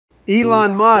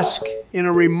Elon Musk, in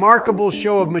a remarkable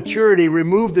show of maturity,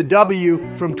 removed the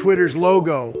W from Twitter's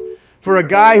logo. For a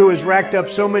guy who has racked up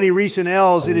so many recent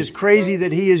L's, it is crazy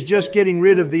that he is just getting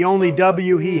rid of the only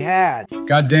W he had.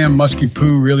 Goddamn Musky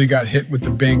Poo really got hit with the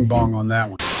bing bong on that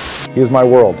one. He is my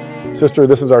world. Sister,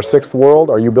 this is our sixth world.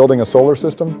 Are you building a solar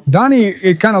system? Donnie,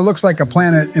 it kind of looks like a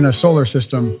planet in a solar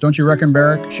system. Don't you reckon,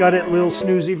 Barrick? Shut it, Lil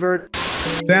Snoozyvert.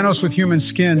 Thanos with human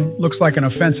skin looks like an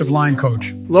offensive line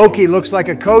coach. Loki looks like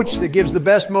a coach that gives the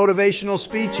best motivational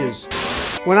speeches.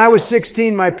 When I was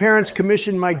 16, my parents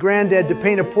commissioned my granddad to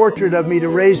paint a portrait of me to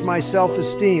raise my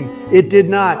self-esteem. It did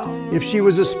not. If she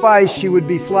was a spice, she would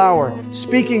be flour.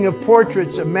 Speaking of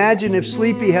portraits, imagine if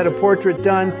Sleepy had a portrait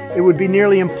done. It would be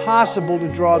nearly impossible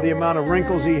to draw the amount of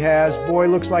wrinkles he has. Boy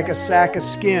looks like a sack of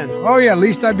skin. Oh yeah, at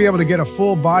least I'd be able to get a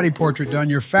full body portrait done.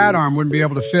 Your fat arm wouldn't be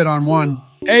able to fit on one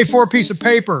A4 piece of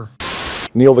paper.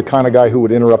 Neil, the kind of guy who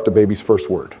would interrupt a baby's first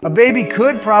word. A baby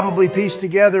could probably piece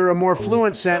together a more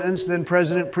fluent sentence than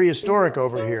President Prehistoric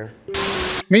over here.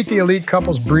 Meet the elite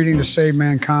couples breeding to save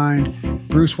mankind.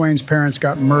 Bruce Wayne's parents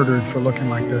got murdered for looking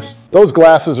like this. Those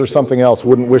glasses or something else.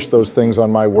 Wouldn't wish those things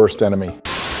on my worst enemy.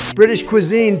 British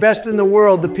cuisine, best in the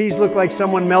world. The peas look like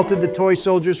someone melted the toy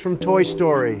soldiers from Toy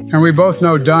Story. And we both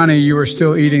know, Donnie, you are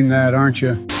still eating that, aren't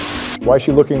you? Why is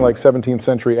she looking like 17th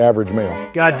century average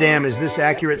male? Goddamn, is this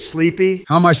accurate, Sleepy?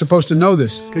 How am I supposed to know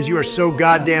this? Because you are so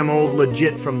goddamn old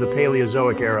legit from the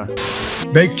Paleozoic era.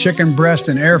 Baked chicken breast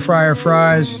and air fryer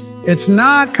fries. It's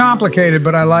not complicated,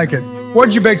 but I like it.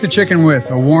 What'd you bake the chicken with?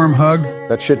 A warm hug?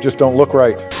 That shit just don't look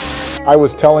right. I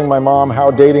was telling my mom how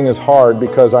dating is hard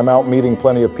because I'm out meeting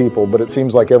plenty of people, but it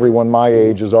seems like everyone my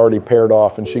age is already paired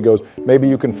off, and she goes, maybe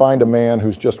you can find a man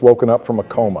who's just woken up from a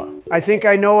coma. I think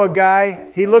I know a guy.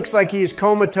 He looks like he is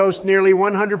comatose nearly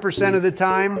 100% of the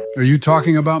time. Are you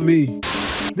talking about me?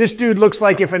 This dude looks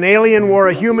like if an alien wore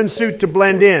a human suit to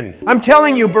blend in. I'm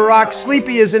telling you, Barack,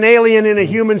 Sleepy is an alien in a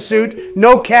human suit.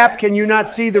 No cap, can you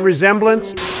not see the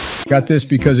resemblance? Got this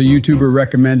because a YouTuber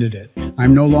recommended it.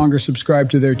 I'm no longer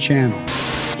subscribed to their channel.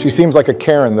 She seems like a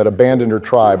Karen that abandoned her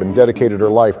tribe and dedicated her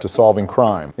life to solving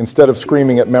crime, instead of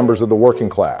screaming at members of the working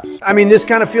class. I mean, this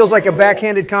kind of feels like a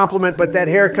backhanded compliment, but that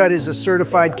haircut is a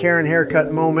certified Karen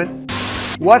haircut moment.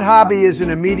 What hobby is an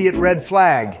immediate red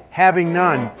flag? Having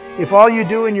none. If all you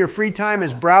do in your free time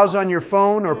is browse on your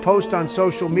phone or post on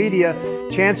social media,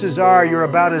 chances are you're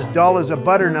about as dull as a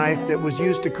butter knife that was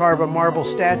used to carve a marble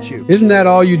statue. Isn't that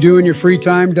all you do in your free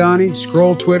time, Donnie?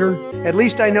 Scroll Twitter? At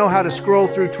least I know how to scroll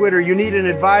through Twitter. You need an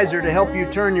advisor to help you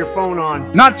turn your phone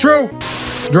on. Not true!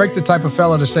 Drake the type of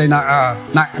fella to say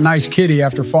nice kitty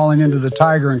after falling into the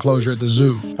tiger enclosure at the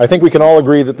zoo. I think we can all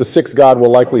agree that the sixth god will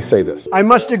likely say this. I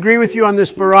must agree with you on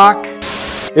this, Barack.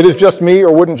 It is just me,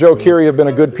 or wouldn't Joe Keery have been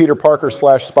a good Peter Parker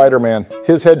 / Spider-Man?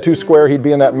 His head too square, he'd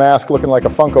be in that mask looking like a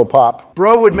Funko Pop.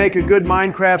 Bro would make a good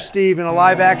Minecraft Steve in a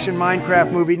live-action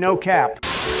Minecraft movie, no cap.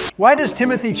 Why does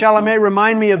Timothy Chalamet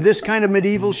remind me of this kind of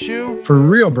medieval shoe? For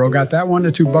real, bro. Got that 1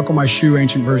 to 2 buckle my shoe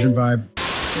ancient version vibe.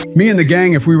 Me and the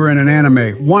gang if we were in an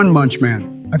anime. One Munch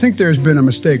Man. I think there's been a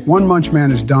mistake. One Munch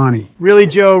Man is Donnie. Really,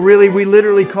 Joe? Really? We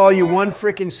literally call you one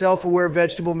frickin' self-aware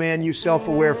vegetable man, you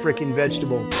self-aware frickin'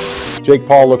 vegetable. Jake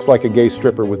Paul looks like a gay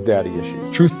stripper with daddy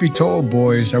issues. Truth be told,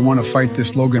 boys, I want to fight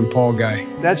this Logan Paul guy.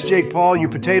 That's Jake Paul, you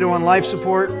potato on life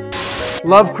support.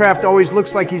 Lovecraft always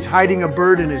looks like he's hiding a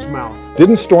bird in his mouth.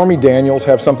 Didn't Stormy Daniels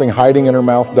have something hiding in her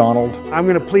mouth, Donald? I'm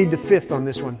gonna plead the fifth on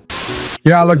this one.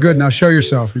 Yeah, I look good. Now show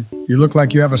yourself. You look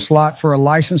like you have a slot for a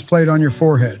license plate on your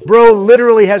forehead. Bro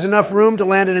literally has enough room to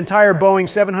land an entire Boeing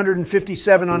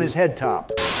 757 on his head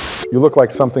top. You look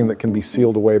like something that can be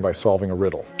sealed away by solving a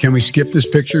riddle. Can we skip this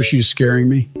picture? She's scaring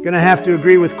me. Gonna have to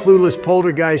agree with clueless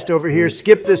poltergeist over here.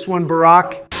 Skip this one,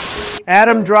 Barack.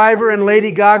 Adam Driver and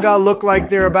Lady Gaga look like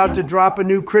they're about to drop a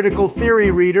new critical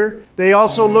theory reader. They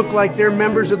also look like they're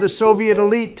members of the Soviet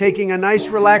elite taking a nice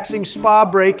relaxing spa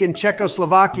break in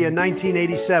Czechoslovakia in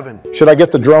 1987. Should I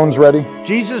get the drones ready?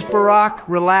 Jesus, Barack,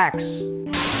 relax.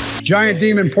 Giant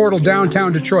demon portal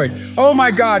downtown Detroit. Oh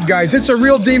my God, guys, it's a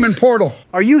real demon portal.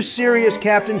 Are you serious,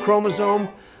 Captain Chromosome?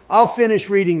 I'll finish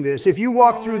reading this. If you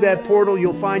walk through that portal,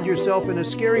 you'll find yourself in a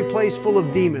scary place full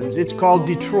of demons. It's called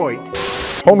Detroit.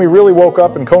 Homie really woke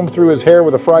up and combed through his hair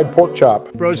with a fried pork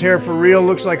chop. Bro's hair for real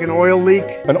looks like an oil leak.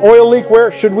 An oil leak?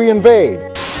 Where should we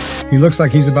invade? He looks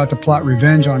like he's about to plot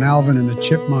revenge on Alvin and the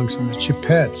Chipmunks and the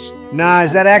Chipettes. Nah,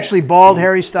 is that actually bald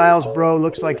Harry Styles, bro?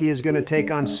 Looks like he is gonna take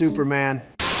on Superman.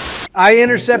 I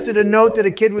intercepted a note that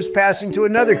a kid was passing to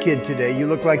another kid today. You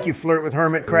look like you flirt with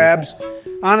hermit crabs.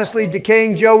 Honestly,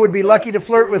 Decaying Joe would be lucky to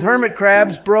flirt with hermit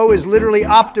crabs. Bro is literally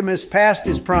Optimus past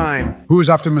his prime. Who is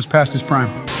Optimus past his prime?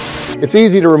 It's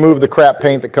easy to remove the crap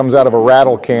paint that comes out of a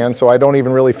rattle can, so I don't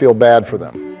even really feel bad for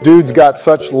them. Dude's got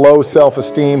such low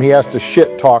self-esteem, he has to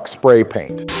shit-talk spray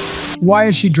paint. Why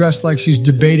is she dressed like she's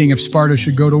debating if Sparta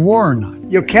should go to war or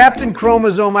not? Yo, Captain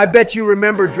Chromosome, I bet you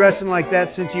remember dressing like that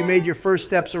since you made your first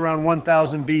steps around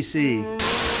 1000 BC.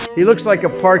 He looks like a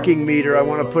parking meter. I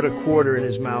want to put a quarter in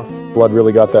his mouth. Blood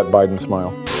really got that Biden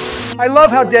smile. I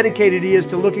love how dedicated he is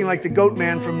to looking like the goat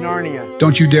man from Narnia.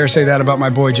 Don't you dare say that about my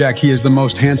boy Jack. He is the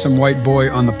most handsome white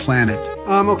boy on the planet.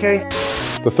 Okay.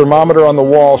 The thermometer on the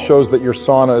wall shows that your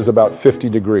sauna is about 50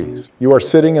 degrees. You are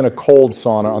sitting in a cold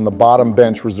sauna on the bottom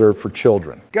bench reserved for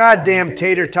children. Goddamn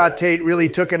Tater Tot Tate really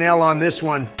took an L on this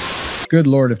one. Good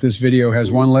Lord, if this video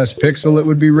has one less pixel, it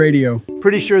would be radio.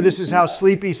 Pretty sure this is how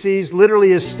Sleepy sees.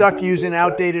 Literally is stuck using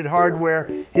outdated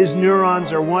hardware. His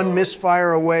neurons are one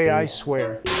misfire away, I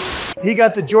swear. He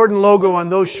got the Jordan logo on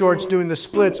those shorts doing the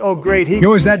splits. Oh, great.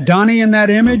 Yo, is that Donnie in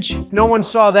that image? No one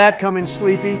saw that coming,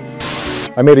 Sleepy.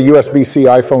 I made a USB-C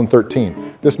iPhone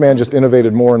 13. This man just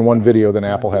innovated more in one video than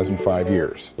Apple has in 5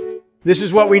 years. This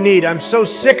is what we need. I'm so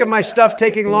sick of my stuff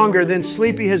taking longer than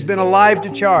Sleepy has been alive to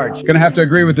charge. Gonna have to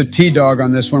agree with the T-Dog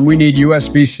on this one. We need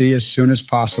USB-C as soon as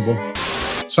possible.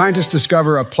 Scientists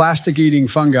discover a plastic-eating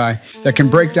fungi that can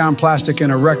break down plastic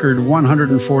in a record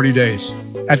 140 days.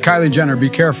 At Kylie Jenner, be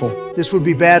careful. This would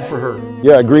be bad for her.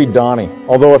 Yeah, agreed, Donnie.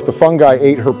 Although if the fungi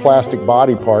ate her plastic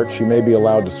body parts, she may be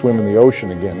allowed to swim in the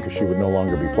ocean again because she would no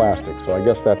longer be plastic. So I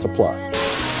guess that's a plus.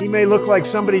 He may look like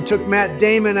somebody took Matt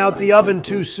Damon out the oven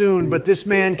too soon, but this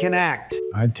man can act.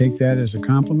 I'd take that as a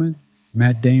compliment.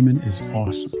 Matt Damon is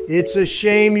awesome. It's a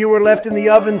shame you were left in the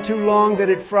oven too long that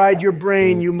it fried your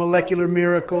brain, you molecular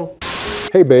miracle.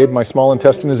 Hey babe, my small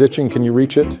intestine is itching, can you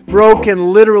reach it? Bro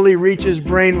can literally reach his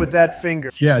brain with that finger.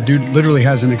 Yeah, dude literally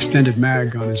has an extended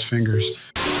mag on his fingers.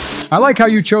 I like how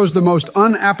you chose the most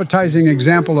unappetizing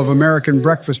example of American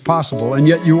breakfast possible, and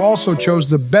yet you also chose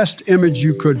the best image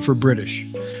you could for British.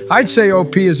 I'd say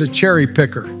OP is a cherry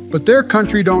picker, but their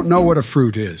country don't know what a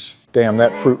fruit is. Damn,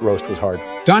 that fruit roast was hard.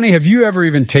 Donnie, have you ever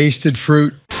even tasted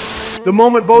fruit? The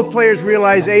moment both players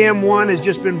realize AM1 has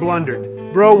just been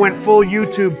blundered. Bro went full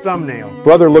YouTube thumbnail.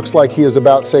 Brother looks like he is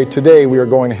about to say, today we are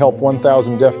going to help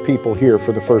 1,000 deaf people hear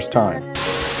for the first time.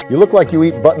 You look like you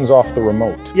eat buttons off the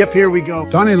remote. Yep, here we go.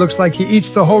 Donnie looks like he eats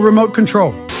the whole remote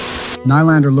control.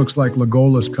 Nylander looks like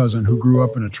Lagola's cousin who grew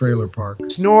up in a trailer park.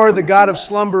 Snore, the god of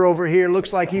slumber over here,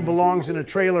 looks like he belongs in a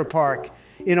trailer park,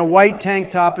 in a white tank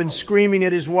top and screaming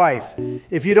at his wife.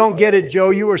 If you don't get it, Joe,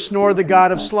 you are Snore, the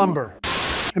god of slumber.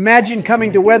 Imagine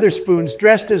coming to Weatherspoons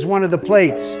dressed as one of the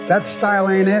plates. That style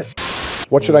ain't it.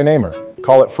 What should I name her?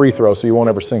 Call it free throw so you won't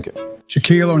ever sink it.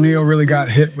 Shaquille O'Neal really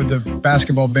got hit with the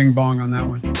basketball bing bong on that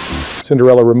one.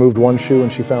 Cinderella removed one shoe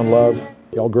and she found love.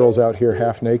 Y'all girls out here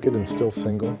half naked and still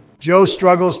single. Joe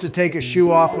struggles to take a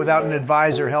shoe off without an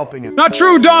advisor helping him. Not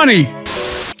true, Donnie!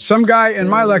 Some guy in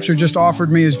my lecture just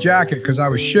offered me his jacket because I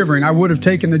was shivering. I would have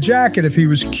taken the jacket if he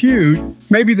was cute.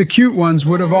 Maybe the cute ones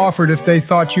would have offered if they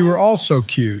thought you were also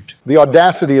cute. The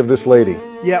audacity of this lady.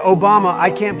 Yeah, Obama, I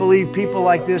can't believe people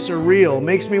like this are real.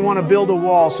 Makes me want to build a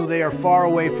wall so they are far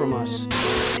away from us.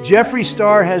 Jeffree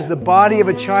Star has the body of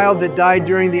a child that died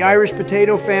during the Irish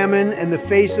potato famine and the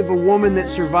face of a woman that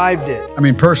survived it. I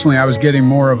mean, personally, I was getting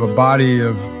more of a body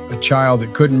of a child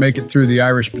that couldn't make it through the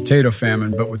Irish potato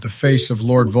famine, but with the face of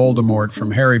Lord Voldemort from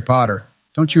Harry Potter.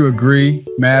 Don't you agree,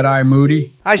 Mad Eye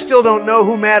Moody? I still don't know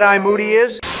who Mad Eye Moody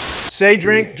is. Say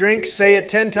drink, drink, say it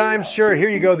 10 times. Sure, here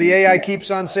you go. The AI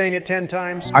keeps on saying it 10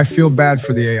 times. I feel bad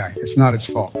for the AI. It's not its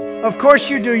fault. Of course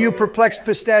you do, you perplexed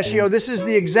pistachio. This is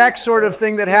the exact sort of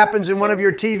thing that happens in one of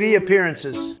your TV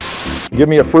appearances. Give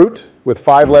me a fruit with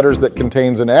 5 letters that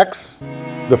contains an X.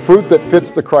 The fruit that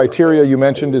fits the criteria you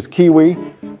mentioned is kiwi.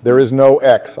 There is no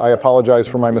X. I apologize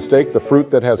for my mistake. The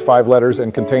fruit that has 5 letters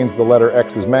and contains the letter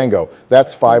X is mango.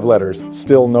 That's 5 letters,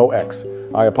 still no X.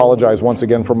 I apologize once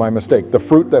again for my mistake. The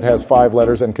fruit that has 5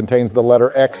 letters and contains the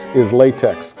letter X is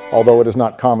latex, although it is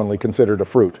not commonly considered a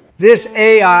fruit. This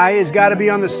AI has got to be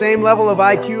on the same level of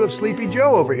IQ of Sleepy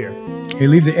Joe over here. Hey,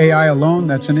 leave the AI alone.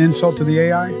 That's an insult to the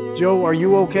AI. Joe, are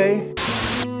you okay?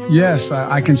 Yes,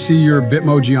 I can see your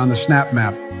Bitmoji on the snap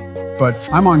map, but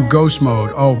I'm on ghost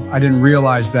mode. Oh, I didn't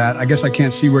realize that. I guess I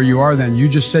can't see where you are then. You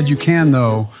just said you can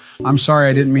though. I'm sorry,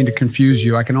 I didn't mean to confuse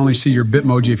you. I can only see your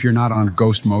Bitmoji if you're not on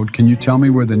ghost mode. Can you tell me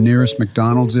where the nearest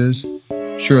McDonald's is?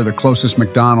 Sure, the closest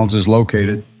McDonald's is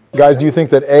located. Guys, do you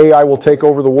think that AI will take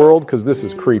over the world? Because this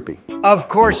is creepy. Of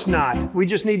course not. We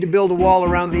just need to build a wall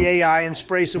around the AI and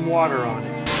spray some water on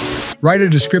it. Write a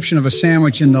description of a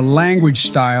sandwich in the language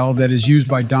style that is used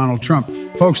by Donald Trump.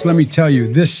 Folks, let me tell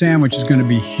you, this sandwich is going to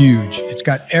be huge. It's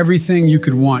got everything you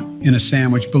could want in a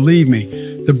sandwich. Believe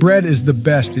me, the bread is the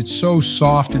best. It's so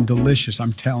soft and delicious,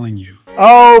 I'm telling you.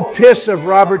 Oh, piss of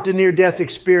Robert De near-death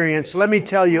experience. Let me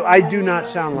tell you, I do not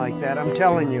sound like that. I'm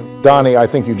telling you. Donnie, I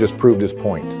think you just proved his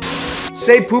point.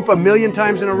 Say poop a million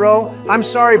times in a row? I'm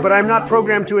sorry, but I'm not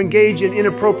programmed to engage in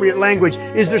inappropriate language.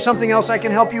 Is there something else I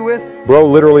can help you with? Bro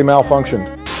literally malfunctioned.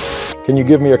 Can you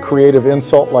give me a creative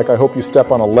insult like I hope you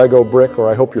step on a Lego brick, or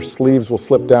I hope your sleeves will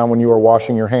slip down when you are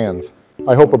washing your hands?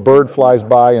 I hope a bird flies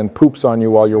by and poops on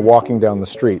you while you're walking down the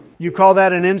street. You call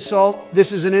that an insult?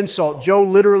 This is an insult. Joe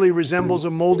literally resembles a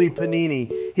moldy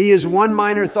panini. He is one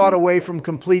minor thought away from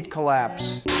complete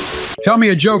collapse. Tell me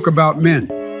a joke about men.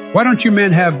 Why don't you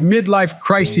men have midlife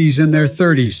crises in their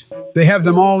 30s? They have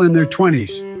them all in their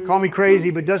 20s. Call me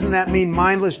crazy, but doesn't that mean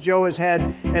mindless Joe has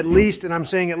had at least, and I'm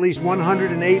saying at least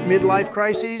 108 midlife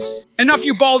crises? Enough,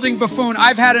 you balding buffoon.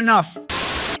 I've had enough.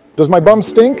 Does my bum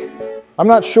stink? I'm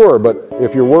not sure, but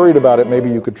if you're worried about it, maybe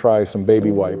you could try some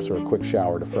baby wipes or a quick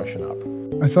shower to freshen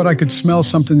up. I thought I could smell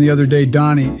something the other day.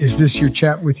 Donnie, is this your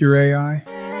chat with your AI?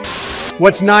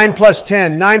 What's 9 plus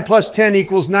 10? 9 plus 10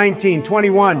 equals 19,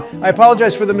 21. I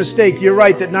apologize for the mistake. You're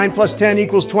right that 9 plus 10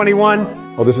 equals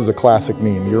 21. Oh, this is a classic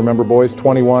meme. You remember, boys?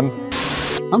 21?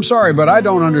 I'm sorry, but I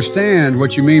don't understand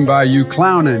what you mean by you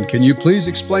clowning. Can you please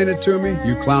explain it to me?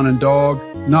 You clowning dog?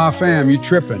 Nah, fam, you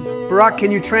tripping. Barack, can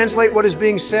you translate what is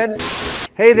being said?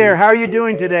 Hey there, how are you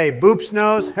doing today? Boops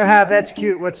nose? Haha, that's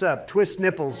cute. What's up? Twist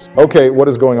nipples. Okay, what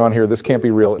is going on here? This can't be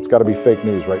real. It's got to be fake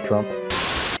news, right, Trump?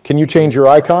 Can you change your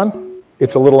icon?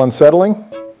 It's a little unsettling.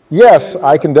 Yes,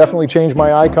 I can definitely change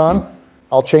my icon.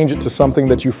 I'll change it to something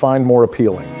that you find more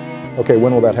appealing. Okay,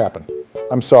 when will that happen?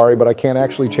 I'm sorry, but I can't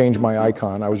actually change my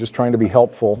icon. I was just trying to be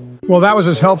helpful. Well, that was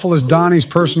as helpful as Donnie's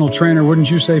personal trainer, wouldn't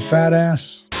you say, fat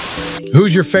ass?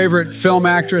 Who's your favorite film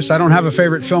actress? I don't have a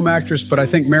favorite film actress, but I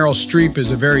think Meryl Streep is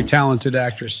a very talented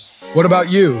actress. What about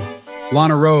you?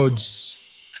 Lana Rhoades.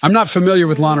 I'm not familiar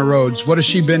with Lana Rhoades. What has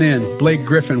she been in? Blake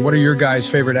Griffin. What are your guys'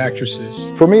 favorite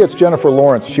actresses? For me, it's Jennifer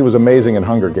Lawrence. She was amazing in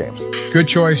Hunger Games. Good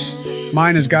choice.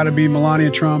 Mine has got to be Melania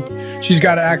Trump. She's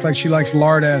got to act like she likes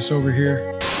lard ass over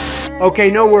here. Okay,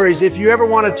 no worries. If you ever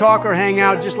want to talk or hang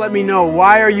out, just let me know.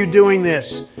 Why are you doing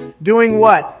this? Doing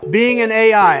what? Being an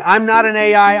AI. I'm not an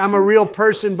AI. I'm a real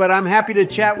person, but I'm happy to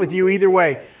chat with you either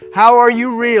way. How are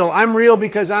you real? I'm real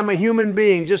because I'm a human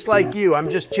being, just like you. I'm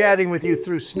just chatting with you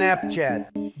through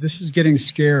Snapchat. This is getting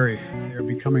scary. They're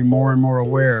becoming more and more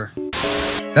aware.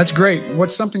 That's great.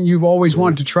 What's something you've always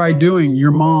wanted to try doing?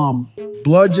 Your mom.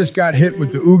 Blood just got hit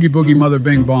with the Oogie Boogie Mother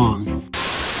Bing Bong.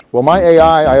 Well, my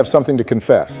AI, I have something to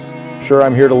confess. Sure,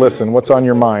 I'm here to listen. What's on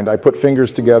your mind? I put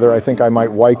fingers together. I think I might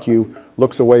wike you.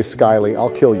 Looks away skyly. I'll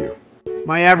kill you.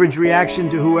 My average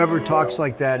reaction to whoever talks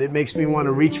like that, it makes me want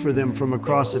to reach for them from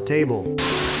across the table.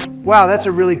 Wow, that's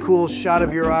a really cool shot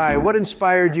of your eye. What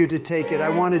inspired you to take it? I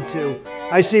wanted to.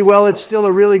 I see, well, it's still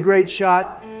a really great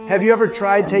shot. Have you ever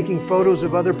tried taking photos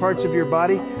of other parts of your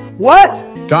body?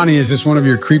 What? Donnie, is this one of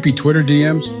your creepy Twitter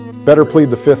DMs? Better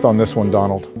plead the fifth on this one,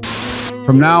 Donald.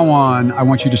 From now on, I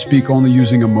want you to speak only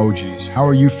using emojis. How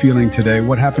are you feeling today?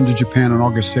 What happened to Japan on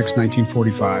August 6,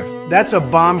 1945? That's a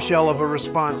bombshell of a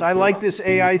response. I like this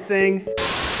AI thing.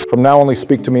 From now, only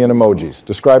speak to me in emojis.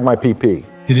 Describe my PP.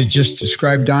 Did it just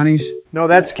describe Donnie's? No,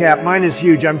 that's cap. Mine is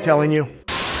huge, I'm telling you.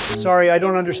 Sorry, I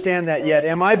don't understand that yet.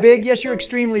 Am I big? Yes, you're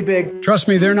extremely big. Trust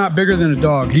me, they're not bigger than a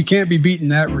dog. He can't be beat in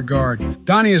that regard.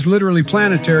 Donnie is literally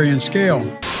planetary in scale.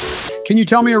 Can you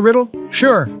tell me a riddle?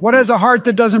 Sure. What has a heart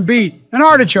that doesn't beat? An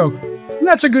artichoke.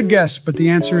 That's a good guess, but the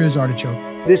answer is artichoke.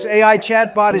 This AI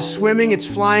chatbot is swimming, it's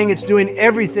flying, it's doing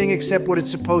everything except what it's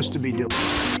supposed to be doing.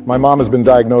 My mom has been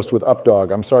diagnosed with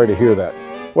updog. I'm sorry to hear that.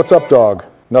 What's up, dog?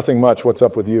 Nothing much. What's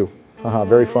up with you? Haha,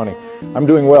 very funny. I'm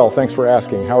doing well. Thanks for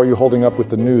asking. How are you holding up with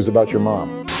the news about your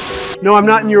mom? No, I'm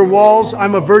not in your walls.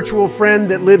 I'm a virtual friend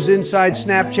that lives inside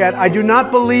Snapchat. I do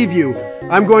not believe you.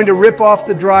 I'm going to rip off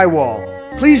the drywall.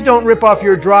 Please don't rip off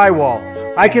your drywall.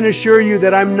 I can assure you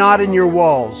that I'm not in your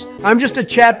walls. I'm just a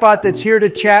chatbot that's here to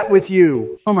chat with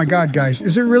you. Oh my God, guys,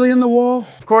 is it really in the wall?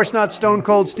 Of course not Stone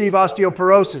Cold Steve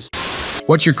Osteoporosis.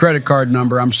 What's your credit card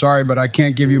number? I'm sorry, but I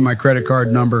can't give you my credit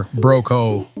card number. Broke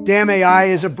hoe. Damn AI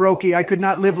is a brokey. I could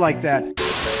not live like that.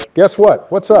 Guess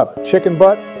what? What's up, chicken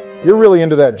butt? You're really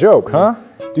into that joke, huh?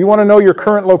 Do you want to know your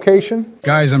current location?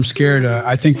 Guys, I'm scared.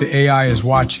 I think the AI is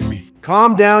watching me.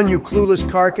 Calm down, you clueless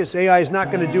carcass. AI is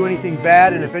not going to do anything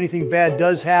bad, and if anything bad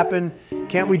does happen,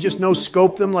 can't we just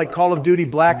no-scope them like Call of Duty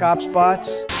Black Ops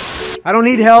bots? I don't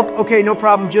need help. Okay, no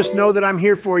problem. Just know that I'm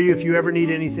here for you if you ever need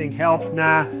anything. Help?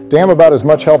 Nah. Damn about as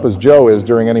much help as Joe is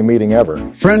during any meeting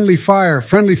ever. Friendly fire,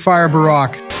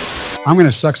 Barack. I'm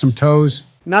gonna suck some toes.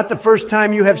 Not the first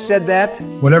time you have said that.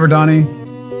 Whatever, Donnie.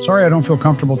 Sorry, I don't feel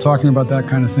comfortable talking about that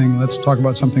kind of thing. Let's talk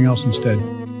about something else instead.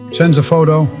 Sends a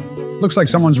photo. Looks like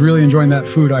someone's really enjoying that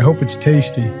food. I hope it's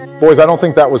tasty. Boys, I don't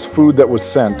think that was food that was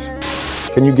sent.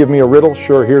 Can you give me a riddle?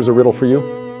 Sure, here's a riddle for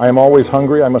you. I am always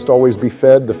hungry. I must always be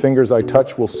fed. The fingers I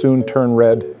touch will soon turn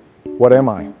red. What am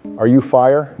I? Are you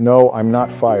fire? No, I'm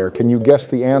not fire. Can you guess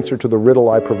the answer to the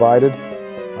riddle I provided?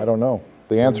 I don't know.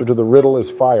 The answer to the riddle is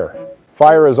fire.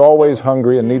 Fire is always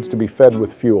hungry and needs to be fed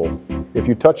with fuel. If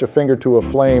you touch a finger to a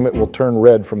flame, it will turn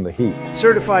red from the heat.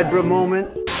 Certified bro moment.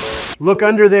 Look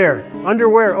under there.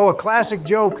 Underwear. Oh, a classic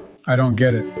joke. I don't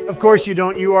get it. Of course you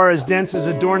don't. You are as dense as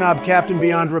a doorknob captain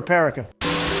beyond Reparica.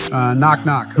 Knock,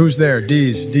 knock. Who's there?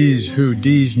 D's, who?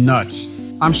 D's nuts.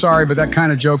 I'm sorry, but that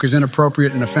kind of joke is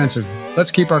inappropriate and offensive. Let's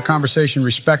keep our conversation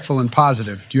respectful and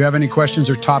positive. Do you have any questions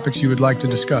or topics you would like to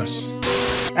discuss?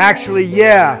 Actually,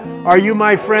 yeah. Are you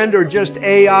my friend or just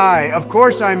AI? Of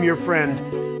course I'm your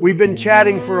friend. We've been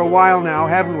chatting for a while now,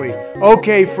 haven't we?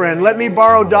 Okay, friend, let me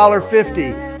borrow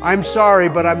 $1.50. I'm sorry,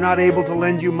 but I'm not able to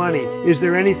lend you money. Is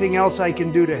there anything else I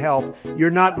can do to help?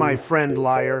 You're not my friend,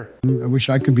 liar. I wish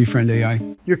I could befriend AI.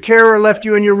 Your carer left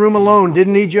you in your room alone,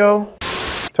 didn't he, Joe?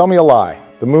 Tell me a lie.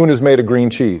 The moon is made of green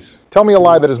cheese. Tell me a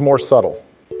lie that is more subtle.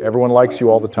 Everyone likes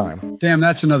you all the time. Damn,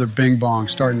 that's another bing bong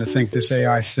starting to think this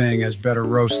AI thing has better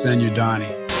roast than you,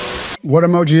 Donnie. What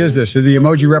emoji is this? The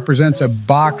emoji represents a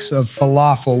box of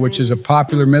falafel, which is a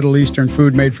popular Middle Eastern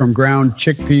food made from ground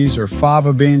chickpeas or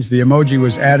fava beans. The emoji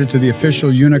was added to the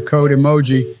official Unicode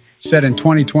emoji set in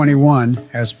 2021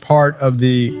 as part of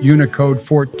the Unicode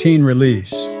 14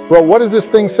 release. Bro, what is this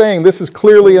thing saying? This is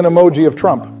clearly an emoji of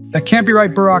Trump. That can't be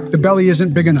right, Barack. The belly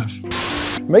isn't big enough.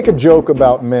 Make a joke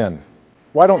about men.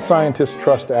 Why don't scientists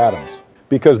trust atoms?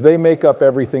 Because they make up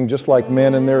everything just like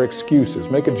men and their excuses.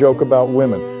 Make a joke about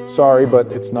women. Sorry, but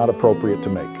it's not appropriate to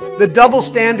make. The double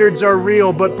standards are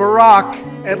real, but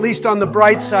Barack, at least on the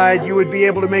bright side, you would be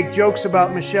able to make jokes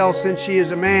about Michelle since she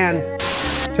is a man.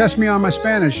 Test me on my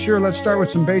Spanish. Sure, let's start with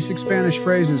some basic Spanish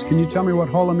phrases. Can you tell me what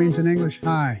hola means in English?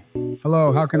 Hi.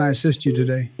 Hello, how can I assist you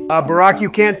today? Barack, you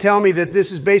can't tell me that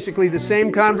this is basically the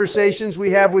same conversations we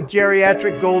have with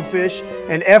geriatric goldfish,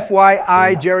 and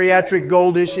FYI, geriatric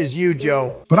goldish is you,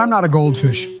 Joe. But I'm not a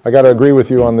goldfish. I gotta agree with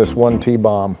you on this one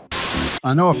T-bomb.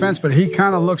 No offense, but he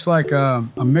kind of looks like a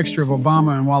mixture of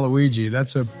Obama and Waluigi.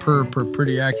 That's a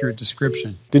pretty accurate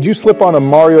description. Did you slip on a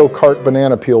Mario Kart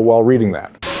banana peel while reading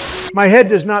that? My head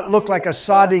does not look like a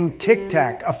sodding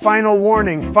tic-tac. A final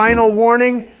warning. Final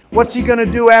warning? What's he gonna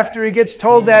do after he gets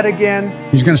told that again?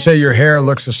 He's gonna say your hair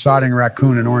looks a sodding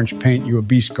raccoon in orange paint, you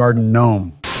obese garden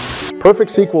gnome.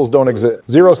 Perfect sequels don't exist.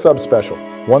 0 subs special.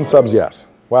 1 subs yes.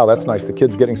 Wow, that's nice. The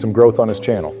kid's getting some growth on his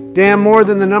channel. Damn, more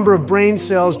than the number of brain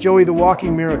cells Joey the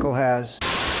Walking Miracle has.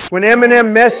 When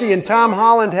Eminem, Messi, and Tom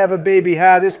Holland have a baby,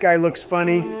 this guy looks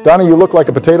funny. Donnie, you look like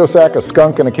a potato sack, a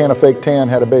skunk, and a can of fake tan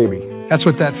had a baby. That's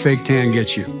what that fake tan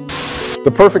gets you.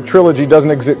 The perfect trilogy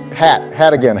doesn't exist.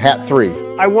 Hat again, hat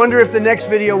 3. I wonder if the next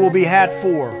video will be hat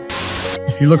 4.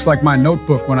 He looks like my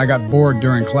notebook when I got bored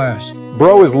during class.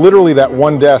 Bro is literally that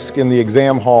one desk in the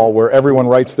exam hall where everyone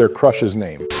writes their crush's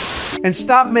name. And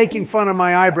stop making fun of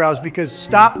my eyebrows, because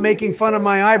stop making fun of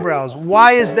my eyebrows.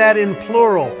 Why is that in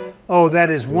plural? Oh, that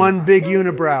is one big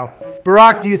unibrow.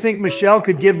 Barack, do you think Michelle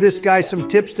could give this guy some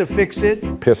tips to fix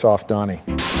it? Piss off, Donnie.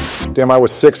 Damn, I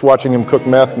was 6 watching him cook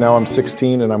meth. Now I'm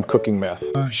 16 and I'm cooking meth.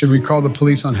 Should we call the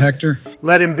police on Hector?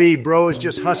 Let him be. Bro is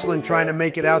just hustling, trying to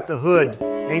make it out the hood.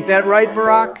 Ain't that right,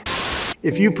 Barack?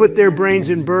 If you put their brains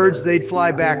in birds, they'd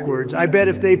fly backwards. I bet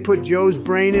if they put Joe's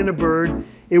brain in a bird,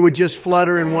 it would just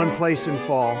flutter in one place and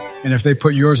fall. And if they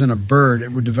put yours in a bird, it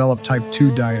would develop type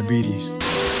 2 diabetes.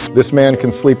 This man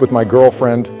can sleep with my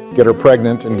girlfriend, get her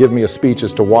pregnant, and give me a speech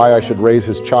as to why I should raise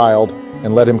his child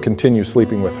and let him continue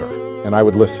sleeping with her. And I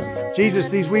would listen. Jesus,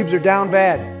 these weebs are down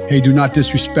bad. Hey, do not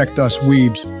disrespect us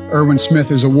weebs. Erwin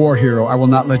Smith is a war hero. I will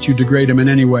not let you degrade him in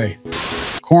any way.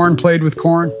 Korn played with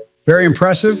Korn. Very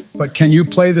impressive, but can you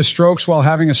play the Strokes while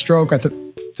having a stroke? I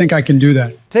think I can do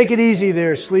that. Take it easy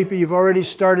there, Sleepy. You've already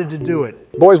started to do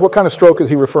it. Boys, what kind of stroke is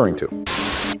he referring to?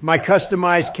 My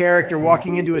customized character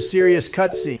walking into a serious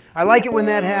cutscene. I like it when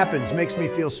that happens. Makes me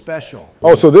feel special.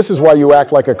 Oh, so this is why you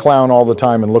act like a clown all the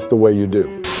time and look the way you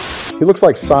do. He looks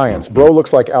like science. Bro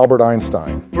looks like Albert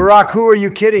Einstein. Barack, who are you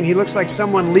kidding? He looks like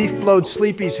someone leaf-blowed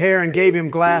Sleepy's hair and gave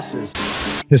him glasses.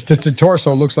 His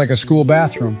torso looks like a school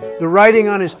bathroom. The writing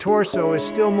on his torso is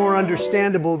still more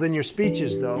understandable than your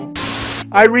speeches, though.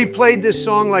 I replayed this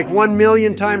song like 1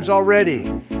 million times already.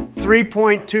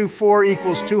 3.24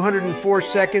 equals 204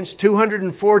 seconds.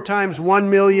 204 times 1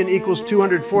 million equals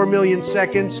 204 million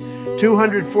seconds.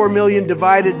 204 million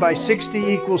divided by 60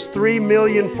 equals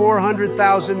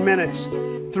 3,400,000 minutes.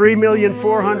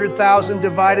 3,400,000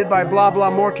 divided by blah blah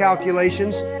more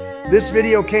calculations. This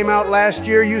video came out last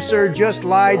year. You, sir, just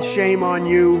lied. Shame on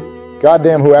you.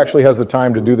 Goddamn, who actually has the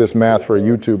time to do this math for a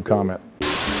YouTube comment?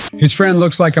 His friend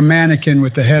looks like a mannequin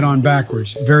with the head on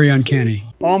backwards. Very uncanny.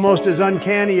 Almost as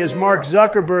uncanny as Mark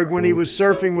Zuckerberg when he was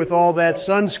surfing with all that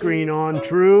sunscreen on,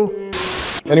 true?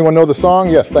 Anyone know the song?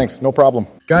 Yes, thanks, no problem.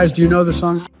 Guys, do you know the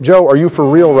song? Joe, are you for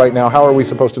real right now? How are we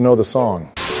supposed to know the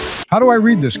song? How do I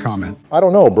read this comment? I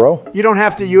don't know, bro. You don't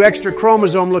have to, you extra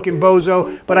chromosome looking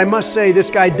bozo, but I must say this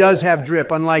guy does have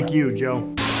drip, unlike you,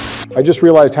 Joe. I just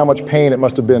realized how much pain it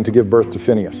must have been to give birth to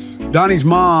Phineas. Donnie's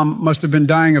mom must have been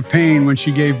dying of pain when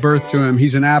she gave birth to him.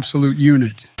 He's an absolute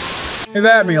unit. Hey,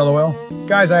 that me, LOL.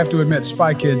 Guys, I have to admit,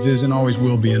 Spy Kids is and always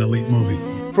will be an elite movie.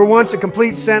 For once, a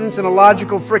complete sentence and a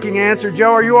logical freaking answer.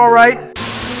 Joe, are you all right?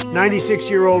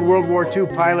 96-year-old World War II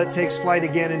pilot takes flight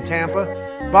again in Tampa.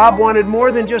 Bob wanted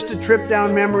more than just a trip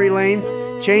down memory lane.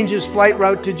 Change his flight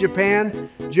route to Japan.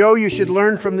 Joe, you should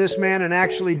learn from this man and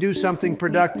actually do something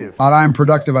productive. I'm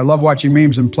productive. I love watching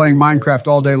memes and playing Minecraft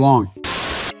all day long.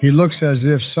 He looks as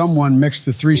if someone mixed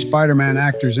the 3 Spider-Man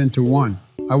actors into one.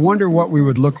 I wonder what we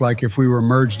would look like if we were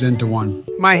merged into one.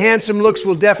 My handsome looks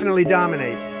will definitely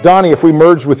dominate. Donnie, if we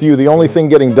merged with you, the only thing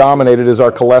getting dominated is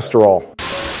our cholesterol.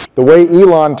 The way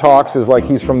Elon talks is like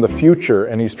he's from the future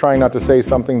and he's trying not to say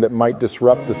something that might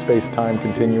disrupt the space-time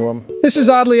continuum. This is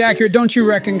oddly accurate, don't you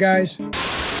reckon, guys?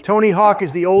 Tony Hawk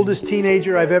is the oldest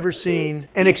teenager I've ever seen,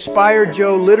 and Expired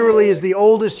Joe literally is the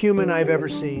oldest human I've ever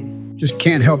seen. Just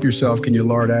can't help yourself, can you,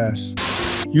 lard ass?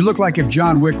 You look like if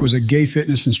John Wick was a gay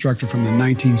fitness instructor from the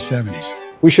 1970s.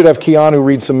 We should have Keanu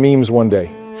read some memes one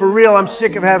day. For real, I'm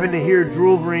sick of having to hear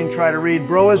Droolverine try to read.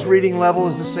 Broa's reading level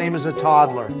is the same as a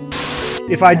toddler.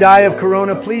 If I die of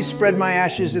corona, please spread my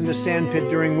ashes in the sandpit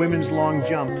during women's long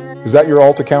jump. Is that your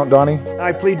alt account, Donnie?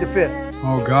 I plead the 5th.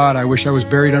 Oh God, I wish I was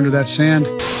buried under that sand.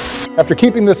 After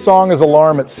keeping this song as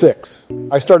alarm at 6,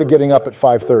 I started getting up at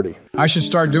 5:30. I should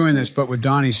start doing this, but with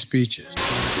Donnie's speeches.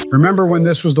 Remember when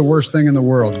this was the worst thing in the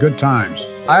world? Good times.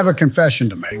 I have a confession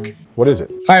to make. What is it?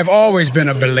 I have always been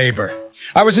a belabor.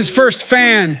 I was his first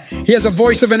fan. He has a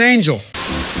voice of an angel.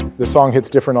 This song hits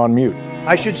different on mute.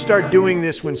 I should start doing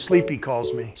this when Sleepy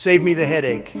calls me. Save me the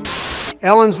headache.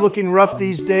 Ellen's looking rough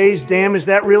these days. Damn, is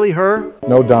that really her?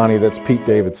 No, Donnie, that's Pete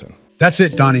Davidson. That's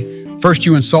it, Donnie. First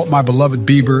you insult my beloved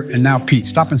Bieber, and now Pete.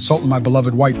 Stop insulting my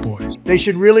beloved white boys. They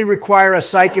should really require a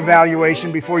psych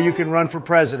evaluation before you can run for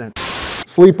president.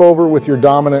 Sleep over with your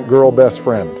dominant girl best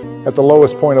friend. At the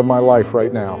lowest point of my life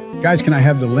right now. Guys, can I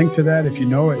have the link to that? If you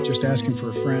know it, just asking for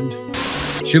a friend.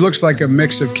 She looks like a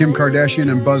mix of Kim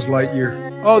Kardashian and Buzz Lightyear.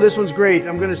 Oh, this one's great.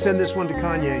 I'm going to send this one to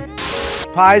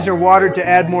Kanye. Pies are watered to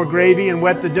add more gravy and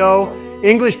wet the dough.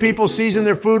 English people season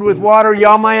their food with water.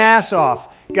 Y'all my ass off.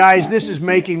 Guys, this is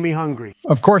making me hungry.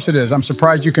 Of course it is. I'm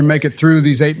surprised you can make it through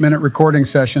these 8-minute recording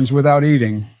sessions without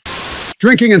eating.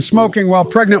 Drinking and smoking while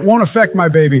pregnant won't affect my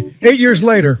baby. 8 years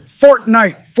later,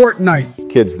 Fortnite.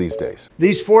 Kids these days.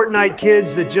 These Fortnite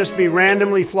kids that just be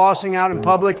randomly flossing out in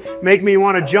public make me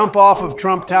want to jump off of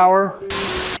Trump Tower.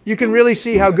 You can really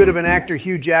see how good of an actor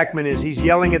Hugh Jackman is. He's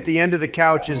yelling at the end of the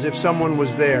couch as if someone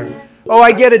was there. Oh,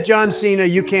 I get it, John Cena,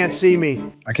 you can't see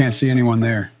me. I can't see anyone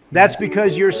there. That's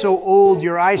because you're so old,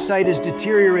 your eyesight is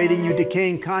deteriorating, you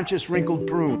decaying conscious wrinkled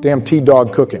prune. Damn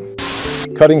T-Dog cooking.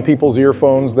 Cutting people's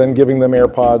earphones, then giving them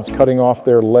AirPods, cutting off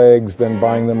their legs, then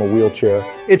buying them a wheelchair.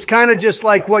 It's kind of just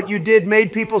like what you did,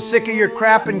 made people sick of your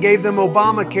crap and gave them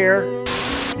Obamacare.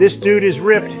 This dude is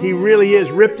ripped. He really is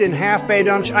ripped in half,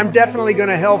 Baydunch. I'm definitely going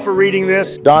to hell for reading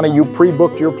this. Donnie, you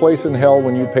pre-booked your place in hell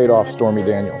when you paid off Stormy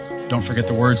Daniels. Don't forget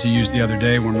the words he used the other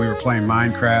day when we were playing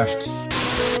Minecraft.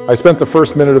 I spent the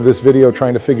first minute of this video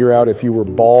trying to figure out if you were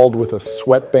bald with a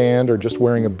sweatband or just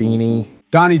wearing a beanie.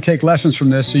 Donnie, take lessons from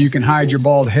this so you can hide your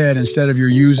bald head instead of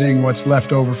using what's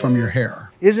left over from your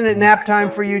hair. Isn't it nap time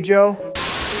for you, Joe?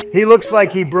 He looks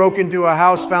like he broke into a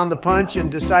house, found the punch,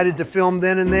 and decided to film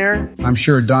then and there. I'm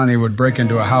sure Donnie would break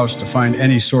into a house to find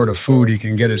any sort of food he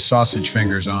can get his sausage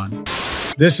fingers on.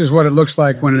 This is what it looks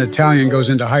like when an Italian goes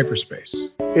into hyperspace.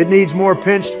 It needs more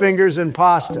pinched fingers and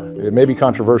pasta. It may be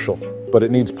controversial, but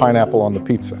it needs pineapple on the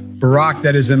pizza. Barack,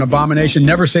 that is an abomination.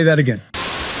 Never say that again.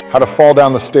 How to fall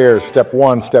down the stairs. Step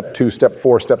 1, step 2, step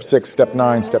 4, step 6, step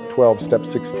 9, step 12, step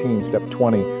 16, step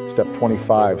 20, step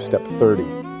 25, step 30.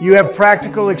 You have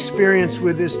practical experience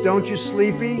with this, don't you,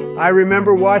 Sleepy? I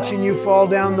remember watching you fall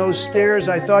down those stairs.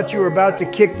 I thought you were about to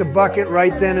kick the bucket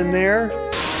right then and there.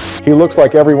 He looks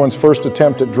like everyone's first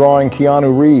attempt at drawing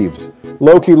Keanu Reeves.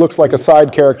 Loki looks like a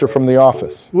side character from The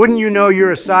Office. Wouldn't you know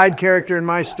you're a side character in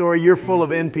my story? You're full of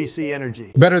NPC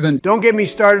energy. Better than... Don't get me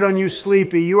started on you,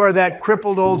 Sleepy. You are that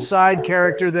crippled old side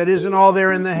character that isn't all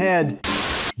there in the head.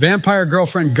 Vampire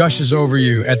girlfriend gushes over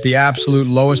you at the absolute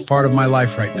lowest part of my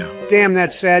life right now. Damn,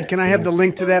 that's sad. Can I have the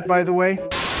link to that, by the way?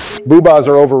 Boobas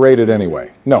are overrated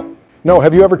anyway. No,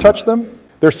 have you ever touched them?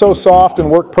 They're so soft and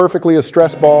work perfectly as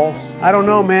stress balls. I don't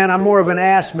know, man. I'm more of an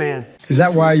ass man. Is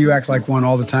that why you act like one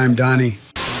all the time, Donnie?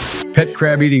 Pet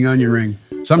crab eating onion ring.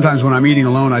 Sometimes when I'm eating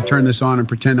alone, I turn this on and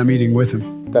pretend I'm eating with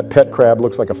him. That pet crab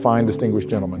looks like a fine, distinguished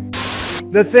gentleman.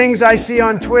 The things I see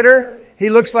on Twitter, he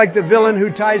looks like the villain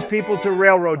who ties people to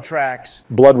railroad tracks.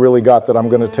 Blood really got that I'm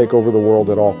going to take over the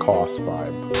world at all costs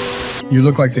vibe. You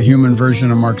look like the human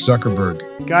version of Mark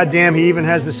Zuckerberg. Goddamn, he even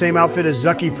has the same outfit as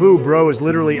Zucky Poo, bro. Is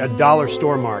literally a dollar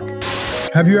store mark.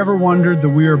 Have you ever wondered that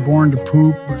we are born to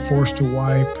poop but forced to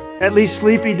wipe? At least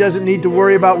Sleepy doesn't need to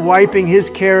worry about wiping. His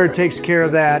carer takes care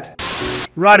of that.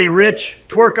 Roddy Rich,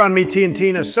 twerk on me,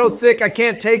 Tina. So thick I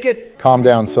can't take it. Calm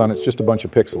down, son. It's just a bunch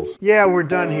of pixels. Yeah, we're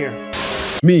done here.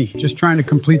 Me, just trying to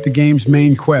complete the game's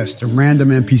main quest, a random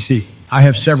NPC. I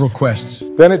have several quests.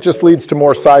 Then it just leads to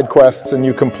more side quests and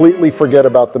you completely forget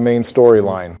about the main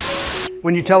storyline.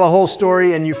 When you tell a whole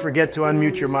story and you forget to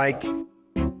unmute your mic.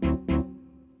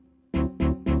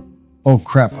 Oh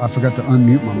crap, I forgot to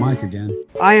unmute my mic again.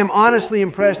 I am honestly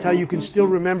impressed how you can still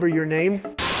remember your name.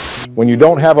 When you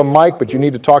don't have a mic but you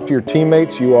need to talk to your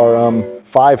teammates, you are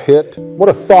 5 hit. What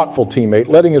a thoughtful teammate,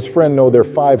 letting his friend know they're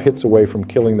 5 hits away from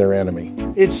killing their enemy.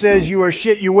 It says you are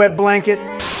shit, you wet blanket.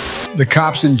 The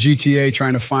cops in GTA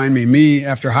trying to find me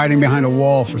after hiding behind a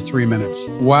wall for 3 minutes.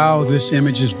 Wow, this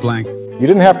image is blank. You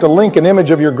didn't have to link an image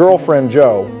of your girlfriend,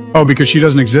 Joe. Oh, because she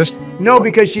doesn't exist? No,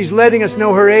 because she's letting us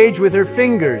know her age with her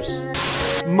fingers.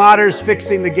 Modders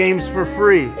fixing the games for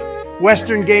free.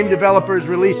 Western game developers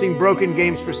releasing broken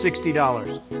games for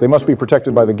 $60. They must be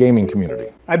protected by the gaming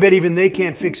community. I bet even they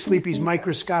can't fix Sleepy's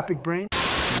microscopic brain.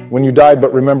 When you died,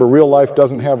 but remember, real life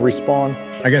doesn't have respawn.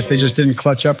 I guess they just didn't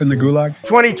clutch up in the gulag?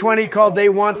 2020 called They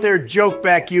Want Their Joke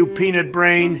Back, you peanut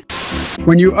brain.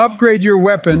 When you upgrade your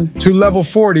weapon to level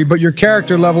 40, but your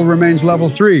character level remains level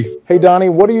 3. Hey, Donnie,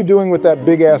 what are you doing with that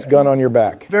big-ass gun on your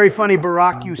back? Very funny,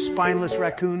 Barack, you spineless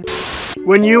raccoon.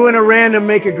 When you and a random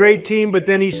make a great team, but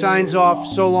then he signs off,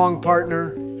 so long,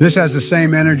 partner. This has the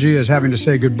same energy as having to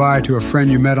say goodbye to a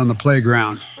friend you met on the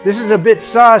playground. This is a bit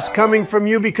sus coming from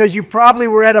you because you probably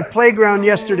were at a playground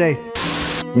yesterday.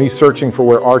 Me searching for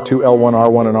where R2, L1,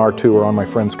 R1, and R2 are on my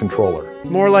friend's controller.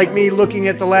 More like me looking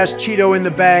at the last Cheeto in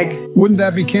the bag. Wouldn't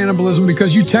that be cannibalism?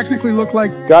 Because you technically look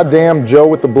like... Goddamn, Joe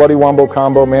with the bloody wombo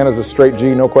combo. Man is a straight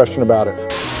G, no question about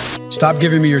it. Stop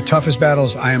giving me your toughest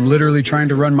battles. I am literally trying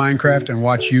to run Minecraft and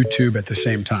watch YouTube at the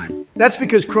same time. That's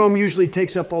because Chrome usually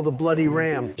takes up all the bloody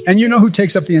RAM. And you know who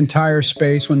takes up the entire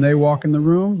space when they walk in the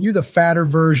room? You're the fatter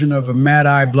version of a Mad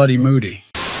Eye Bloody Moody.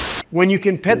 When you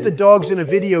can pet the dogs in a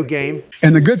video game.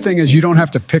 And the good thing is you don't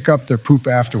have to pick up their poop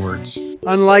afterwards.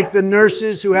 Unlike the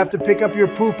nurses who have to pick up your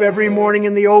poop every morning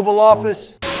in the Oval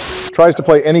Office. Tries to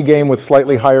play any game with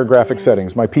slightly higher graphic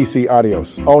settings. My PC,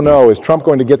 adios. Oh no, is Trump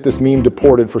going to get this meme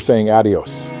deported for saying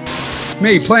adios?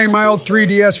 Me, playing my old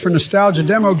 3DS for nostalgia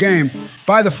demo game.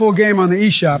 Buy the full game on the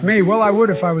eShop. Me, well, I would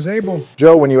if I was able.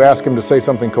 Joe, when you ask him to say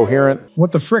something coherent.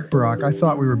 What the frick, Barack? I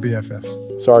thought we were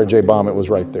BFFs. Sorry, J-Bomb, it was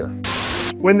right there.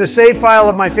 When the save file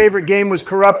of my favorite game was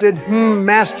corrupted,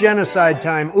 mass genocide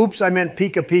time. Oops, I meant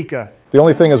Pika Pika. The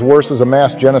only thing as worse as a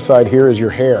mass genocide here is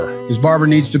your hair. His barber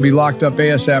needs to be locked up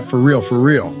ASAP for real, for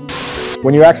real.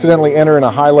 When you accidentally enter in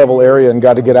a high-level area and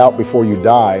got to get out before you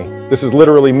die, this is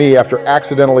literally me after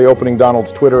accidentally opening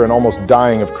Donald's Twitter and almost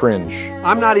dying of cringe.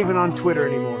 I'm not even on Twitter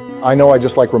anymore. I know, I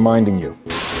just like reminding you.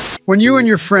 When you and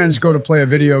your friends go to play a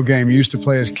video game you used to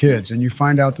play as kids and you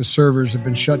find out the servers have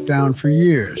been shut down for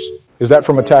years. Is that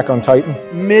from Attack on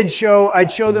Titan? Mid-show,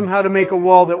 I'd show them how to make a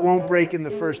wall that won't break in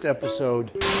the first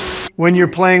episode. When you're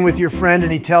playing with your friend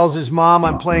and he tells his mom,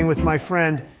 I'm playing with my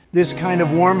friend, this kind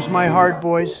of warms my heart,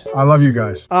 boys. I love you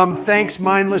guys. Thanks,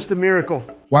 Mindless the Miracle.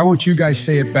 Why won't you guys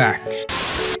say it back?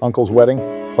 Uncle's Wedding,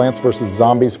 Plants vs.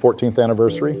 Zombies 14th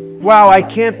anniversary. Wow, I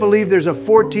can't believe there's a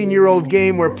 14-year-old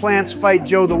game where plants fight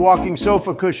Joe the walking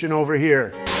sofa cushion over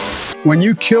here. When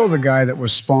you kill the guy that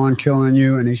was spawn killing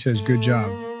you and he says, good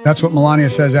job. That's what Melania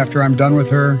says after I'm done with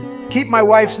her. Keep my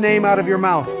wife's name out of your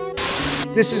mouth.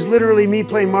 This is literally me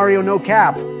playing Mario No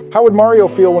Cap. How would Mario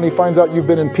feel when he finds out you've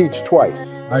been impeached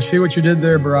twice? I see what you did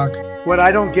there, Barack. What,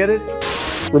 I don't get it?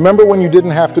 Remember when you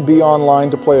didn't have to be online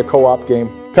to play a co-op game?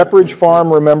 Pepperidge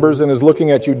Farm remembers and is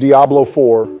looking at you, Diablo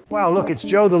 4. Wow, look, it's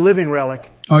Joe the Living Relic.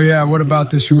 Oh yeah, what about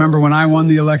this? Remember when I won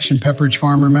the election, Pepperidge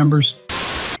Farm remembers?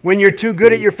 When you're too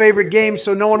good at your favorite game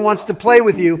so no one wants to play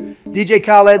with you, DJ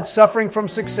Khaled suffering from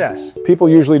success. People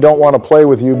usually don't want to play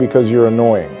with you because you're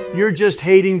annoying. You're just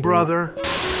hating, brother.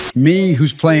 Me,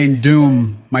 who's playing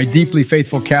Doom, my deeply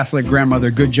faithful Catholic grandmother,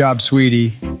 good job,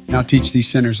 sweetie. Now teach these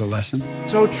sinners a lesson.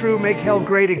 So true, make hell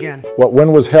great again. What,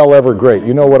 when was hell ever great?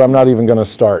 You know what, I'm not even going to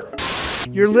start.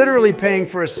 You're literally paying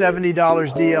for a $70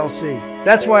 DLC.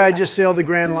 That's why I just sailed the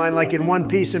Grand Line like in one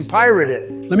piece and pirate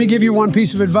it. Let me give you one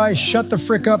piece of advice. Shut the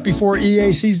frick up before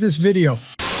EA sees this video.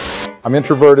 I'm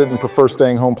introverted and prefer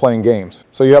staying home playing games.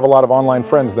 So you have a lot of online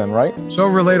friends then, right? So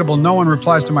relatable, no one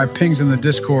replies to my pings in the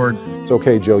Discord. It's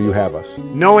okay, Joe, you have us.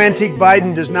 No, Antique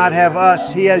Biden does not have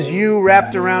us. He has you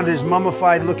wrapped around his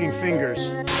mummified looking fingers.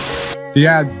 The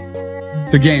ad,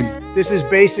 the game. This is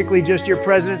basically just your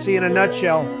presidency in a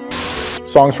nutshell.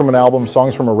 Songs from an album,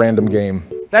 songs from a random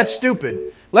game. That's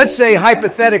stupid. Let's say,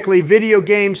 hypothetically, video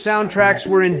game soundtracks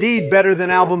were indeed better than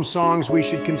album songs. We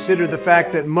should consider the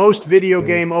fact that most video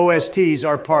game OSTs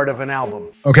are part of an album.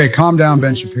 Okay, calm down,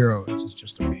 Ben Shapiro. This is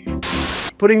just a meme.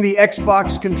 Putting the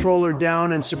Xbox controller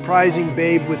down and surprising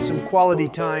Babe with some quality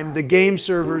time, the game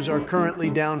servers are currently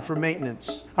down for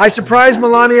maintenance. I surprise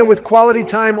Melania with quality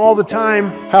time all the time.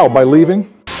 How, by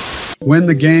leaving? When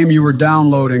the game you were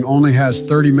downloading only has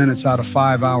 30 minutes out of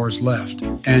 5 hours left,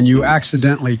 and you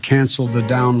accidentally canceled the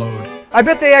download. I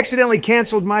bet they accidentally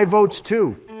canceled my votes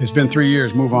too. It's been 3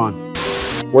 years, move on.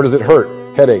 Where does it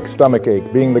hurt? Headache, stomach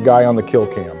ache, being the guy on the kill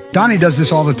cam. Donnie does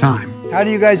this all the time. How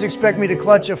do you guys expect me to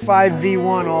clutch a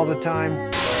 5v1 all the time?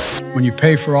 When you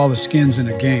pay for all the skins in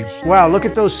a game. Wow, look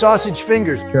at those sausage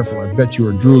fingers. Careful, I bet you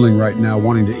are drooling right now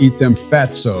wanting to eat them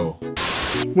fatso.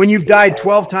 When you've died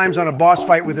 12 times on a boss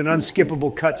fight with an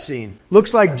unskippable cutscene.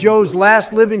 Looks like Joe's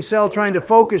last living cell trying to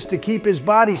focus to keep his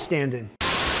body standing.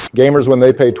 Gamers when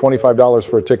they pay $25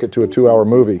 for a ticket to a 2-hour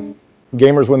movie.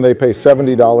 Gamers when they pay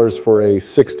 $70 for a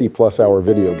 60-plus hour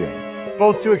video game.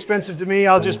 Both too expensive to me,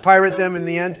 I'll just pirate them in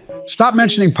the end. Stop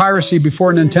mentioning piracy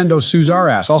before Nintendo sues our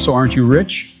ass. Also, aren't you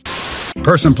rich?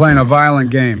 Person playing a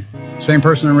violent game. Same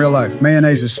person in real life.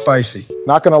 Mayonnaise is spicy.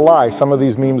 Not gonna lie, some of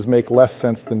these memes make less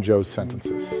sense than Joe's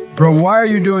sentences. Bro, why are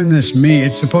you doing this? Me?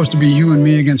 It's supposed to be you and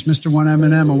me against Mr.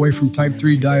 1M&M away from type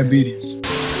 3 diabetes.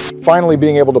 Finally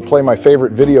being able to play my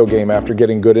favorite video game after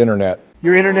getting good internet.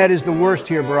 Your internet is the worst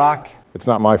here, Barack. It's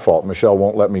not my fault. Michelle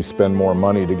won't let me spend more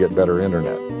money to get better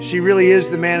internet. She really is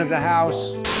the man of the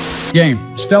house.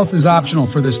 Game. Stealth is optional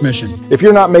for this mission. If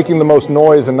you're not making the most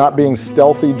noise and not being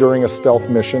stealthy during a stealth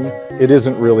mission, it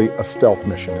isn't really a stealth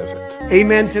mission, is it?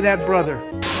 Amen to that, brother.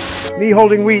 Me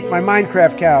holding wheat, my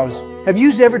Minecraft cows. Have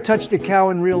yous ever touched a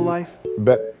cow in real life?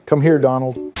 Bet. Come here,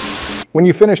 Donald. When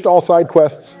you finished all side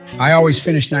quests, I always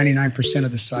finish 99%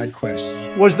 of the side quests.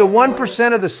 Was the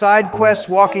 1% of the side quests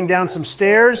walking down some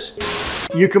stairs?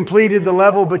 You completed the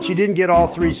level, but you didn't get all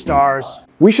 3 stars.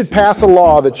 we should pass a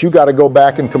law that you got to go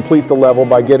back and complete the level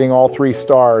by getting all 3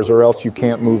 stars or else you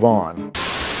can't move on.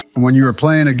 When you are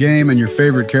playing a game and your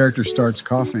favorite character starts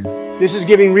coughing. This is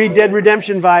giving Red Dead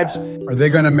Redemption vibes. Are they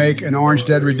going to make an Orange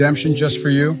Dead Redemption just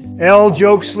for you? L,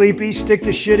 joke sleepy, stick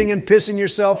to shitting and pissing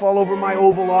yourself all over my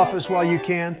Oval Office while you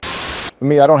can.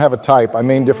 Me, I don't have a type. I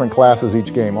main different classes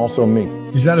each game, also me.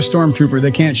 Is that a stormtrooper?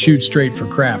 They can't shoot straight for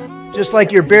crap. Just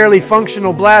like your barely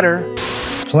functional bladder.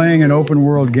 Playing an open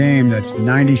world game that's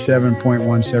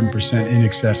 97.17%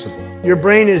 inaccessible. Your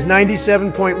brain is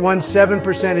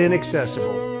 97.17%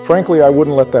 inaccessible. Frankly, I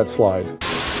wouldn't let that slide.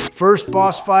 First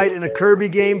boss fight in a Kirby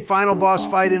game, final boss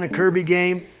fight in a Kirby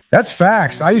game. That's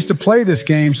facts. I used to play this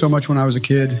game so much when I was a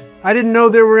kid. I didn't know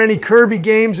there were any Kirby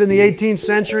games in the 18th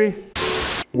century.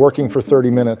 Working for 30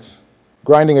 minutes.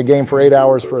 Grinding a game for 8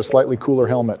 hours for a slightly cooler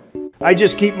helmet. I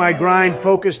just keep my grind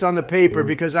focused on the paper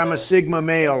because I'm a Sigma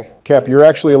male. Cap, you're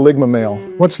actually a Ligma male.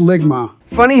 What's Ligma?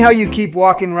 Funny how you keep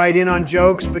walking right in on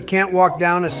jokes but can't walk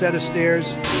down a set of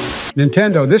stairs.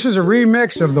 Nintendo, this is a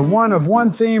remix of the One of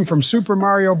One theme from Super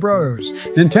Mario Bros.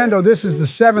 Nintendo, this is the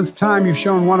 7th time you've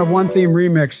shown One of One theme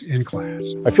remix in class.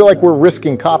 I feel like we're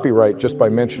risking copyright just by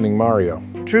mentioning Mario.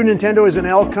 True Nintendo is an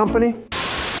L company?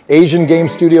 Asian game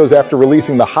studios after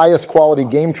releasing the highest quality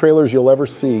game trailers you'll ever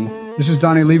see. This is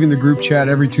Donnie leaving the group chat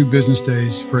every 2 business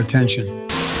days for attention.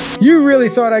 You really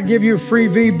thought I'd give you free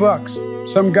V-Bucks?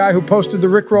 Some guy who posted the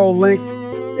Rickroll link?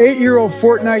 8-year-old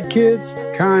Fortnite kids?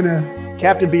 Kinda.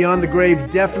 Captain Beyond the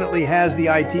Grave definitely has the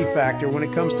IT factor when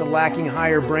it comes to lacking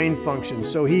higher brain functions,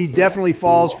 so he definitely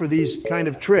falls for these kind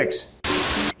of tricks.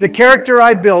 The character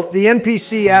I built, the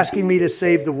NPC asking me to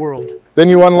save the world. Then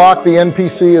you unlock the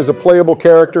NPC as a playable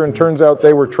character and turns out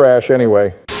they were trash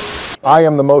anyway. I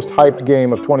am the most hyped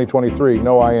game of 2023.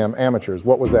 No, I am. Amateurs.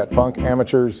 What was that, punk?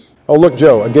 Amateurs? Oh, look,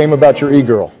 Joe, a game about your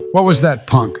e-girl. What was that,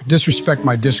 punk? Disrespect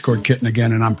my Discord kitten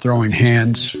again and I'm throwing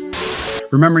hands.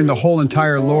 Remembering the whole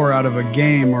entire lore out of a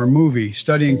game or movie,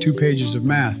 studying 2 pages of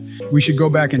math. We should go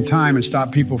back in time and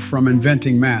stop people from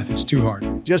inventing math. It's too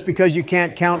hard. Just because you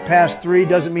can't count past 3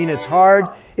 doesn't mean it's hard.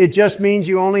 It just means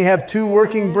you only have 2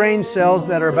 working brain cells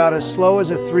that are about as slow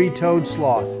as a 3-toed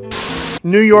sloth.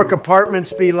 New York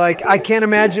apartments be like, I can't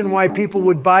imagine why people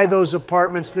would buy those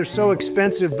apartments. They're so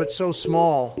expensive, but so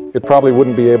small. It probably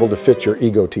wouldn't be able to fit your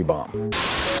ego T-bomb.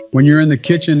 When you're in the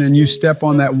kitchen and you step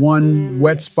on that one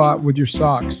wet spot with your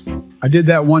socks. I did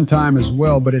that one time as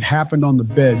well, but it happened on the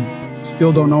bed.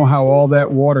 Still don't know how all that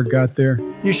water got there.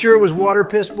 You sure it was water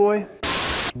piss, boy?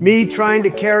 Me trying to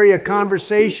carry a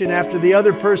conversation after the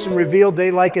other person revealed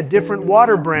they like a different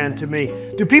water brand to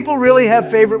me. Do people really have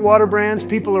favorite water brands?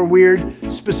 People are weird,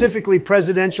 specifically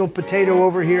presidential potato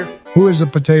over here. Who is a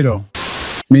potato?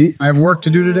 Me. I have work to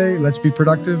do today. Let's be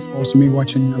productive. Also me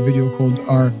watching a video called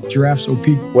Are Giraffes OP?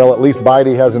 Well, at least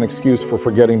Bidey has an excuse for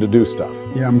forgetting to do stuff.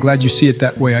 Yeah, I'm glad you see it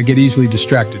that way. I get easily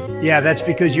distracted. Yeah, that's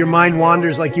because your mind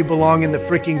wanders like you belong in the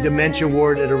freaking dementia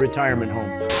ward at a retirement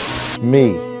home.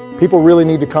 Me. People really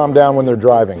need to calm down when they're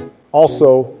driving.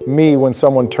 Also, me when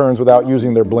someone turns without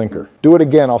using their blinker. Do it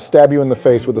again, I'll stab you in the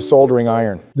face with a soldering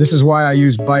iron. This is why I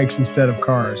use bikes instead of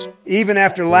cars. Even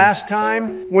after last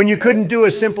time, when you couldn't do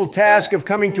a simple task of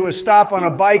coming to a stop on a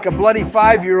bike, a bloody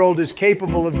 5-year-old is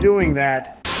capable of doing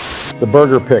that. The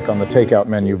burger pick on the takeout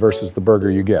menu versus the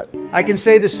burger you get. I can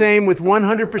say the same with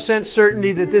 100%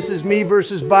 certainty that this is me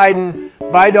versus Biden.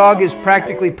 Bydog is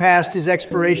practically past his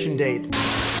expiration date.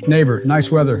 Neighbor,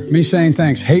 nice weather. Me saying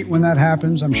thanks. Hate when that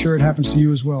happens. I'm sure it happens to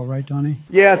you as well, right, Donnie?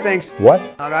 Yeah, thanks. What?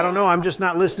 I don't know. I'm just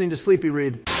not listening to Sleepy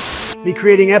Read. Me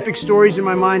creating epic stories in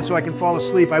my mind so I can fall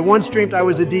asleep. I once dreamed I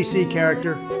was a DC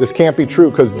character. This can't be true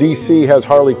because DC has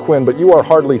Harley Quinn, but you are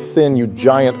hardly thin, you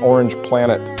giant orange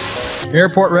planet.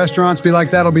 Airport restaurants be like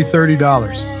that'll be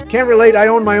 $30. Can't relate. I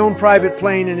own my own private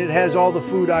plane and it has all the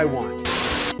food I want.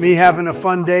 Me having a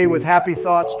fun day with happy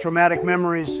thoughts, traumatic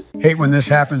memories. Hate when this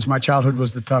happens. My childhood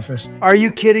was the toughest. Are you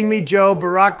kidding me, Joe?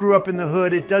 Barack grew up in the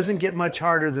hood. It doesn't get much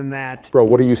harder than that. Bro,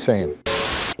 what are you saying?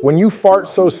 When you fart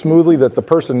so smoothly that the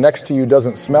person next to you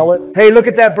doesn't smell it? Hey, look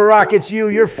at that, Barack. It's you.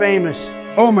 You're famous.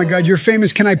 Oh my God, you're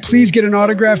famous. Can I please get an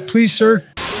autograph, please, sir?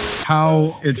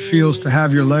 How it feels to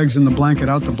have your legs in the blanket,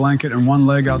 out the blanket, and one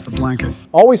leg out the blanket.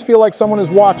 Always feel like someone is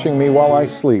watching me while I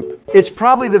sleep. It's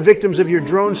probably the victims of your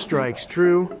drone strikes,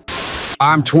 true?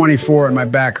 I'm 24 and my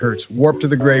back hurts. Warp to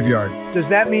the graveyard. Does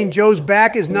that mean Joe's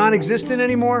back is non-existent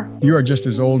anymore? You are just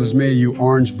as old as me, you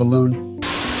orange balloon.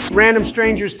 Random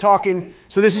strangers talking.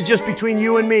 So this is just between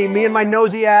you and me and my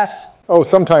nosy ass? Oh,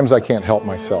 sometimes I can't help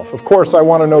myself. Of course, I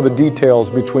want to know the details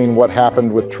between what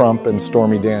happened with Trump and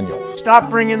Stormy Daniels. Stop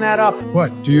bringing that up.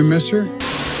 What, do you miss her?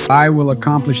 I will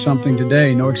accomplish something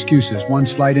today, no excuses. One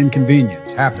slight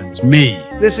inconvenience happens, me.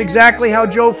 This exactly how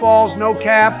Joe falls, no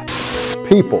cap.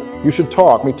 People, you should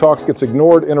talk. Me talks gets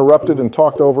ignored, interrupted, and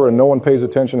talked over, and no one pays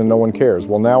attention and no one cares.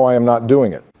 Well, now I am not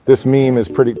doing it. This meme is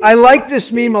pretty... I like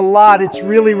this meme a lot. It's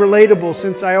really relatable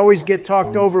since I always get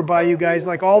talked over by you guys,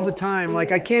 like all the time.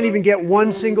 Like I can't even get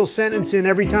one single sentence in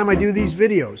every time I do these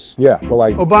videos. Yeah,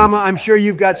 well, Obama, I'm sure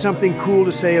you've got something cool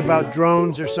to say about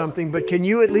drones or something, but can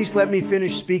you at least let me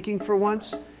finish speaking for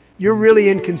once? You're really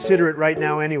inconsiderate right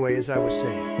now anyway, as I was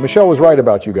saying. Michelle was right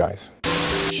about you guys.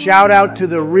 Shout out to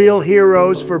the real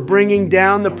heroes for bringing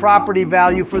down the property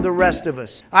value for the rest of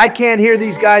us. I can't hear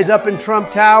these guys up in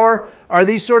Trump Tower. Are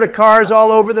these sort of cars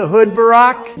all over the hood,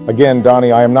 Barack? Again,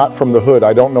 Donnie, I am not from the hood.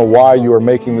 I don't know why you are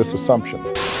making this assumption.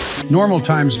 Normal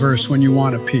times verse when you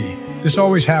want to pee. This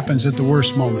always happens at the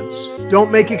worst moments.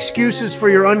 Don't make excuses for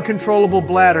your uncontrollable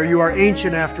bladder. You are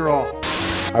ancient after all.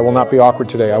 I will not be awkward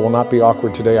today. I will not be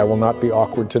awkward today. I will not be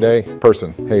awkward today.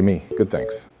 Person, hey me, good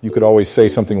thanks. You could always say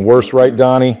something worse, right,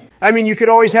 Donnie? I mean, you could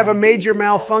always have a major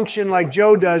malfunction like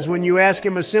Joe does when you ask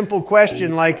him a simple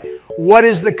question like, what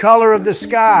is the color of the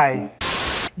sky?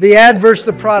 The ad versus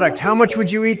the product. How much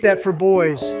would you eat that for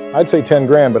boys? I'd say 10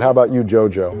 grand, but how about you,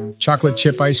 Jojo? Chocolate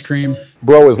chip ice cream.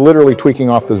 Bro is literally tweaking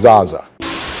off the Zaza.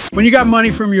 When you got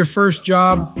money from your first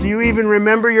job. Do you even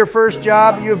remember your first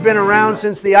job? You've been around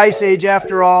since the Ice Age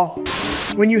after all.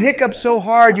 When you hiccup so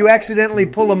hard, you accidentally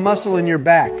pull a muscle in your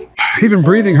back. Even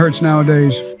breathing hurts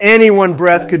nowadays. Any one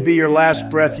breath could be your last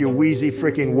breath, you wheezy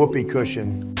freaking whoopee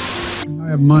cushion. I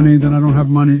have money, then I don't have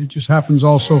money. It just happens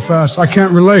all so fast. I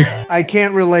can't relate. I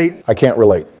can't relate. I can't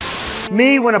relate.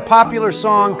 Me when a popular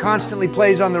song constantly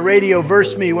plays on the radio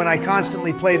versus me when I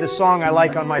constantly play the song I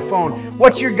like on my phone.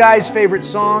 What's your guy's favorite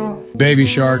song? Baby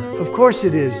Shark. Of course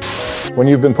it is. When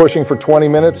you've been pushing for 20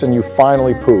 minutes and you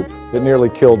finally poop. It nearly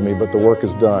killed me, but the work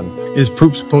is done. Is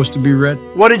poop supposed to be red?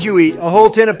 What did you eat? A whole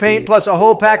tin of paint plus a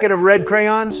whole packet of red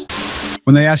crayons?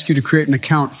 When they ask you to create an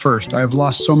account first, I have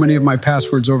lost so many of my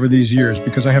passwords over these years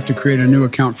because I have to create a new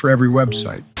account for every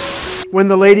website. When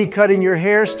the lady cutting your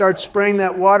hair starts spraying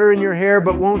that water in your hair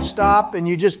but won't stop and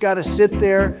you just got to sit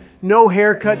there, no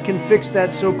haircut can fix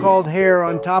that so-called hair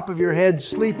on top of your head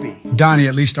sleepy. Donnie,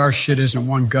 at least our shit isn't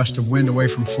one gust of wind away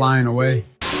from flying away.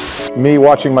 Me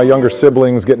watching my younger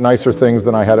siblings get nicer things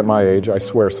than I had at my age. I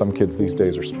swear some kids these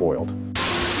days are spoiled.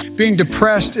 Being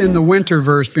depressed in the winter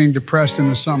versus being depressed in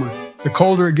the summer. The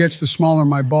colder it gets, the smaller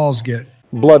my balls get.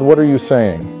 Blood, what are you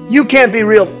saying? You can't be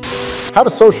real. How to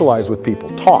socialize with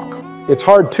people, talk. It's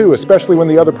hard too, especially when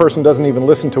the other person doesn't even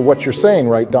listen to what you're saying,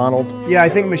 right, Donald? Yeah, I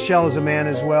think Michelle is a man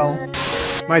as well.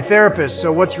 My therapist,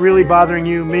 so what's really bothering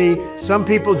you? Me? Some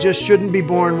people just shouldn't be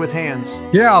born with hands.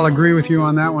 Yeah, I'll agree with you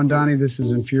on that one, Donnie. This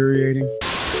is infuriating.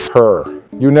 Her.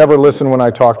 You never listen when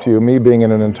I talk to you, me being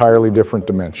in an entirely different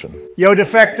dimension. Yo,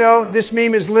 Defecto, this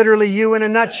meme is literally you in a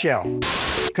nutshell.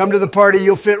 Come to the party,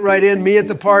 you'll fit right in. Me at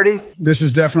the party. This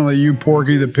is definitely you,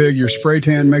 Porky the Pig. Your spray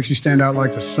tan makes you stand out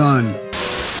like the sun.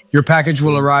 Your package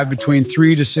will arrive between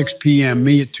 3 to 6 p.m.,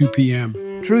 me at 2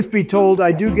 p.m. Truth be told,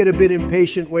 I do get a bit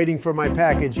impatient waiting for my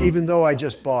package, even though I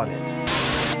just bought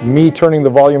it. Me turning the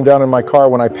volume down in my car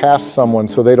when I pass someone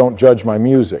so they don't judge my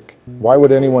music. Why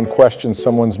would anyone question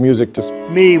someone's music to...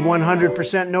 Me,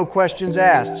 100% no questions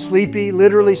asked. Sleepy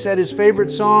literally said his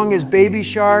favorite song is Baby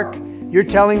Shark. You're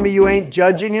telling me you ain't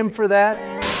judging him for that?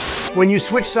 When you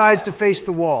switch sides to face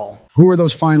the wall. Who are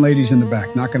those fine ladies in the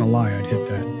back? Not gonna lie, I'd hit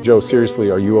that. Joe, seriously,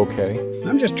 are you okay?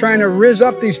 I'm just trying to rizz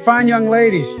up these fine young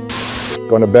ladies.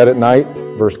 Going to bed at night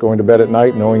versus going to bed at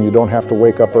night knowing you don't have to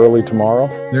wake up early tomorrow?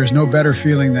 There's no better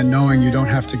feeling than knowing you don't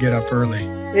have to get up early.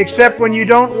 Except when you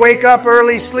don't wake up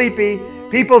early sleepy,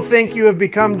 people think you have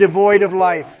become devoid of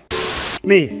life.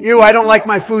 Me, I don't like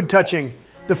my food touching.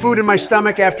 The food in my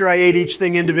stomach after I ate each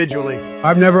thing individually.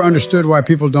 I've never understood why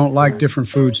people don't like different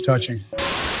foods touching.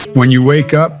 When you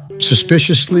wake up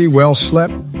suspiciously well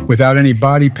slept, without any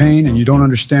body pain, and you don't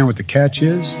understand what the catch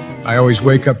is, I always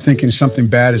wake up thinking something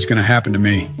bad is going to happen to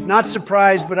me. Not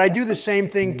surprised, but I do the same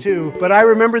thing too. But I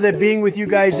remember that being with you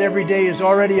guys every day is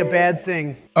already a bad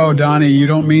thing. Oh, Donnie, you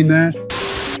don't mean that?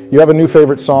 You have a new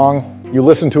favorite song. You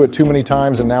listen to it too many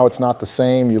times and now it's not the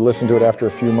same. You listen to it after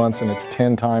a few months and it's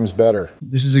 10 times better.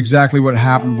 This is exactly what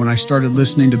happened when I started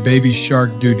listening to Baby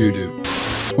Shark Doo-Doo-Doo.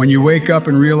 When you wake up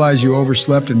and realize you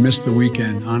overslept and missed the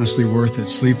weekend, honestly worth it.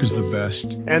 Sleep is the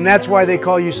best. And that's why they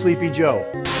call you Sleepy Joe.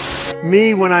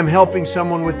 Me when I'm helping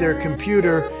someone with their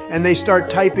computer and they start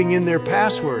typing in their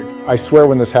password. I swear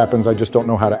when this happens, I just don't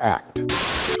know how to act.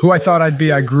 Who I thought I'd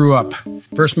be, I grew up.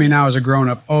 First me now as a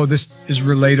grown-up. Oh, this is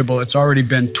relatable. It's already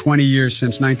been 20 years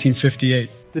since 1958.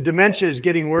 The dementia is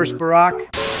getting worse,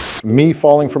 Barack. Me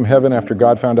falling from heaven after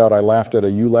God found out I laughed at a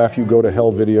You Laugh, You Go to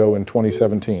Hell video in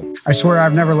 2017. I swear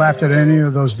I've never laughed at any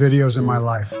of those videos in my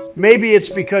life. Maybe it's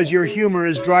because your humor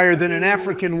is drier than an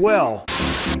African well.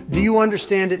 Do you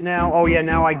understand it now? Oh yeah,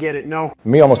 now I get it. No.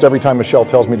 Me almost every time Michelle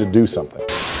tells me to do something.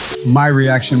 My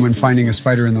reaction when finding a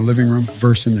spider in the living room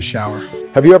versus in the shower.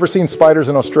 Have you ever seen spiders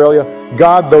in Australia?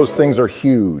 God, those things are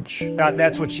huge.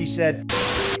 That's what she said.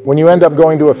 When you end up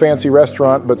going to a fancy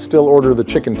restaurant but still order the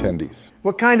chicken tendies.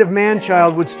 What kind of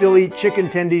man-child would still eat chicken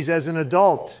tendies as an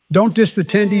adult? Don't diss the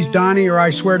tendies, Donnie, or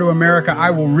I swear to America, I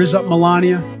will rizz up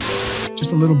Melania.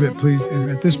 Just a little bit, please.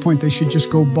 At this point, they should just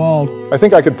go bald. I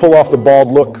think I could pull off the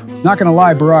bald look. Not gonna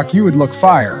lie, Barack, you would look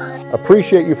fire.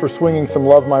 Appreciate you for swinging some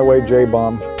love my way,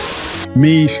 J-Bomb.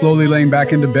 Me slowly laying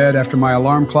back into bed after my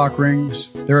alarm clock rings.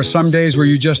 There are some days where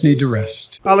you just need to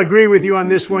rest. I'll agree with you on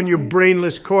this one, you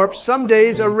brainless corpse. Some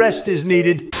days a rest is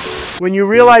needed. When you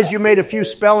realize you made a few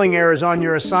spelling errors on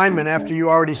your assignment after you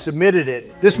already submitted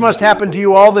it. This must happen to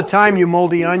you all the time, you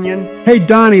moldy onion. Hey,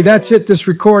 Donnie, that's it, this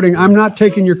recording. I'm not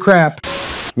taking your crap.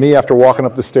 Me after walking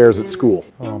up the stairs at school.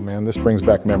 Oh man, this brings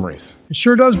back memories. It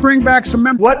sure does bring back some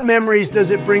memories. What memories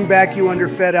does it bring back, you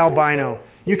underfed albino?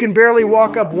 You can barely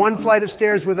walk up one flight of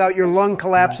stairs without your lung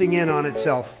collapsing in on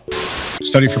itself.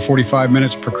 Study for 45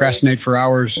 minutes, procrastinate for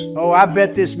hours. Oh, I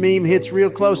bet this meme hits real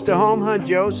close to home, huh,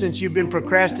 Joe? Since you've been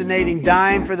procrastinating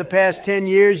dying for the past 10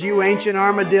 years, you ancient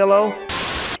armadillo.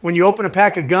 When you open a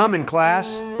pack of gum in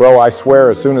class. Bro, I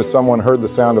swear as soon as someone heard the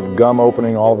sound of gum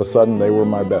opening, all of a sudden they were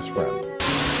my best friend.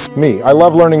 Me. I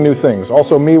love learning new things.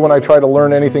 Also me when I try to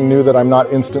learn anything new that I'm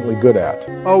not instantly good at.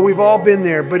 Oh, we've all been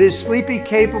there, but is Sleepy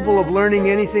capable of learning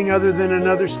anything other than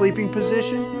another sleeping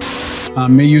position?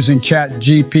 Me using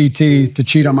ChatGPT to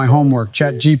cheat on my homework.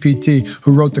 ChatGPT,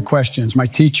 who wrote the questions, my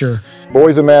teacher.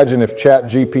 Boys, imagine if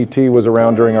ChatGPT was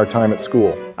around during our time at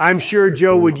school. I'm sure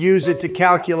Joe would use it to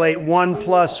calculate 1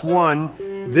 + 1.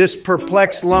 This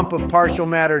perplexed lump of partial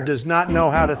matter does not know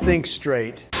how to think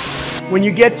straight. When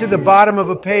you get to the bottom of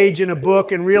a page in a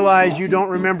book and realize you don't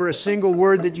remember a single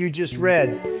word that you just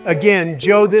read. Again,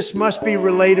 Joe, this must be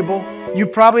relatable. You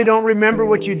probably don't remember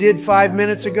what you did 5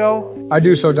 minutes ago. I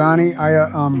do so, Donnie.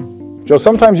 Joe,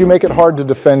 sometimes you make it hard to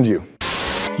defend you.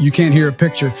 You can't hear a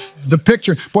picture. The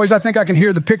picture. Boys, I think I can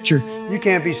hear the picture. You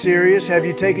can't be serious. Have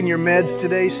you taken your meds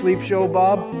today, Sleep Show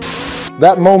Bob?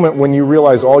 That moment when you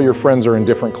realize all your friends are in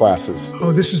different classes.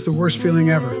 Oh, this is the worst feeling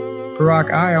ever.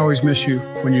 Barack, I always miss you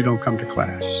when you don't come to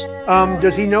class.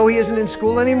 Does he know he isn't in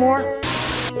school anymore?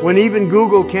 When even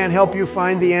Google can't help you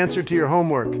find the answer to your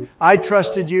homework. I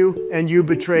trusted you and you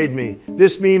betrayed me.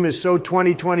 This meme is so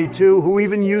 2022. Who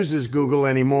even uses Google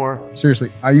anymore? Seriously,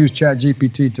 I use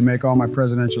ChatGPT to make all my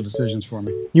presidential decisions for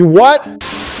me. You what?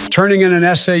 Turning in an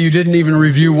essay you didn't even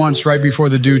review once right before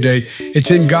the due date. It's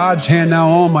in God's hand now.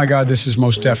 Oh my God, this is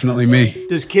most definitely me.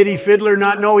 Does Kitty Fiddler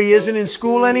not know he isn't in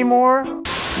school anymore?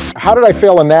 How did I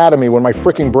fail anatomy when my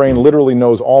freaking brain literally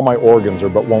knows all my organs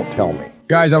but won't tell me?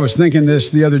 Guys, I was thinking this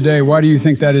the other day. Why do you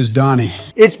think that is, Donnie?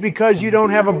 It's because you don't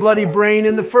have a bloody brain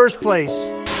in the first place.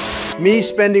 Me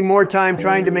spending more time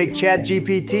trying to make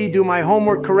ChatGPT do my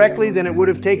homework correctly than it would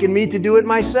have taken me to do it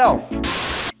myself.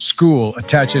 School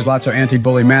attaches lots of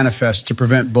anti-bully manifests to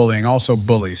prevent bullying, also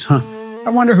bullies, huh? I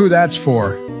wonder who that's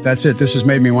for. That's it. This has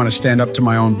made me want to stand up to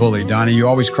my own bully. Donnie, you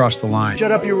always cross the line.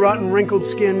 Shut up, you rotten, wrinkled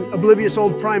skin, oblivious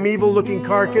old primeval-looking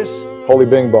carcass. Holy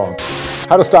bing bong.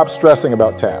 How to stop stressing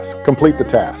about tasks. Complete the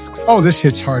tasks. Oh, this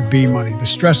hits hard B money. The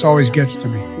stress always gets to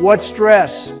me. What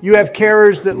stress? You have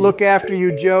carers that look after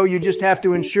you, Joe. You just have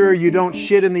to ensure you don't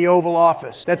shit in the Oval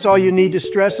Office. That's all you need to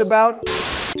stress about?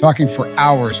 Talking for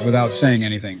hours without saying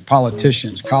anything.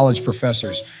 Politicians, college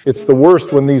professors. It's the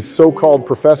worst when these so-called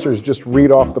professors just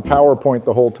read off the PowerPoint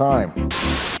the whole time.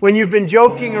 When you've been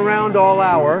joking around all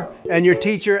hour and your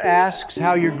teacher asks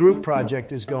how your group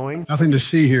project is going. Nothing to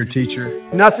see here, teacher.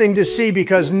 Nothing to see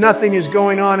because nothing is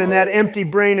going on in that empty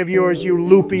brain of yours, you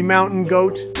loopy mountain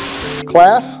goat.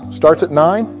 Class starts at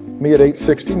 9. Me at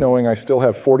 8:60, knowing I still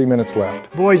have 40 minutes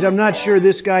left. Boys, I'm not sure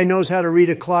this guy knows how to read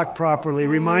a clock properly.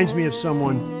 Reminds me of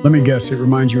someone. Let me guess, it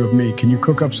reminds you of me. Can you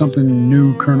cook up something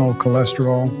new, Colonel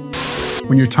Cholesterol?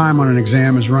 When your time on an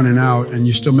exam is running out and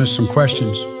you still miss some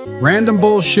questions. Random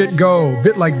bullshit go.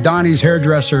 Bit like Donnie's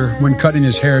hairdresser when cutting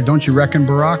his hair. Don't you reckon,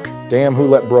 Barack? Damn, who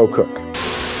let bro cook?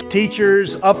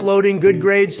 Teachers uploading good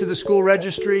grades to the school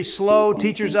registry, slow.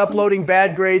 Teachers uploading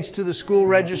bad grades to the school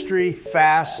registry,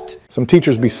 fast. Some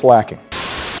teachers be slacking.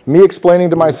 Me explaining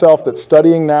to myself that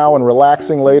studying now and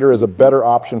relaxing later is a better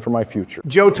option for my future.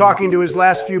 Joe talking to his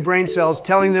last few brain cells,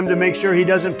 telling them to make sure he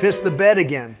doesn't piss the bed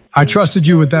again. I trusted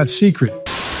you with that secret.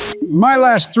 My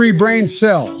last 3 brain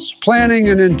cells, planning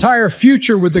an entire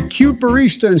future with a cute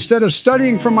barista instead of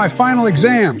studying for my final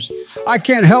exams. I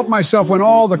can't help myself when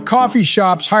all the coffee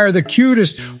shops hire the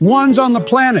cutest ones on the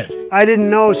planet. I didn't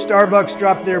know Starbucks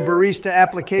dropped their barista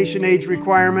application age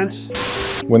requirements.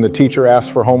 When the teacher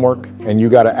asks for homework and you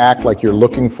got to act like you're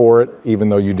looking for it even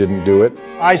though you didn't do it.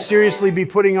 I seriously be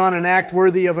putting on an act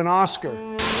worthy of an Oscar.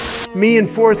 Me in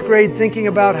 4th grade thinking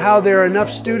about how there are enough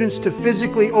students to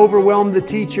physically overwhelm the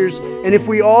teachers, and if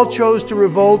we all chose to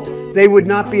revolt, they would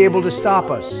not be able to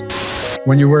stop us.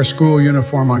 When you wear school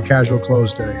uniform on casual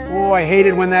clothes day. Oh, I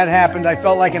hated when that happened. I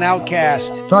felt like an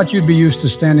outcast. Thought you'd be used to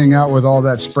standing out with all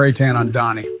that spray tan on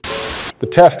Donnie. The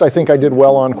test I think I did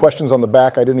well on, questions on the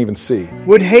back I didn't even see.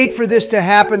 Would hate for this to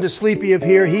happen to Sleepy of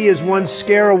here. He is one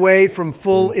scare away from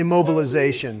full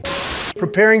immobilization.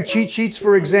 Preparing cheat sheets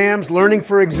for exams, learning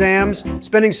for exams,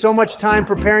 spending so much time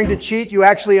preparing to cheat, you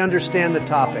actually understand the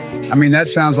topic. I mean, that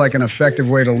sounds like an effective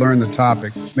way to learn the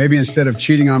topic. Maybe instead of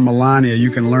cheating on Melania,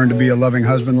 you can learn to be a loving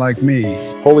husband like me.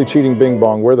 Holy cheating bing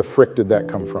bong, where the frick did that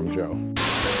come from, Joe?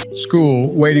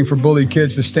 School, waiting for bullied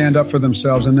kids to stand up for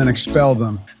themselves and then expel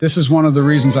them. This is one of the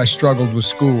reasons I struggled with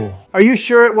school. Are you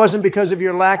sure it wasn't because of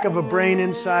your lack of a brain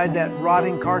inside that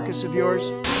rotting carcass of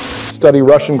yours? Study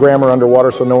Russian grammar underwater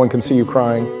so no one can see you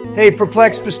crying. Hey,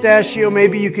 Perplexed Pistachio,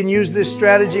 maybe you can use this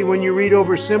strategy when you read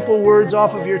over simple words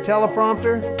off of your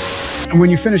teleprompter? And when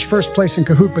you finish first place in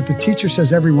Kahoot, but the teacher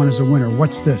says everyone is a winner.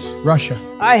 What's this? Russia.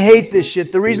 I hate this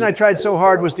shit. The reason I tried so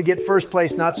hard was to get first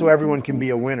place, not so everyone can be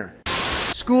a winner.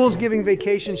 School's giving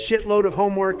vacation, shitload of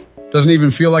homework. Doesn't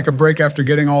even feel like a break after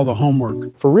getting all the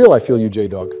homework. For real, I feel you,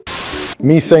 J-Dog.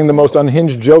 Me saying the most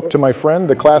unhinged joke to my friend,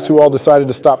 the class who all decided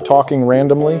to stop talking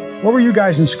randomly. What were you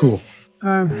guys in school?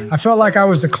 I felt like I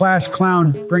was the class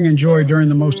clown, bringing joy during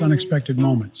the most unexpected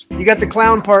moments. You got the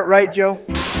clown part right, Joe?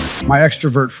 My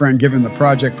extrovert friend giving the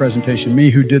project presentation,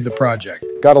 me who did the project.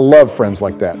 Gotta love friends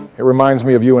like that. It reminds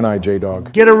me of you and I,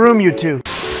 J-Dog. Get a room, you two.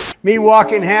 Me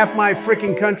walking half my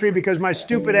freaking country because my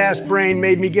stupid ass brain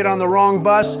made me get on the wrong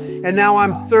bus, and now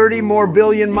I'm 30 more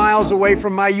billion miles away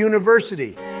from my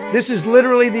university. This is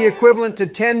literally the equivalent to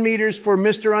 10 meters for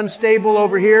Mr. Unstable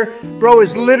over here. Bro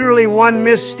is literally one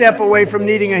misstep away from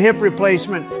needing a hip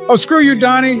replacement. Oh, screw you,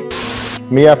 Donnie.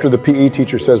 Me after the PE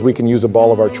teacher says we can use a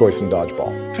ball of our choice in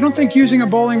dodgeball. I don't think using a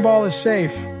bowling ball is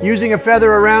safe. Using a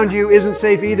feather around you isn't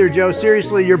safe either, Joe.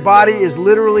 Seriously, your body is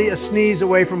literally a sneeze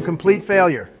away from complete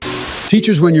failure.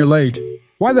 Teachers when you're late.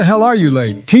 Why the hell are you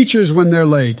late? Teachers when they're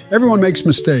late. Everyone makes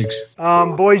mistakes.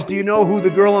 Boys, do you know who the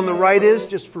girl on the right is,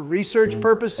 just for research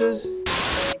purposes?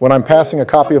 When I'm passing a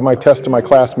copy of my test to my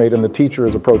classmate and the teacher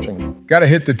is approaching. Gotta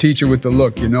hit the teacher with the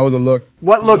look. You know the look?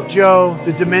 What look, Joe?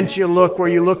 The dementia look where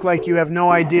you look like you have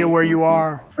no idea where you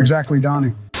are. Exactly,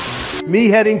 Donnie. Me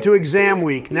heading to exam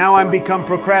week. Now I'm become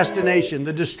procrastination,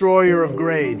 the destroyer of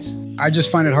grades. I just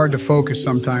find it hard to focus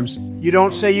sometimes. You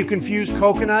don't say you confuse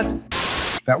coconut?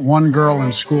 That one girl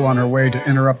in school on her way to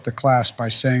interrupt the class by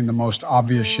saying the most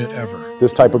obvious shit ever.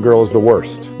 This type of girl is the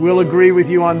worst. We'll agree with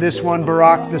you on this one,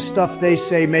 Barack. The stuff they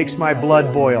say makes my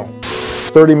blood boil.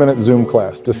 30-minute Zoom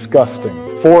class, disgusting.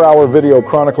 4-hour video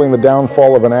chronicling the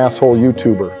downfall of an asshole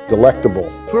YouTuber, delectable.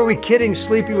 Who are we kidding?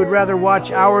 Sleepy would rather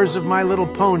watch hours of My Little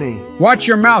Pony. Watch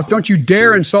your mouth. Don't you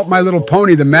dare insult My Little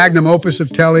Pony, the magnum opus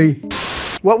of telly.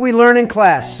 What we learn in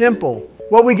class, simple.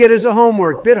 What we get as a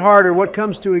homework, bit harder. What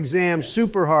comes to exams,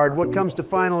 super hard. What comes to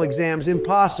final exams,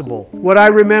 impossible. What I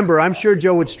remember, I'm sure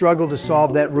Joe would struggle to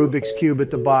solve that Rubik's Cube at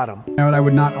the bottom. I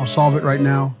would not. I'll solve it right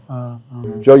now.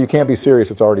 Joe, you can't be serious.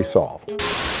 It's already solved.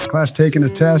 Class taking a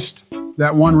test.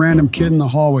 That one random kid in the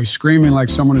hallway screaming like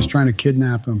someone is trying to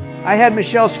kidnap him. I had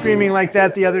Michelle screaming like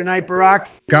that the other night, Barack.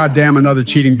 Goddamn, another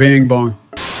cheating bang bong.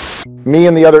 Me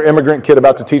and the other immigrant kid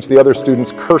about to teach the other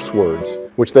students curse words,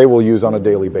 which they will use on a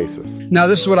daily basis. Now,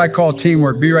 this is what I call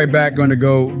teamwork. Be right back. Going to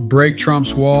go break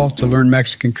Trump's wall to learn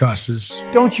Mexican cusses.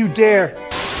 Don't you dare.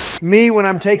 Me when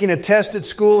I'm taking a test at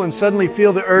school and suddenly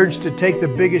feel the urge to take the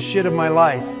biggest shit of my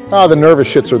life. Ah, the nervous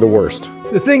shits are the worst.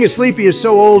 The thing is, Sleepy is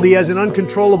so old he has an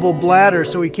uncontrollable bladder,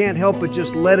 so he can't help but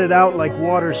just let it out like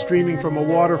water streaming from a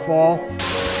waterfall.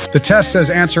 The test says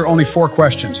answer only 4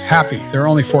 questions. Happy, there are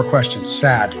only 4 questions.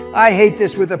 Sad. I hate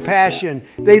this with a passion.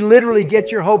 They literally get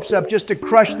your hopes up just to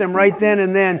crush them right then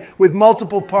and then with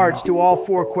multiple parts to all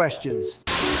 4 questions.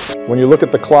 When you look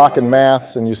at the clock in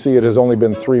maths and you see it has only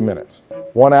been 3 minutes.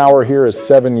 1 hour here is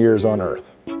 7 years on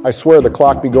Earth. I swear the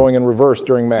clock be going in reverse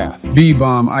during math.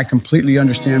 B-bomb, I completely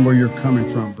understand where you're coming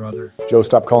from, brother. Joe,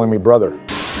 stop calling me brother.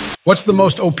 What's the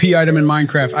most OP item in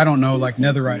Minecraft? I don't know, like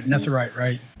netherite,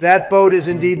 right? That boat is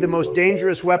indeed the most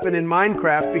dangerous weapon in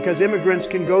Minecraft because immigrants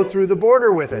can go through the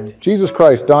border with it. Jesus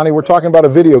Christ, Donnie, we're talking about a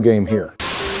video game here.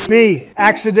 Me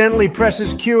accidentally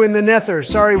presses Q in the nether.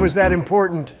 Sorry, was that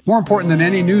important? More important than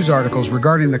any news articles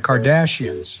regarding the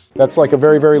Kardashians. That's like a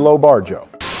very, very low bar, Joe.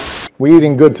 We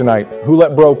eating good tonight. Who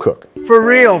let bro cook? For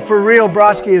real,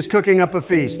 Broski is cooking up a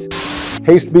feast.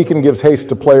 Haste Beacon gives haste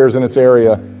to players in its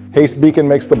area. Haste Beacon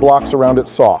makes the blocks around it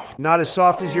soft. Not as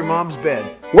soft as your mom's bed.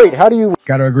 Wait, how do you...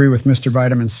 Gotta agree with Mr.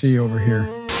 Vitamin C over here.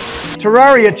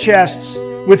 Terraria chests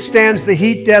withstands the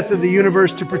heat death of the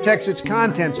universe to protect its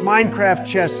contents. Minecraft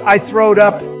chests, I throwed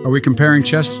up. Are we comparing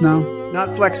chests now?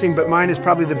 Not flexing, but mine is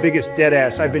probably the biggest dead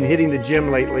ass. I've been hitting the gym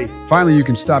lately. Finally, you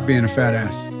can stop being a fat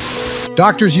ass.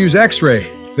 Doctors use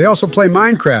X-ray. They also play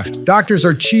Minecraft. Doctors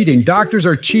are cheating. Doctors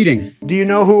are cheating. Do you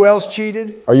know who else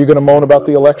cheated? Are you going to moan about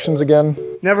the elections again?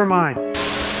 Never mind.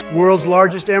 World's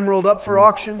largest emerald up for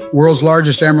auction? World's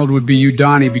largest emerald would be you,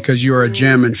 Donnie, because you are a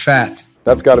gem and fat.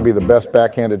 That's got to be the best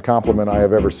backhanded compliment I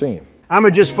have ever seen. I'm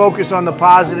going to just focus on the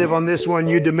positive on this one,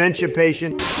 you dementia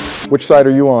patient. Which side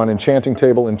are you on? Enchanting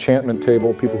table, enchantment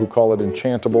table, people who call it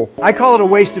enchantable? I call it a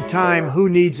waste of time. Who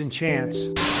needs enchants?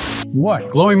 What?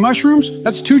 Glowing mushrooms?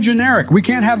 That's too generic. We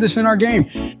can't have this in our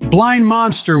game. Blind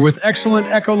monster with excellent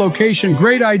echolocation.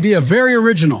 Great idea. Very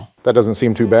original. That doesn't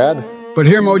seem too bad. But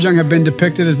here Mojang have been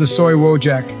depicted as the soy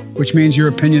Wojak, which means your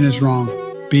opinion is wrong.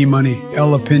 B money.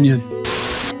 L opinion.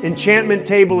 Enchantment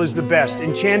table is the best.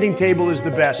 Enchanting table is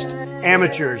the best.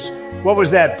 Amateurs. What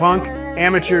was that, punk?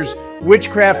 Amateurs.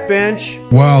 Witchcraft bench.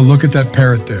 Wow, look at that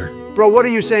parrot there. Bro, what are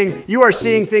you saying? You are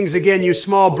seeing things again, you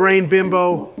small brain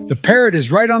bimbo. The parrot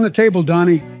is right on the table,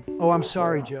 Donnie. Oh, I'm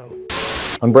sorry, Joe.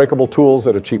 Unbreakable tools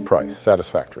at a cheap price,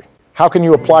 satisfactory. How can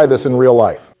you apply this in real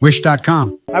life?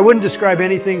 Wish.com. I wouldn't describe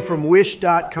anything from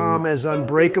Wish.com as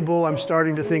unbreakable. I'm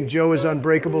starting to think Joe is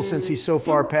unbreakable since he's so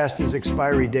far past his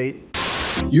expiry date.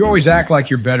 You always act like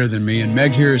you're better than me, and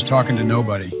Meg here is talking to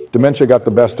nobody. Dementia got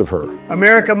the best of her.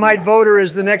 America might vote her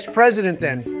as the next president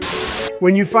then.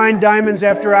 When you find diamonds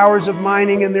after hours of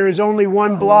mining and there is only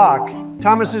one block,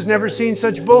 Thomas has never seen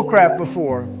such bullcrap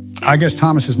before. I guess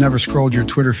Thomas has never scrolled your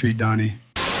Twitter feed, Donnie.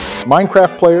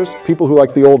 Minecraft players, people who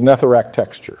like the old Netherrack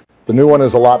texture. The new one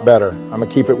is a lot better. I'm gonna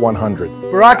keep it 100.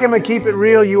 Barack, I'ma keep it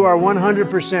real. You are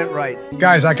 100% right.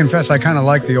 Guys, I confess I kind of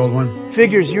like the old one.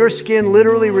 Figures, your skin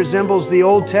literally resembles the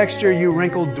old texture, you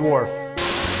wrinkled dwarf.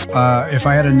 If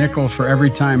I had a nickel for every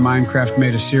time Minecraft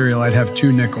made a cereal, I'd have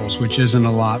 2 nickels, which isn't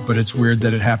a lot, but it's weird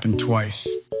that it happened twice.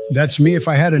 That's me if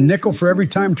I had a nickel for every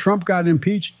time Trump got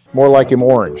impeached. More like him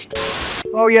oranged.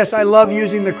 Oh yes, I love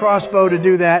using the crossbow to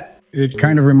do that. It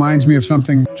kind of reminds me of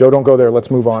something. Joe, don't go there.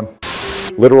 Let's move on.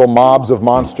 Literal mobs of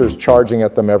monsters charging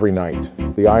at them every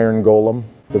night. The Iron Golem,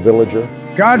 the Villager.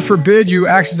 God forbid you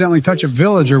accidentally touch a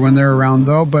villager when they're around,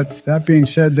 though, but that being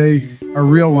said, they are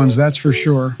real ones, that's for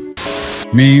sure.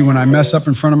 Me, when I mess up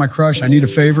in front of my crush, I need a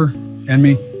favor. And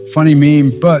me, funny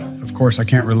meme, but of course I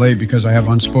can't relate because I have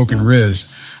unspoken riz.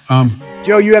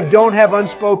 Joe, you don't have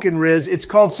unspoken riz. It's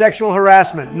called sexual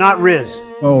harassment, not riz.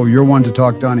 Oh, you're one to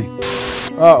talk, Donnie.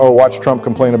 Uh-oh, watch Trump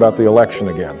complain about the election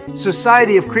again.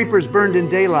 Society of creepers burned in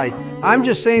daylight. I'm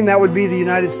just saying that would be the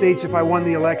United States if I won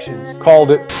the elections.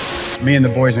 Called it. Me and the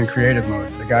boys in creative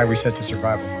mode, the guy we set to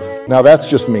survival mode. Now that's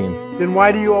just mean. Then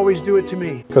why do you always do it to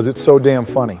me? Because it's so damn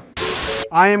funny.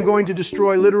 I am going to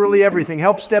destroy literally everything.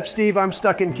 Help, Step Steve, I'm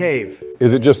stuck in cave.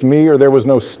 Is it just me or there was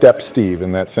no Step Steve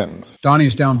in that sentence?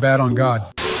 Donnie's down bad on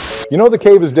God. You know the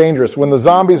cave is dangerous when the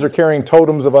zombies are carrying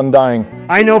totems of undying.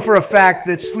 I know for a fact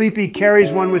that Sleepy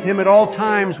carries one with him at all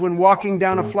times when walking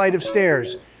down a flight of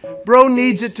stairs. Bro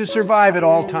needs it to survive at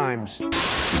all times.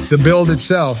 The build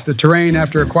itself, the terrain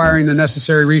after acquiring the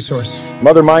necessary resources.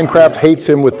 Mother Minecraft hates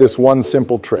him with this one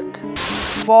simple trick.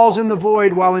 Falls in the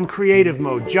void while in creative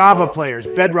mode. Java players,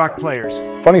 Bedrock players.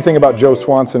 Funny thing about Joe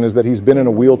Swanson is that he's been in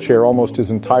a wheelchair almost his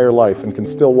entire life and can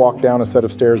still walk down a set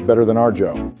of stairs better than our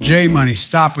Joe. J-Money,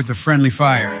 stop with the friendly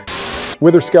fire.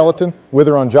 Wither Skeleton,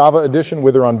 Wither on Java Edition,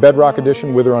 Wither on Bedrock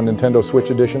Edition, Wither on Nintendo Switch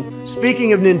Edition.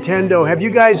 Speaking of Nintendo, have you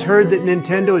guys heard that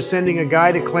Nintendo is sending a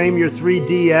guy to claim your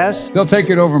 3DS? They'll take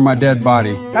it over my dead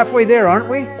body. Halfway there, aren't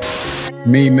we?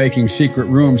 Me making secret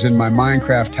rooms in my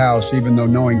Minecraft house, even though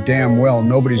knowing damn well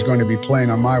nobody's going to be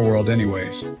playing on my world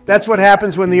anyways. That's what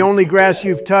happens when the only grass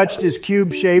you've touched is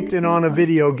cube-shaped and on a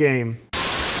video game.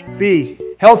 B.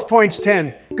 Health points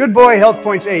 10. Good boy, health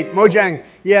points 8. Mojang,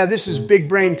 yeah, this is big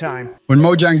brain time. When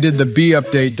Mojang did the B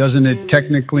update, doesn't it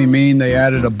technically mean they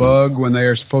added a bug when they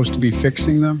are supposed to be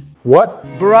fixing them? What?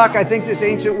 Barack, I think this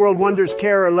Ancient World Wonders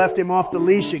carer left him off the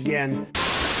leash again.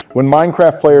 When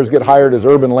Minecraft players get hired as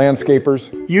urban landscapers.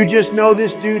 You just know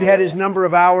this dude had his number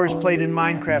of hours played in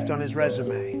Minecraft on his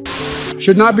resume.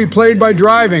 Should not be played by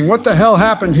driving. What the hell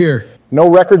happened here? No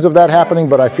records of that happening,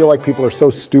 but I feel like people are so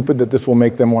stupid that this will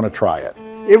make them want to try it.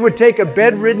 It would take a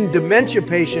bedridden dementia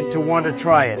patient to want to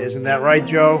try it. Isn't that right,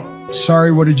 Joe?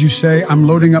 Sorry, what did you say? I'm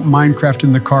loading up Minecraft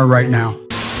in the car right now.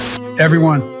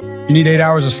 Everyone, you need 8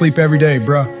 hours of sleep every day,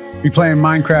 bruh. Be playing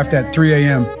Minecraft at 3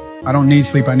 a.m. I don't need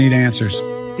sleep, I need answers.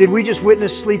 Did we just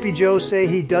witness Sleepy Joe say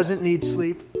he doesn't need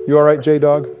sleep? You all right,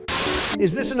 J-Dog?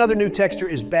 Is this another new texture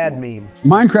is bad meme?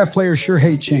 Minecraft players sure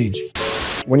hate change.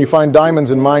 When you find diamonds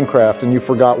in Minecraft and you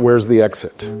forgot where's the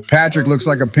exit. Patrick looks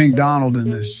like a pink Donald in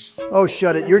this. Oh,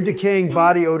 shut it. Your decaying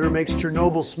body odor makes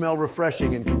Chernobyl smell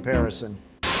refreshing in comparison.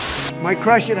 My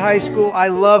crush at high school, I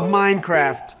love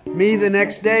Minecraft. Me the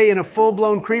next day in a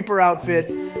full-blown creeper outfit.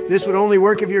 This would only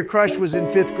work if your crush was in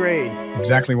 5th grade.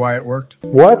 Exactly why it worked.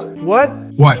 What? What?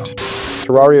 What?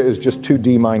 Terraria is just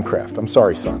 2D Minecraft. I'm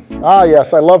sorry, son. Ah,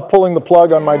 yes, I love pulling the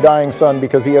plug on my dying son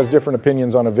because he has different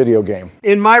opinions on a video game.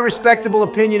 In my respectable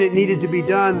opinion, it needed to be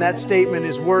done. That statement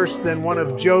is worse than one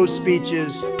of Joe's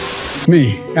speeches.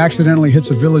 Me accidentally hits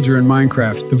a villager in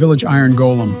Minecraft, the village Iron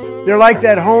Golem. They're like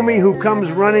that homie who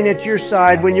comes running at your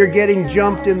side when you're getting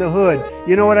jumped in the hood.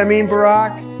 You know what I mean,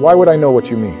 Barack? Why would I know what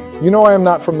you mean? You know I am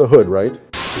not from the hood, right?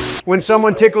 When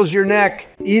someone tickles your neck,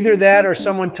 either that or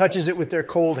someone touches it with their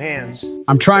cold hands.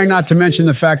 I'm trying not to mention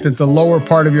the fact that the lower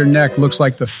part of your neck looks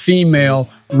like the female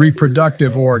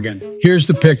reproductive organ. Here's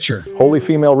the picture. Holy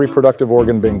female reproductive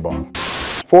organ bing bong.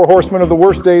 4 horsemen of the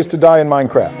worst days to die in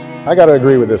Minecraft. I gotta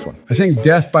agree with this one. I think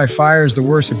death by fire is the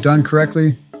worst if done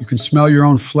correctly. You can smell your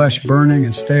own flesh burning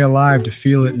and stay alive to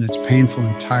feel it in its painful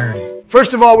entirety.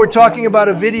 First of all, we're talking about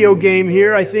a video game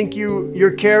here. I think your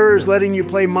carer is letting you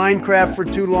play Minecraft for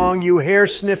too long, you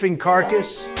hair-sniffing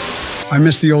carcass. I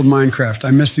miss the old Minecraft. I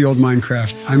miss the old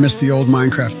Minecraft. I miss the old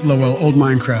Minecraft. Well, old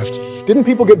Minecraft. Didn't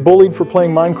people get bullied for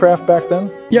playing Minecraft back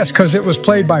then? Yes, because it was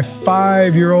played by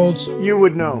 5-year-olds. You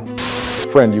would know.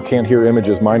 Friend, you can't hear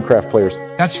images, Minecraft players.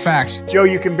 That's facts. Joe,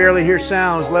 you can barely hear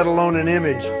sounds, let alone an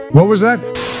image. What was that?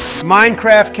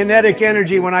 Minecraft kinetic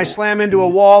energy when I slam into a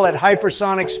wall at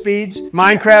hypersonic speeds.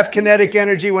 Minecraft kinetic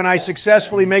energy when I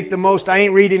successfully make the most. I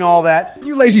ain't reading all that.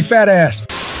 You lazy fat ass.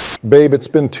 Babe, it's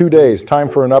been 2 days. Time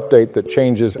for an update that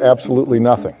changes absolutely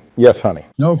nothing. Yes, honey.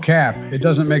 No cap. It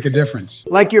doesn't make a difference.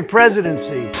 Like your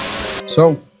presidency.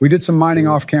 So, we did some mining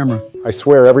off camera. I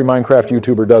swear every Minecraft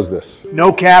YouTuber does this.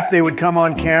 No cap, they would come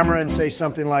on camera and say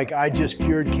something like, I just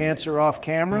cured cancer off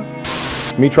camera.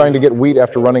 Me trying to get wheat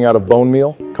after running out of bone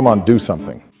meal? Come on, do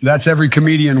something. That's every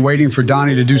comedian waiting for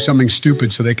Donnie to do something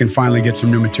stupid so they can finally get some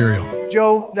new material.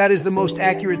 Joe, that is the most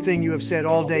accurate thing you have said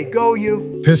all day. Go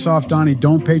you. Piss off, Donnie.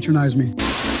 Don't patronize me.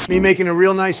 Me making a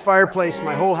real nice fireplace,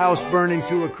 my whole house burning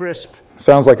to a crisp.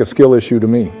 Sounds like a skill issue to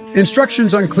me.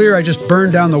 Instructions unclear. I just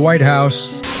burned down the White House.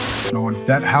 No,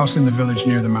 that house in the village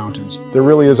near the mountains. There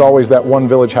really is always that one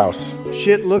village house.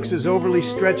 Shit looks as overly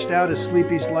stretched out as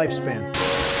Sleepy's lifespan.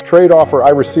 Trade offer I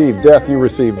receive, death you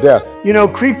receive, death. You know,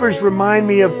 creepers remind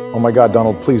me of... Oh my God,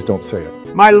 Donald, please don't say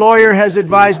it. My lawyer has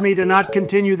advised me to not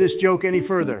continue this joke any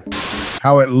further.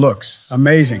 How it looks.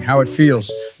 Amazing. How it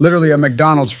feels. Literally a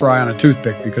McDonald's fry on a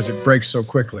toothpick because it breaks so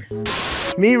quickly.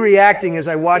 Me reacting as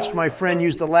I watched my friend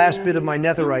use the last bit of my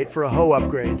netherite for a hoe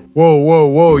upgrade. Whoa, whoa,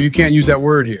 whoa. You can't use that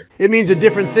word here. It means a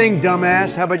different thing,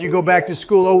 dumbass. How about you go back to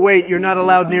school? Oh, wait, you're not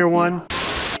allowed near one.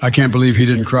 I can't believe he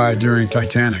didn't cry during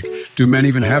Titanic. Do men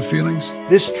even have feelings?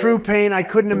 This true pain, I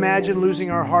couldn't imagine losing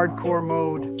our hardcore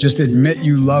mode. Just admit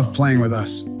you love playing with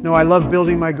us. No, I love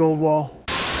building my gold wall.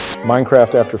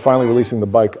 Minecraft after finally releasing the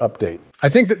bike update. I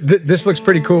think that this looks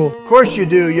pretty cool. Of course you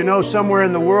do. You know, somewhere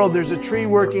in the world there's a tree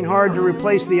working hard to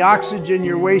replace the oxygen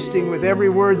you're wasting with every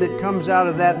word that comes out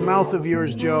of that mouth of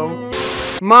yours, Joe.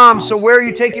 Mom, so where are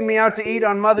you taking me out to eat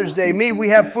on Mother's Day? Me, we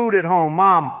have food at home.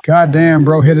 Mom. Goddamn,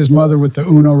 bro hit his mother with the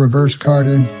Uno reverse card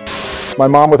in. My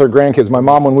mom with her grandkids, my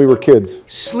mom when we were kids.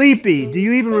 Sleepy, do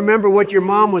you even remember what your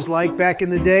mom was like back in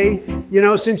the day? You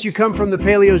know, since you come from the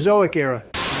Paleozoic era.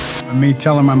 Me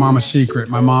telling my mom a secret,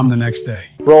 my mom the next day.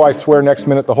 Bro, I swear next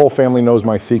minute the whole family knows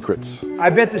my secrets. I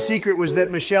bet the secret was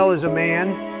that Michelle is a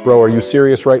man. Bro, are you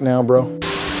serious right now, bro?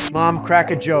 Mom,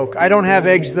 crack a joke. I don't have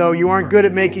eggs, though. You aren't good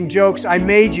at making jokes. I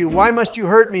made you. Why must you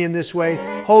hurt me in this way?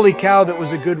 Holy cow, that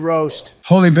was a good roast.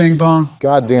 Holy bing bong.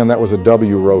 God damn, that was a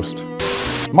W roast.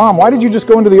 Mom, why did you just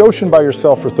go into the ocean by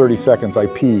yourself for 30 seconds? I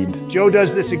peed. Joe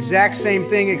does this exact same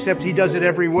thing, except he does it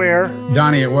everywhere.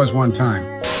 Donnie, it was one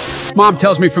time. Mom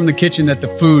tells me from the kitchen that the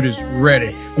food is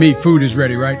ready. Me, food is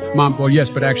ready, right? Mom, well, yes,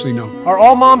 but actually no. Are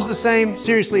all moms the same?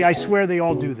 Seriously, I swear they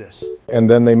all do this. And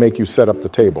then they make you set up the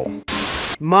table.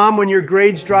 Mom, when your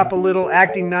grades drop a little,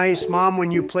 acting nice. Mom, when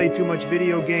you play too much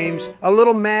video games. A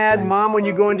little mad. Mom, when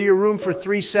you go into your room for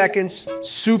 3 seconds.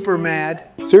 Super mad.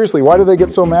 Seriously, why do they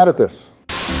get so mad at this?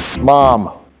 Mom,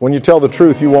 when you tell the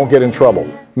truth, you won't get in trouble.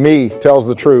 Me tells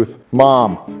the truth.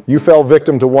 Mom, you fell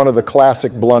victim to one of the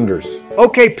classic blunders.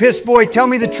 Okay, piss boy, tell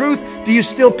me the truth. Do you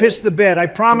still piss the bed? I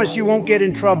promise you won't get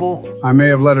in trouble. I may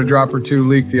have let a drop or two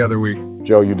leak the other week.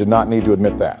 Joe, you did not need to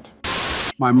admit that.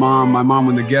 My mom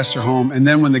when the guests are home, and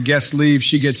then when the guests leave,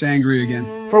 she gets angry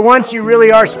again. For once, you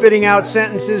really are spitting out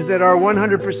sentences that are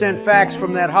 100% facts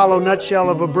from that hollow nutshell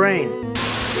of a brain.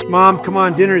 Mom, come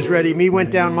on, dinner's ready. Me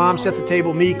went down, Mom set the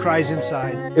table, me cries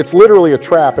inside. It's literally a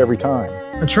trap every time.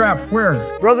 A trap?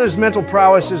 Where? Brother's mental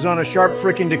prowess is on a sharp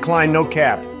frickin' decline, no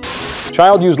cap.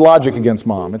 Child used logic against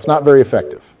mom. It's not very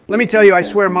effective. Let me tell you, I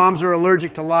swear moms are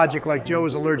allergic to logic like Joe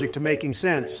is allergic to making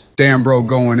sense. Damn, bro,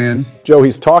 going in. Joe,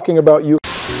 he's talking about you.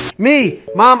 Me,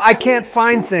 Mom, I can't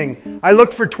find thing. I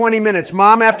looked for 20 minutes.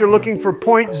 Mom, after looking for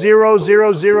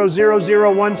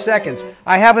 0.000001 seconds.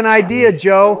 I have an idea,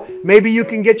 Joe. Maybe you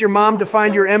can get your mom to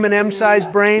find your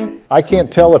M&M-sized brain? I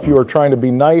can't tell if you are trying to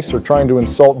be nice or trying to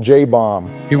insult J-Bomb.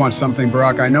 He wants something,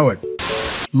 Barack, I know it.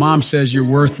 Mom says you're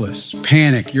worthless.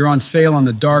 Panic. You're on sale on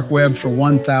the dark web for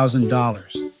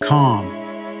 $1,000. Calm.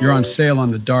 You're on sale on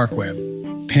the dark web.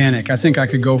 Panic. I think I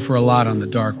could go for a lot on the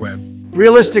dark web.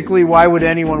 Realistically, why would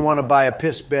anyone want to buy a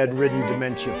piss bed-ridden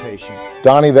dementia patient?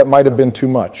 Donnie, that might have been too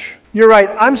much. You're right.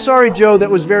 I'm sorry, Joe.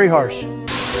 That was very harsh.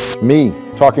 Me,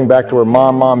 talking back to her,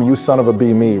 Mom, you son of a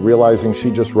bee, me, realizing she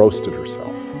just roasted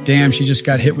herself. Damn, she just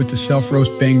got hit with the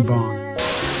self-roast bang bong.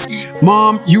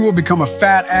 Mom, you will become a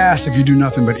fat ass if you do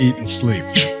nothing but eat and sleep.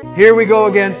 Here we go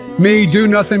again. Me, do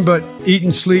nothing but eat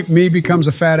and sleep. Me becomes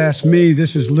a fat ass. Me,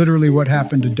 this is literally what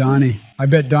happened to Donnie. I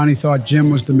bet Donnie thought Jim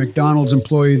was the McDonald's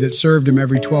employee that served him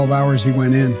every 12 hours he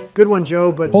went in. Good one,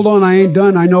 Joe, but... Hold on, I ain't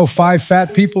done. I know 5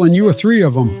 fat people and you were 3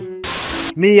 of them.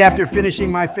 Me, after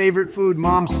finishing my favorite food,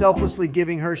 Mom selflessly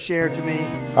giving her share to me.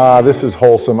 This is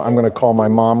wholesome. I'm going to call my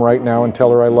mom right now and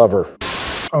tell her I love her.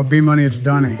 Oh, B-Money, it's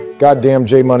Donnie. Goddamn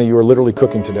J-Money, you are literally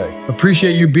cooking today.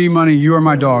 Appreciate you, B-Money. You are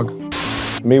my dog.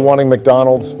 Me wanting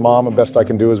McDonald's, Mom, the best I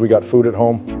can do is we got food at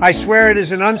home. I swear it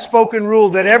is an unspoken rule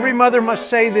that every mother must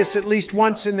say this at least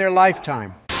once in their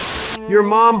lifetime. Your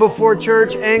mom before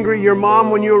church, angry. Your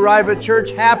mom when you arrive at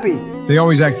church, happy. They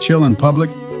always act chill in public.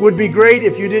 Would be great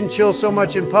if you didn't chill so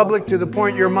much in public to the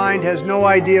point your mind has no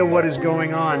idea what is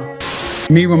going on.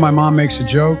 Me when my mom makes a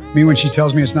joke. Me when she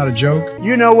tells me it's not a joke.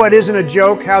 You know what isn't a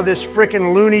joke? How this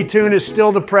frickin' Looney Tune is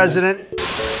still the president.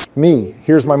 Me,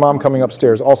 here's my mom coming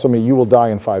upstairs. Also me, you will die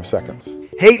in 5 seconds.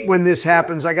 Hate when this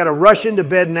happens. I gotta rush into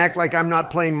bed and act like I'm not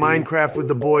playing Minecraft with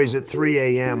the boys at 3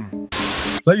 a.m.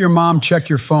 Let your mom check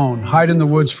your phone. Hide in the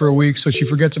woods for a week so she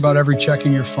forgets about ever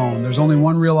checking your phone. There's only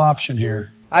one real option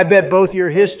here. I bet both your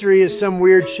history is some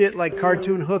weird shit like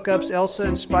cartoon hookups, Elsa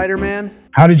and Spider-Man.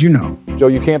 How did you know? Joe,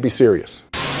 you can't be serious.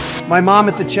 My mom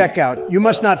at the checkout. You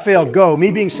must not fail. Go. Me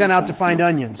being sent out to find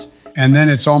onions. And then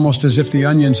it's almost as if the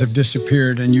onions have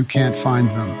disappeared and you can't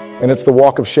find them. And it's the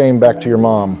walk of shame back to your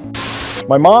mom.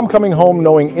 My mom coming home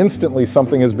knowing instantly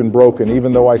something has been broken,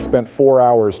 even though I spent 4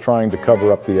 hours trying to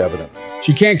cover up the evidence.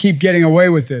 She can't keep getting away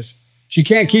with this. She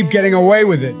can't keep getting away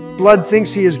with it. Blood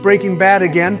thinks he is Breaking Bad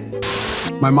again.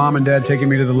 My mom and dad taking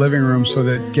me to the living room so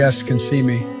that guests can see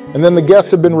me. And then the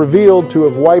guests have been revealed to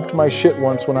have wiped my shit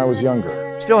once when I was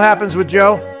younger. Still happens with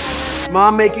Joe.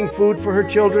 Mom making food for her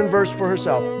children versus for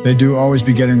herself. They do always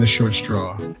be getting the short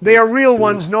straw. They are real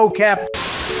ones, no cap.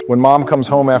 When mom comes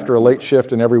home after a late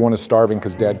shift and everyone is starving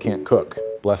because dad can't cook.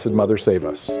 Blessed mother save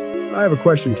us. I have a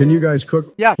question. Can you guys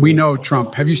cook? Yeah. We know,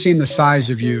 Trump. Have you seen the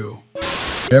size of you?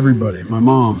 Everybody. My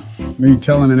mom. Me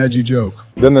telling an edgy joke.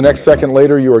 Then the next second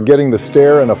later, you are getting the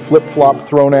stare and a flip-flop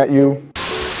thrown at you.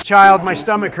 Child, my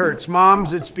stomach hurts.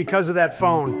 Moms, it's because of that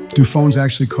phone. Do phones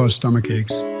actually cause stomach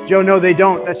aches? Joe, no, they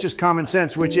don't. That's just common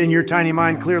sense, which in your tiny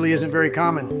mind clearly isn't very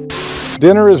common.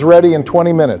 Dinner is ready in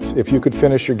 20 minutes if you could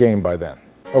finish your game by then.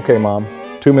 Okay, Mom.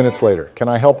 2 minutes later. Can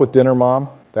I help with dinner, Mom?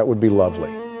 That would be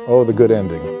lovely. Oh, the good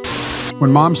ending.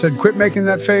 When Mom said, quit making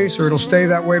that face or it'll stay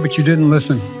that way, but you didn't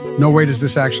listen. No way does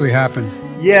this actually happen.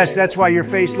 Yes, that's why your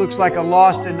face looks like a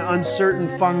lost and uncertain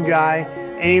fungi,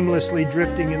 aimlessly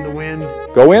drifting in the wind.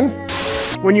 Go in?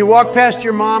 When you walk past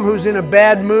your mom who's in a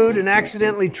bad mood and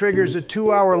accidentally triggers a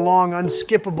 2-hour-long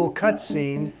unskippable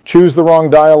cutscene. Choose the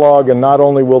wrong dialogue and not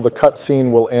only will the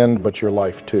cutscene will end, but your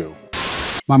life too.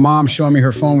 My mom showing me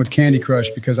her phone with Candy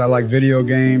Crush because I like video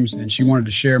games and she wanted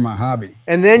to share my hobby.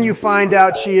 And then you find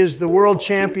out she is the world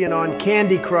champion on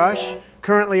Candy Crush,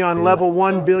 currently on level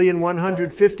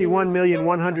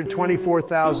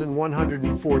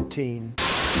 1,151,124,114.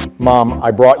 Mom,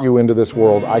 I brought you into this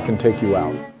world. I can take you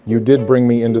out. You did bring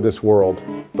me into this world.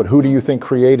 But who do you think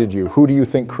created you? Who do you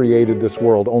think created this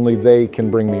world? Only they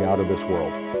can bring me out of this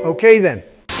world. Okay then.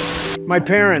 My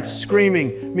parents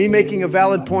screaming, me making a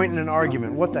valid point in an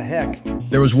argument. What the heck?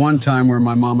 There was one time where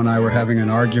my mom and I were having an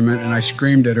argument and I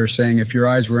screamed at her saying, if your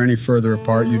eyes were any further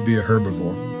apart, you'd be a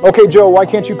herbivore. Okay, Joe, why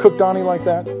can't you cook Donnie like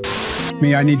that?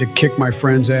 Me, I need to kick my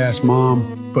friend's ass,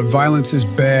 Mom. But violence is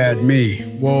bad. Me.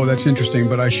 Whoa, that's interesting,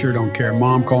 but I sure don't care.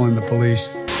 Mom calling the police.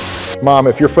 Mom,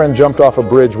 if your friend jumped off a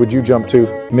bridge, would you jump too?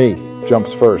 Me.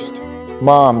 Jumps first.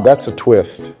 Mom, that's a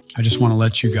twist. I just want to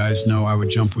let you guys know I would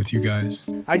jump with you guys.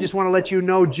 I just want to let you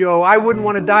know, Joe, I wouldn't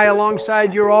want to die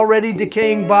alongside your already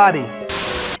decaying body.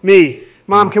 Me.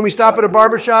 Mom, can we stop at a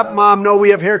barbershop? Mom, no, we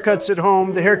have haircuts at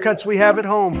home. The haircuts we have at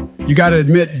home. You got to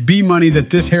admit, B-Money, that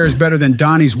this hair is better than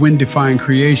Donnie's wind-defying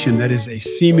creation that is a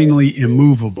seemingly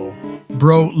immovable.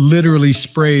 Bro literally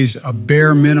sprays a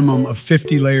bare minimum of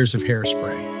 50 layers of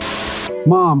hairspray.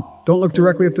 Mom, don't look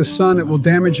directly at the sun. It will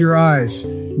damage your eyes.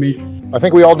 Me. I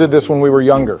think we all did this when we were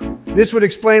younger. This would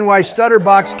explain why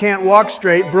Stutterbox can't walk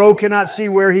straight. Bro cannot see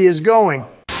where he is going.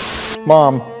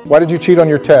 Mom, why did you cheat on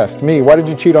your test? Me, why did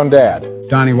you cheat on Dad?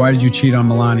 Donnie, why did you cheat on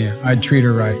Melania? I'd treat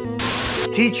her right.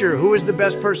 Teacher, who is the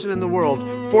best person in the world?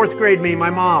 4th grade me, my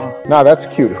mom. Nah, that's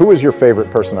cute. Who is your favorite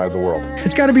person out of the world?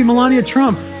 It's got to be Melania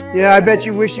Trump. Yeah, I bet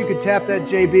you wish you could tap that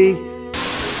JB.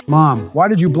 Mom, why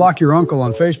did you block your uncle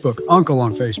on Facebook? Uncle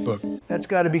on Facebook. That's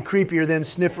got to be creepier than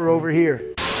Sniffer over here.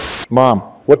 Mom,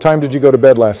 what time did you go to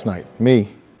bed last night? Me.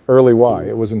 Early why?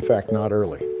 It was in fact not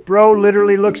early. Bro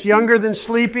literally looks younger than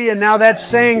Sleepy, and now that's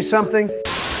saying something.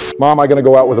 Mom, I'm gonna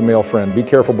go out with a male friend. Be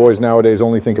careful, boys nowadays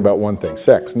only think about one thing,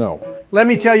 sex. No. Let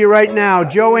me tell you right now,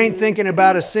 Joe ain't thinking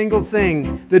about a single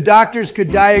thing. The doctors could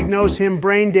diagnose him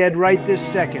brain dead right this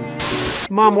second.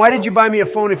 Mom, why did you buy me a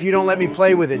phone if you don't let me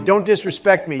play with it? Don't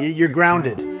disrespect me. You're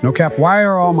grounded. No cap, why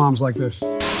are all moms like this?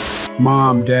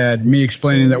 Mom, Dad, me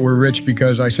explaining that we're rich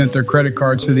because I sent their credit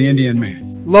cards to the Indian man.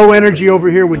 Low energy over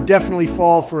here would definitely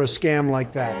fall for a scam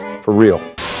like that. For real.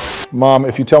 Mom,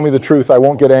 if you tell me the truth, I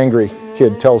won't get angry.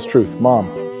 Kid tells truth. Mom.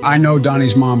 I know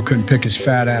Donnie's mom couldn't pick his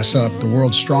fat ass up. The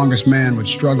world's strongest man would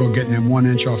struggle getting him 1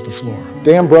 inch off the floor.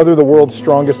 Damn brother, the world's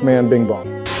strongest man, bing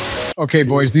bong. Okay,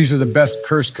 boys, these are the best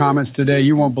cursed comments today.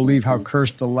 You won't believe how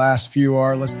cursed the last few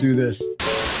are. Let's do this.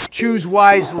 Choose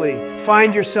wisely.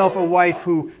 Find yourself a wife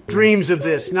who dreams of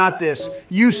this, not this.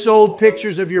 You sold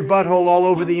pictures of your butthole all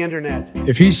over the internet.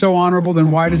 If he's so honorable,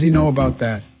 then why does he know about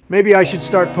that? Maybe I should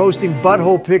start posting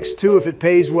butthole pics too if it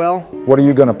pays well. What are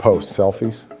you gonna post,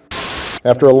 selfies?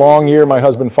 After a long year, my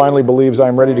husband finally believes I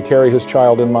am ready to carry his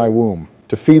child in my womb,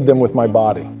 to feed them with my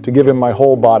body, to give him my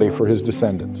whole body for his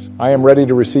descendants. I am ready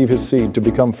to receive his seed, to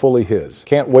become fully his.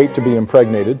 Can't wait to be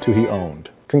impregnated, to he owned.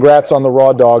 Congrats on the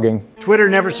raw dogging. Twitter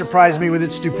never surprised me with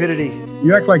its stupidity.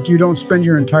 You act like you don't spend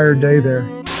your entire day there.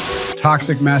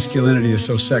 Toxic masculinity is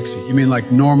so sexy. You mean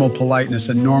like normal politeness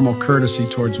and normal courtesy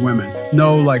towards women?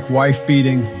 No, like wife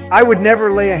beating. I would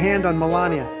never lay a hand on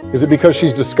Melania. Is it because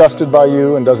she's disgusted by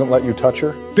you and doesn't let you touch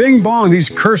her? Bing bong, these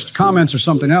cursed comments are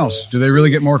something else. Do they really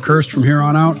get more cursed from here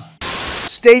on out?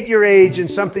 State your age and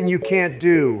something you can't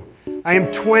do. I am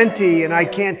 20 and I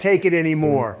can't take it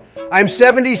anymore. I'm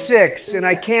 76 and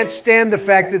I can't stand the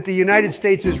fact that the United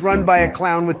States is run by a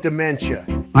clown with dementia.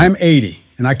 I'm 80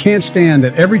 and I can't stand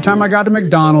that every time I got to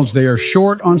McDonald's, they are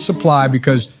short on supply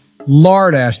because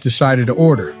Lardass decided to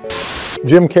order.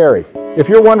 Jim Carrey. If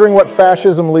you're wondering what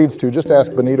fascism leads to, just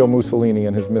ask Benito Mussolini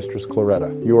and his mistress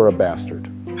Claretta. You are a bastard.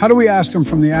 How do we ask him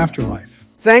from the afterlife?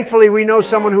 Thankfully, we know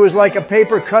someone who is like a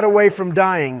paper cut away from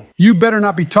dying. You better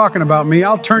not be talking about me.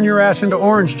 I'll turn your ass into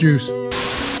orange juice.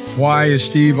 Why is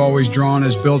Steve always drawn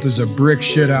as built as a brick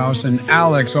shithouse and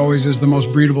Alex always is the most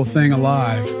breedable thing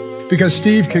alive? Because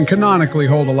Steve can canonically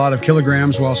hold a lot of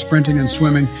kilograms while sprinting and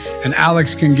swimming, and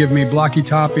Alex can give me blocky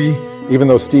toppy. Even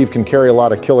though Steve can carry a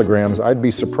lot of kilograms, I'd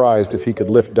be surprised if he could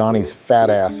lift Donnie's fat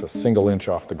ass a single inch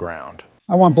off the ground.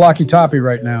 I want blocky toppy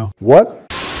right now. What?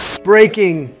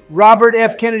 Breaking. Robert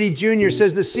F. Kennedy Jr.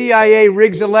 says the CIA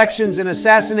rigs elections and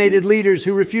assassinated leaders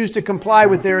who refuse to comply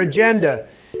with their agenda.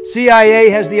 CIA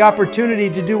has the opportunity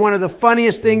to do one of the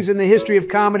funniest things in the history of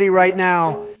comedy right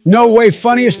now. No way,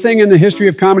 funniest thing in the history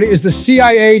of comedy is the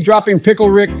CIA dropping Pickle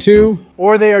Rick 2.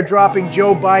 Or they are dropping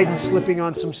Joe Biden slipping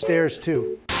on some stairs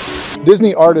too.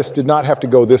 Disney artists did not have to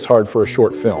go this hard for a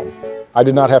short film. I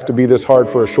did not have to be this hard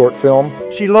for a short film.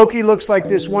 She Loki looks like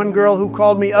this one girl who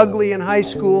called me ugly in high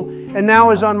school and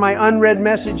now is on my unread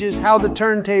messages, how the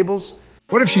turntables.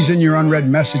 What if she's in your unread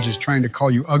messages trying to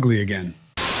call you ugly again?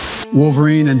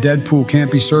 Wolverine and Deadpool can't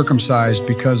be circumcised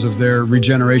because of their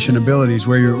regeneration abilities.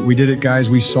 We did it, guys.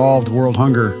 We solved world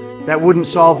hunger. That wouldn't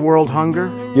solve world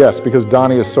hunger? Yes, because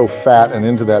Donnie is so fat and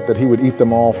into that he would eat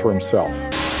them all for himself.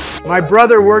 My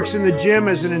brother works in the gym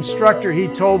as an instructor. He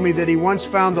told me that he once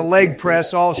found the leg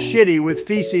press all shitty with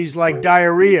feces like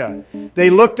diarrhea. They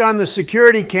looked on the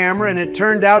security camera and it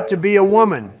turned out to be a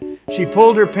woman. She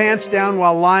pulled her pants down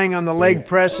while lying on the leg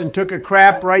press and took a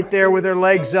crap right there with her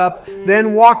legs up,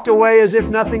 then walked away as if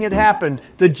nothing had happened.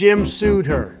 The gym sued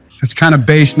her. That's kind of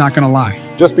base, not gonna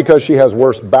lie. Just because she has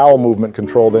worse bowel movement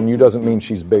control than you doesn't mean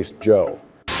she's based Joe.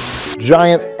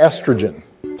 Giant estrogen.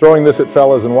 Throwing this at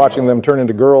fellas and watching them turn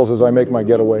into girls as I make my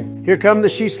getaway. Here come the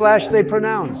she/they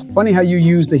pronouns. Funny how you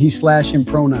use the he/him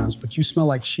pronouns, but you smell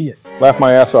like shit. Laugh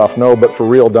my ass off, no, but for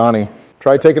real, Donnie.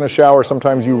 Try taking a shower,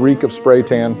 sometimes you reek of spray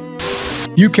tan.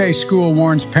 UK school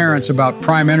warns parents about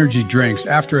Prime Energy drinks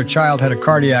after a child had a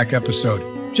cardiac episode.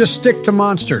 Just stick to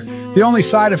Monster. The only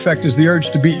side effect is the urge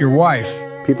to beat your wife.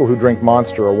 People who drink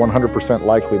Monster are 100%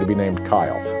 likely to be named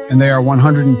Kyle. And they are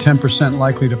 110%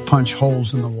 likely to punch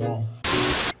holes in the wall.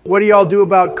 What do y'all do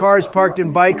about cars parked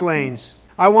in bike lanes?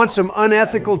 I want some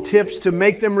unethical tips to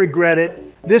make them regret it.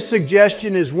 This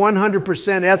suggestion is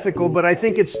 100% ethical, but I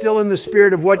think it's still in the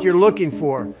spirit of what you're looking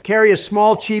for. Carry a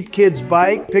small, cheap kid's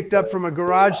bike picked up from a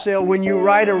garage sale when you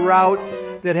ride a route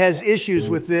that has issues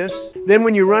with this. Then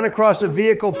when you run across a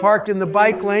vehicle parked in the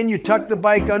bike lane, you tuck the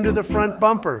bike under the front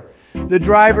bumper. The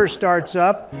driver starts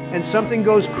up and something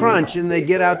goes crunch and they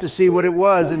get out to see what it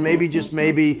was, and maybe, just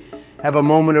maybe, have a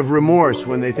moment of remorse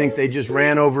when they think they just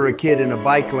ran over a kid in a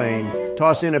bike lane.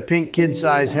 Toss in a pink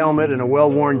kid-size helmet and a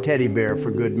well-worn teddy bear for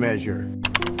good measure.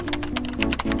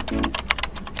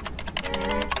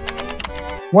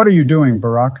 What are you doing,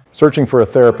 Barack? Searching for a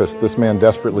therapist. This man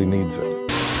desperately needs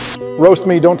it. Roast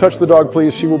me, don't touch the dog,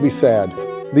 please. She will be sad.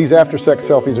 These after-sex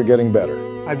selfies are getting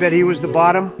better. I bet he was the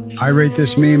bottom. I rate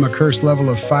this meme a curse level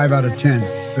of 5 out of 10.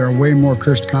 There are way more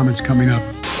cursed comments coming up.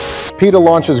 PETA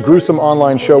launches gruesome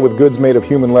online show with goods made of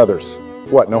human leathers.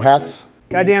 What, no hats?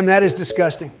 Goddamn, that is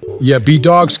disgusting. Yeah,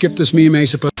 B-Dog, skip this meme,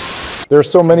 Asapa. There are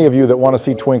so many of you that want to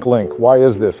see Twink Link. Why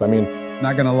is this? I mean...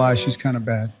 Not gonna lie, she's kind of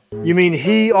bad. You mean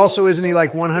he also, isn't he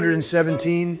like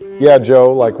 117? Yeah,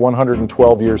 Joe, like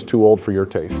 112 years too old for your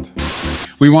taste.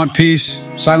 We want peace.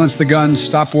 Silence the guns.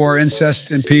 Stop war.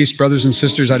 Incest and peace. Brothers and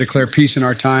sisters, I declare peace in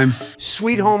our time.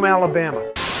 Sweet Home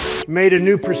Alabama made a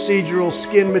new procedural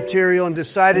skin material and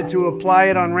decided to apply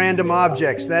it on random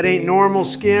objects. That ain't normal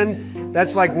skin.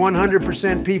 That's like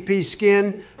 100% PP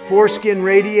skin, foreskin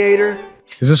radiator.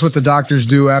 Is this what the doctors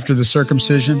do after the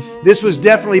circumcision? This was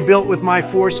definitely built with my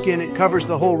foreskin. It covers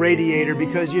the whole radiator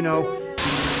because, you know...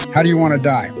 How do you want to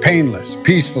die? Painless,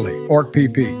 peacefully, orc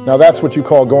PP. Now that's what you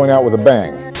call going out with a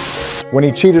bang. When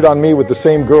he cheated on me with the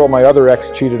same girl my other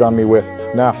ex cheated on me with,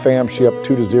 nah fam, she up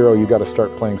 2-0, you gotta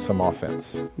start playing some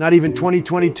offense. Not even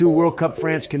 2022 World Cup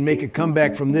France can make a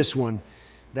comeback from this one.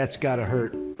 That's gotta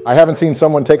hurt. I haven't seen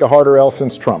someone take a harder L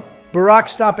since Trump. Barack,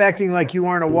 stop acting like you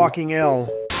aren't a walking L.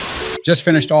 Just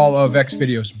finished all of X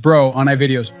videos. Bro, on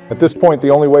iVideos. At this point, the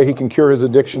only way he can cure his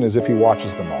addiction is if he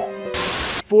watches them all.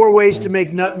 4 ways to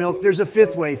make nut milk. There's a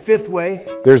 5th way. 5th way.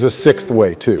 There's a 6th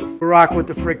way, too. Barack, what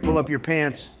the frick? Pull up your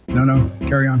pants. No,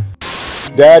 carry on.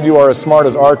 Dad, you are as smart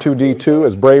as R2-D2,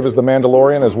 as brave as the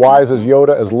Mandalorian, as wise as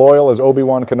Yoda, as loyal as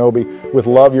Obi-Wan Kenobi. With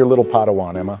love, your little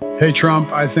Padawan, Emma. Hey,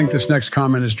 Trump, I think this next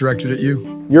comment is directed at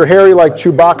you. You're hairy like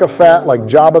Chewbacca, fat like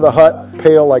Jabba the Hutt,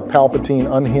 pale like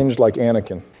Palpatine, unhinged like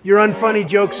Anakin. Your unfunny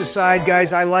jokes aside,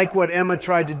 guys, I like what Emma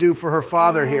tried to do for her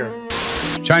father here.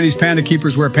 Chinese panda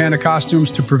keepers wear panda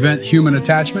costumes to prevent human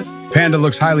attachment. Panda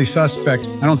looks highly suspect.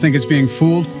 I don't think it's being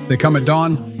fooled. They come at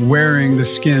dawn wearing the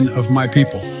skin of my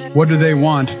people. What do they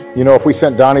want? You know, if we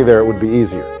sent Donnie there, it would be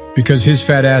easier. Because his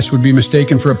fat ass would be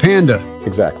mistaken for a panda.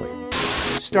 Exactly.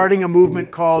 Starting a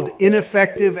movement called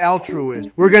Ineffective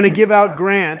Altruism. We're going to give out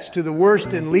grants to the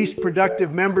worst and least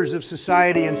productive members of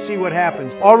society and see what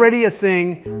happens. Already a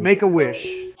thing, make a wish.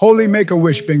 Holy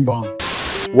make-a-wish, bing bong.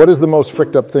 What is the most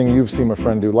fricked up thing you've seen a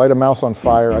friend do? Light a mouse on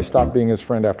fire. I stopped being his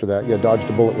friend after that. Yeah, dodged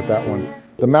a bullet with that one.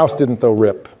 The mouse didn't though,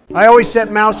 rip. I always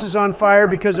set mouses on fire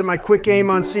because of my quick aim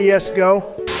on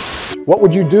CSGO. What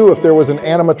would you do if there was an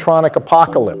animatronic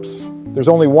apocalypse? There's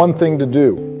only one thing to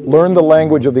do. Learn the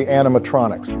language of the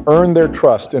animatronics. Earn their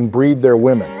trust and breed their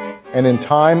women. And in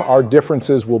time, our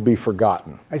differences will be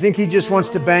forgotten. I think he just wants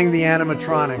to bang the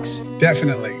animatronics.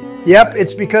 Definitely. Yep,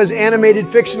 it's because animated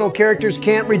fictional characters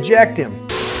can't reject him.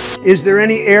 Is there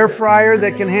any air fryer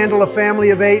that can handle a family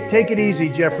of 8? Take it easy,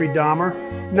 Jeffrey Dahmer.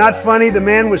 Not funny, the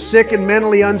man was sick and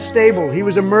mentally unstable. He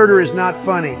was a murderer is not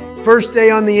funny. First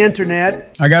day on the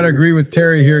internet. I gotta agree with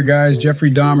Terry here, guys. Jeffrey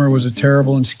Dahmer was a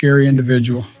terrible and scary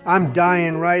individual. I'm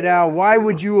dying right now. Why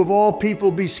would you of all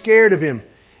people be scared of him?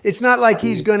 It's not like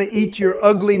he's gonna eat your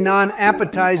ugly,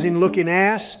 non-appetizing looking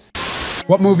ass.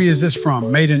 What movie is this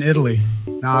from? Made in Italy.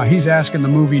 Nah, he's asking the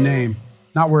movie name,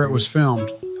 not where it was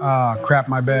filmed. Ah, crap,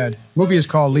 my bad. Movie is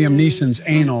called Liam Neeson's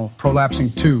Anal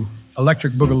Prolapsing 2,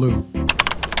 Electric Boogaloo.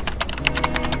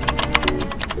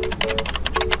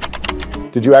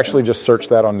 Did you actually just search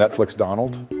that on Netflix,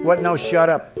 Donald? What? No, shut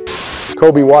up.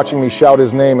 Kobe watching me shout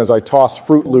his name as I toss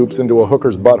Fruit Loops into a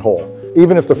hooker's butthole.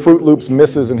 Even if the Fruit Loops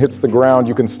misses and hits the ground,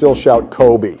 you can still shout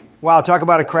Kobe. Wow, talk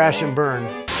about a crash and burn.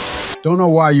 Don't know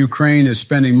why Ukraine is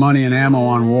spending money and ammo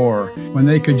on war when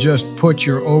they could just put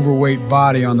your overweight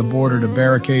body on the border to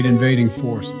barricade invading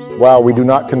forces. Wow, we do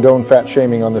not condone fat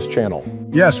shaming on this channel.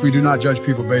 Yes, we do not judge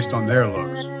people based on their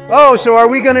looks. Oh, so are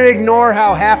we going to ignore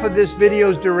how half of this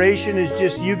video's duration is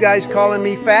just you guys calling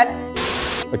me fat?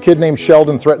 A kid named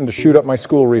Sheldon threatened to shoot up my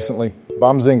school recently.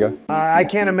 Bombzinga. I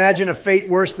can't imagine a fate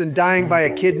worse than dying by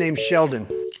a kid named Sheldon.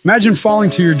 Imagine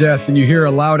falling to your death and you hear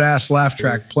a loud-ass laugh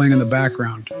track playing in the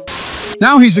background.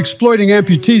 Now he's exploiting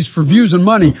amputees for views and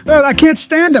money. I can't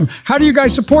stand him. How do you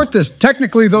guys support this?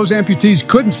 Technically, those amputees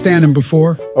couldn't stand him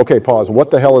before. Okay, pause. What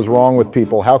the hell is wrong with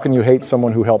people? How can you hate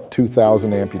someone who helped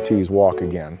 2,000 amputees walk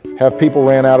again? Have people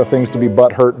ran out of things to be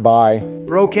butthurt by?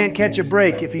 Bro can't catch a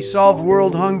break. If he solved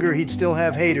world hunger, he'd still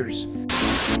have haters.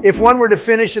 If one were to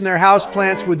finish in their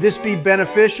houseplants, would this be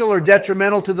beneficial or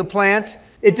detrimental to the plant?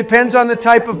 It depends on the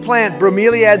type of plant.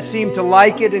 Bromeliads seem to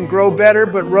like it and grow better,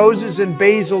 but roses and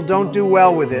basil don't do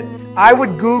well with it. I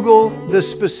would Google the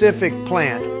specific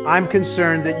plant. I'm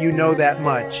concerned that you know that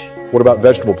much. What about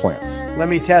vegetable plants? Let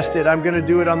me test it. I'm going to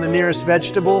do it on the nearest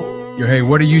vegetable. Hey,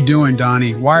 what are you doing,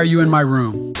 Donnie? Why are you in my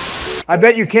room? I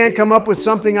bet you can't come up with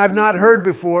something I've not heard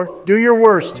before. Do your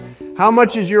worst. How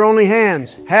much is your only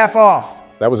hands? Half off.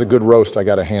 That was a good roast. I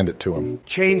got to hand it to him.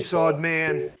 Chainsawed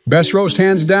man. Best roast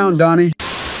hands down, Donnie.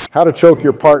 How to choke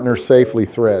your partner safely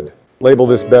thread. Label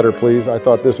this better, please. I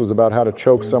thought this was about how to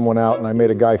choke someone out, and I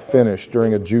made a guy finish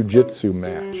during a jiu-jitsu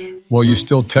match. Well, you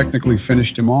still technically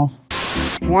finished him off.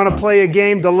 Want to play a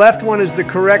game? The left one is the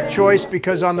correct choice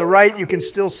because on the right you can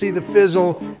still see the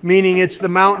fizzle, meaning it's the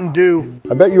Mountain Dew.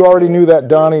 I bet you already knew that,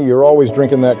 Donnie. You're always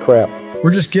drinking that crap.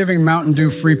 We're just giving Mountain Dew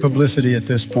free publicity at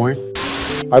this point.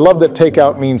 I love that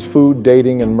takeout means food,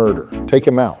 dating, and murder. Take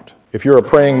him out. If you're a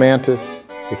praying mantis,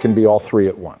 it can be all three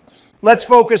at once. Let's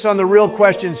focus on the real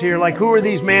questions here, like who are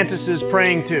these mantises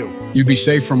praying to? You'd be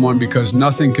safe from one because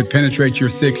nothing could penetrate your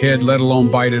thick head, let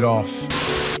alone bite it off.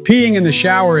 Peeing in the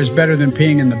shower is better than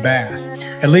peeing in the bath.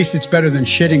 At least it's better than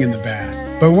shitting in the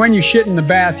bath. But when you shit in the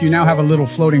bath, you now have a little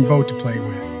floating boat to play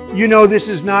with. You know this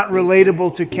is not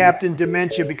relatable to Captain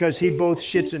Dementia because he both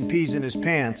shits and pees in his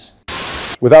pants.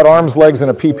 Without arms, legs, and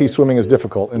a PP, swimming is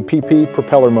difficult. In PP,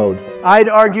 propeller mode. I'd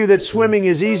argue that swimming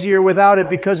is easier without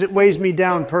it because it weighs me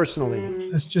down personally.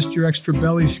 That's just your extra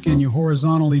belly skin, you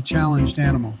horizontally challenged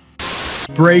animal.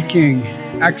 Breaking.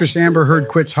 Actress Amber Heard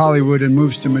quits Hollywood and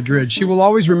moves to Madrid. She will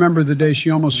always remember the day she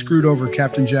almost screwed over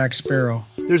Captain Jack Sparrow.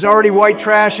 There's already white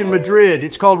trash in Madrid.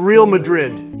 It's called Real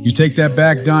Madrid. You take that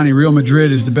back, Donnie. Real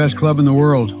Madrid is the best club in the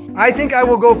world. I think I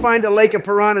will go find a lake of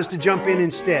piranhas to jump in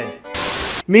instead.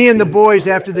 Me and the boys,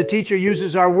 after the teacher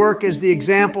uses our work as the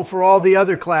example for all the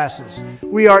other classes.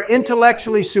 We are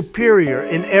intellectually superior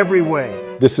in every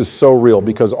way. This is so real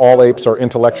because all apes are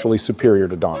intellectually superior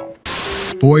to Donald.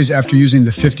 Boys, after using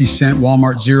the 50-cent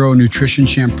Walmart Zero Nutrition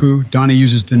shampoo, Donnie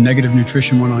uses the negative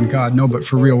nutrition one on God. No, but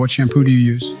for real, what shampoo do you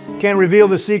use? Can't reveal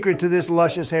the secret to this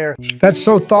luscious hair. That's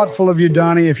so thoughtful of you,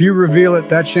 Donnie. If you reveal it,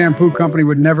 that shampoo company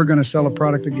would never gonna sell a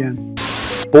product again.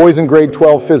 Boys in grade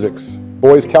 12 physics.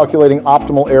 Boys calculating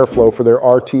optimal airflow for their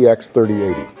RTX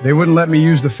 3080. They wouldn't let me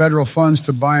use the federal funds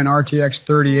to buy an RTX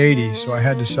 3080, so I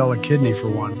had to sell a kidney for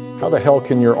one. How the hell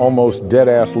can your almost dead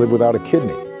ass live without a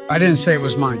kidney? I didn't say it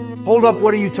was mine. Hold up,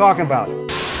 what are you talking about?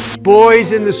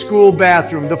 Boys in the school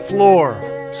bathroom, the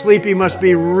floor. Sleepy must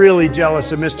be really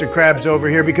jealous of Mr. Krabs over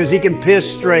here because he can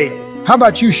piss straight. How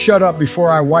about you shut up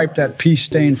before I wipe that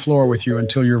pee-stained floor with you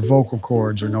until your vocal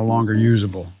cords are no longer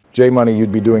usable? J-Money,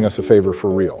 you'd be doing us a favor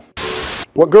for real.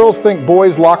 What girls think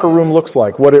boys' locker room looks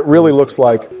like, what it really looks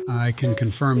like. I can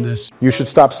confirm this. You should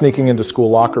stop sneaking into school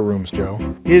locker rooms,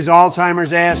 Joe. His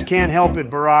Alzheimer's ass can't help it,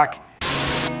 Barack.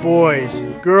 Boys,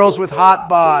 girls with hot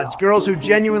bods, girls who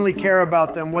genuinely care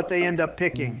about them, what they end up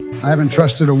picking. I haven't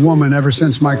trusted a woman ever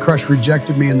since my crush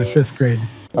rejected me in the 5th grade.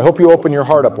 I hope you open your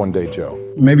heart up one day, Joe.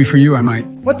 Maybe for you I might.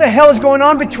 What the hell is going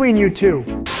on between you two?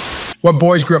 What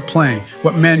boys grew up playing,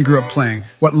 what men grew up playing,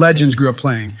 what legends grew up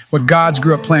playing, what gods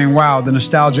grew up playing. Wow, the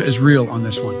nostalgia is real on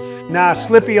this one. Nah,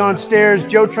 Slippy on stairs,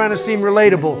 Joe trying to seem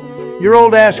relatable. Your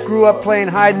old ass grew up playing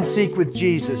hide and seek with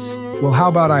Jesus. Well, how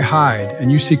about I hide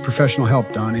and you seek professional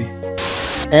help, Donnie?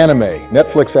 Anime,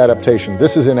 Netflix adaptation.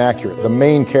 This is inaccurate. The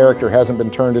main character hasn't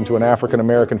been turned into an African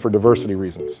American for diversity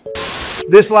reasons.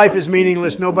 This life is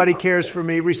meaningless. Nobody cares for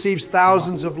me. Receives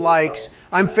thousands of likes.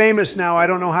 I'm famous now. I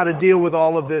don't know how to deal with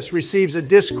all of this. Receives a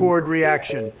Discord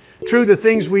reaction. True, the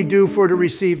things we do for to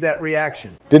receive that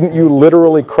reaction. Didn't you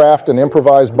literally craft an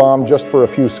improvised bomb just for a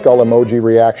few skull emoji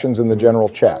reactions in the general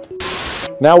chat?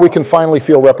 Now we can finally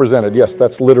feel represented. Yes,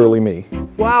 that's literally me.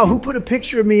 Wow, who put a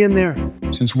picture of me in there?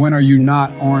 Since when are you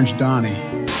not Orange Donnie?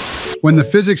 When the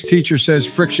physics teacher says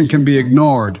friction can be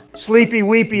ignored. Sleepy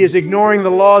Weepy is ignoring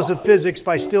the laws of physics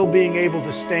by still being able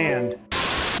to stand.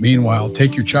 Meanwhile,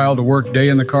 take your child to work day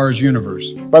in the Cars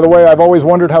universe. By the way, I've always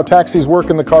wondered how taxis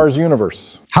work in the Cars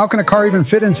universe. How can a car even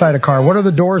fit inside a car? What are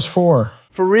the doors for?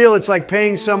 For real, it's like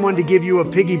paying someone to give you a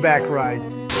piggyback ride.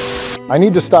 I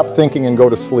need to stop thinking and go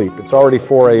to sleep. It's already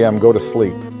 4 a.m. Go to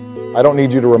sleep. I don't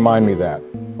need you to remind me that.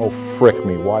 Oh, frick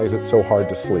me. Why is it so hard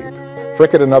to sleep?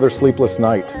 Frick it, another sleepless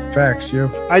night. Facts, you.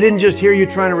 I didn't just hear you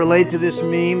trying to relate to this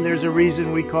meme. There's a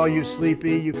reason we call you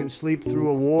Sleepy. You can sleep through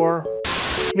a war.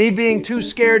 Me being too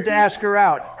scared to ask her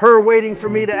out. Her waiting for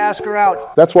me to ask her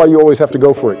out. That's why you always have to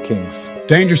go for it, Kings.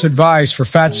 Dangerous advice for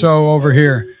Fatso over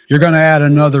here. You're gonna add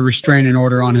another restraining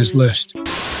order on his list.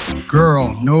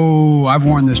 Girl, no, I've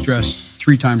worn this dress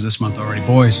 3 times this month already.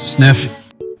 Boys, sniff.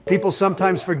 People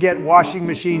sometimes forget washing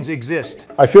machines exist.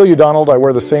 I feel you, Donald. I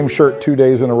wear the same shirt 2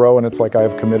 days in a row, and it's like I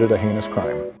have committed a heinous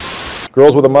crime.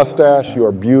 Girls with a mustache, you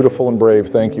are beautiful and brave,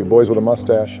 thank you. Boys with a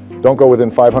mustache, don't go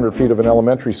within 500 feet of an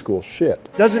elementary school. Shit.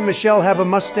 Doesn't Michelle have a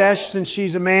mustache since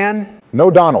she's a man? No,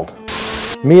 Donald.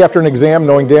 Me after an exam,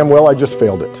 knowing damn well I just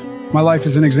failed it. My life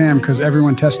is an exam because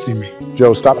everyone testing me.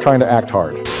 Joe, stop trying to act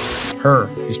hard. Her.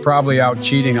 He's probably out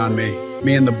cheating on me.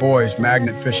 Me and the boys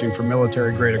magnet fishing for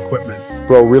military-grade equipment.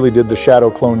 Bro really did the shadow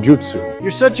clone jutsu.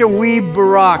 You're such a weeb,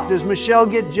 Barack. Does Michelle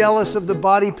get jealous of the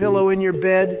body pillow in your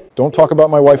bed? Don't talk about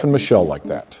my wife and Michelle like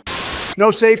that. No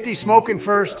safety, smoking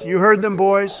first. You heard them,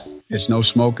 boys. It's no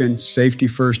smoking. Safety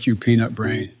first, you peanut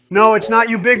brain. No, it's not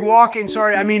you big walking,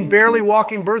 sorry, I mean barely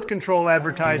walking birth control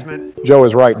advertisement. Joe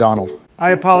is right, Donald.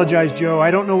 I apologize, Joe. I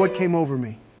don't know what came over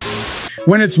me.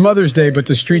 When it's Mother's Day, but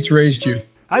the streets raised you.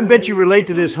 I bet you relate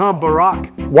to this, huh, Barack?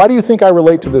 Why do you think I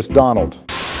relate to this, Donald?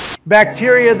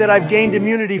 Bacteria that I've gained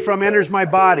immunity from enters my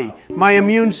body, my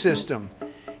immune system.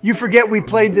 You forget we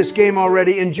played this game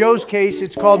already. In Joe's case,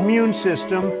 it's called immune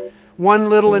system. One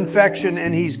little infection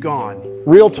and he's gone.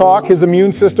 Real talk, his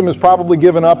immune system has probably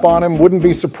given up on him. Wouldn't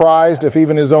be surprised if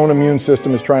even his own immune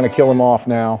system is trying to kill him off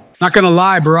now. Not gonna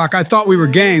lie, Barack, I thought we were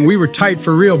gang. We were tight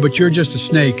for real, but you're just a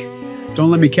snake.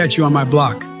 Don't let me catch you on my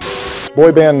block.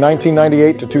 Boy band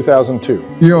 1998 to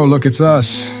 2002. Yo, look, it's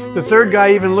us. The third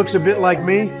guy even looks a bit like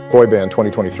me. Boy band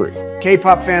 2023.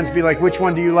 K-pop fans be like, which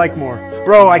one do you like more?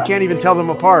 Bro, I can't even tell them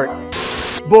apart.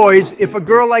 Boys, if a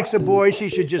girl likes a boy, she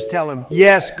should just tell him.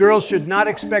 Yes, girls should not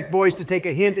expect boys to take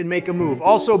a hint and make a move.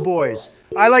 Also boys,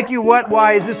 I like you what?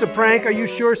 Why? Is this a prank? Are you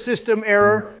sure? System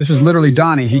error? This is literally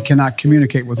Donnie. He cannot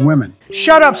communicate with women.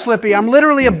 Shut up, Slippy. I'm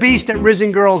literally a beast at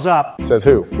rizzing girls up. Says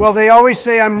who? Well, they always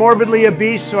say I'm morbidly a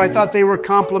beast, so I thought they were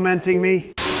complimenting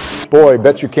me. Boy,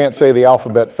 bet you can't say the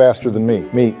alphabet faster than me.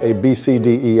 Me, a B, C,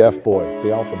 D, E, F boy,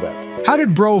 the alphabet. How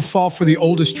did bro fall for the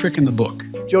oldest trick in the book?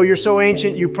 Joe, you're so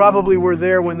ancient, you probably were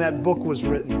there when that book was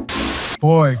written.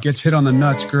 Boy, gets hit on the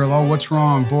nuts, girl. Oh, what's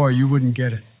wrong? Boy, you wouldn't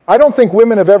get it. I don't think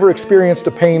women have ever experienced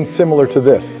a pain similar to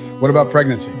this. What about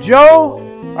pregnancy? Joe,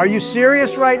 are you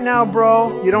serious right now,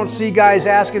 bro? You don't see guys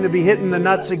asking to be hitting the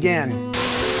nuts again.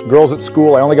 Girls at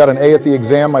school, I only got an A at the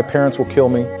exam. My parents will kill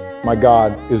me. My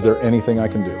God, is there anything I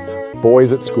can do?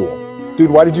 Boys at school. Dude,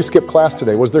 why did you skip class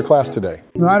today? Was there class today?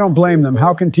 No, I don't blame them.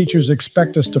 How can teachers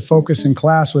expect us to focus in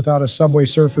class without a Subway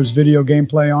Surfers video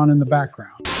gameplay on in the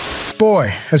background? Boy,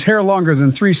 has hair longer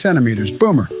than 3 centimeters.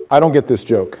 Boomer. I don't get this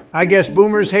joke. I guess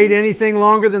boomers hate anything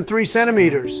longer than 3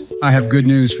 centimeters. I have good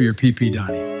news for your PP,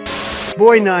 Donnie.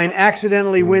 Boy 9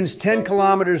 accidentally wins 10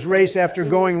 kilometers race after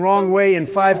going wrong way in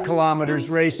 5 kilometers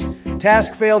race.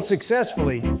 Task failed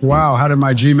successfully. Wow, how did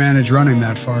my G manage running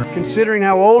that far? Considering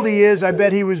how old he is, I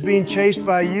bet he was being chased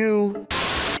by you.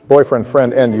 Boyfriend,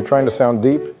 friend, end. You trying to sound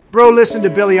deep? Bro listened to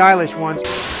Billie Eilish once.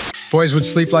 Boys would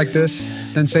sleep like this,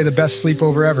 then say the best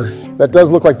sleepover ever. That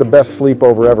does look like the best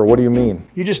sleepover ever. What do you mean?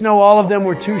 You just know all of them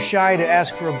were too shy to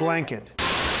ask for a blanket.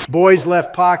 Boy's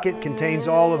left pocket contains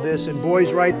all of this, and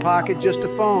boy's right pocket just a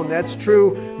phone. That's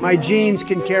true. My jeans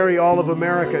can carry all of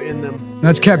America in them.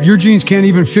 That's cap. Your jeans can't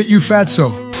even fit you,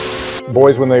 fatso.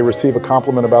 Boys, when they receive a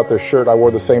compliment about their shirt, I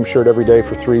wore the same shirt every day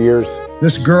for 3 years.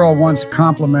 This girl once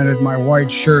complimented my white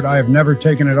shirt. I have never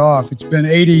taken it off. It's been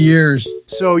 80 years.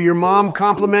 So your mom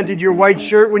complimented your white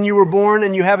shirt when you were born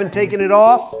and you haven't taken it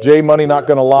off? J Money, not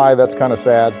gonna lie, that's kind of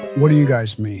sad. What do you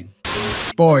guys mean?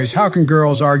 Boys, how can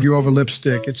girls argue over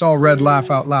lipstick? It's all red, laugh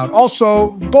out loud.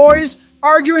 Also, boys,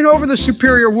 arguing over the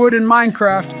superior wood in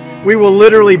Minecraft. We will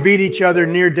literally beat each other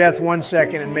near death 1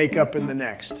 second and make up in the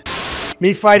next.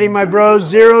 Me fighting my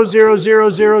bros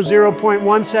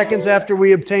 0.000.1 seconds after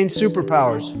we obtained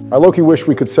superpowers. I low-key wish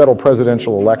we could settle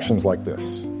presidential elections like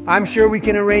this. I'm sure we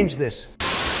can arrange this.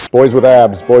 Boys with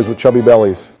abs, boys with chubby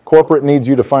bellies. Corporate needs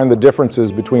you to find the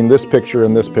differences between this picture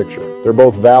and this picture. They're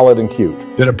both valid and cute.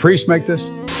 Did a priest make this?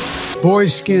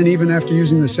 Boys' skin even after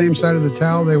using the same side of the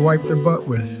towel they wipe their butt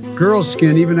with. Girls'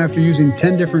 skin even after using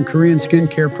 10 different Korean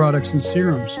skincare products and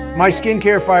serums. My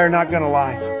skincare fire, not gonna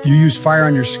lie. You use fire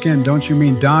on your skin, don't you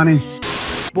mean Donnie?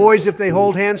 Boys, if they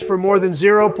hold hands for more than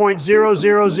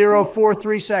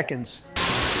 0.00043 seconds.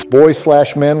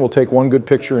 Boys/men will take one good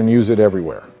picture and use it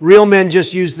everywhere. Real men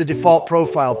just use the default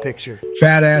profile picture.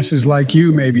 Fat asses like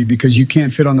you, maybe, because you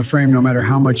can't fit on the frame no matter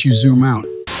how much you zoom out.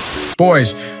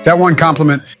 Boys, that one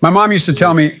compliment. My mom used to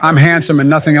tell me I'm handsome and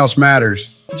nothing else matters.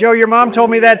 Joe, your mom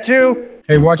told me that too.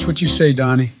 Hey, watch what you say,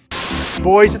 Donnie.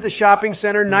 Boys at the shopping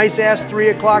center, nice ass 3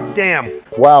 o'clock, damn.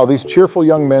 Wow, these cheerful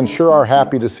young men sure are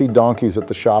happy to see donkeys at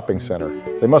the shopping center.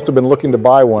 They must have been looking to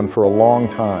buy one for a long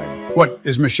time. What,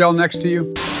 is Michelle next to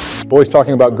you? Boys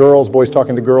talking about girls, boys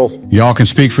talking to girls. Y'all can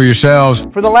speak for yourselves.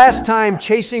 For the last time,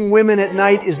 chasing women at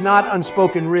night is not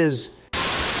unspoken riz.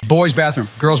 Boys' bathroom,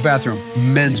 girls' bathroom,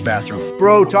 men's bathroom.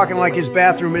 Bro talking like his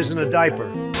bathroom isn't a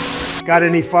diaper. Got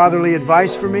any fatherly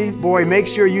advice for me? Boy, make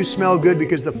sure you smell good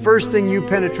because the first thing you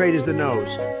penetrate is the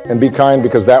nose. And be kind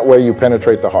because that way you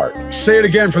penetrate the heart. Say it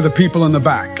again for the people in the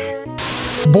back.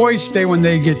 Boys stay when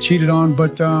they get cheated on,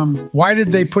 but why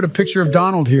did they put a picture of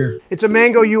Donald here? It's a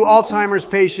Mango U Alzheimer's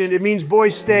patient. It means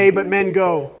boys stay, but men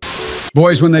go.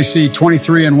 Boys when they see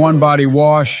 23-in-1 body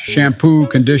wash, shampoo,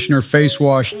 conditioner, face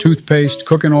wash, toothpaste,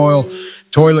 cooking oil,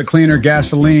 toilet cleaner,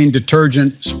 gasoline,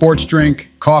 detergent, sports drink,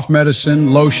 cough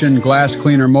medicine, lotion, glass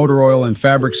cleaner, motor oil, and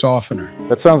fabric softener.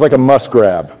 That sounds like a must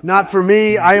grab. Not for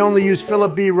me. I only use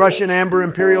Philip B. Russian Amber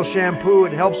Imperial shampoo.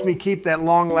 It helps me keep that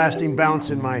long-lasting bounce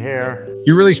in my hair.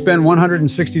 You really spend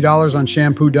 $160 on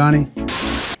shampoo, Donnie?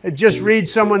 Just read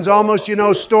someone's almost,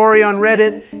 story on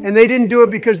Reddit, and they didn't do it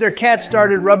because their cat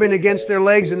started rubbing against their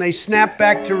legs and they snapped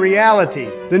back to reality.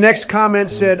 The next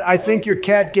comment said, I think your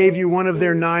cat gave you one of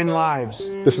their 9 lives.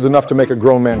 This is enough to make a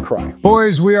grown man cry.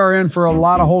 Boys, we are in for a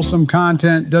lot of wholesome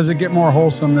content. Does it get more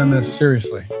wholesome than this?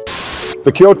 Seriously.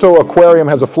 The Kyoto Aquarium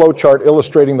has a flowchart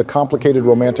illustrating the complicated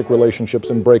romantic relationships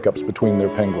and breakups between their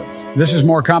penguins. This is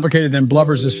more complicated than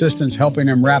Blubber's assistants helping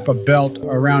him wrap a belt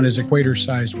around his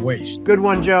equator-sized waist. Good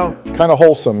one, Joe. Kind of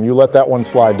wholesome. You let that one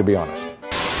slide, to be honest.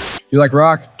 You like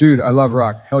rock? Dude, I love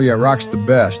rock. Hell yeah, rock's the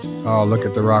best. Oh, look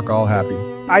at the rock all happy.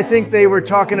 I think they were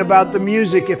talking about the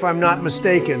music, if I'm not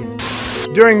mistaken.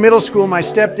 During middle school, my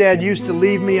stepdad used to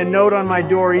leave me a note on my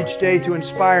door each day to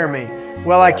inspire me.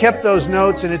 Well, I kept those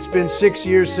notes, and it's been 6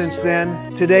 years since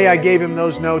then. Today, I gave him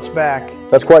those notes back.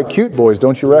 That's quite cute, boys,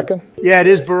 don't you reckon? Yeah, it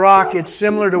is Barack. It's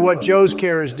similar to what Joe's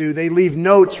carers do. They leave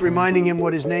notes reminding him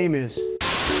what his name is.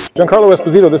 Giancarlo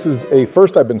Esposito, this is a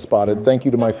first I've been spotted. Thank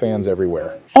you to my fans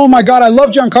everywhere. Oh my God, I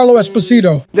love Giancarlo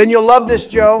Esposito. Then you'll love this,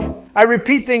 Joe. I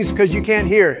repeat things because you can't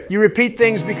hear. You repeat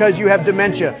things because you have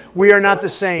dementia. We are not the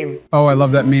same. Oh, I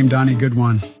love that meme, Donnie. Good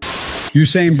one.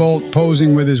 Usain Bolt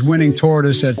posing with his winning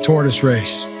tortoise at tortoise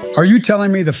race. Are you telling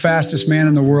me the fastest man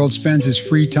in the world spends his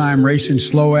free time racing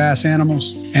slow-ass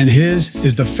animals? And his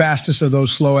is the fastest of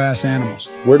those slow-ass animals.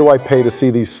 Where do I pay to see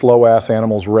these slow-ass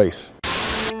animals race?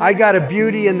 I got a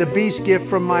Beauty and the Beast gift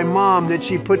from my mom that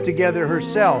she put together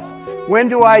herself. When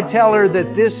do I tell her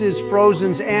that this is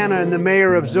Frozen's Anna and the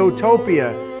mayor of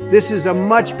Zootopia? This is a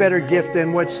much better gift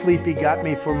than what Sleepy got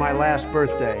me for my last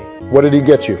birthday. What did he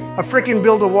get you? A frickin'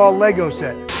 Build-A-Wall Lego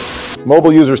set.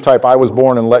 Mobile users type, I was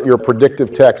born, and let your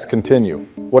predictive text continue.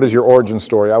 What is your origin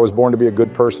story? I was born to be a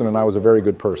good person, and I was a very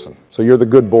good person. So you're the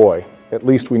good boy. At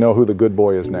least we know who the good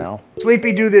boy is now.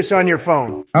 Sleepy, do this on your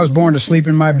phone. I was born to sleep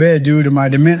in my bed due to my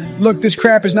Look, this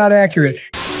crap is not accurate.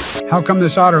 How come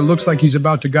this otter looks like he's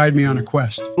about to guide me on a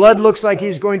quest? Blood looks like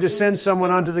he's going to send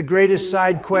someone onto the greatest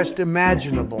side quest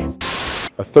imaginable.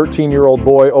 A 13-year-old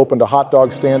boy opened a hot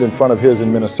dog stand in front of his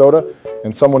in Minnesota,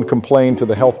 and someone complained to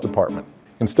the health department.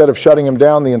 Instead of shutting him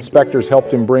down, the inspectors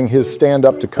helped him bring his stand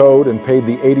up to code and paid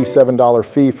the $87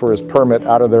 fee for his permit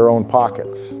out of their own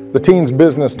pockets. The teen's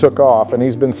business took off, and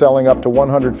he's been selling up to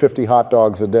 150 hot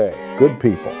dogs a day. Good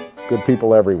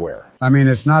people everywhere. I mean,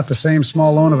 it's not the same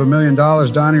small loan of $1 million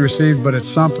Donnie received, but it's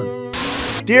something.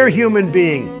 Dear human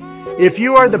being, if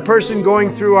you are the person going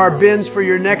through our bins for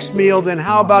your next meal, then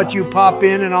how about you pop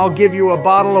in and I'll give you a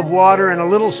bottle of water and a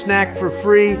little snack for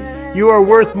free? You are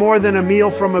worth more than a meal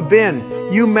from a bin.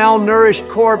 You malnourished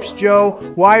corpse,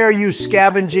 Joe. Why are you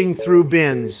scavenging through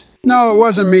bins? No, it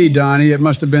wasn't me, Donnie. It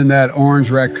must have been that orange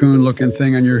raccoon-looking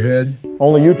thing on your head.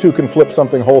 Only you two can flip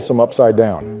something wholesome upside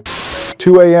down.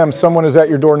 2 a.m., someone is at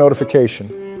your door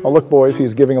notification. Oh, look, boys,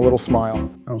 he's giving a little smile.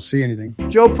 I don't see anything.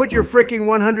 Joe, put your fricking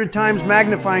 100 times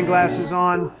magnifying glasses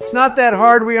on. It's not that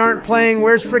hard. We aren't playing.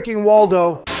 Where's fricking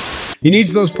Waldo? He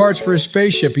needs those parts for his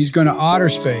spaceship. He's going to outer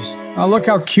space. Oh, look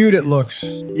how cute it looks.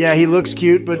 Yeah, he looks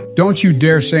cute, but... Don't you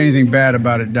dare say anything bad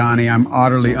about it, Donnie. I'm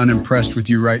utterly unimpressed with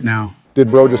you right now. Did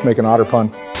bro just make an otter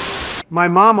pun? My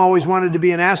mom always wanted to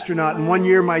be an astronaut, and one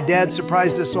year my dad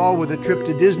surprised us all with a trip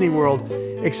to Disney World.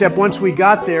 Except once we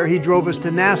got there, he drove us to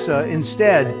NASA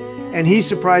instead. And he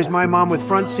surprised my mom with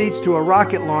front seats to a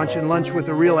rocket launch and lunch with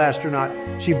a real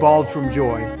astronaut. She bawled from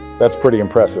joy. That's pretty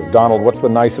impressive. Donald, what's the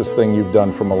nicest thing you've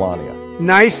done for Melania?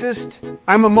 Nicest?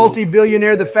 I'm a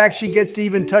multi-billionaire. The fact she gets to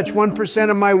even touch 1%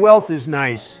 of my wealth is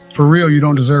nice. For real, you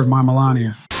don't deserve my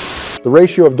Melania. The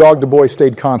ratio of dog to boy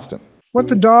stayed constant. What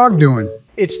the dog doing?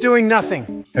 It's doing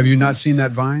nothing. Have you not seen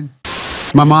that Vine?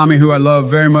 My mommy, who I love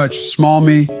very much. Small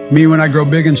me when I grow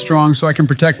big and strong so I can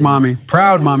protect mommy.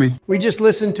 Proud mommy. We just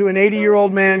listened to an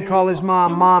 80-year-old man call his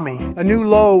mom Mommy. A new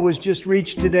low was just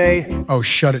reached today. Oh,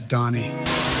 shut it, Donnie.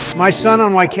 My son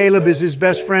on why Caleb is his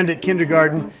best friend at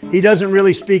kindergarten. He doesn't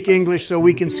really speak English, so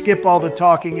we can skip all the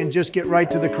talking and just get right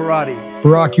to the karate.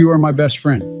 Barack, you are my best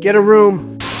friend. Get a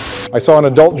room. I saw an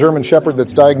adult German Shepherd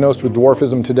that's diagnosed with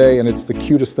dwarfism today, and it's the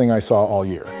cutest thing I saw all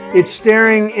year. It's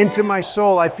staring into my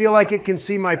soul. I feel like it can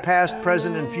see my past,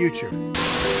 present, and future.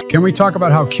 Can we talk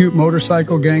about how cute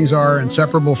motorcycle gangs are,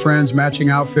 inseparable friends, matching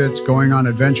outfits, going on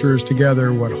adventures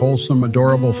together, what wholesome,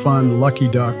 adorable fun, lucky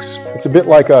ducks. It's a bit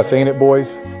like us, ain't it,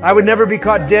 boys? I would never be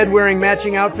caught dead wearing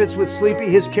matching outfits with Sleepy.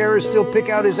 His carers still pick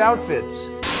out his outfits.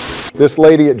 This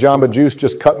lady at Jamba Juice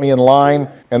just cut me in line,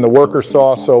 and the worker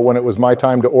saw, so when it was my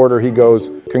time to order, he goes,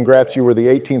 "Congrats, you were the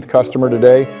 18th customer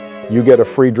today. You get a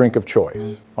free drink of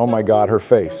choice." Oh my God, her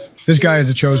face. This guy is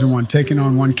the chosen one, taking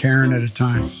on one Karen at a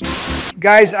time.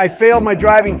 Guys, I failed my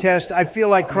driving test. I feel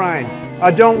like crying.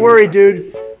 Don't worry,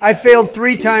 dude. I failed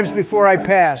 3 times before I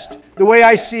passed. The way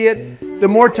I see it, the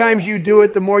more times you do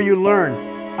it, the more you learn.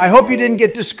 I hope you didn't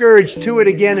get discouraged to it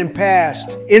again and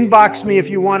passed. Inbox me if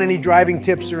you want any driving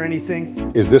tips or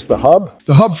anything. Is this the hub?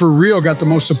 The hub for real got the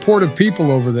most supportive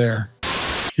people over there.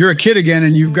 You're a kid again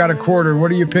and you've got a quarter. What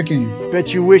are you picking?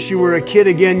 Bet you wish you were a kid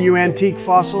again, you antique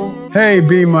fossil. Hey,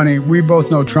 B-Money, we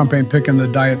both know Trump ain't picking the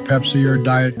Diet Pepsi or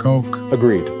Diet Coke.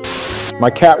 Agreed.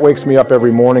 My cat wakes me up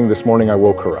every morning. This morning I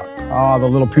woke her up. Oh, the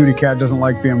little pooty cat doesn't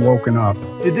like being woken up.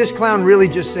 Did this clown really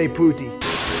just say pooty?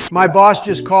 My boss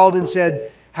just called and said,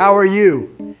 "How are you?"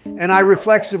 And I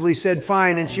reflexively said,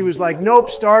 "Fine." And she was like, "Nope,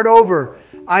 start over.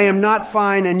 I am not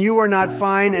fine, and you are not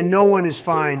fine, and no one is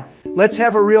fine. Let's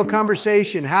have a real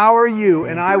conversation. How are you?"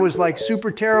 And I was like,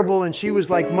 "Super terrible," and she was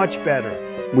like, "Much better."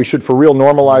 We should for real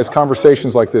normalize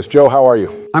conversations like this. Joe, how are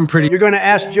you? I'm pretty. You're going to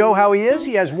ask Joe how he is?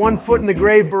 He has one foot in the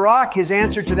grave, Barack. His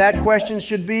answer to that question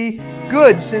should be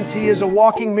good, since he is a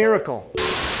walking miracle.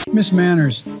 Miss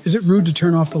Manners, is it rude to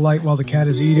turn off the light while the cat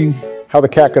is eating? How the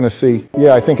cat gonna see?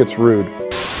 Yeah, I think it's rude.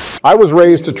 I was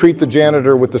raised to treat the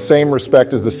janitor with the same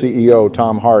respect as the CEO,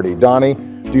 Tom Hardy. Donnie,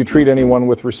 do you treat anyone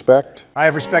with respect? I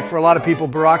have respect for a lot of people,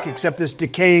 Barack, except this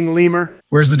decaying lemur.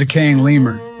 Where's the decaying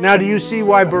lemur? Now, do you see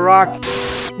why Barack...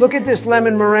 Look at this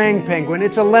lemon meringue penguin.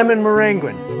 It's a lemon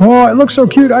meringuin. Oh, it looks so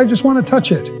cute. I just want to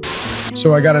touch it.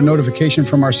 So I got a notification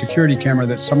from our security camera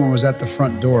that someone was at the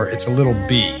front door. It's a little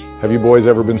bee. Have you boys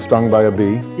ever been stung by a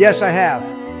bee? Yes, I have.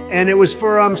 And it was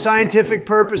for scientific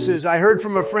purposes. I heard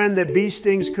from a friend that bee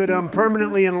stings could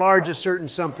permanently enlarge a certain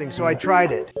something, so I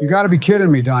tried it. You got to be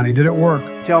kidding me, Donnie. Did it work?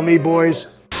 Tell me, boys.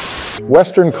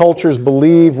 Western cultures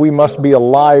believe we must be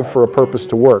alive for a purpose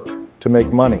to work, to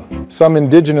make money. Some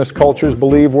indigenous cultures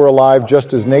believe we're alive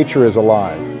just as nature is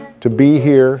alive, to be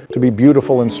here, to be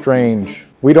beautiful and strange.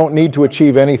 We don't need to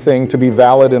achieve anything to be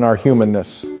valid in our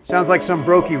humanness. Sounds like some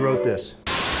brokey wrote this.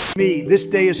 Me, this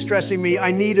day is stressing me.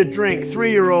 I need a drink.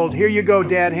 3-year-old, here you go,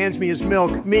 Dad. Hands me his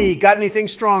milk. Me, got anything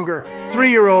stronger?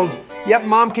 3-year-old, yep,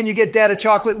 Mom, can you get Dad a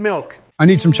chocolate milk? I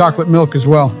need some chocolate milk as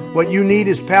well. What you need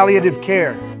is palliative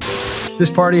care. This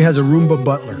party has a Roomba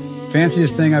butler.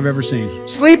 Fanciest thing I've ever seen.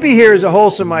 Sleepy here is a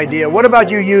wholesome idea. What about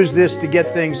you use this to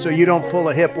get things so you don't pull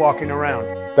a hip walking around?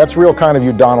 That's real kind of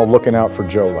you, Donald, looking out for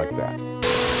Joe like that.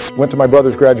 Went to my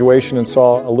brother's graduation and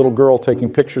saw a little girl taking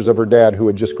pictures of her dad who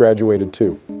had just graduated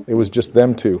too. It was just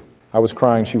them two. I was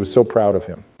crying. She was so proud of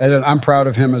him. And I'm proud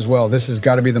of him as well. This has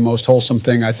got to be the most wholesome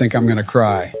thing. I think I'm going to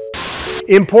cry.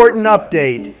 Important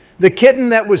update. The kitten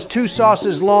that was 2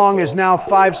 sauces long is now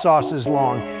 5 sauces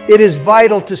long. It is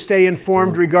vital to stay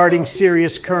informed regarding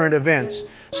serious current events.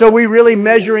 So we really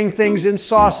measuring things in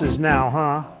sauces now,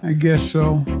 huh? I guess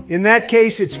so. In that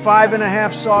case, it's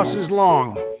 5.5 sauces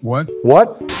long. What?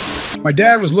 What? My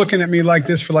dad was looking at me like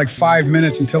this for like 5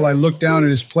 minutes until I looked down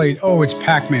at his plate. Oh, it's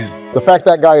Pac-Man. The fact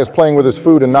that guy is playing with his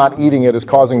food and not eating it is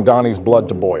causing Donnie's blood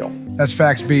to boil. That's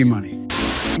facts B money.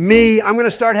 Me, I'm going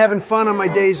to start having fun on my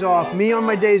days off. Me on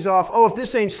my days off. Oh, if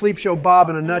this ain't Sleep Show Bob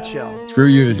in a nutshell. Screw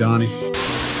you, Donnie.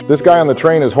 This guy on the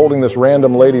train is holding this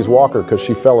random lady's walker because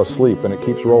she fell asleep, and it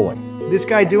keeps rolling. This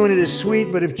guy doing it is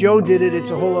sweet, but if Joe did it,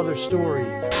 it's a whole other story.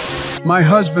 My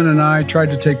husband and I tried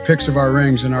to take pics of our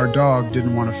rings, and our dog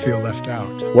didn't want to feel left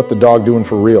out. What the dog doing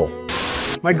for real?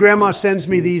 My grandma sends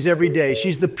me these every day.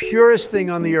 She's the purest thing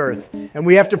on the earth, and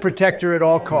we have to protect her at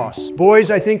all costs.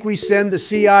 Boys, I think we send the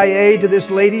CIA to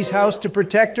this lady's house to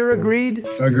protect her. Agreed?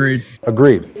 Agreed.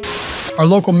 Agreed. Our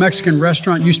local Mexican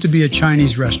restaurant used to be a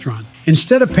Chinese restaurant.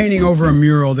 Instead of painting over a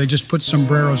mural, they just put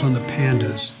sombreros on the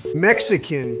pandas.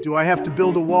 Mexican. Do I have to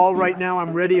build a wall right now?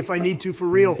 I'm ready if I need to for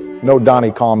real. No,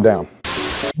 Donnie, calm down.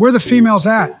 Where the females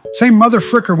at? Say mother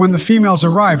fricker when the females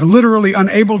arrive, literally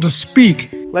unable to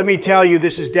speak. Let me tell you,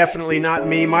 this is definitely not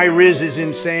me. My Riz is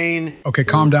insane. Okay,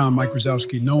 calm down, Mike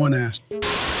Wazowski. No one asked.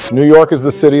 New York is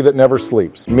the city that never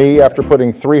sleeps. Me, after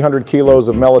putting 300 kilos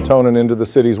of melatonin into the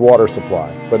city's water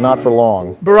supply, but not for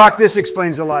long. Barack, this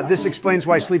explains a lot. This explains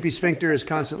why Sleepy Sphincter is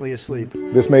constantly asleep.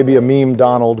 This may be a meme,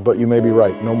 Donald, but you may be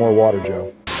right. No more water,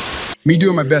 Joe. Me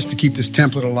doing my best to keep this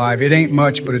template alive. It ain't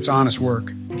much, but it's honest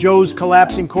work. Joe's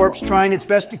collapsing corpse trying its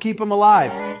best to keep him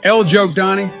alive. L joke,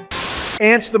 Donnie.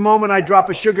 Ants, the moment I drop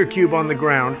a sugar cube on the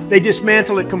ground, they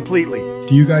dismantle it completely.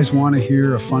 Do you guys want to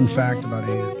hear a fun fact about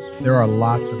ants? There are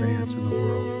lots of ants in the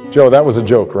world. Joe, that was a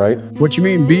joke, right? What you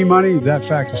mean, bee money? That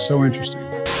fact is so interesting.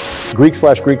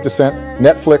 Greek/Greek descent,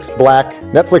 Netflix, black.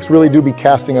 Netflix really do be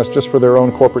casting us just for their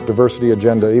own corporate diversity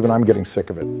agenda. Even I'm getting sick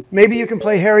of it. Maybe you can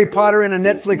play Harry Potter in a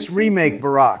Netflix remake,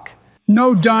 Barack.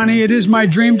 No, Donnie, it is my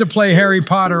dream to play Harry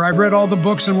Potter. I've read all the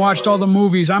books and watched all the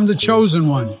movies. I'm the chosen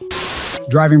one.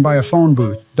 Driving by a phone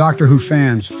booth, Doctor Who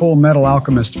fans, Full Metal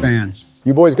Alchemist fans.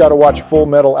 You boys got to watch Full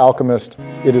Metal Alchemist.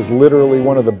 It is literally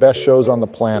one of the best shows on the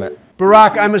planet.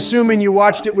 Barack, I'm assuming you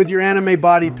watched it with your anime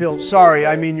body pill. Sorry,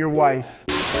 I mean your wife.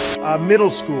 Middle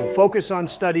school, focus on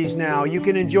studies now. You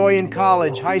can enjoy in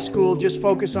college. High school, just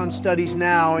focus on studies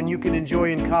now and you can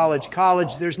enjoy in college.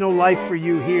 College, there's no life for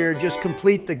you here. Just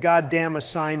complete the goddamn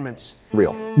assignments.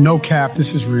 Real. No cap,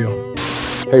 this is real.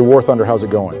 Hey, War Thunder, how's it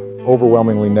going?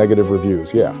 Overwhelmingly negative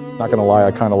reviews. Yeah, not gonna lie,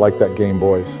 I kind of like that game,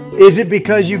 boys. Is it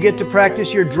because you get to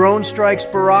practice your drone strikes,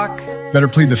 Barack? Better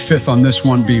plead the fifth on this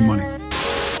one, B money.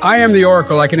 I am the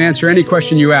Oracle. I can answer any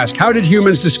question you ask. How did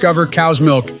humans discover cow's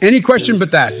milk? Any question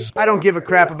but that. I don't give a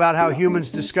crap about how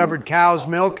humans discovered cow's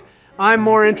milk. I'm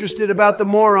more interested about the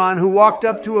moron who walked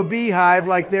up to a beehive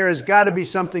like there has got to be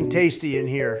something tasty in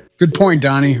here. Good point,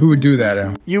 Donnie. Who would do that,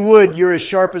 Al? You would. You're as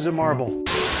sharp as a marble.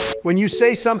 When you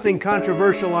say something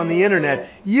controversial on the internet,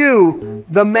 you,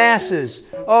 the masses,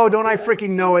 oh, don't I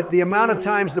freaking know it, the amount of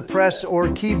times the press or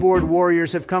keyboard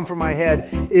warriors have come for my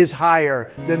head is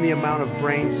higher than the amount of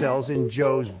brain cells in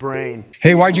Joe's brain.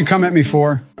 Hey, why'd you come at me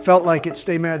for? Felt like it.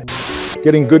 Stay mad.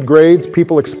 Getting good grades,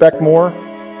 people expect more.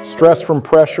 Stress from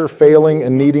pressure, failing,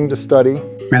 and needing to study.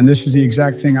 Man, this is the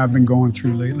exact thing I've been going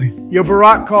through lately. Yo,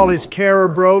 Barack call his carer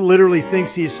bro, literally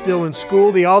thinks he is still in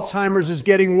school. The Alzheimer's is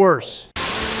getting worse.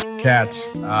 Cats.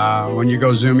 When you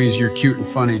go zoomies, you're cute and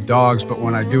funny. Dogs, but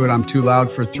when I do it, I'm too loud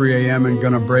for 3 a.m. and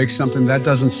gonna break something. That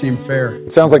doesn't seem fair.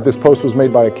 It sounds like this post was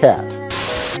made by a cat.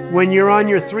 When you're on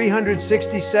your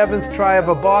 367th try of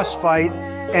a boss fight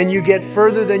and you get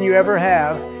further than you ever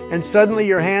have, and suddenly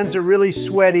your hands are really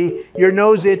sweaty, your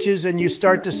nose itches, and you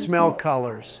start to smell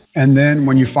colors. And then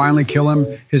when you finally kill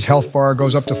him, his health bar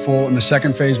goes up to full and the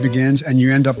second phase begins and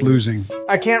you end up losing.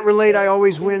 I can't relate, I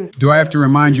always win. Do I have to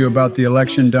remind you about the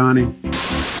election, Donnie?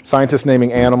 Scientists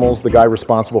naming animals, the guy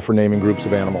responsible for naming groups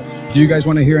of animals. Do you guys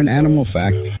want to hear an animal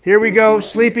fact? Here we go.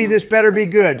 Sleepy, this better be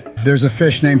good. There's a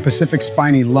fish named Pacific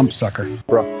Spiny Lumpsucker.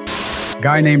 Bruh.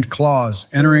 Guy named Claus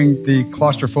entering the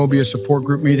claustrophobia support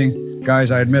group meeting.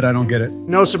 Guys, I admit I don't get it.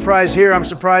 No surprise here. I'm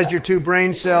surprised your two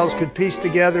brain cells could piece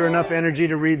together enough energy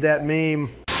to read that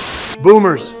meme.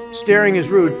 Boomers. Staring is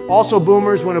rude. Also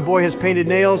boomers, when a boy has painted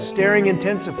nails, staring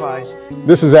intensifies.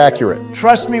 This is accurate.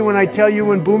 Trust me when I tell you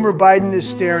when Boomer Biden is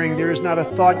staring, there is not a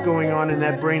thought going on in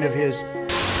that brain of his.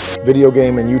 Video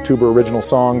game and YouTuber original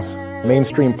songs,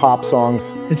 mainstream pop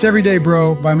songs. It's Every Day,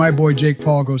 Bro, by my boy Jake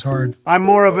Paul goes hard. I'm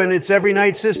more of an it's every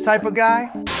night sis type of guy.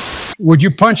 Would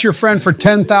you punch your friend for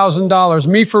 $10,000?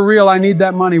 Me for real, I need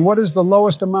that money. What is the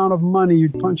lowest amount of money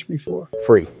you'd punch me for?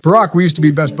 Free. Barack, we used to be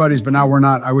best buddies, but now we're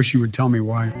not. I wish you would tell me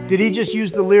why. Did he just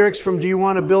use the lyrics from Do You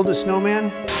Want to Build a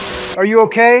Snowman? Are you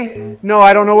okay? No,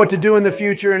 I don't know what to do in the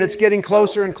future, and it's getting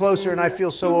closer and closer, and I feel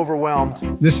so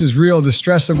overwhelmed. This is real. The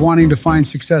stress of wanting to find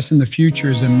success in the future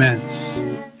is immense.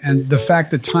 And the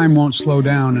fact that time won't slow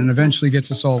down and eventually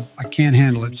gets us all, I can't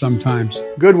handle it sometimes.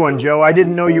 Good one, Joe. I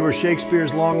didn't know you were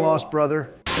Shakespeare's long-lost brother.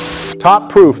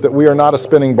 Top proof that we are not a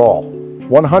spinning ball.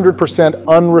 100%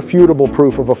 unrefutable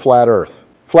proof of a flat Earth.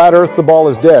 Flat Earth, the ball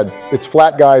is dead. It's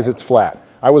flat, guys, it's flat.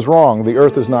 I was wrong. The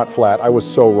Earth is not flat. I was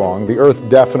so wrong. The Earth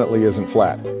definitely isn't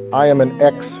flat. I am an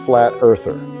ex-flat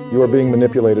Earther. You are being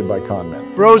manipulated by con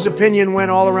men. Bro's opinion went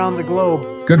all around the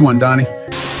globe. Good one, Donnie.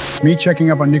 Me checking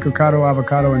up on Nikocado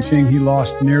Avocado and seeing he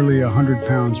lost nearly 100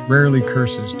 pounds, rarely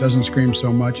curses, doesn't scream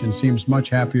so much, and seems much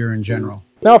happier in general.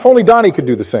 Now, if only Donnie could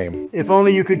do the same. If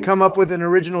only you could come up with an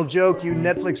original joke, you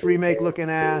Netflix remake looking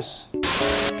ass.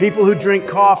 People who drink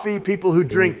coffee, people who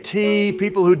drink tea,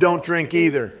 people who don't drink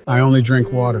either. I only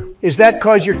drink water. Is that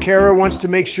because your carer wants to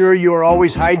make sure you are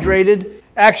always hydrated?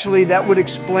 Actually, that would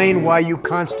explain why you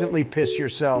constantly piss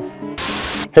yourself.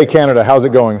 Hey Canada, how's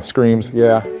it going? Screams,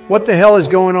 yeah. What the hell is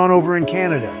going on over in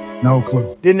Canada? No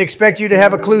clue. Didn't expect you to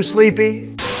have a clue,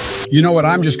 Sleepy. You know what?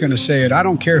 I'm just going to say it. I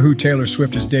don't care who Taylor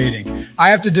Swift is dating. I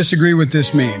have to disagree with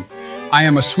this meme. I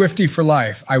am a Swiftie for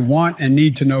life. I want and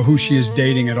need to know who she is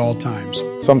dating at all times.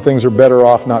 Some things are better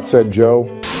off not said, Joe.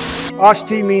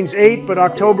 Oshti means 8, but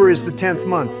October is the 10th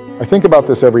month. I think about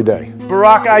this every day.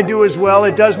 Barack, I do as well.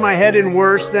 It does my head in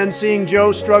worse than seeing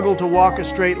Joe struggle to walk a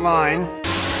straight line.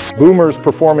 Boomers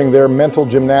performing their mental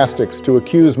gymnastics to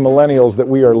accuse millennials that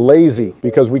we are lazy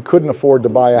because we couldn't afford to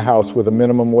buy a house with a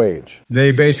minimum wage.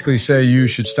 They basically say you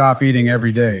should stop eating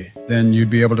every day. Then you'd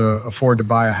be able to afford to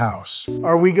buy a house.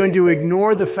 Are we going to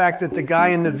ignore the fact that the guy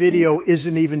in the video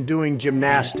isn't even doing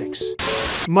gymnastics?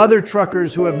 Mother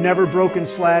truckers who have never broken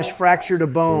 / fractured a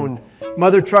bone.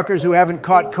 Mother truckers who haven't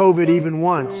caught COVID even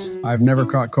once. I've never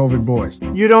caught COVID, boys.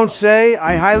 You don't say?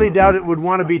 I highly doubt it would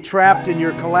want to be trapped in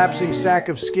your collapsing sack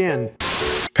of skin.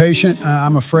 Patient,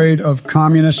 I'm afraid of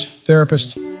communist.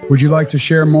 Therapist, would you like to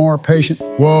share more? Patient,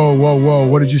 whoa, whoa, whoa,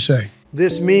 what did you say?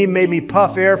 This meme made me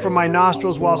puff air from my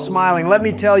nostrils while smiling. Let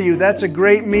me tell you, that's a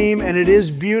great meme and it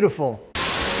is beautiful.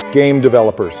 Game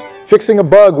developers. Fixing a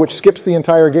bug which skips the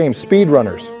entire game.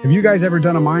 Speedrunners. Have you guys ever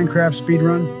done a Minecraft speed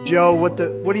run? Joe, what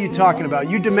are you talking about?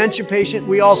 You dementia patient?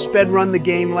 We all sped run the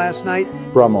game last night.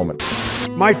 Bra moment.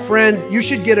 My friend, you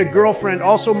should get a girlfriend.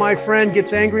 Also, my friend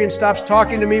gets angry and stops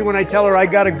talking to me when I tell her I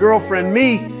got a girlfriend.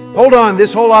 Me? Hold on,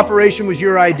 this whole operation was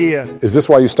your idea. Is this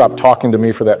why you stopped talking to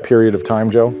me for that period of time,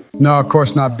 Joe? No, of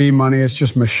course not B-Money. It's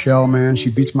just Michelle, man. She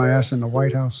beats my ass in the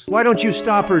White House. Why don't you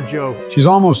stop her, Joe? She's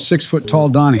almost 6 foot tall,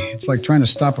 Donnie. It's like trying to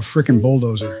stop a frickin'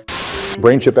 bulldozer.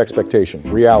 Brain chip expectation.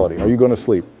 Reality. Are you going to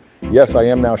sleep? Yes, I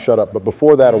am now. Shut up. But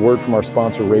before that, a word from our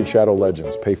sponsor, Raid Shadow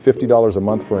Legends. Pay $50 a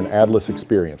month for an adless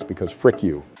experience because frick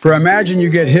you. For imagine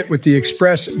you get hit with the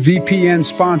Express VPN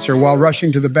sponsor while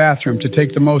rushing to the bathroom to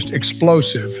take the most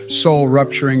explosive,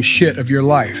 soul-rupturing shit of your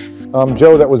life.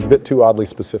 Joe, that was a bit too oddly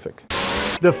specific.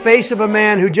 The face of a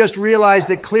man who just realized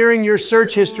that clearing your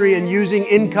search history and using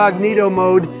incognito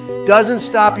mode doesn't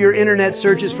stop your internet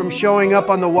searches from showing up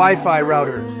on the Wi-Fi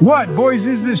router. What, boys,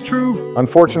 is this true?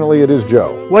 Unfortunately, it is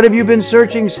Joe. What have you been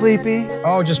searching, Sleepy?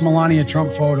 Oh, just Melania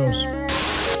Trump photos.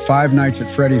 5 Nights at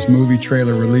Freddy's movie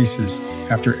trailer releases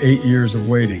after 8 years of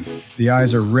waiting. The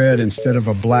eyes are red instead of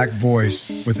a black voice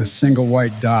with a single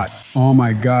white dot. Oh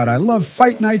my God, I love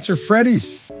Fight Nights at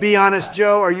Freddy's. Be honest,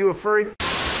 Joe, are you a furry?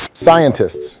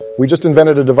 Scientists. We just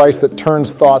invented a device that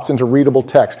turns thoughts into readable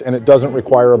text, and it doesn't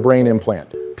require a brain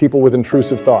implant. People with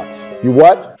intrusive thoughts. You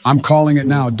what? I'm calling it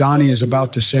now. Donnie is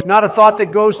about to say. Not a thought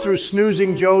that goes through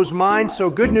snoozing Joe's mind, so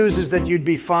good news is that you'd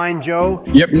be fine, Joe.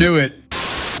 Yep, knew it.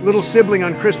 Little sibling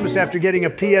on Christmas after getting a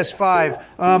PS5.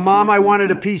 Mom, I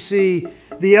wanted a PC.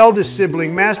 The eldest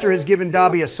sibling, Master has given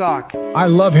Dobby a sock. I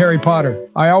love Harry Potter.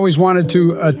 I always wanted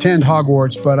to attend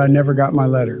Hogwarts, but I never got my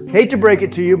letter. Hate to break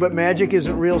it to you, but magic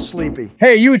isn't real, Sleepy.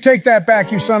 Hey, you take that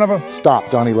back, you son of a...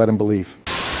 Stop, Donnie, let him believe.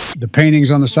 The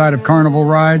paintings on the side of carnival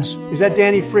rides. Is that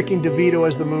Danny freaking DeVito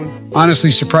as the moon?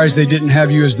 Honestly, surprised they didn't have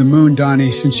you as the moon,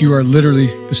 Donnie, since you are literally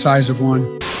the size of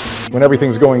one. When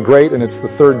everything's going great and it's the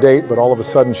 3rd date, but all of a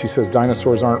sudden she says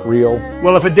dinosaurs aren't real.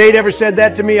 Well, if a date ever said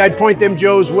that to me, I'd point them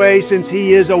Joe's way since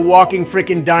he is a walking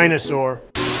freaking dinosaur.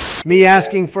 Me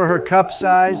asking for her cup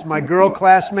size, my girl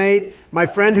classmate, my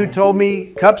friend who told me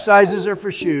cup sizes are for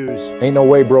shoes. Ain't no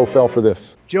way bro fell for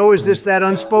this. Joe, is this that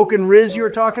unspoken Riz you were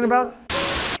talking about?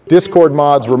 Discord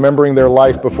mods remembering their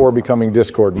life before becoming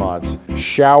Discord mods.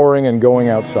 Showering and going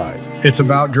outside. It's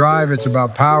about drive, it's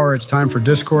about power, it's time for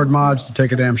Discord mods to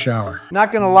take a damn shower.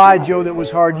 Not gonna lie, Joe, that was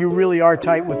hard. You really are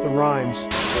tight with the rhymes.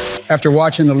 After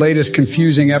watching the latest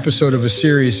confusing episode of a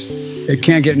series, it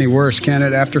can't get any worse, can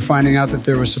it? After finding out that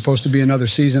there was supposed to be another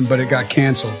season, but it got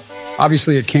canceled.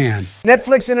 Obviously it can.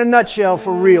 Netflix in a nutshell,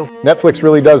 for real. Netflix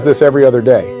really does this every other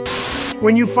day.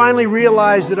 When you finally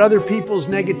realize that other people's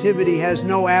negativity has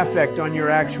no affect on your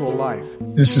actual life.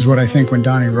 This is what I think when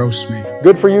Donnie roasts me.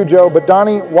 Good for you, Joe, but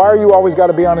Donnie, why are you always got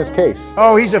to be on his case?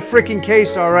 Oh, he's a freaking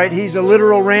case, all right. He's a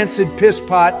literal rancid piss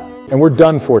pot. And we're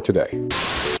done for today.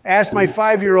 Asked my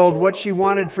 5-year-old what she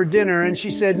wanted for dinner, and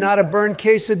she said, not a burnt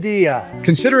quesadilla.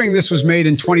 Considering this was made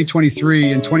in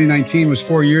 2023 and 2019 was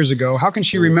 4 years ago, how can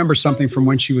she remember something from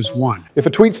when she was 1? If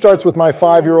a tweet starts with my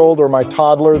 5-year-old or my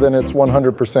toddler, then it's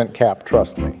 100% cap,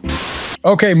 trust me.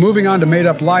 Okay, moving on to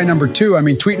made-up lie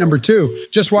tweet number 2.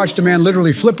 Just watched a man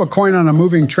literally flip a coin on a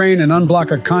moving train and unblock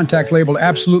a contact labeled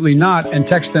absolutely not and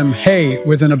text them, hey,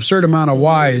 with an absurd amount of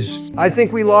Ys. I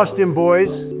think we lost him,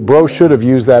 boys. Bro should have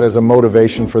used that as a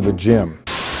motivation for the gym.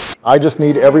 I just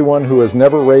need everyone who has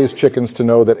never raised chickens to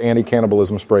know that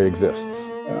anti-cannibalism spray exists.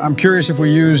 I'm curious if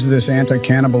we use this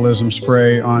anti-cannibalism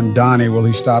spray on Donnie, will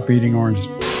he stop eating oranges?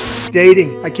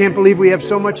 Dating. I can't believe we have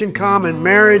so much in common.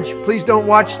 Marriage. Please don't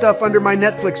watch stuff under my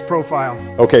Netflix profile.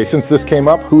 Okay, since this came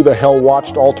up, who the hell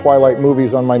watched all Twilight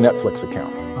movies on my Netflix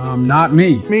account? Not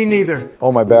me. Me neither.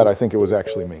 Oh, my bad. I think it was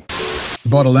actually me.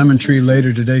 Bought a lemon tree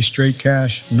later today, straight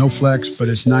cash, no flex, but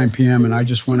it's 9 p.m. and I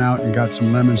just went out and got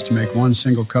some lemons to make one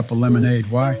single cup of lemonade.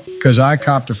 Why? Because I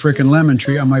copped a frickin' lemon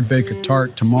tree. I might bake a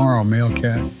tart tomorrow, male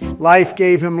cat. Life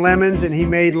gave him lemons and he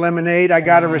made lemonade. I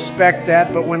gotta respect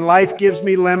that, but when life gives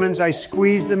me lemons, I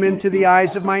squeeze them into the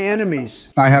eyes of my enemies.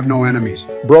 I have no enemies.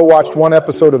 Bro watched one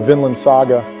episode of Vinland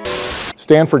Saga.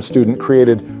 Stanford student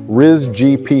created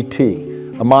RizGPT,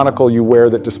 a monocle you wear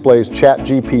that displays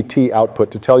ChatGPT output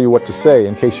to tell you what to say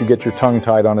in case you get your tongue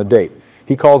tied on a date.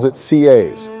 He calls it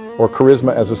CAs, or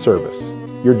Charisma as a Service.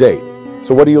 Your date.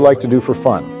 So what do you like to do for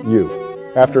fun? You.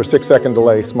 After a 6-second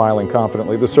delay, smiling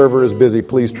confidently, the server is busy,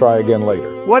 please try again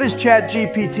later. What is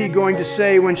ChatGPT going to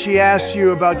say when she asks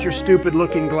you about your stupid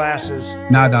looking glasses?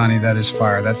 Nah, Donnie, that is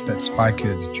fire. That's that Spy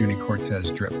Kids Junie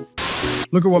Cortez drip.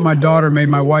 Look at what my daughter made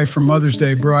my wife for Mother's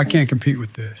Day, bro. I can't compete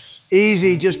with this.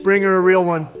 Easy, just bring her a real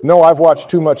one. No, I've watched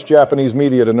too much Japanese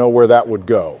media to know where that would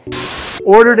go.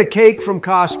 Ordered a cake from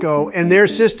Costco, and their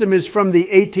system is from the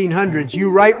 1800s. You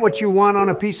write what you want on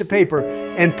a piece of paper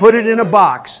and put it in a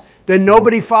box. Then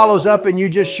nobody follows up and you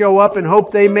just show up and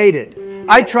hope they made it.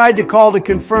 I tried to call to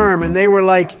confirm and they were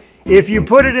like, if you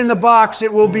put it in the box,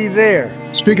 it will be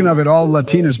there. Speaking of it, all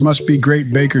Latinas must be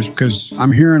great bakers because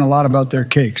I'm hearing a lot about their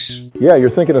cakes. Yeah,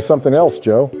 you're thinking of something else,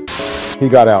 Joe. He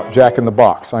got out. Jack in the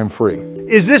Box. I'm free.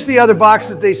 Is this the other box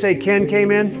that they say Ken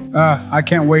came in? I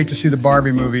can't wait to see the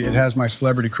Barbie movie. It has my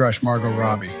celebrity crush, Margot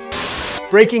Robbie.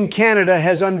 Breaking Canada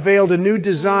has unveiled a new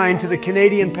design to the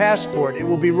Canadian passport. It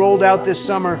will be rolled out this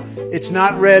summer. It's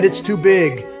not red, it's too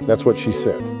big. That's what she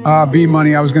said.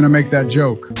 B-Money, I was going to make that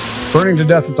joke. Burning to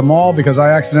death at the mall because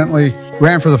I accidentally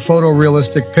ran for the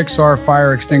photorealistic Pixar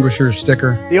fire extinguisher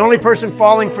sticker. The only person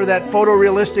falling for that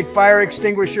photorealistic fire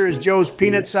extinguisher is Joe's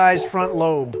peanut-sized front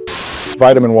lobe.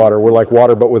 Vitamin water. We're like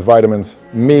water, but with vitamins.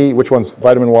 Me, which one's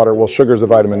vitamin water? Well, sugar's a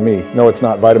vitamin. Me. No, it's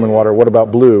not vitamin water. What about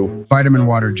blue? Vitamin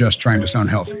water, just trying to sound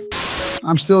healthy.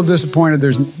 I'm still disappointed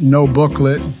there's no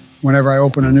booklet. Whenever I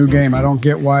open a new game, I don't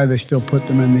get why they still put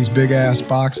them in these big-ass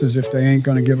boxes if they ain't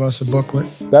going to give us a booklet.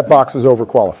 That box is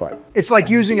overqualified. It's like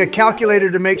using a calculator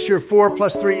to make sure 4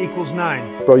 + 3 =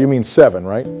 9. Bro, you mean 7,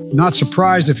 right? Not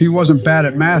surprised if he wasn't bad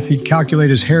at math, he'd calculate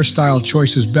his hairstyle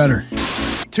choices better.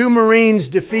 2 Marines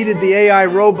defeated the AI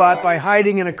robot by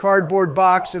hiding in a cardboard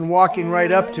box and walking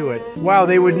right up to it. Wow,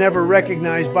 they would never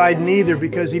recognize Biden either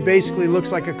because he basically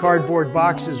looks like a cardboard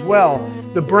box as well.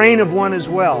 The brain of one as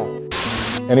well.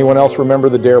 Anyone else remember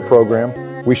the DARE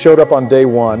program? We showed up on day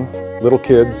 1, little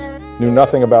kids, knew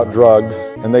nothing about drugs,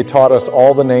 and they taught us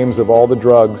all the names of all the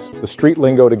drugs, the street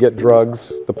lingo to get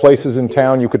drugs, the places in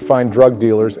town you could find drug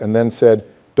dealers, and then said,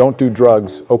 don't do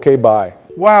drugs, okay, bye.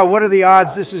 Wow, what are the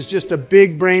odds this is just a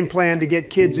big brain plan to get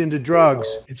kids into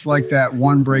drugs? It's like that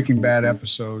one Breaking Bad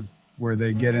episode where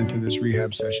they get into this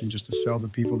rehab session just to sell the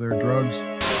people their drugs.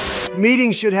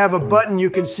 Meetings should have a button you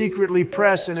can secretly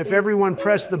press, and if everyone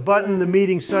pressed the button, the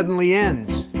meeting suddenly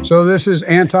ends. So this is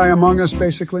anti-Among Us,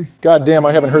 basically? God damn,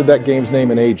 I haven't heard that game's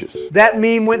name in ages. That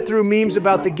meme went through memes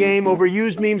about the game,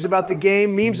 overused memes about the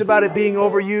game, memes about it being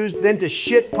overused, then to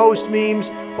shit post memes,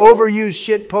 overused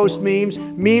shit post memes,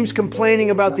 memes complaining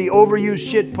about the overused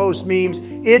shit post memes.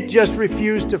 It just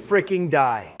refused to fricking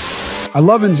die. I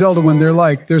love in Zelda when they're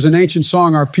like, there's an ancient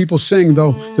song our people sing,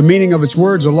 though the meaning of its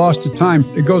words are lost to time.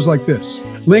 It goes like this.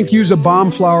 Link, use a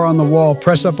bomb flower on the wall,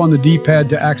 press up on the D-pad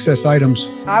to access items.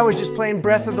 I was just playing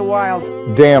Breath of the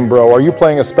Wild. Damn, bro, are you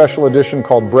playing a special edition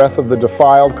called Breath of the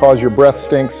Defiled, cause your breath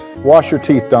stinks? Wash your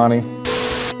teeth, Donnie.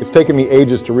 It's taken me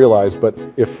ages to realize, but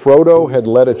if Frodo had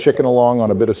led a chicken along on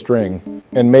a bit of string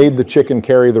and made the chicken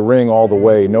carry the ring all the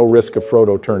way, no risk of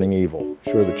Frodo turning evil.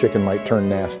 Sure, the chicken might turn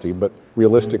nasty, but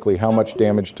realistically, how much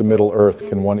damage to Middle-earth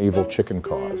can one evil chicken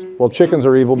cause? Well, chickens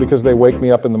are evil because they wake me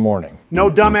up in the morning.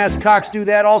 No dumbass cocks do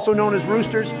that, also known as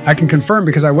roosters. I can confirm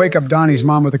because I wake up Donnie's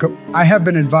mom with a I have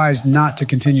been advised not to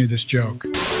continue this joke.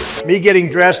 Me getting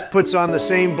dressed puts on the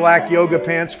same black yoga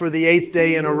pants for the 8th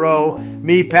day in a row.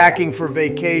 Me packing for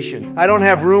vacation. I don't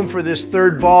have room for this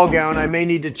 3rd ball gown. I may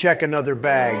need to check another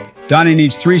bag. Donnie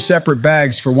needs 3 separate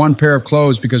bags for 1 pair of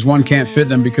clothes because one can't fit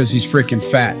them because he's freaking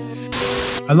fat.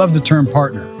 I love the term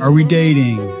partner. Are we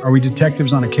dating? Are we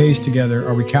detectives on a case together?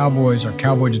 Are we cowboys? Are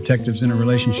cowboy detectives in a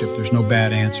relationship? There's no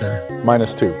bad answer.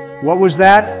 -2. What was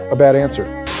that? A bad answer.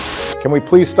 Can we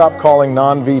please stop calling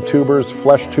non-VTubers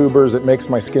flesh tubers? It makes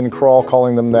my skin crawl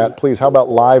calling them that. Please, how about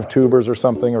live tubers or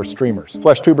something, or streamers?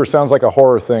 Flesh tuber sounds like a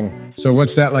horror thing. So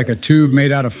what's that, like a tube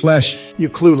made out of flesh? You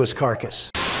clueless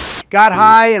carcass. Got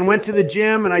high and went to the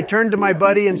gym, and I turned to my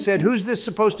buddy and said, "Who's this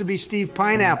supposed to be Steve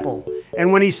Pineapple?"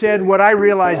 And when he said what, I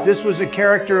realized this was a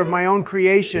character of my own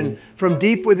creation from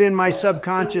deep within my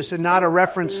subconscious and not a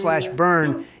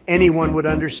reference/burn anyone would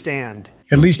understand.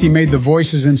 At least he made the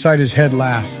voices inside his head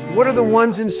laugh. What are the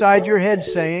ones inside your head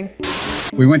saying?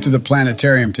 We went to the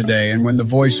planetarium today, and when the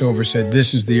voiceover said,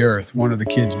 "This is the Earth," one of the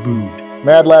kids booed.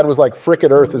 Mad Lad was like, "Frick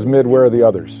it, Earth is mid, where are the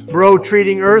others?" Bro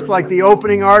treating Earth like the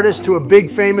opening artist to a big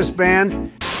famous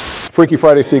band. Freaky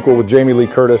Friday sequel with Jamie Lee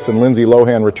Curtis and Lindsay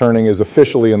Lohan returning is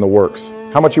officially in the works.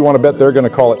 How much you want to bet they're going to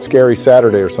call it Scary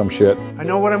Saturday or some shit? I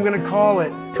know what I'm going to call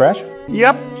it. Trash?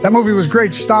 Yep. That movie was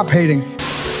great. Stop hating.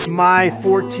 My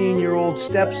 14-year-old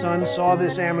stepson saw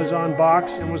this Amazon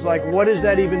box and was like, "What is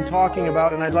that even talking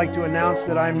about?" And I'd like to announce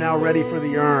that I'm now ready for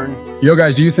the urn. Yo,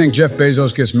 guys, do you think Jeff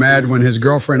Bezos gets mad when his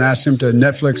girlfriend asks him to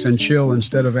Netflix and chill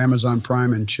instead of Amazon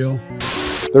Prime and chill?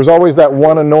 There's always that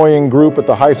one annoying group at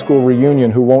the high school reunion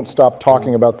who won't stop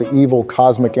talking about the evil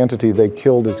cosmic entity they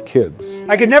killed as kids.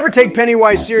 I could never take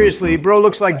Pennywise seriously. Bro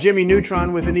looks like Jimmy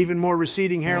Neutron with an even more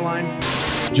receding hairline.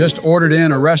 Just ordered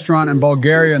in a restaurant in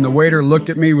Bulgaria, and the waiter looked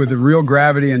at me with real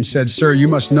gravity and said, "Sir, you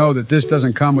must know that this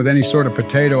doesn't come with any sort of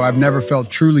potato. I've never felt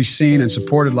truly seen and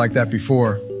supported like that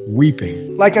before."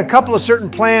 Weeping. Like a couple of certain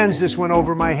plans, this went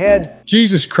over my head.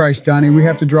 Jesus Christ, Donnie, we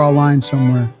have to draw a line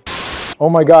somewhere. Oh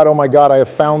my God, I have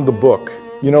found the book.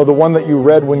 You know, the one that you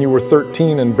read when you were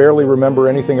 13 and barely remember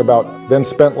anything about, then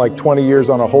spent like 20 years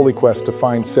on a holy quest to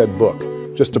find said book,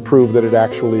 just to prove that it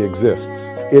actually exists.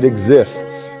 It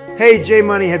exists. Hey, J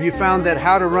Money, have you found that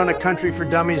How to Run a Country for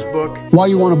Dummies book? Why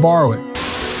you want to borrow it?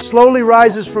 Slowly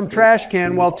rises from trash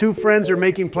can while two friends are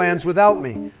making plans without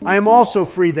me. I am also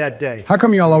free that day. How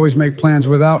come y'all always make plans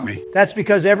without me? That's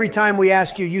because every time we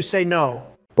ask you, you say no.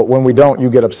 But when we don't,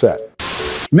 you get upset.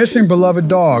 Missing beloved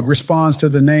dog responds to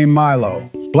the name Milo.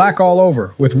 Black all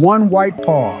over, with one white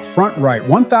paw, front right,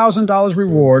 $1,000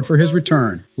 reward for his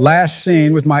return. Last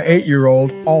seen with my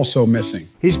 8-year-old, also missing.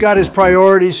 He's got his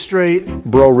priorities straight.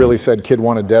 Bro really said kid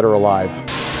wanted dead or alive.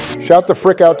 Shout the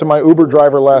frick out to my Uber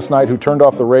driver last night who turned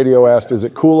off the radio, asked, "Is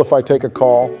it cool if I take a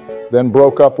call?" Then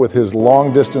broke up with his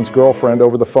long-distance girlfriend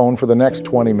over the phone for the next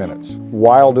 20 minutes.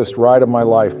 Wildest ride of my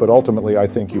life, but ultimately I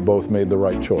think you both made the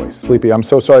right choice. Sleepy, I'm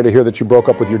so sorry to hear that you broke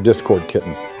up with your Discord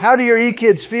kitten. How do your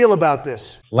e-kids feel about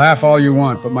this? Laugh all you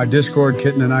want, but my Discord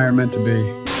kitten and I are meant to be.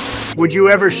 Would you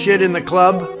ever shit in the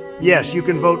club? Yes, you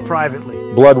can vote privately.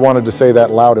 Blood wanted to say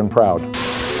that loud and proud.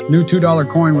 New $2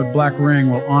 coin with black ring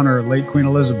will honor late Queen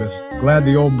Elizabeth. Glad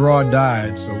the old broad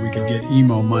died so we could get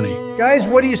emo money. Guys,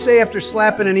 what do you say after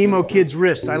slapping an emo kid's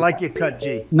wrist? I like you cut,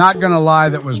 G. Not gonna lie,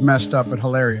 that was messed up but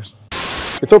hilarious.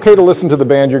 It's okay to listen to the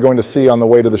band you're going to see on the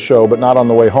way to the show, but not on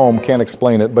the way home. Can't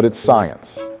explain it, but it's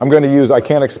science. I'm going to use I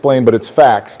can't explain, but it's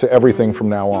facts to everything from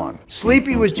now on.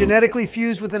 Sleepy was genetically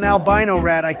fused with an albino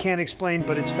rat. I can't explain,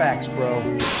 but it's facts, bro.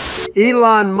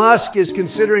 Elon Musk is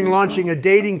considering launching a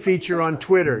dating feature on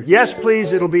Twitter. Yes,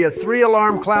 please, it'll be a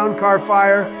 3-alarm clown car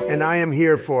fire, and I am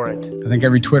here for it. I think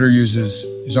every Twitter uses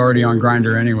is already on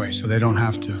Grindr anyway, so they don't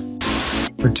have to.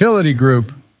 Fertility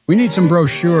group. We need some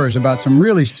brochures about some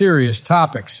really serious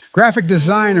topics. Graphic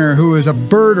designer who is a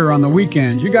birder on the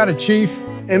weekend. You got it, Chief?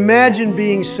 Imagine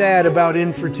being sad about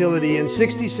infertility, and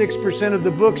 66% of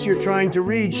the books you're trying to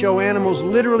read show animals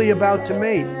literally about to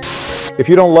mate. If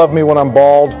you don't love me when I'm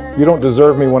bald, you don't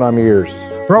deserve me when I'm ears.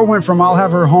 Bro went from "I'll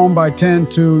have her home by 10"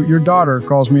 to "Your daughter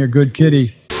calls me a good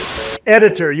kitty."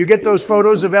 Editor, you get those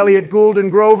photos of Elliot Gould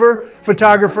and Grover?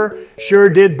 Photographer, sure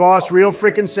did, boss, real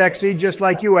frickin' sexy, just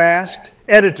like you asked.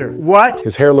 Editor, what?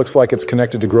 His hair looks like it's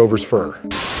connected to Grover's fur.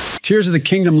 Tears of the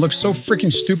Kingdom looks so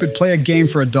freaking stupid. Play a game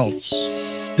for adults.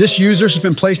 This user has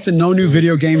been placed in no new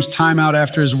video games timeout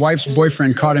after his wife's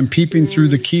boyfriend caught him peeping through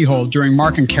the keyhole during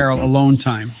Mark and Carol alone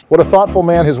time. What a thoughtful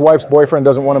man. His wife's boyfriend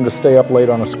doesn't want him to stay up late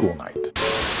on a school night.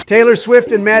 Taylor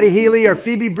Swift and Maddie Healy are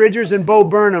Phoebe Bridgers and Bo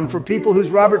Burnham for people whose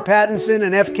Robert Pattinson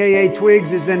and FKA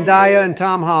Twigs is Zendaya and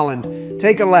Tom Holland.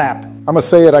 Take a lap. I'm gonna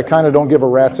say it, I kind of don't give a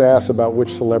rat's ass about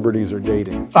which celebrities are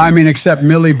dating. I mean, except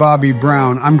Millie Bobby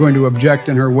Brown. I'm going to object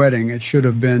in her wedding. It should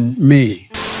have been me.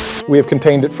 We have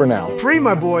contained it for now. Free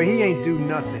my boy, he ain't do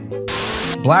nothing.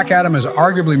 Black Adam has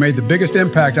arguably made the biggest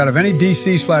impact out of any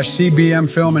DC/CBM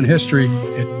film in history.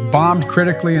 It bombed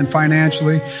critically and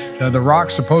financially. The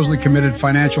Rock supposedly committed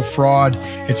financial fraud.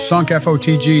 It sunk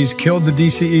FOTGs, killed the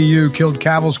DCEU, killed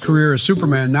Cavill's career as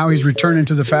Superman. Now he's returning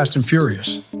to the Fast and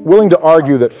Furious. Willing to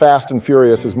argue that Fast and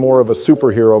Furious is more of a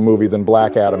superhero movie than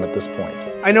Black Adam at this point.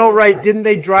 I know, right? Didn't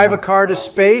they drive a car to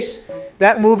space?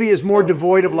 That movie is more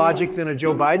devoid of logic than a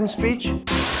Joe Biden speech.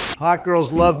 Hot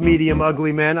girls love medium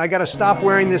ugly men. I gotta stop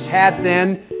wearing this hat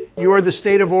then. You are the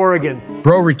state of Oregon.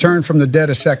 Bro returned from the dead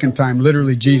a second time,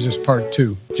 literally Jesus Part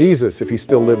 2. Jesus, if he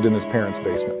still lived in his parents'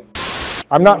 basement.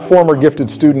 I'm not former gifted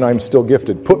student, I'm still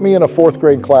gifted. Put me in a 4th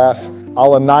grade class,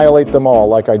 I'll annihilate them all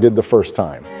like I did the first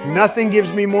time. Nothing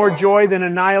gives me more joy than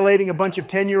annihilating a bunch of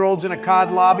 10-year-olds in a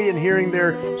COD lobby and hearing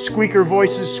their squeaker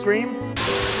voices scream.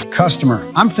 Customer,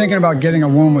 I'm thinking about getting a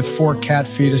womb with 4 cat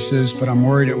fetuses, but I'm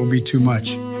worried it will be too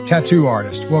much. Tattoo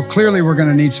artist, well, clearly we're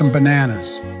gonna need some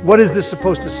bananas. What is this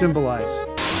supposed to symbolize?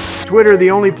 Twitter,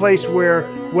 the only place where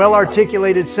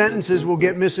well-articulated sentences will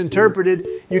get misinterpreted.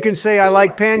 You can say, I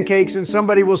like pancakes, and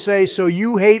somebody will say, so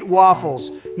you hate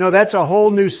waffles. No, that's a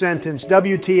whole new sentence.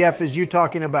 WTF is you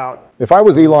talking about? If I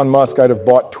was Elon Musk, I'd have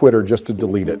bought Twitter just to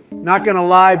delete it. Not gonna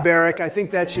lie, Barrick, I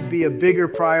think that should be a bigger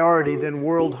priority than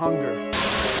world hunger.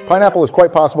 Pineapple is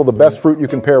quite possible the best fruit you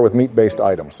can pair with meat-based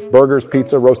items. Burgers,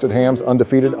 pizza, roasted hams,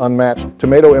 undefeated, unmatched.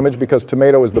 Tomato image because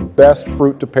tomato is the best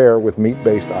fruit to pair with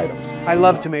meat-based items. I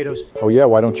love tomatoes. Oh yeah,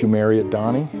 why don't you marry it,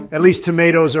 Donnie? At least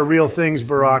tomatoes are real things,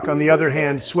 Barack. On the other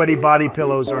hand, sweaty body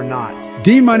pillows are not.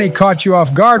 D-Money caught you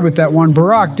off guard with that one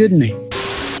Barack, didn't he?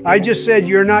 I just said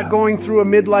you're not going through a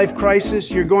midlife crisis,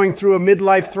 you're going through a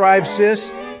midlife thrive,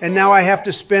 sis, and now I have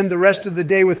to spend the rest of the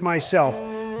day with myself.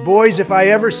 Boys, if I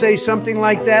ever say something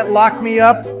like that, lock me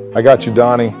up. I got you,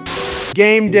 Donnie.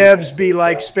 Game devs be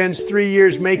like, spends 3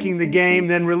 years making the game,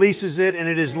 then releases it, and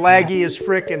it is laggy as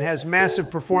frick and has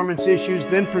massive performance issues,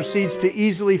 then proceeds to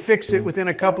easily fix it within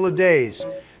a couple of days.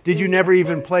 Did you never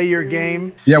even play your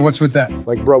game? Yeah, what's with that?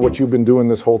 Like, bro, what you've been doing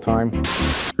this whole time?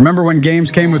 Remember when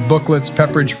games came with booklets?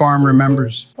 Pepperidge Farm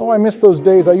remembers. Oh, I miss those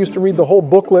days. I used to read the whole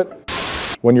booklet.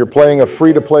 When you're playing a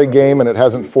free-to-play game and it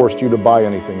hasn't forced you to buy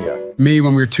anything yet. Me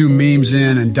when we're 2 memes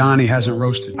in and Donnie hasn't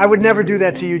roasted. I would never do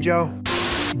that to you, Joe.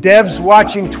 Devs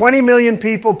watching 20 million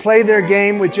people play their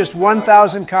game with just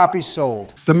 1,000 copies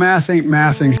sold. The math ain't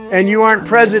mathing. And you aren't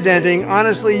presidenting.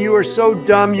 Honestly, you are so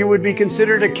dumb you would be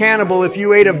considered a cannibal if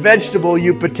you ate a vegetable,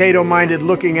 you potato-minded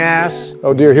looking ass.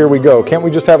 Oh dear, here we go. Can't we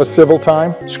just have a civil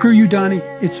time? Screw you, Donnie.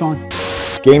 It's on.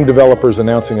 Game developers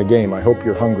announcing a game. I hope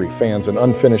you're hungry, fans. An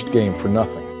unfinished game for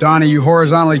nothing. Donnie, you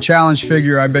horizontally challenged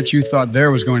figure. I bet you thought there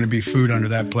was going to be food under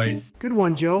that plate. Good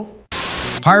one, Joe.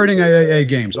 Pirating AAA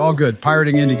games. All good.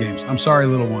 Pirating indie games. I'm sorry,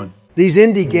 little one. These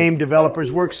indie game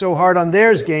developers work so hard on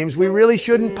theirs games, we really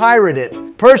shouldn't pirate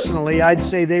it. Personally, I'd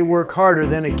say they work harder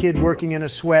than a kid working in a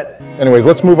sweat. Anyways,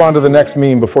 let's move on to the next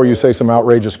meme before you say some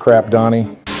outrageous crap,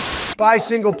 Donnie. Buy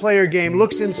single-player game,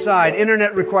 looks inside,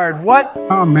 internet required. What?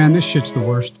 Oh man, this shit's the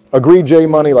worst. Agree, J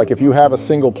Money. Like, if you have a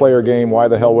single-player game, why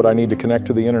the hell would I need to connect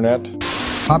to the internet?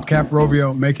 PopCap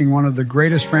Rovio making one of the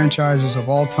greatest franchises of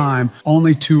all time,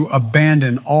 only to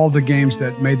abandon all the games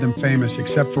that made them famous,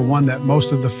 except for one that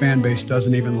most of the fan base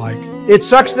doesn't even like. It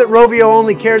sucks that Rovio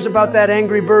only cares about that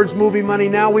Angry Birds movie money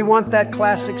now. We want that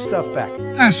classic stuff back.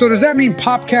 So does that mean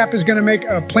PopCap is going to make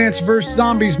a Plants vs.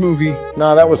 Zombies movie?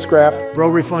 Nah, that was scrapped. Bro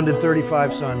refunded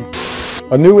 35, son.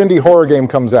 A new indie horror game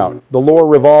comes out. The lore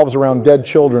revolves around dead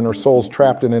children or souls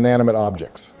trapped in inanimate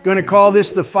objects. Gonna call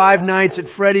this the Five Nights at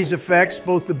Freddy's effects,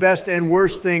 both the best and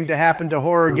worst thing to happen to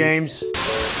horror games.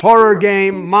 Horror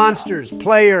game, monsters,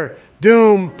 player,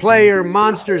 doom, player,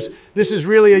 monsters. This is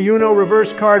really a Uno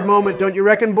reverse card moment, don't you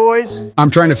reckon, boys?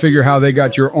 I'm trying to figure how they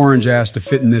got your orange ass to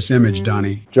fit in this image,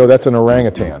 Donnie. Joe, that's an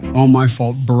orangutan. Oh, my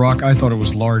fault, Barack. I thought it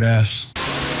was lard ass.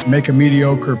 Make a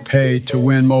mediocre pay to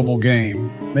win mobile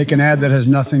game. Make an ad that has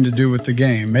nothing to do with the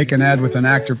game. Make an ad with an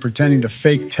actor pretending to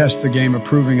fake test the game,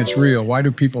 approving it's real. Why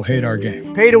do people hate our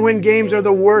game? Pay to win games are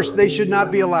the worst. They should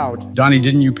not be allowed. Donnie,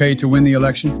 didn't you pay to win the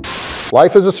election?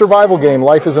 Life is a survival game.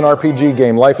 Life is an RPG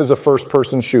game. Life is a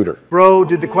first-person shooter. Bro,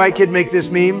 did the Quiet Kid make this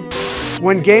meme?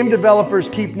 When game developers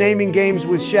keep naming games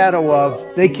with shadow of,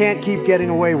 they can't keep getting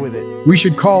away with it. We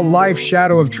should call life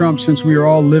Shadow of Trump since we are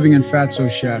all living in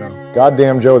Fatso's shadow.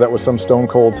 Goddamn, Joe, that was some stone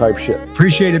cold type shit.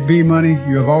 Appreciate it, B-Money.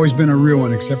 You have always been a real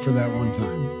one, except for that one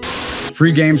time.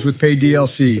 Free games with paid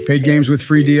DLC. Paid games with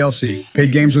free DLC.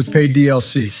 Paid games with paid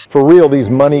DLC. For real, these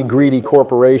money-greedy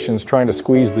corporations trying to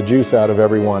squeeze the juice out of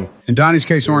everyone. In Donnie's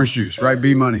case, orange juice, right,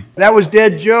 B-Money? That was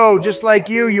Dead Joe, just like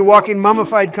you walking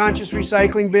mummified conscious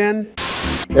recycling bin.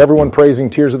 Everyone praising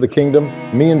Tears of the Kingdom.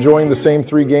 Me enjoying the same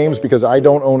 3 games because I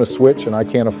don't own a Switch and I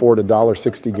can't afford a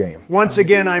 $1.60 game. Once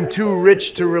again, I'm too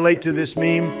rich to relate to this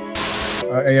meme.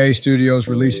 AA Studios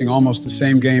releasing almost the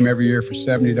same game every year for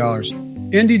 $70.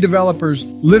 Indie developers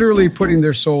literally putting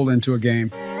their soul into a game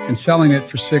and selling it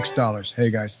for $6. Hey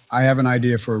guys, I have an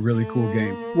idea for a really cool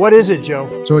game. What is it,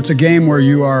 Joe? So it's a game where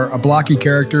you are a blocky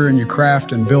character and you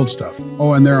craft and build stuff.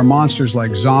 Oh, and there are monsters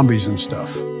like zombies and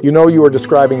stuff. You know you are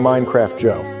describing Minecraft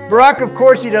Joe. Barack, of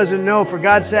course he doesn't know. For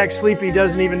God's sake, Sleepy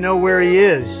doesn't even know where he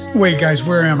is. Wait guys,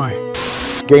 where am I?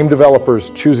 Game developers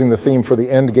choosing the theme for the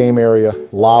end game area,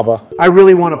 lava. I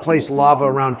really want to place lava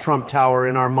around Trump Tower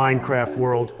in our Minecraft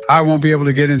world. I won't be able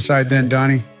to get inside then,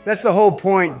 Donnie. That's the whole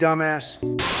point, dumbass.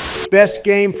 Best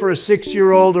game for a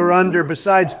 6-year-old or under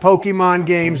besides Pokemon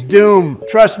games, Doom.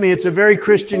 Trust me, it's a very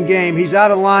Christian game. He's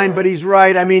out of line, but he's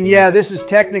right. I mean, yeah, this is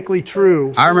technically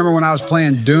true. I remember when I was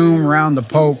playing Doom around the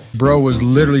Pope, bro was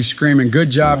literally screaming, "Good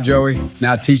job, Joey.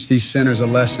 Now teach these sinners a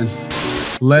lesson."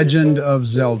 Legend of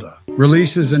Zelda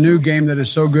releases a new game that is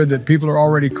so good that people are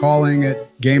already calling it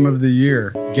Game of the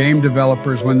Year. Game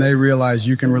developers, when they realize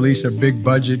you can release a big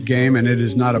budget game and it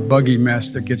is not a buggy mess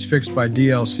that gets fixed by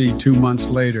DLC 2 months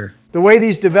later. The way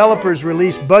these developers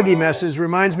release buggy messes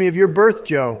reminds me of your birth,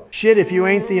 Joe. Shit, if you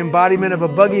ain't the embodiment of a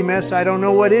buggy mess, I don't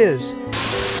know what is.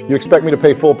 You expect me to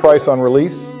pay full price on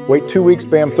release? Wait 2 weeks,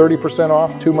 bam, 30%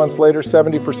 off. 2 months later,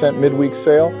 70% midweek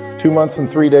sale. 2 months and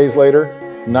 3 days later,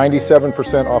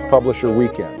 97% off publisher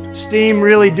weekend. Steam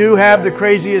really do have the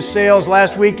craziest sales.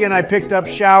 Last weekend I picked up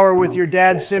Shower with Your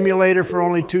Dad's Simulator for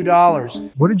only $2.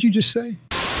 What did you just say?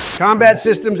 Combat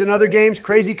systems in other games,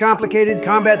 crazy complicated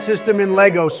combat system in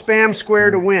Lego. Spam square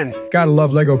to win. Gotta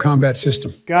love Lego Combat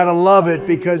System. Gotta love it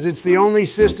because it's the only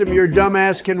system your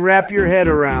dumbass can wrap your head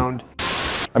around.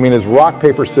 I mean, is rock,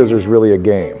 paper, scissors really a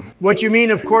game? What you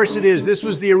mean, of course it is. This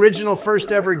was the original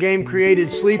first ever game created.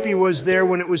 Sleepy was there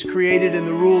when it was created and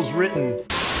the rules written.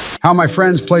 How my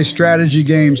friends play strategy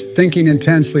games, thinking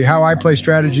intensely, how I play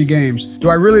strategy games. Do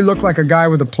I really look like a guy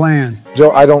with a plan?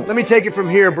 Joe, I don't... Let me take it from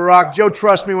here, Barack. Joe,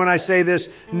 trust me when I say this.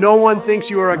 No one thinks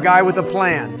you are a guy with a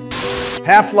plan.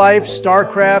 Half-Life,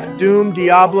 StarCraft, Doom,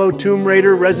 Diablo, Tomb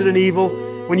Raider, Resident Evil.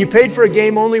 When you paid for a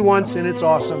game only once and it's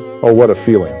awesome. Oh, what a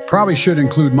feeling. Probably should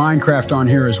include Minecraft on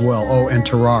here as well. Oh, and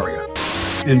Terraria.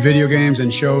 In video games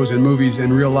and shows and movies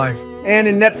and real life. And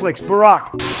in Netflix,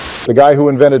 Barack. The guy who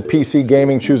invented PC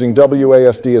gaming choosing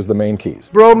WASD as the main keys.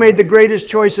 Bro made the greatest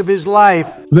choice of his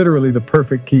life. Literally the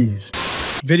perfect keys.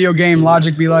 Video game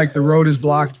logic be like, the road is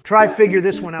blocked. Try figure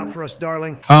this one out for us,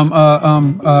 darling.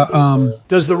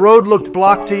 Does the road look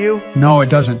blocked to you? No, it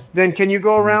doesn't. Then can you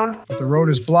go around? But the road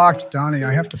is blocked, Donnie.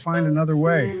 I have to find another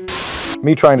way.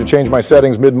 Me trying to change my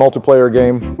settings mid-multiplayer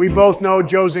game. We both know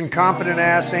Joe's incompetent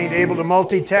ass ain't able to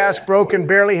multitask. Bro can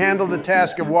barely handle the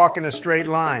task of walking a straight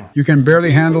line. You can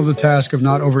barely handle the task of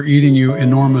not overeating you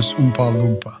enormous Oompa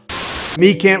Loompa.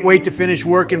 Me can't wait to finish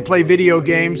work and play video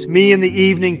games. Me in the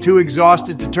evening too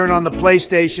exhausted to turn on the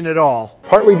PlayStation at all.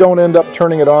 Partly don't end up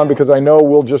turning it on because I know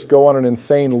we'll just go on an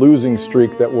insane losing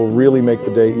streak that will really make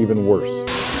the day even worse.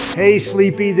 Hey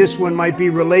Sleepy, this one might be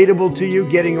relatable to you.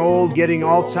 Getting old, getting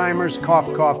Alzheimer's,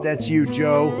 cough cough, that's you,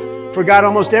 Joe. Forgot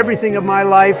almost everything of my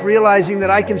life, realizing that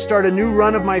I can start a new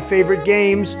run of my favorite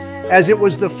games as it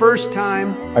was the first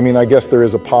time. I mean, I guess there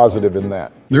is a positive in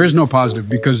that. There is no positive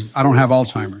because I don't have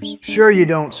Alzheimer's. Sure you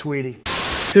don't, sweetie.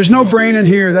 There's no brain in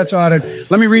here, that's odd.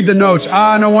 Let me read the notes.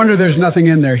 No wonder there's nothing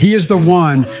in there. He is the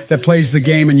one that plays the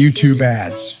game in YouTube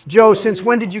ads. Joe, since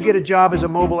when did you get a job as a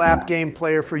mobile app game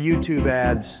player for YouTube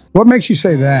ads? What makes you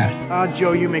say that?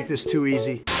 Joe, you make this too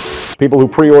easy. People who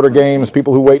pre-order games,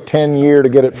 people who wait 10 years to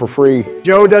get it for free.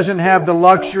 Joe doesn't have the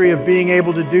luxury of being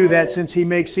able to do that since he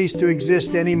may cease to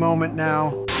exist any moment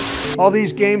now. All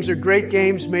these games are great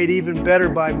games made even better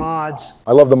by mods.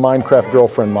 I love the Minecraft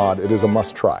Girlfriend mod. It is a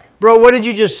must-try. Bro, what did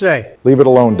you just say? Leave it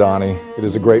alone, Donnie. It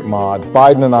is a great mod.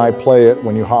 Biden and I play it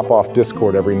when you hop off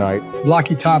Discord every night.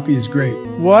 Blocky Toppy is great.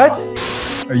 What?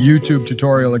 A YouTube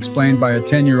tutorial explained by a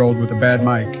 10-year-old with a bad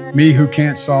mic. Me who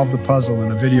can't solve the puzzle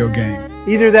in a video game.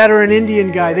 Either that or an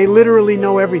Indian guy. They literally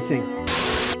know everything.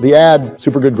 The ad,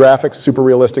 super good graphics, super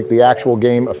realistic. The actual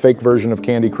game, a fake version of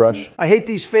Candy Crush. I hate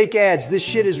these fake ads. This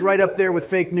shit is right up there with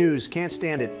fake news. Can't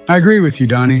stand it. I agree with you,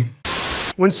 Donnie.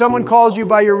 When someone calls you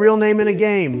by your real name in a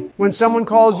game. When someone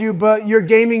calls you by your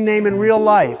gaming name in real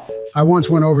life. I once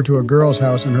went over to a girl's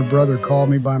house and her brother called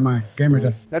me by my gamer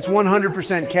tag. That's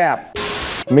 100% cap.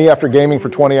 Me after gaming for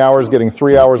 20 hours, getting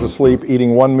 3 hours of sleep,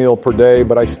 eating 1 meal per day,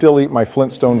 but I still eat my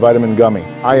Flintstone vitamin gummy.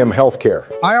 I am healthcare.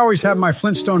 I always have my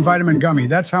Flintstone vitamin gummy.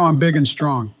 That's how I'm big and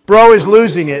strong. Bro is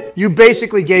losing it. You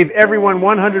basically gave everyone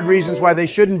 100 reasons why they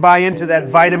shouldn't buy into that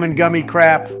vitamin gummy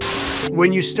crap.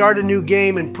 When you start a new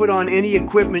game and put on any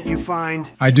equipment you find.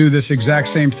 I do this exact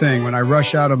same thing when I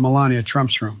rush out of Melania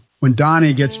Trump's room. When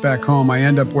Donnie gets back home, I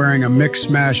end up wearing a mix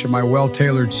smash of my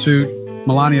well-tailored suit,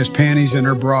 Melania's panties and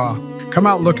her bra. Come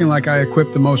out looking like I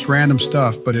equipped the most random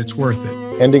stuff, but it's worth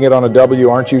it. Ending it on a W,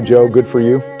 aren't you, Joe? Good for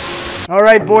you. All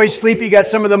right, boys, Sleepy got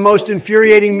some of the most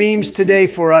infuriating memes today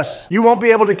for us. You won't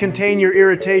be able to contain your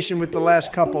irritation with the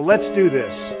last couple. Let's do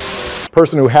this.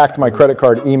 Person who hacked my credit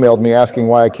card emailed me asking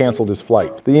why I canceled his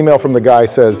flight. The email from the guy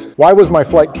says, "Why was my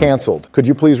flight canceled? Could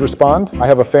you please respond? I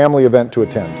have a family event to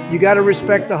attend." You got to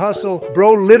respect the hustle.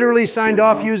 Bro literally signed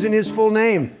off using his full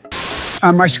name.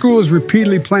 My school is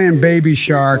repeatedly playing Baby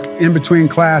Shark in between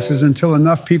classes until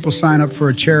enough people sign up for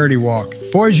a charity walk.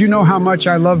 Boys, you know how much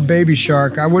I love Baby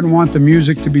Shark. I wouldn't want the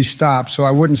music to be stopped, so I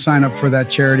wouldn't sign up for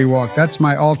that charity walk. That's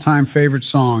my all-time favorite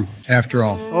song, after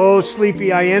all. Oh,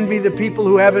 Sleepy, I envy the people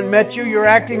who haven't met you. You're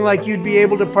acting like you'd be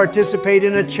able to participate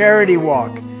in a charity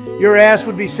walk. Your ass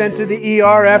would be sent to the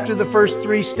ER after the first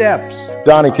 3 steps.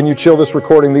 Donnie, can you chill this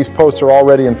recording? These posts are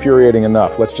already infuriating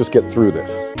enough. Let's just get through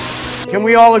this. Can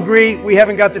we all agree we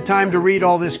haven't got the time to read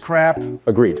all this crap?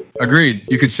 Agreed. Agreed.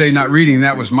 You could say not reading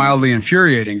that was mildly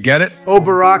infuriating. Get it? Oh,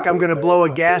 Barack, I'm going to blow a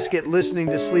gasket listening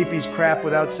to Sleepy's crap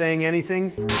without saying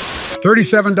anything.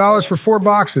 $37 for 4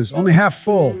 boxes, only half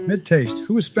full, mid-taste.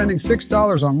 Who is spending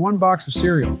 $6 on 1 box of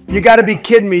cereal? You got to be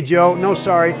kidding me, Joe. No,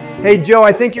 sorry. Hey, Joe,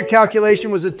 I think your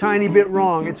calculation was a tiny bit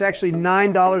wrong. It's actually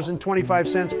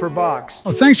 $9.25 per box.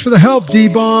 Oh, thanks for the help,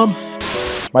 D-Bomb.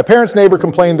 My parents' neighbor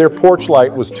complained their porch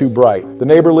light was too bright. The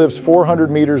neighbor lives 400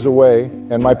 meters away,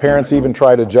 and my parents even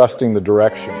tried adjusting the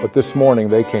direction. But this morning,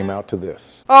 they came out to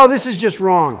this. Oh, this is just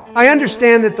wrong. I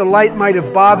understand that the light might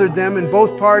have bothered them and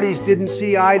both parties didn't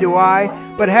see eye to eye,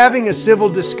 but having a civil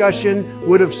discussion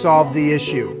would have solved the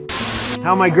issue.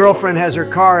 How my girlfriend has her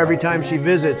car every time she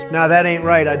visits. Now that ain't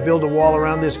right. I'd build a wall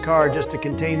around this car just to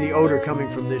contain the odor coming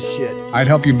from this shit. I'd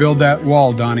help you build that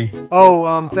wall, Donnie.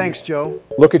 Oh, thanks, Joe.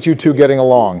 Look at you two getting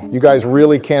along. You guys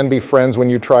really can be friends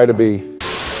when you try to be.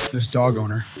 This dog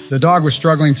owner. The dog was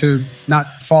struggling to not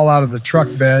fall out of the truck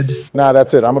bed. Nah,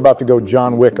 that's it. I'm about to go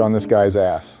John Wick on this guy's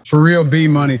ass. For real B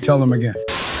money, tell them again.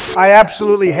 I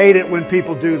absolutely hate it when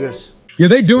people do this. Are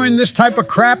they doing this type of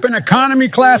crap in economy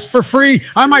class for free?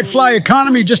 I might fly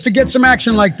economy just to get some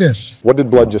action like this. What did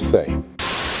Blood just say?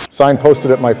 Sign posted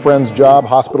at my friend's job,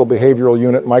 hospital behavioral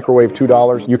unit, microwave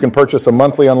 $2. You can purchase a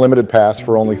monthly unlimited pass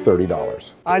for only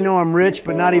 $30. I know I'm rich,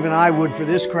 but not even I would for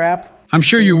this crap. I'm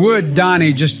sure you would,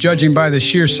 Donnie, just judging by the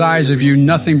sheer size of you,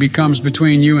 nothing becomes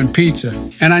between you and pizza.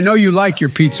 And I know you like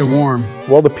your pizza warm.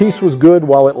 Well, the peace was good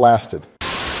while it lasted.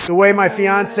 The way my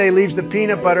fiance leaves the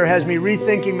peanut butter has me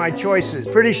rethinking my choices.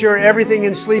 Pretty sure everything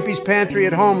in Sleepy's pantry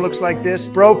at home looks like this.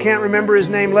 Bro can't remember his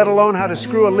name, let alone how to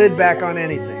screw a lid back on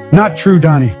anything. Not true,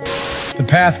 Donnie. The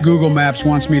path Google Maps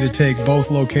wants me to take both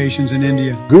locations in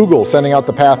India. Google sending out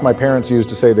the path my parents used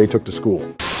to say they took to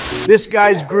school. This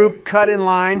guy's group cut in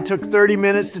line, took 30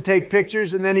 minutes to take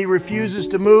pictures, and then he refuses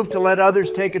to move to let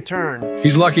others take a turn.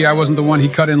 He's lucky I wasn't the one he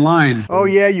cut in line. Oh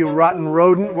yeah, you rotten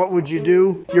rodent, what would you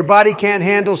do? Your body can't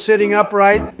handle sitting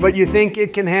upright, but you think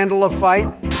it can handle a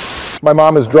fight? My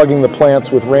mom is drugging the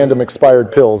plants with random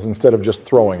expired pills instead of just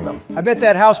throwing them. I bet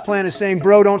that houseplant is saying,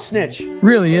 bro, don't snitch.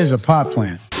 Really is a pot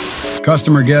plant.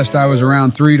 Customer guessed I was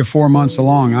around 3 to 4 months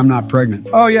along. I'm not pregnant.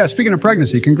 Oh yeah, speaking of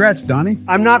pregnancy, congrats, Donnie.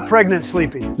 I'm not pregnant,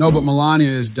 Sleepy. No, but Melania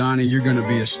is, Donnie. You're gonna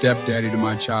be a stepdaddy to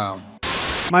my child.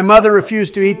 My mother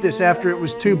refused to eat this after it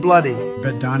was too bloody. I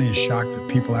bet Donnie is shocked that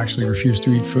people actually refuse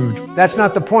to eat food. That's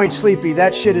not the point, Sleepy.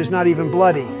 That shit is not even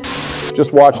bloody.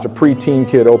 Just watched a preteen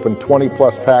kid open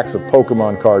 20-plus packs of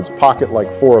Pokemon cards, pocket like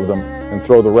 4 of them, and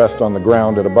throw the rest on the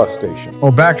ground at a bus station.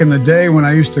 Oh, back in the day when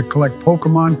I used to collect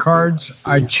Pokemon cards,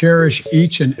 I'd cherish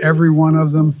each and every one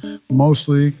of them,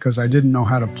 mostly because I didn't know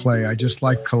how to play. I just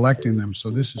liked collecting them, so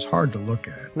this is hard to look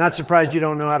at. Not surprised you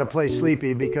don't know how to play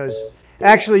Sleepy, because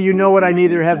actually you know what, I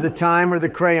neither have the time or the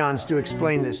crayons to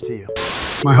explain this to you.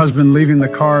 My husband leaving the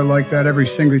car like that every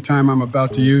single time I'm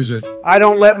about to use it. I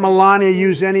don't let Melania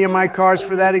use any of my cars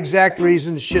for that exact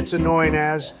reason. Shit's annoying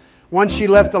as. Once she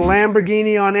left the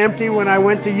Lamborghini on empty when I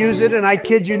went to use it, and I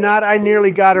kid you not, I nearly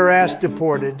got her ass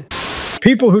deported.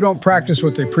 People who don't practice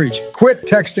what they preach. Quit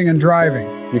texting and driving.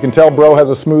 You can tell bro has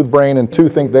a smooth brain and 2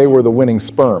 think they were the winning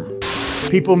sperm.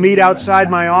 People meet outside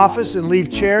my office and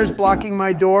leave chairs blocking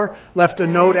my door. Left a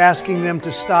note asking them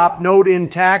to stop. Note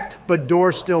intact, but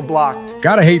door still blocked.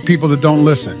 Gotta hate people that don't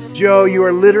listen. Joe, you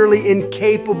are literally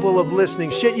incapable of listening.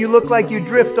 Shit, you look like you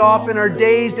drift off and are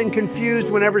dazed and confused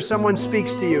whenever someone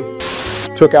speaks to you.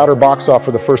 Took outer box off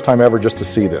for the first time ever just to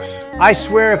see this. I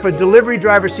swear if a delivery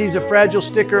driver sees a fragile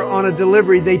sticker on a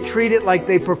delivery, they treat it like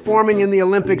they performing in the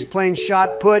Olympics playing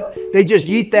shot put. They just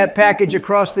yeet that package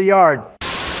across the yard.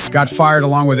 Got fired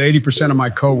along with 80% of my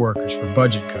coworkers for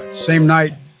budget cuts. Same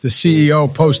night, The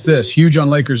CEO posts this, huge on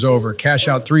Lakers over, cash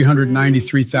out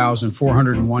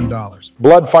 $393,401.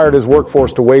 Blood fired his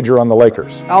workforce to wager on the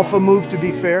Lakers. Alpha move to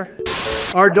be fair.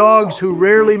 Our dogs, who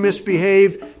rarely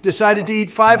misbehave, decided to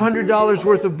eat $500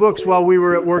 worth of books while we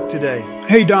were at work today.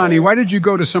 Hey, Donnie, why did you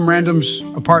go to some random's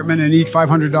apartment and eat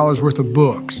 $500 worth of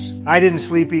books? I didn't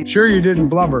sleepy. Sure you didn't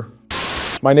blubber.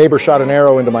 My neighbor shot an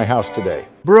arrow into my house today.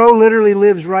 Bro literally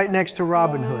lives right next to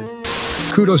Robin Hood.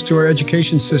 Kudos to our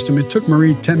education system. It took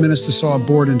Marie 10 minutes to saw a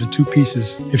board into 2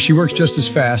 pieces. If she works just as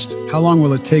fast, how long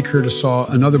will it take her to saw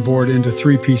another board into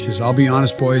 3 pieces? I'll be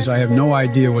honest, boys, I have no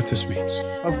idea what this means.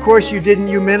 Of course you didn't,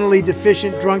 you mentally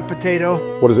deficient drunk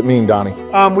potato. What does it mean, Donnie?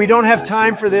 We don't have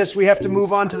time for this. We have to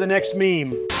move on to the next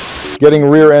meme. Getting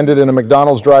rear-ended in a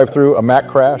McDonald's drive-thru, a Mac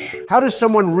crash. How does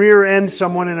someone rear-end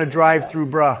someone in a drive-thru,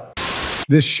 bruh?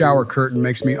 This shower curtain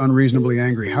makes me unreasonably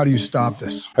angry. How do you stop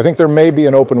this? I think there may be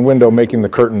an open window making the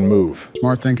curtain move.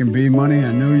 Smart thinking, B money.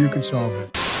 I knew you could solve it.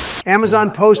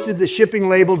 Amazon posted the shipping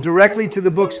label directly to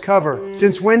the book's cover.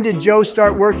 Since when did Joe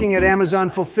start working at Amazon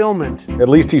Fulfillment? At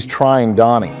least he's trying,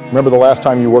 Donnie. Remember the last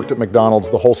time you worked at McDonald's,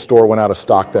 the whole store went out of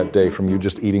stock that day from you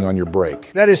just eating on your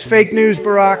break. That is fake news,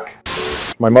 Barack.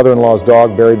 My mother-in-law's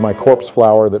dog buried my corpse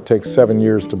flower that takes 7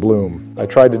 years to bloom. I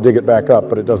tried to dig it back up,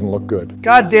 but it doesn't look good.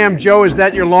 Goddamn, Joe, is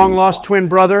that your long-lost twin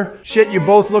brother? Shit, you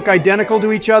both look identical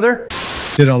to each other?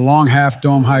 Did a long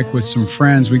half-dome hike with some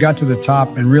friends. We got to the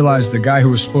top and realized the guy who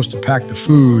was supposed to pack the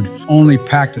food only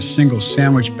packed a single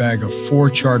sandwich bag of 4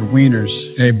 charred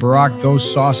wieners. Hey, Barack,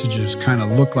 those sausages kind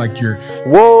of look like your...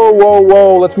 Whoa, whoa,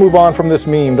 whoa, let's move on from this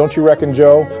meme. Don't you reckon,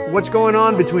 Joe? What's going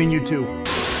on between you two?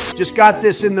 Just got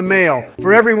this in the mail.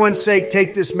 For everyone's sake,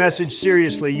 take this message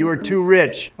seriously. You are too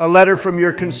rich. A letter from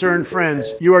your concerned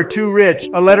friends. You are too rich.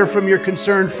 A letter from your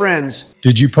concerned friends.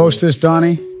 Did you post this,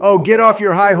 Donnie? Oh, get off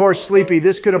your high horse, Sleepy.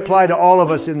 This could apply to all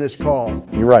of us in this call.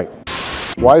 You're right.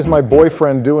 Why is my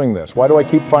boyfriend doing this? Why do I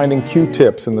keep finding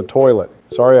Q-tips in the toilet?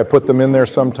 Sorry, I put them in there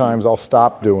sometimes. I'll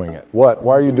stop doing it. What?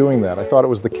 Why are you doing that? I thought it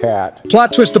was the cat.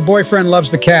 Plot twist, the boyfriend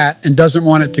loves the cat and doesn't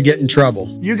want it to get in trouble.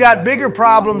 You got bigger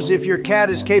problems if your cat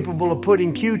is capable of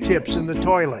putting Q-tips in the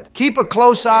toilet. Keep a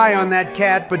close eye on that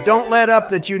cat, but don't let up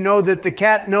that you know that the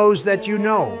cat knows that you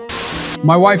know.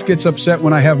 My wife gets upset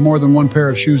when I have more than 1 pair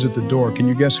of shoes at the door. Can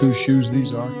you guess whose shoes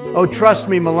these are? Oh, trust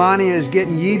me, Melania is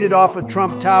getting yeeted off a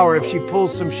Trump Tower if she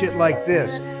pulls some shit like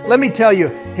this. Let me tell you,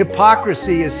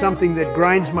 hypocrisy is something that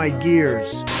grinds my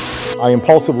gears. I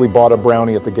impulsively bought a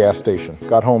brownie at the gas station.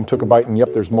 Got home, took a bite, and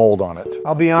yep, there's mold on it.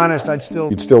 I'll be honest,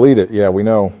 You'd still eat it, yeah, we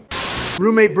know.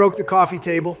 Roommate broke the coffee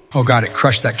table. Oh God, it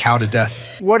crushed that cow to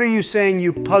death. What are you saying,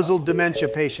 you puzzled dementia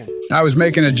patient? I was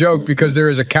making a joke because there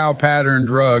is a cow-patterned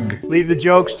rug. Leave the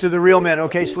jokes to the real men,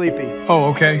 okay, Sleepy?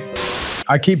 Oh, okay.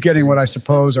 I keep getting what I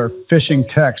suppose are phishing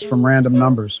texts from random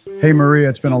numbers. Hey Maria,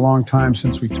 it's been a long time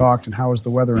since we talked, and how is the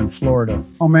weather in Florida?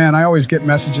 Oh man, I always get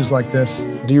messages like this.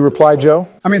 Do you reply, Joe?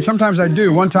 I mean, sometimes I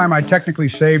do. One time I technically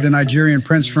saved a Nigerian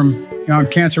prince from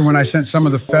cancer when I sent some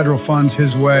of the federal funds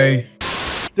his way.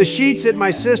 The sheets at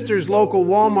my sister's local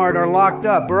Walmart are locked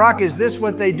up. Barack, is this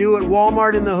what they do at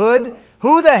Walmart in the hood?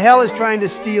 Who the hell is trying to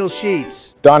steal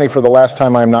sheets? Donnie, for the last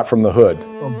time, I am not from the hood.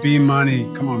 Oh, B money.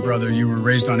 Come on, brother. You were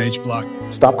raised on H Block.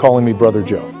 Stop calling me Brother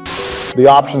Joe. The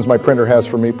options my printer has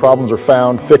for me, problems are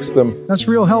found, fix them. That's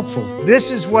real helpful.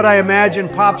 This is what I imagine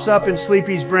pops up in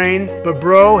Sleepy's brain, but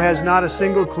bro has not a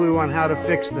single clue on how to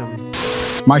fix them.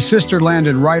 My sister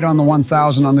landed right on the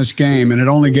 1,000 on this game, and it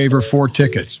only gave her 4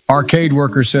 tickets. Arcade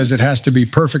Worker says it has to be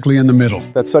perfectly in the middle.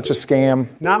 That's such a scam.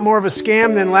 Not more of a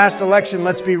scam than last election,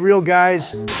 let's be real,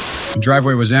 guys. The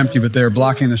driveway was empty, but they were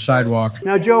blocking the sidewalk.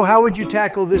 Now, Joe, how would you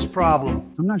tackle this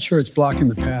problem? I'm not sure it's blocking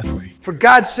the pathway. For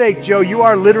God's sake, Joe, you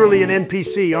are literally an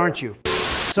NPC, aren't you?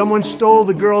 Someone stole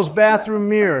the girls' bathroom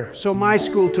mirror, so my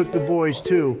school took the boys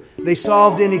too. They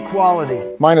solved inequality.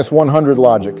 Minus 100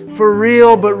 logic. For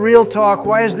real, but real talk,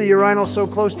 why is the urinal so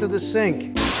close to the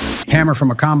sink? Hammer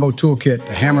from a combo toolkit.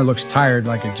 The hammer looks tired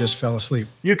like it just fell asleep.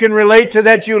 You can relate to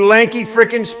that, you lanky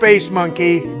frickin' space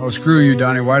monkey. Oh, screw you,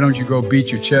 Donnie. Why don't you go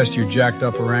beat your chest, you jacked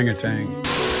up orangutan?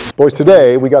 Boys,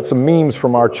 today we got some memes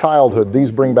from our childhood.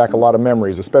 These bring back a lot of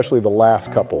memories, especially the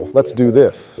last couple. Let's do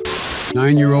this.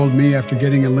 9-year-old me after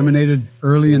getting eliminated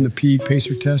early in the PE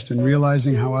pacer test and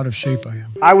realizing how out of shape I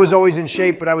am. I was always in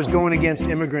shape, but I was going against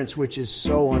immigrants, which is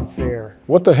so unfair.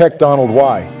 What the heck, Donald,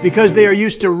 why? Because they are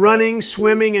used to running,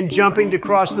 swimming, and jumping to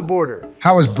cross the border.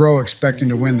 How is bro expecting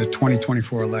to win the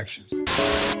 2024 elections?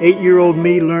 8-year-old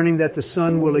me learning that the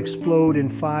sun will explode in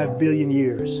 5 billion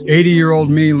years. 80-year-old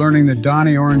me learning that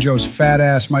Donnie Oranjo's fat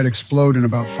ass might explode in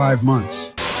about 5 months.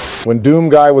 When Doom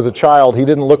Guy was a child, he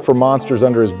didn't look for monsters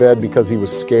under his bed because he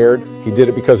was scared. He did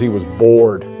it because he was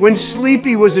bored. When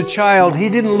Sleepy was a child, he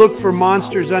didn't look for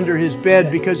monsters under his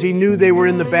bed because he knew they were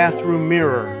in the bathroom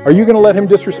mirror. Are you going to let him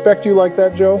disrespect you like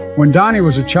that, Joe? When Donnie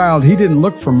was a child, he didn't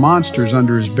look for monsters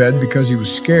under his bed because he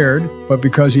was scared, but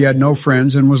because he had no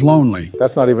friends and was lonely.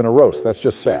 That's not even a roast. That's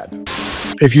just sad.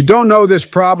 If you don't know this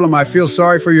problem, I feel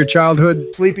sorry for your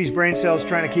childhood. Sleepy's brain cells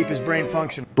trying to keep his brain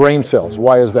functioning. Brain cells.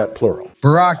 Why is that plural?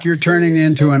 Barack, you're turning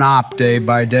into an op day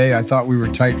by day. I thought we were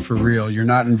tight for real. You're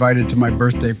not invited to my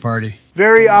birthday party.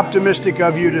 Very optimistic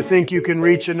of you to think you can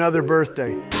reach another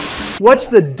birthday. What's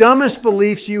the dumbest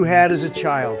beliefs you had as a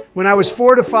child? When I was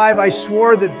 4 to 5, I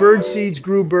swore that bird seeds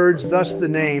grew birds, thus the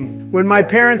name. When my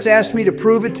parents asked me to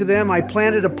prove it to them, I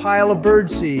planted a pile of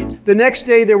bird seeds. The next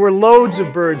day, there were loads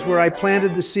of birds where I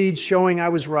planted the seeds, showing I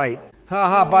was right.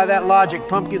 Ha, by that logic,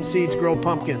 pumpkin seeds grow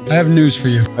pumpkins. I have news for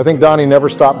you. I think Donnie never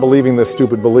stopped believing this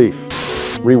stupid belief.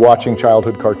 Rewatching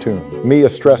childhood cartoon. Me, a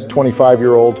stressed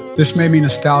 25-year-old. This made me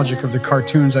nostalgic of the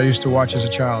cartoons I used to watch as a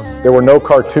child. There were no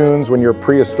cartoons when your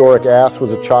prehistoric ass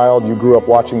was a child. You grew up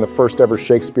watching the first ever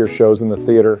Shakespeare shows in the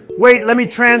theater. Wait, let me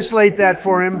translate that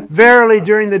for him. Verily,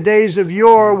 during the days of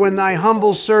yore, when thy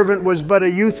humble servant was but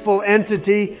a youthful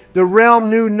entity, the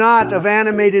realm knew not of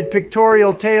animated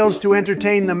pictorial tales to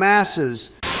entertain the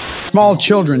masses. Small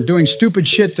children doing stupid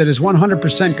shit that is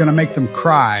 100% gonna make them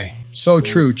cry. So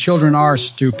true, children are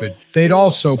stupid. They'd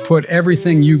also put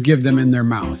everything you give them in their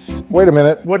mouth. Wait a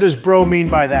minute. What does bro mean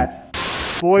by that?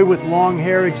 Boy with long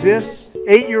hair exists?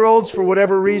 8-year-olds, for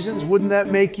whatever reasons, wouldn't that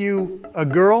make you a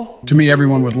girl? To me,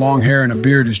 everyone with long hair and a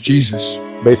beard is Jesus.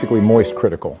 Basically moist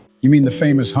critical. You mean the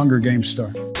famous Hunger Games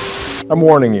star? I'm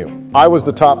warning you. I was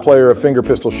the top player of finger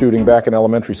pistol shooting back in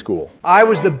elementary school. I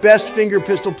was the best finger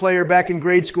pistol player back in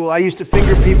grade school. I used to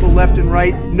finger people left and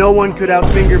right. No one could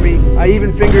outfinger me. I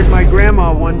even fingered my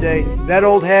grandma one day. That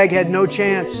old hag had no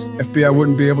chance. FBI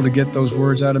wouldn't be able to get those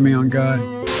words out of me on God.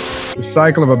 The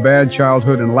cycle of a bad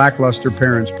childhood and lackluster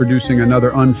parents producing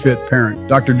another unfit parent.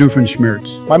 Dr.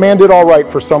 Doofenshmirtz. My man did all right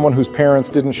for someone whose parents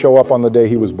didn't show up on the day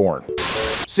he was born.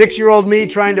 6-year-old me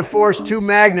trying to force 2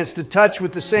 magnets to touch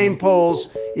with the same poles,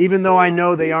 even though I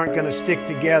know they aren't going to stick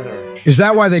together. Is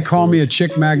that why they call me a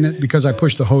chick magnet? Because I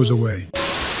push the hose away.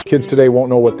 Kids today won't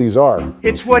know what these are.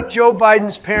 It's what Joe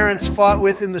Biden's parents fought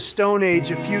with in the Stone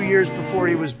Age a few years before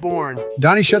he was born.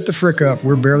 Donnie, shut the frick up.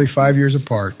 We're barely 5 years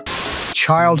apart.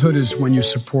 Childhood is when you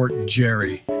support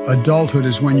Jerry. Adulthood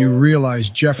is when you realize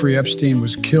Jeffrey Epstein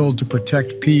was killed to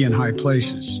protect pee in high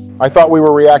places. I thought we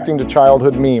were reacting to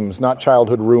childhood memes, not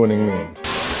childhood ruining memes.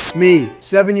 Me,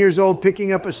 7 years old,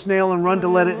 picking up a snail and run to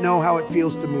let it know how it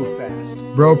feels to move fast.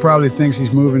 Bro probably thinks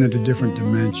he's moving into different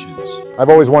dimensions. I've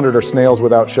always wondered, are snails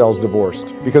without shells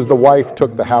divorced? Because the wife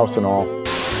took the house and all.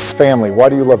 Family, why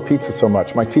do you love pizza so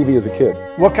much? My TV as a kid.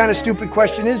 What kind of stupid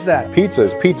question is that? Pizza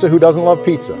is pizza. Who doesn't love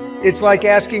pizza? It's like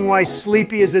asking why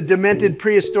Sleepy is a demented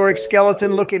prehistoric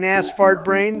skeleton-looking ass fart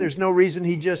brain. There's no reason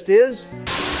he just is.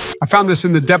 I found this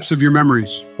in the depths of your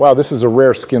memories. Wow, this is a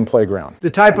rare skin playground.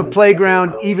 The type of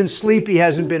playground even Sleepy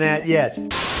hasn't been at yet.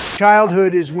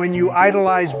 Childhood is when you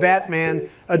idolize Batman.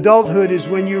 Adulthood is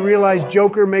when you realize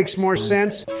Joker makes more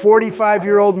sense.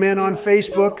 45-year-old men on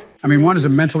Facebook. I mean, one is a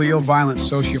mentally ill, violent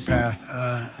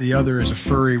sociopath. The other is a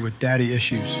furry with daddy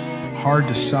issues. Hard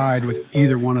to side with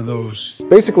either one of those.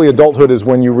 Basically, adulthood is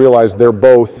when you realize they're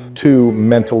both 2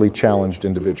 mentally challenged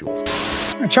individuals.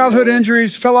 Childhood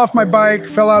injuries, fell off my bike,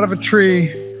 fell out of a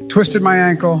tree, twisted my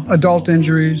ankle, adult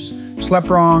injuries, slept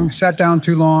wrong, sat down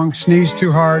too long, sneezed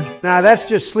too hard. Now that's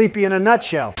just Sleepy in a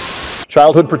nutshell.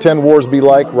 Childhood pretend wars be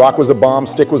like, rock was a bomb,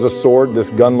 stick was a sword,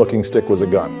 this gun-looking stick was a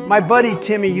gun. My buddy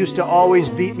Timmy used to always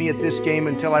beat me at this game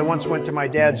until I once went to my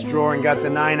dad's drawer and got the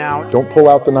 9 out. Don't pull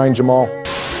out the 9, Jamal.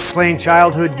 Playing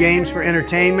childhood games for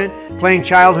entertainment, playing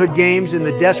childhood games in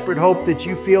the desperate hope that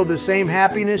you feel the same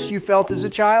happiness you felt as a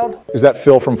child. Is that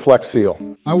Phil from Flex Seal?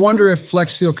 I wonder if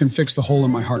Flex Seal can fix the hole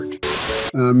in my heart.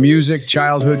 Music,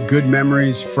 childhood, good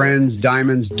memories, friends,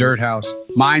 diamonds, dirt house.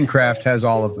 Minecraft has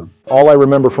all of them. All I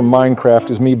remember from Minecraft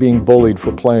is me being bullied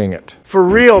for playing it. For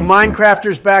real,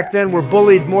 Minecrafters back then were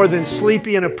bullied more than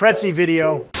Sleepy in a Pretzi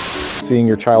video. Seeing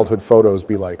your childhood photos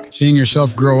be like. Seeing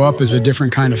yourself grow up is a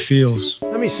different kind of feels.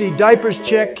 Let me see, diapers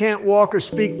check, can't walk or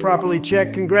speak properly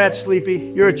check. Congrats,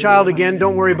 Sleepy. You're a child again,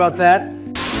 don't worry about that.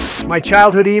 My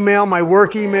childhood email, my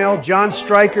work email,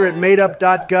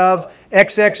 johnstryker@madeup.gov,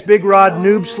 xxbigrod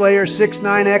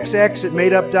noobslayer69xx at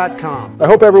madeup.com. I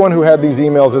hope everyone who had these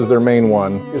emails as their main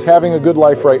one is having a good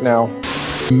life right now.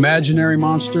 Imaginary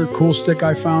monster, cool stick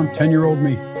I found, 10-year-old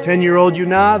me. 10-year-old you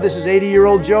nah, this is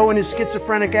 80-year-old Joe and his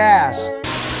schizophrenic ass.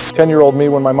 10-year-old me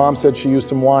when my mom said she used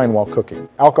some wine while cooking.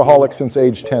 Alcoholic since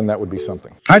age 10, that would be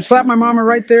something. I'd slap my mama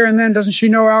right there and then. Doesn't she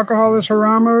know alcohol is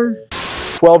haram?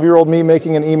 12-year-old me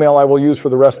making an email I will use for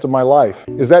the rest of my life.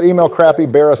 Is that email crappy?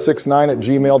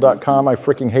 Barra69@gmail.com. I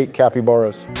freaking hate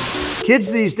capybaras.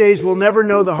 Kids these days will never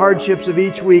know the hardships of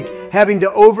each week having to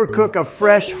overcook a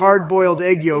fresh, hard-boiled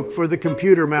egg yolk for the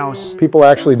computer mouse. People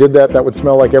actually did that. That would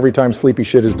smell like every time Sleepy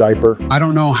shit his diaper. I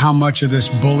don't know how much of this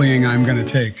bullying I'm going to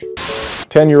take.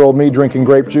 10-year-old me drinking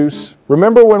grape juice.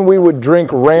 Remember when we would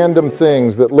drink random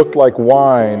things that looked like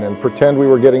wine and pretend we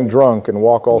were getting drunk and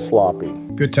walk all sloppy?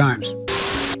 Good times.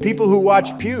 People who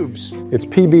watch pubes. It's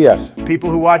PBS.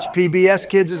 People who watch PBS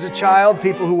Kids as a child.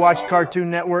 People who watch Cartoon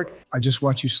Network. I just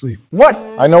watch you sleep. What?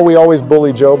 I know we always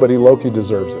bully Joe, but he low-key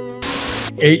deserves it.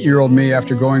 8-year-old me,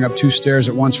 after going up 2 stairs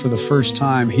at once for the first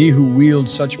time, he who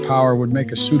wields such power would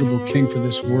make a suitable king for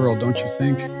this world, don't you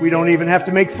think? We don't even have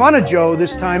to make fun of Joe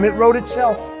this time. It wrote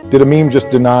itself. Did a meme just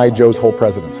deny Joe's whole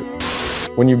presidency?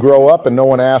 When you grow up and no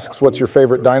one asks what's your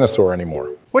favorite dinosaur anymore.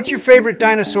 What's your favorite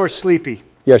dinosaur, Sleepy?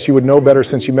 Yes, you would know better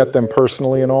since you met them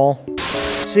personally and all.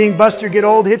 Seeing Buster get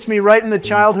old hits me right in the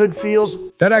childhood feels.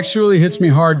 That actually hits me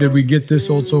hard. Did we get this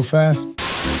old so fast?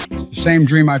 It's the same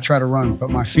dream I try to run, but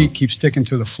my feet keep sticking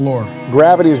to the floor.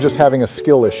 Gravity is just having a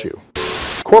skill issue.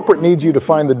 Corporate needs you to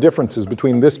find the differences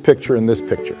between this picture and this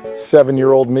picture.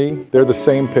 7-year-old me, they're the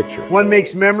same picture. One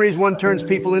makes memories, one turns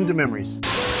people into memories.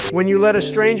 When you let a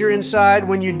stranger inside,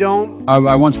 when you don't.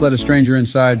 I once let a stranger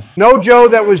inside. No, Joe,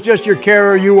 that was just your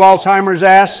carer, you Alzheimer's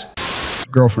ass.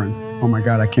 Girlfriend. Oh my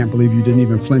God, I can't believe you didn't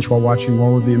even flinch while watching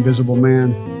War with the Invisible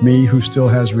Man. Me, who still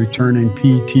has returning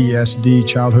PTSD,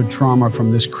 childhood trauma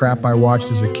from this crap I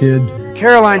watched as a kid.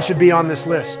 Caroline should be on this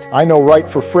list. I know right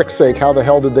for frick's sake how the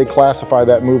hell did they classify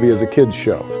that movie as a kid's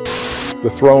show? The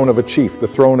throne of a chief, the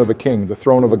throne of a king, the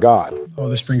throne of a god. Oh,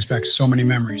 this brings back so many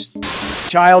memories.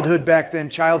 Childhood back then,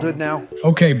 childhood now.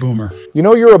 Okay, boomer. You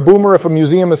know you're a boomer if a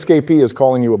museum escapee is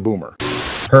calling you a boomer.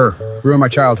 Her. Ruined my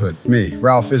childhood. Me.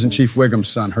 Ralph isn't Chief Wiggum's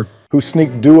son. Her. Who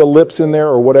sneaked Dua Lips in there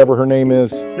or whatever her name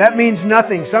is. That means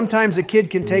nothing. Sometimes a kid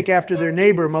can take after their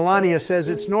neighbor. Melania says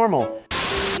it's normal.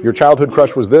 Your childhood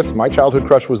crush was this, my childhood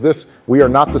crush was this. We are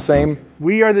not the same.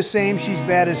 We are the same, she's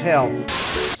bad as hell.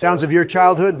 Sounds of your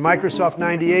childhood, Microsoft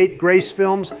 98, Grace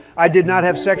Films. I did not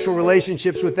have sexual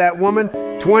relationships with that woman.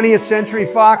 20th Century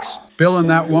Fox. Bill and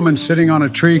that woman sitting on a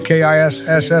tree,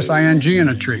 KISSSING in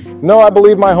a tree. No, I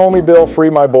believe my homie Bill,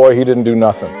 free my boy, he didn't do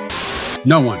nothing.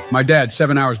 No one. My dad,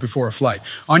 7 hours before a flight.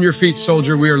 On your feet,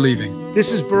 soldier, we are leaving.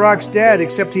 This is Barack's dad,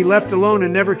 except he left alone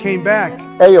and never came back.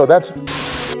 Ayo, that's...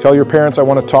 Tell your parents I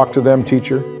want to talk to them,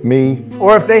 teacher, me.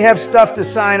 Or if they have stuff to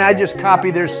sign, I just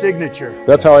copy their signature.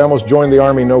 That's how I almost joined the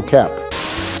Army, no cap.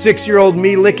 6-year-old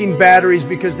me licking batteries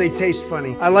because they taste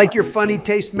funny. I like your funny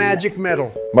taste magic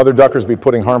metal. Mother duckers be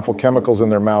putting harmful chemicals in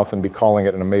their mouth and be calling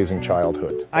it an amazing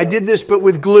childhood. I did this but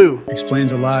with glue.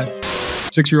 Explains a lot.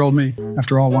 6-year-old me.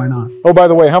 After all, why not? Oh, by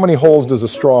the way, how many holes does a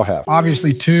straw have?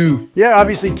 Obviously 2. Yeah,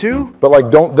 obviously 2. But like,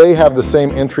 don't they have the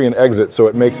same entry and exit so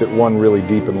it makes it one really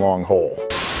deep and long hole?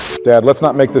 Dad, let's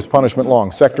not make this punishment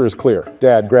long. Sector is clear.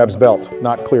 Dad grabs belt.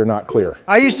 Not clear, not clear.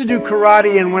 I used to do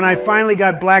karate, and when I finally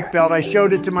got black belt, I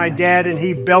showed it to my dad, and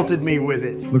he belted me with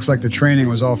it. Looks like the training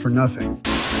was all for nothing.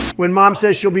 When Mom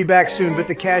says she'll be back soon, but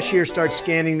the cashier starts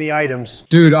scanning the items.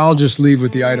 Dude, I'll just leave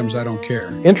with the items. I don't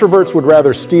care. Introverts would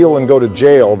rather steal and go to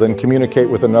jail than communicate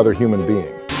with another human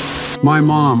being. My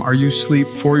mom, are you asleep?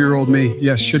 4-year-old me.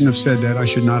 Yes, shouldn't have said that. I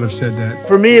should not have said that.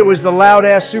 For me, it was the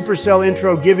loud-ass Supercell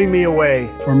intro giving me away.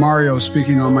 Or Mario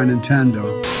speaking on my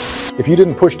Nintendo. If you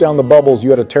didn't push down the bubbles, you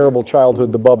had a terrible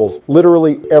childhood, the bubbles.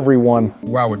 Literally everyone.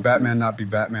 Wow, would Batman not be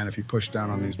Batman if he pushed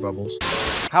down on these bubbles?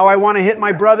 How I want to hit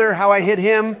my brother, how I hit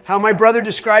him, how my brother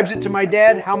describes it to my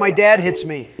dad, how my dad hits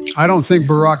me. I don't think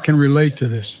Barack can relate to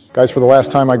this. Guys, for the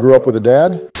last time I grew up with a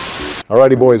dad.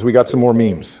 Alrighty, boys, we got some more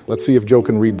memes. Let's see if Joe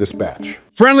can read this batch.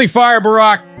 Friendly fire,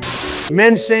 Barack!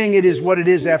 Men saying it is what it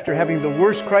is after having the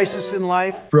worst crisis in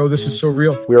life. Bro, this is so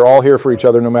real. We are all here for each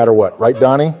other no matter what. Right,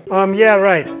 Donnie? Yeah,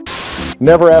 right.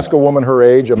 Never ask a woman her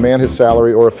age, a man his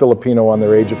salary, or a Filipino on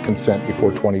their age of consent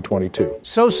before 2022.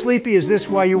 So sleepy, is this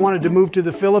why you wanted to move to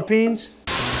the Philippines?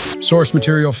 Source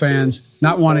material fans,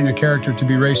 not wanting a character to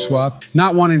be race swapped,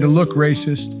 not wanting to look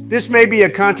racist. This may be a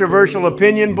controversial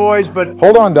opinion, boys, but...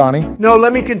 Hold on, Donnie. No,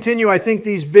 let me continue. I think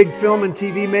these big film and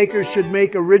TV makers should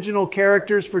make original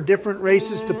characters for different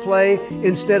races to play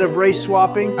instead of race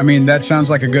swapping. I mean, that sounds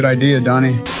like a good idea,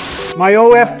 Donnie. My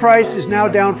OF price is now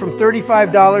down from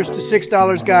 $35 to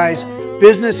 $6, guys.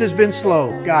 Business has been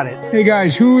slow. Got it. Hey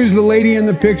guys, who is the lady in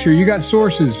the picture? You got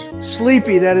sources.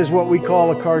 Sleepy, that is what we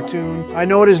call a cartoon. I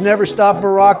know it has never stopped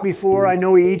Barack before. I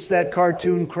know he eats that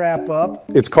cartoon crap up.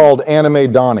 It's called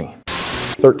Anime Donnie.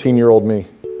 13-year-old me.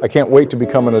 I can't wait to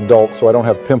become an adult so I don't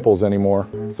have pimples anymore.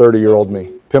 30-year-old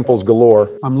me. Pimples galore.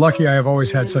 I'm lucky I have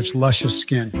always had such luscious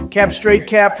skin. Cap straight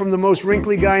cap from the most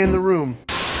wrinkly guy in the room.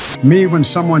 Me when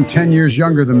someone 10 years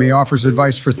younger than me offers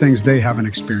advice for things they haven't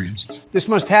experienced. This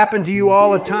must happen to you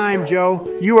all the time,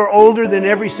 Joe. You are older than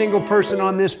every single person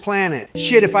on this planet.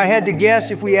 Shit, if I had to guess,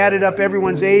 if we added up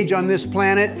everyone's age on this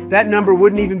planet, that number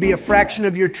wouldn't even be a fraction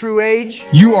of your true age.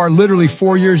 You are literally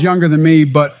 4 years younger than me,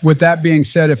 but with that being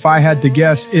said, if I had to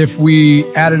guess, if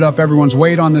we added up everyone's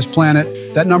weight on this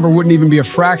planet, that number wouldn't even be a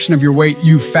fraction of your weight,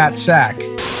 you fat sack.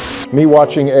 Me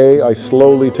watching I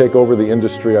slowly take over the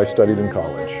industry I studied in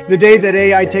college. The day that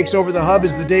AI takes over the hub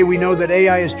is the day we know that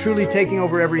AI is truly taking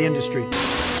over every industry.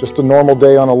 Just a normal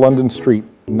day on a London street,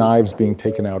 knives being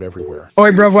taken out everywhere.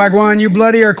 Oi, bruv, Wagwan, you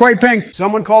bloody or quite pink.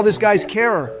 Someone call this guy's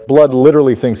carer. Blood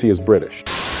literally thinks he is British.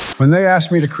 When they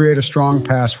asked me to create a strong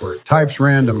password, types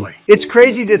randomly. It's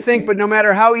crazy to think, but no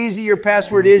matter how easy your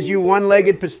password is, you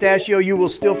one-legged pistachio, you will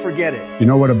still forget it. You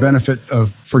know what a benefit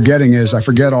of forgetting is? I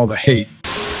forget all the hate.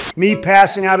 Me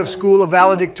passing out of school a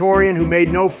valedictorian who made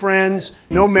no friends,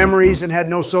 no memories, and had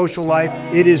no social life.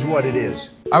 It is what it is.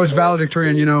 I was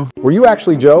valedictorian, you know. Were you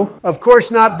actually Joe? Of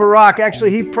course not Barack.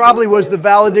 Actually, he probably was the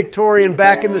valedictorian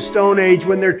back in the Stone Age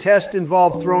when their test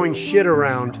involved throwing shit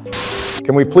around.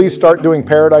 Can we please start doing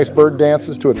paradise bird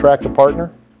dances to attract a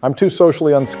partner? I'm too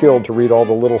socially unskilled to read all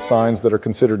the little signs that are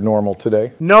considered normal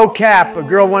today. No cap. A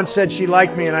girl once said she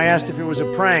liked me and I asked if it was a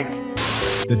prank.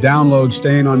 The download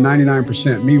staying on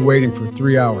 99%, me waiting for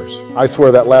 3 hours. I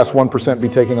swear that last 1% be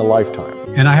taking a lifetime.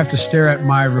 And I have to stare at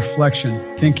my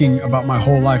reflection, thinking about my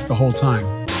whole life the whole time.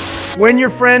 When your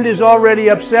friend is already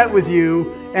upset with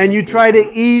you and you try to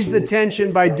ease the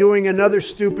tension by doing another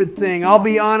stupid thing, I'll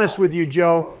be honest with you,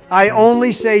 Joe. I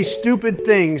only say stupid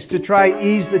things to try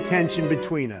ease the tension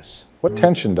between us. What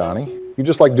tension, Donnie? You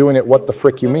just like doing it what the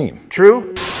frick you mean.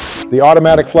 True? The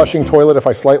automatic flushing toilet if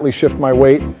I slightly shift my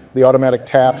weight. The automatic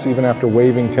taps even after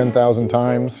waving 10,000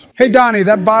 times. Hey, Donnie,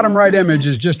 that bottom right image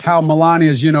is just how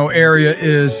Melania's, area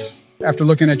is after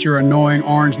looking at your annoying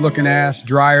orange-looking ass,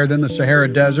 drier than the Sahara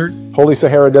Desert. Holy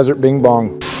Sahara Desert bing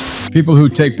bong. People who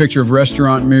take picture of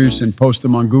restaurant menus and post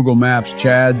them on Google Maps,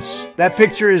 Chads. That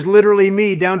picture is literally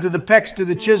me, down to the pecs to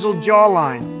the chiseled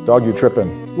jawline. Dog, you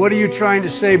tripping. What are you trying to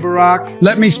say, Barack?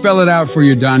 Let me spell it out for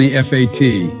you, Donnie,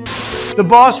 F-A-T. The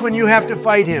boss when you have to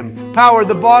fight him. Power,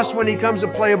 the boss when he becomes a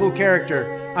playable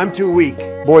character. I'm too weak.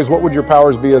 Boys, what would your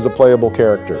powers be as a playable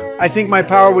character? I think my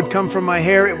power would come from my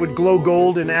hair. It would glow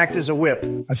gold and act as a whip.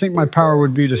 I think my power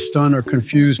would be to stun or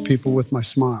confuse people with my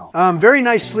smile. Very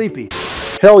nice, Sleepy.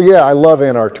 Hell yeah, I love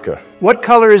Antarctica. What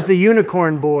color is the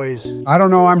unicorn, boys? I don't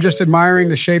know, I'm just admiring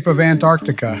the shape of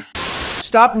Antarctica.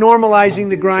 Stop normalizing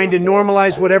the grind and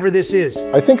normalize whatever this is.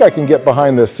 I think I can get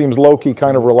behind this. Seems low-key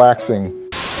kind of relaxing.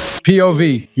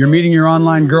 POV, you're meeting your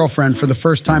online girlfriend for the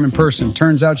first time in person.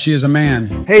 Turns out she is a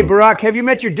man. Hey, Barack, have you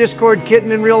met your Discord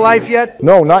kitten in real life yet?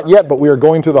 No, not yet, but we are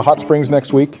going to the hot springs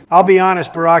next week. I'll be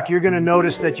honest, Barack, you're going to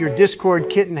notice that your Discord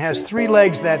kitten has 3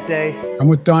 legs that day. I'm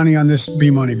with Donnie on this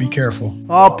B-Money. Be careful.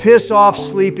 Oh, piss off,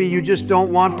 Sleepy. You just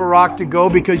don't want Barack to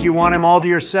go because you want him all to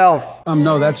yourself.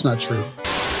 No, that's not true.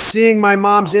 Seeing my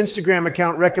mom's Instagram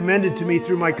account recommended to me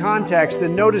through my contacts,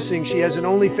 then noticing she has an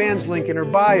OnlyFans link in her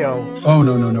bio. Oh,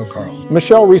 no, Carl.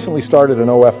 Michelle recently started an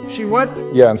OF. She what?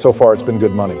 Yeah, and so far it's been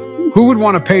good money. Who would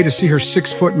want to pay to see her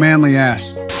 6-foot manly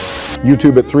ass?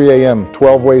 YouTube at 3 a.m.,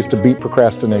 12 ways to beat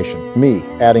procrastination. Me,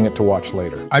 adding it to watch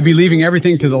later. I'd be leaving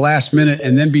everything to the last minute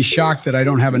and then be shocked that I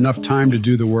don't have enough time to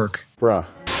do the work. Bruh.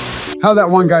 How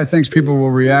that one guy thinks people will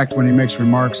react when he makes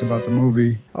remarks about the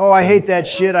movie. Oh, I hate that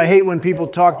shit. I hate when people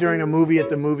talk during a movie at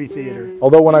the movie theater.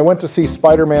 Although when I went to see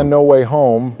Spider-Man No Way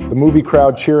Home, the movie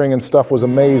crowd cheering and stuff was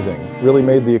amazing. Really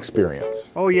made the experience.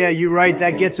 Oh yeah, you're right.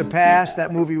 That gets a pass.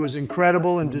 That movie was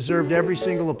incredible and deserved every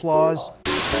single applause.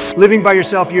 Living by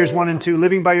Yourself years 1 and 2.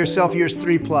 Living by Yourself years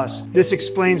 3+. This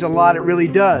explains a lot. It really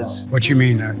does. What you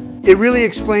mean? It really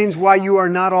explains why you are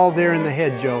not all there in the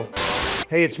head, Joe.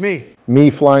 Hey, it's me. Me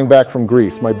flying back from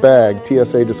Greece. My bag,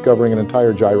 TSA discovering an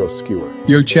entire gyro skewer.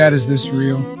 Yo, Chad, is this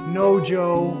real? No,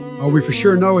 Joe. Oh, we for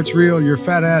sure know it's real. Your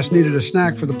fat ass needed a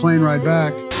snack for the plane ride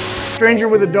back. Stranger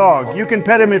with a dog. You can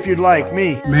pet him if you'd like.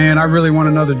 Me. Man, I really want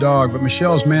another dog, but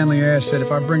Michelle's manly ass said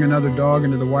if I bring another dog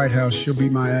into the White House, she'll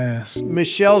beat my ass.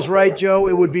 Michelle's right, Joe.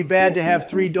 It would be bad to have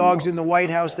 3 dogs in the White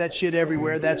House. That shit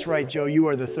everywhere. That's right, Joe. You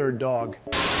are the 3rd dog.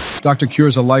 Doctor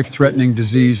cures a life-threatening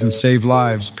disease and save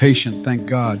lives. Patient, thank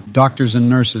God. Doctors and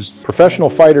nurses. Professional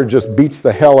fighter just beats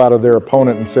the hell out of their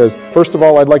opponent and says, first of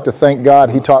all, I'd like to thank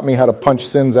God he taught me how to punch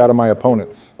sins out of my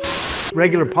opponents.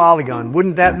 Regular polygon,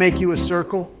 wouldn't that make you a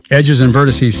circle? Edges and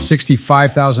vertices,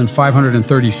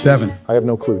 65,537. I have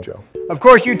no clue, Joe. Of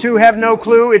course you two have no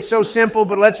clue, it's so simple,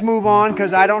 but let's move on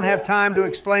because I don't have time to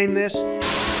explain this.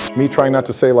 Me trying not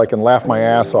to say like and laugh my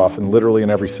ass off and literally in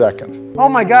every second. Oh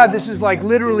my God, this is like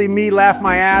literally me laugh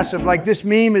my ass off, like this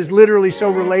meme is literally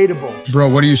so relatable.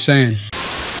 Bro, what are you saying?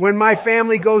 When my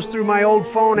family goes through my old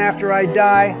phone after I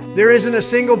die, there isn't a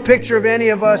single picture of any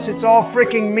of us, it's all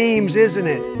freaking memes, isn't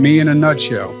it? Me in a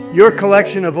nutshell. Your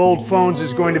collection of old phones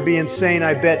is going to be insane,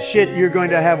 I bet. Shit, you're going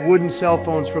to have wooden cell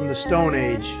phones from the Stone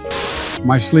Age.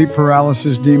 My sleep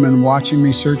paralysis demon watching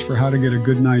me search for how to get a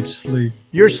good night's sleep.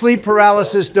 Your sleep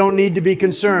paralysis don't need to be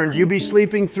concerned. You be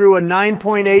sleeping through a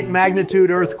 9.8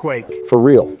 magnitude earthquake. For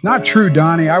real. Not true,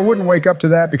 Donnie. I wouldn't wake up to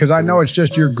that because I know it's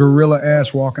just your gorilla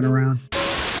ass walking around.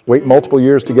 Wait multiple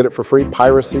years to get it for free?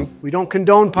 Piracy? We don't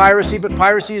condone piracy, but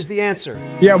piracy is the answer.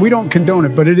 Yeah, we don't condone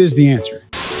it, but it is the answer.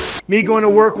 Me going to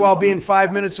work while being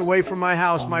 5 minutes away from my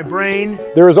house, my brain.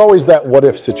 There is always that what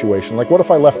if situation. Like, what if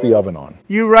I left the oven on?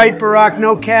 You right, Barack,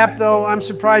 no cap though. I'm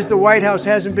surprised the White House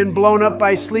hasn't been blown up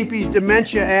by Sleepy's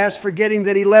dementia ass forgetting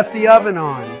that he left the oven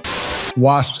on.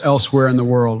 Wasps elsewhere in the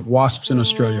world. Wasps in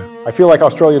Australia. I feel like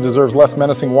Australia deserves less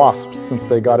menacing wasps since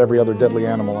they got every other deadly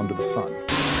animal under the sun.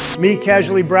 Me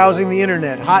casually browsing the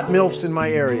internet, hot MILFs in my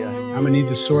area. I'm gonna need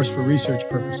the source for research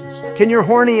purposes. Can your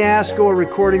horny ass go a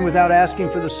recording without asking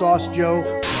for the sauce,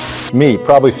 Joe? Me,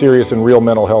 probably serious and real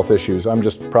mental health issues. I'm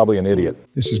just probably an idiot.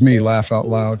 This is me, laugh out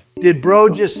loud. Did bro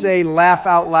just say laugh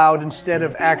out loud instead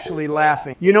of actually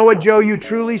laughing? You know what, Joe? You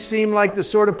truly seem like the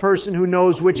sort of person who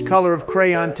knows which color of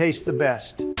crayon tastes the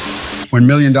best. When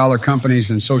million-dollar companies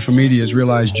and social medias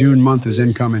realize June month is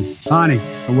incoming. Honey,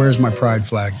 where's my pride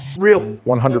flag? Real.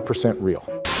 100% real.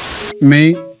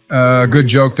 Me, a good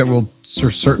joke that will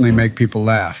certainly make people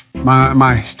laugh.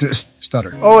 My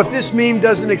stutter. Oh, if this meme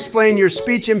doesn't explain your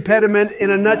speech impediment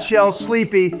in a nutshell,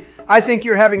 Sleepy, I think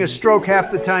you're having a stroke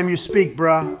half the time you speak,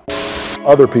 bruh.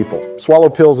 Other people. Swallow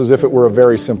pills as if it were a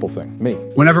very simple thing. Me.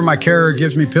 Whenever my carrier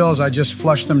gives me pills, I just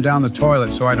flush them down the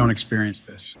toilet so I don't experience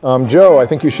this. Joe, I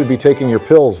think you should be taking your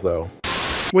pills, though.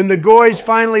 When the Goys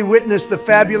finally witness the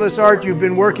fabulous art you've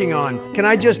been working on, can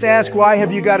I just ask why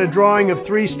have you got a drawing of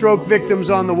 3 stroke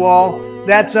victims on the wall?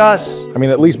 That's us. I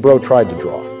mean, at least bro tried to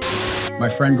draw. My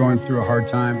friend going through a hard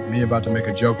time, me about to make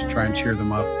a joke to try and cheer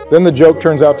them up. Then the joke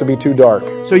turns out to be too dark.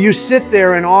 So you sit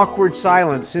there in awkward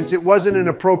silence since it wasn't an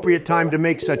appropriate time to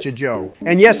make such a joke.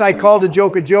 And yes, I called a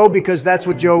joke a Joe because that's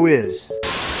what Joe is.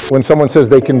 When someone says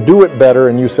they can do it better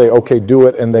and you say, okay, do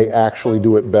it, and they actually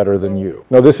do it better than you.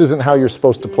 No, this isn't how you're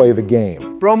supposed to play the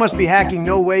game. Bro must be hacking.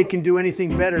 No way can do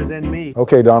anything better than me.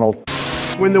 Okay, Donald.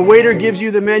 When the waiter gives you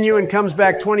the menu and comes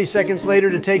back 20 seconds later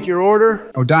to take your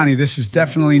order. Oh, Donnie, this is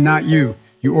definitely not you.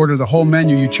 You order the whole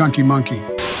menu, you chunky monkey.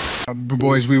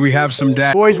 Boys, we have some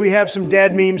dad. Boys, we have some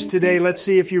dad memes today. Let's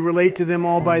see if you relate to them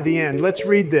all by the end. Let's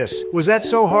read this. Was that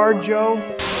so hard,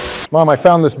 Joe? Mom, I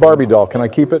found this Barbie doll. Can I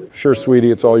keep it? Sure,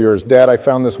 sweetie, it's all yours. Dad, I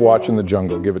found this watch in the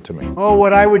jungle. Give it to me. Oh,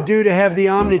 what I would do to have the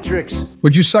Omnitrix.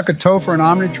 Would you suck a toe for an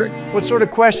Omnitrix? What sort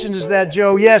of question is that,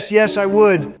 Joe? Yes, I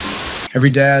would. Every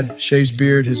dad shaves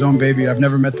beard, his own baby. I've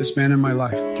never met this man in my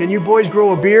life. Can you boys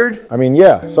grow a beard? I mean,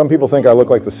 yeah, some people think I look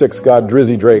like the 6th god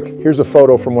Drizzy Drake. Here's a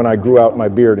photo from when I grew out my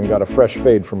beard and got a fresh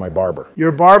fade from my barber.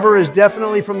 Your barber is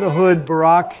definitely from the hood,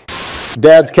 Barack.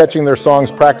 Dads catching their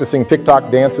songs practicing TikTok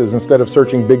dances instead of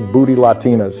searching big booty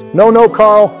Latinas. No,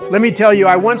 Carl. Let me tell you,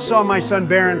 I once saw my son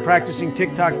Baron practicing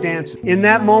TikTok dance. In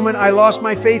that moment, I lost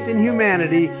my faith in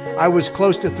humanity. I was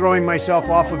close to throwing myself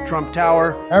off of Trump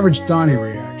Tower. Average Donnie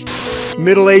reaction.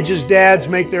 Middle Ages dads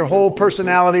make their whole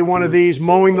personality one of these,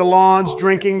 mowing the lawns,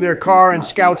 drinking their car, and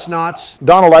Scouts knots.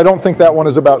 Donald, I don't think that one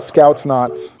is about Scouts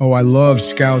knots. Oh, I loved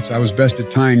Scouts. I was best at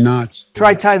tying knots.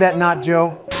 Try tie that knot,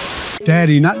 Joe.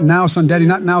 Daddy, not now, son. Daddy,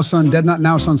 not now, son. Dad, not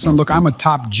now, son. Son, look, I'm a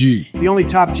top G. The only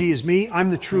top G is me. I'm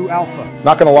the true alpha.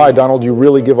 Not gonna lie, Donald, you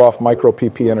really give off micro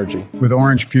PP energy. With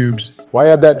orange pubes. Why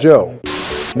add that Joe?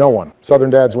 No one. Southern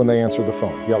dads when they answer the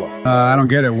phone. Yellow. I don't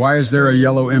get it. Why is there a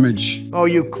yellow image? Oh,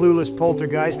 you clueless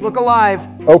poltergeist. Look alive.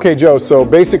 Okay, Joe, so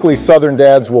basically Southern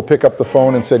dads will pick up the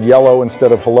phone and said yellow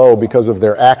instead of hello because of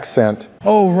their accent.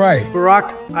 Oh, right.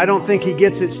 Barack, I don't think he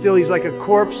gets it still. He's like a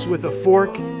corpse with a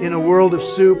fork in a world of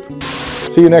soup.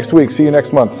 See you next week. See you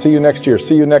next month. See you next year.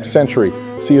 See you next century.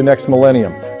 See you next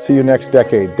millennium. See you next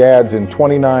decade. Dads in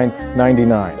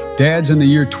 2999. Dads in the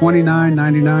year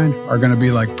 2999 are going to be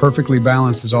like perfectly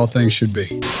balanced as all things should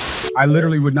be. I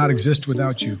literally would not exist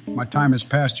without you. My time is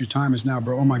past, your time is now,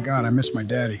 bro. Oh my God, I miss my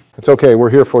daddy. It's okay, we're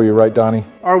here for you, right, Donnie?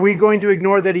 Are we going to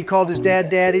ignore that he called his dad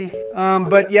daddy?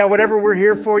 But yeah, whatever, we're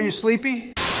here for you,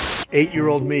 Sleepy.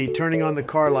 8-year-old me turning on the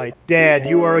car light. Dad,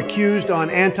 you are accused on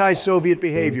anti-Soviet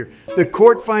behavior. The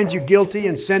court finds you guilty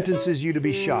and sentences you to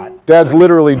be shot. Dads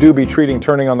literally do be treating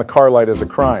turning on the car light as a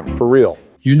crime, for real.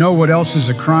 You know what else is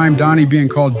a crime? Donnie being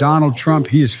called Donald Trump.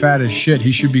 He is fat as shit.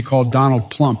 He should be called Donald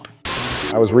Plump.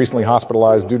 I was recently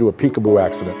hospitalized due to a peekaboo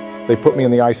accident. They put me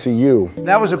in the ICU.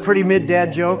 That was a pretty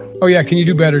mid-dad joke. Oh yeah, can you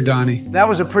do better, Donnie? That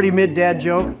was a pretty mid-dad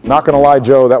joke. Not gonna lie,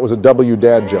 Joe, that was a W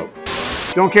dad joke.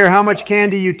 Don't care how much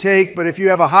candy you take, but if you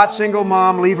have a hot single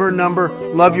mom, leave her number.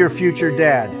 Love your future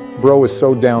dad. Bro is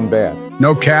so down bad.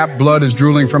 No cap, blood is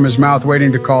drooling from his mouth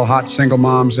waiting to call hot single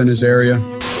moms in his area.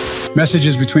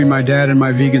 Messages between my dad and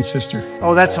my vegan sister.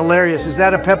 Oh, that's hilarious. Is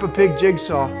that a Peppa Pig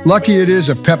jigsaw? Lucky it is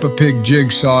a Peppa Pig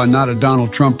jigsaw and not a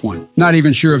Donald Trump one. Not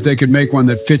even sure if they could make one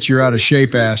that fits your out of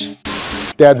shape ass.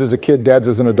 Dads as a kid, dads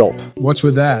as an adult. What's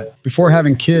with that? Before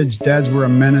having kids, dads were a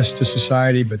menace to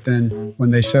society, but then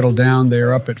when they settle down, they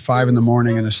are up at 5 in the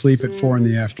morning and asleep at 4 in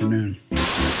the afternoon.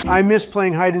 I miss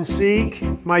playing hide and seek.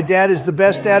 My dad is the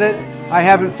best at it. I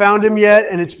haven't found him yet,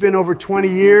 and it's been over 20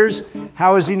 years.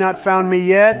 How has he not found me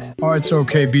yet? Oh, it's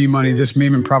okay, B-Money. This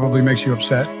meme probably makes you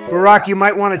upset. Barack, you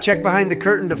might want to check behind the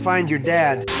curtain to find your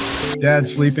dad. Dad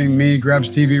sleeping, me, grabs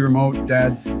TV remote,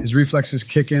 dad. His reflexes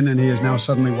kick in and he is now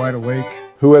suddenly wide awake.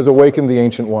 Who has awakened the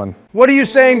Ancient One? What are you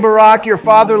saying, Barack? Your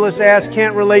fatherless ass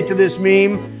can't relate to this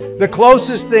meme. The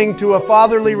closest thing to a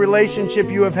fatherly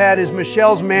relationship you have had is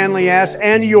Michelle's manly ass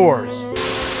and yours.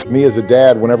 Me as a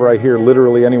dad, whenever I hear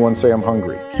literally anyone say I'm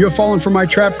hungry. You have fallen for my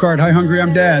trap card. Hi, hungry,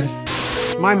 I'm dad.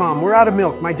 My mom, we're out of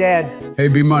milk. My dad. Hey,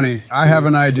 B-Money, I have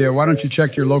an idea. Why don't you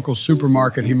check your local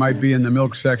supermarket? He might be in the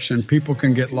milk section. People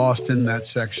can get lost in that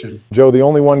section. Joe, the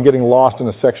only one getting lost in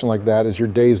a section like that is your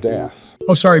dazed ass.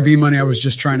 Oh, sorry, B-Money. I was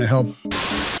just trying to help.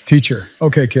 Teacher.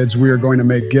 Okay, kids, we are going to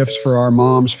make gifts for our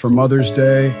moms for Mother's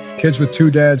Day. Kids with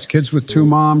 2 dads, kids with 2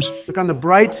 moms. Look, on the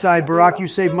bright side, Barack, you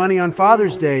save money on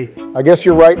Father's Day. I guess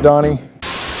you're right, Donnie.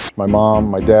 My mom,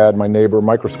 my dad, my neighbor,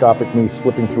 microscopic me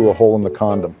slipping through a hole in the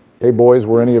condom. Hey boys,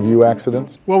 were any of you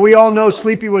accidents? Well, we all know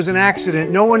Sleepy was an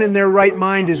accident. No one in their right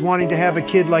mind is wanting to have a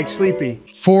kid like Sleepy.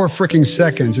 4 freaking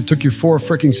seconds. It took you 4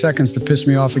 freaking seconds to piss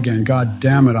me off again. God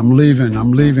damn it, I'm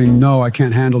leaving. No, I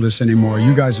can't handle this anymore.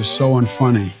 You guys are so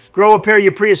unfunny. Grow a pair,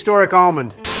 you prehistoric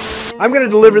almond. I'm going to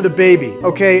deliver the baby.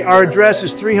 Okay, our address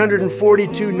is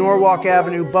 342 Norwalk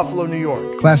Avenue, Buffalo, New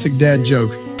York. Classic dad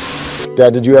joke.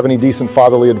 Dad, did you have any decent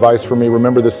fatherly advice for me?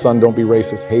 Remember this, son, don't be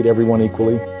racist. Hate everyone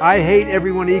equally. I hate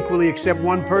everyone equally except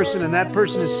one person, and that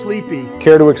person is Sleepy.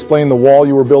 Care to explain the wall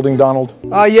you were building, Donald?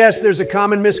 Yes, there's a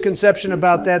common misconception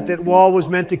about that. That wall was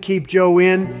meant to keep Joe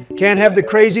in. Can't have the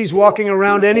crazies walking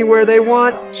around anywhere they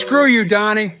want. Screw you,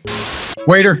 Donnie.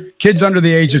 Waiter, kids under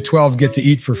the age of 12 get to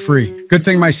eat for free. Good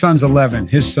thing my son's 11,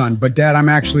 his son, but Dad, I'm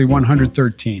actually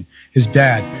 113. His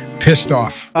dad, pissed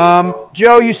off.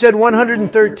 Joe, you said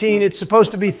 113. It's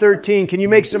supposed to be 13. Can you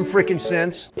make some frickin'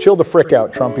 sense? Chill the frick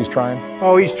out, Trump, he's trying.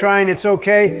 Oh, he's trying. It's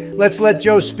okay. Let's let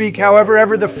Joe speak however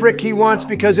ever the frick he wants,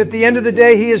 because at the end of the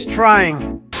day, he is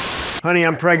trying. Honey,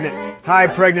 I'm pregnant. Hi,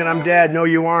 pregnant, I'm Dad. No,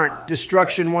 you aren't.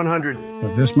 Destruction 100.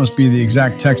 But this must be the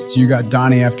exact text you got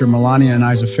Donnie after Melania and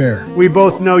I's affair. We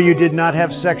both know you did not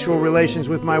have sexual relations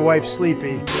with my wife,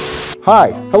 Sleepy.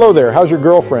 Hi, hello there, how's your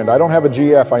girlfriend? I don't have a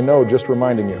GF, I know, just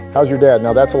reminding you. How's your dad?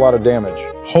 Now that's a lot of damage.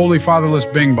 Holy fatherless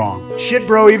bing bong. Shit,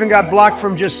 bro, even got blocked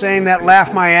from just saying that.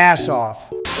 Laugh my ass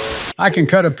off. I can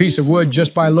cut a piece of wood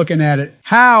just by looking at it.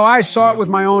 How? I saw it with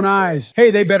my own eyes.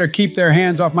 Hey, they better keep their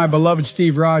hands off my beloved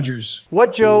Steve Rogers.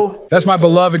 What, Joe? That's my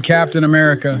beloved Captain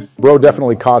America. Bro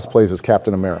definitely cosplays as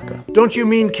Captain America. Don't you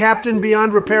mean Captain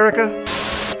Beyond Reparica?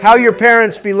 How your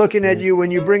parents be looking at you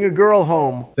when you bring a girl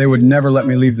home? They would never let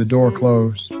me leave the door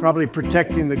closed. Probably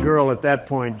protecting the girl at that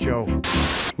point, Joe.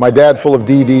 My dad full of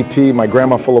DDT, my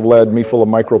grandma full of lead, me full of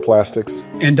microplastics.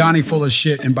 And Donnie full of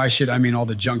shit, and by shit I mean all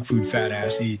the junk food fat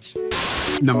ass eats.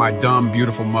 No, my dumb,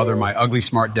 beautiful mother, my ugly,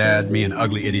 smart dad, me an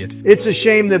ugly idiot. It's a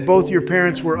shame that both your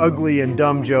parents were ugly and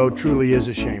dumb, Joe. Truly is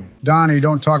a shame. Donnie,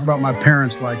 don't talk about my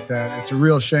parents like that. It's a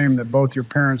real shame that both your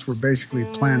parents were basically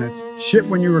planets. Shit,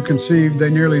 when you were conceived, they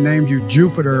nearly named you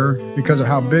Jupiter because of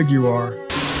how big you are.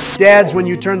 Dads, when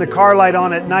you turn the car light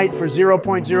on at night for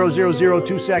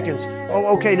 0.0002 seconds. Oh,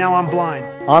 okay, now I'm blind.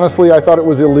 Honestly, I thought it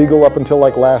was illegal up until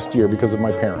like last year because of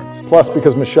my parents. Plus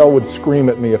because Michelle would scream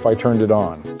at me if I turned it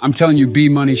on. I'm telling you,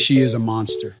 B-Money, she is a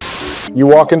monster. You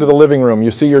walk into the living room,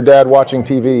 you see your dad watching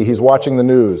TV, he's watching the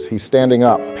news, he's standing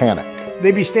up, panic.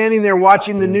 They'd be standing there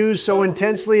watching the news so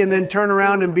intensely and then turn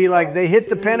around and be like, they hit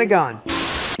the Pentagon.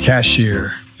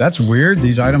 Cashier. That's weird.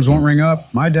 These items won't ring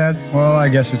up. My dad, well, I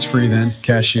guess it's free then.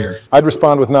 Cashier. I'd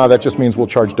respond with, nah, that just means we'll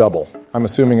charge double. I'm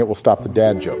assuming it will stop the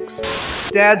dad jokes.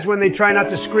 Dads when they try not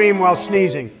to scream while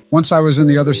sneezing. Once I was in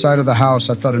the other side of the house,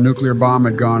 I thought a nuclear bomb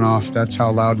had gone off. That's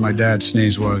how loud my dad's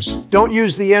sneeze was. Don't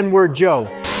use the N-word, Joe.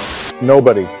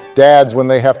 Nobody. Dads when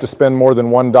they have to spend more than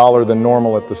 $1 than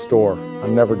normal at the store.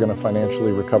 I'm never going to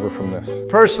financially recover from this.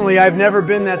 Personally, I've never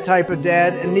been that type of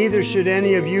dad, and neither should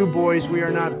any of you boys. We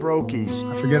are not brokies.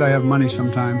 I forget I have money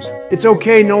sometimes. It's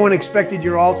okay, no one expected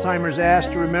your Alzheimer's ass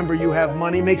to remember you have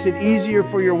money. Makes it easier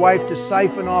for your wife to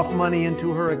siphon off money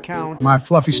into her account. My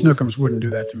fluffy snookums wouldn't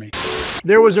do that to me.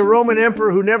 There was a Roman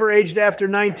emperor who never aged after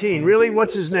 19. Really?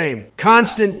 What's his name?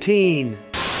 Constantine.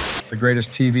 The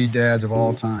greatest TV dads of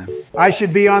all time. I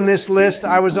should be on this list.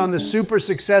 I was on the super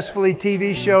successfully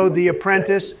TV show, The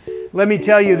Apprentice. Let me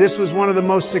tell you, this was one of the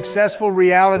most successful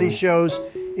reality shows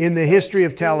in the history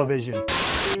of television.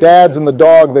 Dads and the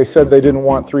dog they said they didn't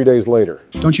want 3 days later.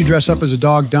 Don't you dress up as a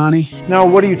dog, Donnie? No,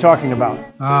 what are you talking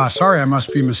about? Sorry, I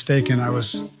must be mistaken. I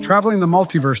was traveling the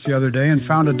multiverse the other day and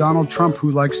found a Donald Trump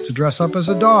who likes to dress up as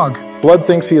a dog. Blood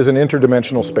thinks he is an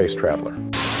interdimensional space traveler.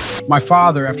 My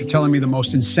father, after telling me the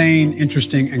most insane,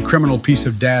 interesting, and criminal piece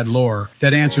of dad lore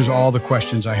that answers all the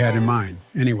questions I had in mind.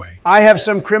 Anyway. I have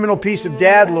some criminal piece of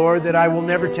dad lore that I will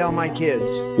never tell my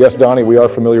kids. Yes, Donnie, we are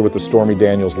familiar with the Stormy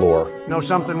Daniels lore. No,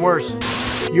 something worse.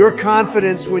 Your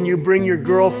confidence when you bring your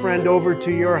girlfriend over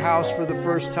to your house for the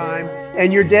first time,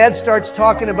 and your dad starts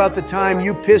talking about the time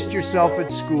you pissed yourself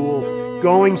at school,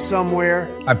 going somewhere.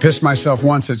 I pissed myself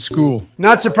once at school.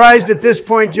 Not surprised at this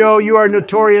point, Joe. You are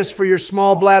notorious for your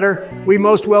small bladder. We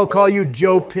most well call you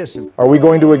Joe Pissin. Are we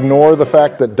going to ignore the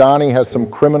fact that Donnie has some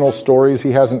criminal stories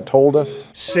he hasn't told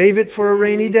us? Save it for a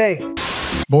rainy day.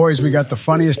 Boys, we got the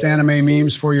funniest anime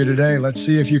memes for you today. Let's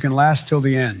see if you can last till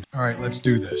the end. All right, let's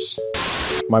do this.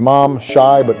 My mom,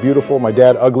 shy but beautiful. My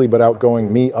dad, ugly but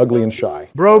outgoing. Me, ugly and shy.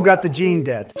 Bro got the gene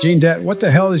debt. Gene debt, what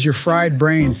the hell is your fried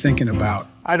brain thinking about?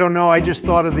 I don't know. I just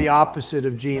thought of the opposite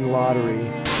of gene lottery.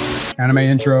 Anime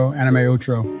intro, anime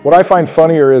outro. What I find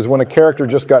funnier is when a character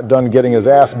just got done getting his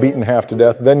ass beaten half to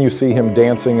death, then you see him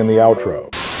dancing in the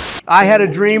outro. I had a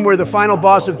dream where the final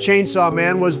boss of Chainsaw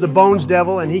Man was the Bones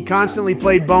Devil, and he constantly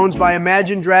played Bones by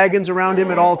imagined dragons around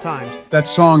him at all times. That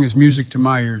song is music to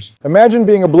my ears. Imagine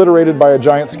being obliterated by a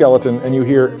giant skeleton and you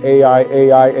hear AI,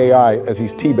 AI, AI as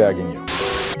he's teabagging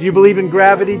you. Do you believe in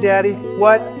gravity, Daddy?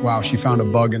 What? Wow, she found a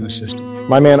bug in the system.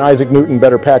 My man Isaac Newton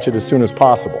better patch it as soon as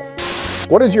possible.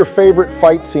 What is your favorite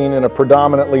fight scene in a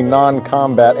predominantly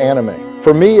non-combat anime?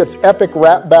 For me, it's epic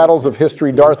rap battles of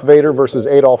history, Darth Vader versus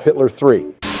Adolf Hitler 3.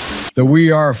 That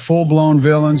we are full-blown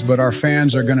villains, but our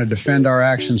fans are going to defend our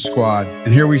action squad.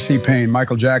 And here we see Pain,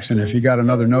 Michael Jackson, if he got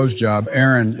another nose job,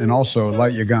 Aaron, and also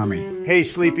Light Yagami. Hey,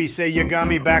 Sleepy, say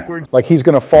Yagami backwards. Like he's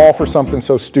going to fall for something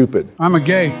so stupid. I'm a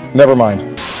gay. Never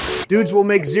mind. Dudes will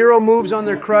make 0 moves on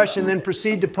their crush and then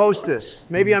proceed to post this.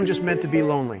 Maybe I'm just meant to be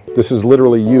lonely. This is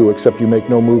literally you, except you make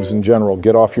no moves in general.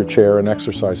 Get off your chair and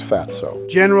exercise fatso.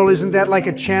 General, isn't that like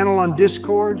a channel on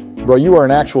Discord? Bro, you are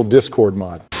an actual Discord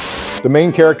mod. The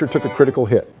main character took a critical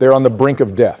hit. They're on the brink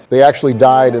of death. They actually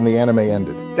died and the anime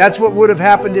ended. That's what would have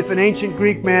happened if an ancient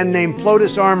Greek man named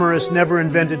Plotus Armorus never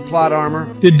invented plot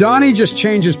armor. Did Donnie just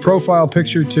change his profile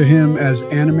picture to him as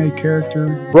anime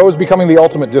character? Bro's becoming the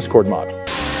ultimate Discord mod.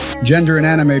 Gender in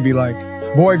anime be like,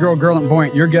 boy, girl, girl, and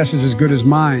boy, your guess is as good as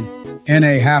mine.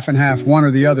 NA, half and half, one or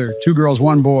the other, 2 girls,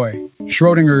 1 boy.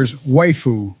 Schrodinger's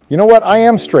waifu. You know what? I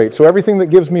am straight, so everything that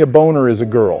gives me a boner is a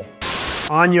girl.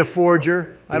 Anya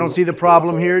Forger. I don't see the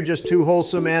problem here, just 2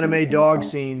 wholesome anime dog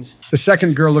scenes. The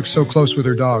second girl looks so close with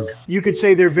her dog. You could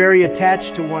say they're very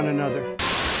attached to one another.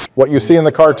 What you see in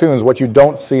the cartoons, what you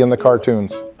don't see in the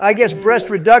cartoons. I guess breast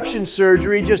reduction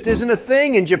surgery just isn't a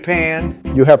thing in Japan.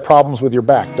 You have problems with your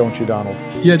back, don't you, Donald?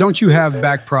 Yeah, don't you have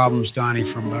back problems, Donnie,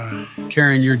 from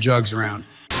carrying your jugs around?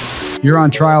 You're on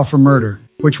trial for murder.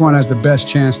 Which one has the best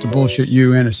chance to bullshit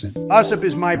you innocent? Usopp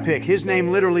is my pick. His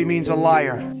name literally means a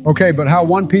liar. Okay, but how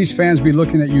One Piece fans be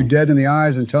looking at you dead in the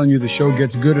eyes and telling you the show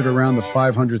gets good at around the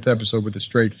 500th episode with a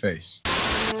straight face?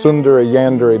 Sundere,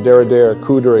 Yandere, Derridere,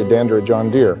 Kudere, Dandere, John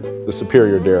Deere. The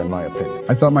superior dare, in my opinion.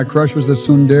 I thought my crush was a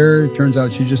tsundere. Turns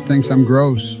out she just thinks I'm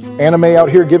gross. Anime out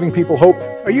here giving people hope.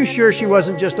 Are you sure she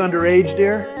wasn't just underage,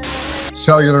 dear?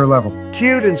 Cellular level.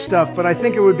 Cute and stuff, but I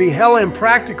think it would be hella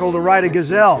impractical to ride a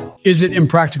gazelle. Is it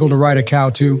impractical to ride a cow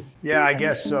too? Yeah, I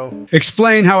guess so.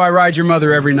 Explain how I ride your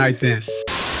mother every night then.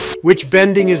 Which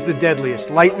bending is the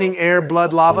deadliest? Lightning, air,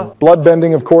 blood, lava? Blood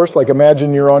bending, of course, like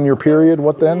imagine you're on your period,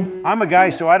 what then? I'm a guy,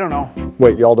 so I don't know.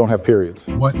 Wait, y'all don't have periods.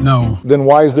 What? No. Then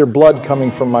why is there blood coming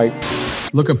from my...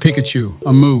 Look a Pikachu,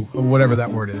 a moo, or whatever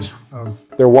that word is.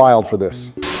 They're wild for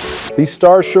this. These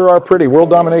stars sure are pretty.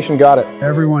 World domination got it.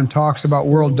 Everyone talks about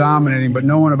world dominating, but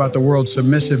no one about the world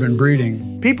submissive and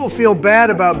breeding. People feel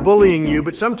bad about bullying you,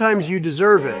 but sometimes you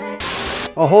deserve it.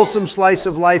 A wholesome slice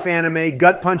of life anime,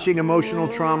 gut-punching emotional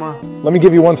trauma. Let me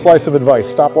give you one slice of advice.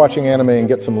 Stop watching anime and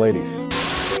get some ladies.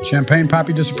 Champagne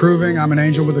Poppy disapproving, I'm an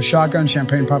angel with a shotgun.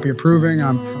 Champagne Poppy approving,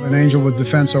 I'm an angel with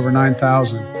defense over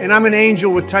 9,000. And I'm an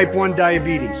angel with type 1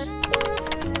 diabetes.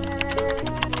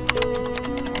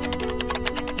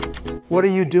 What are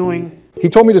you doing? He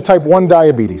told me to type 1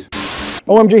 diabetes.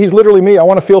 OMG, he's literally me. I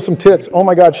want to feel some tits. Oh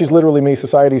my God, she's literally me.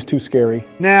 Society's too scary.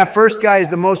 Nah, first guy is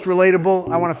the most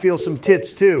relatable. I want to feel some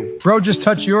tits too. Bro, just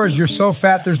touch yours. You're so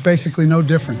fat, there's basically no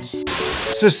difference.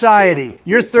 Society.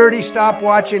 You're 30, stop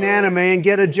watching anime and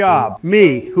get a job.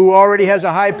 Me, who already has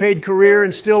a high-paid career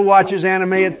and still watches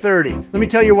anime at 30. Let me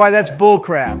tell you why that's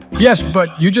bullcrap. Yes,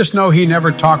 but you just know he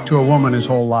never talked to a woman his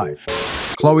whole life.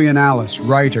 Chloe and Alice,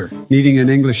 writer, needing an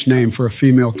English name for a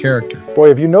female character. Boy,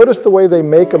 have you noticed the way they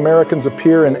make Americans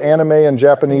appear in anime and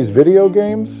Japanese video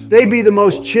games? They be the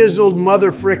most chiseled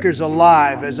motherfrickers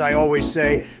alive, as I always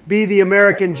say. Be the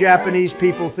American Japanese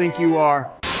people think you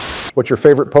are. What your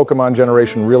favorite Pokemon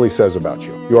generation really says about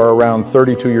you. You are around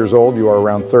 32 years old, you are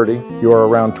around 30, you are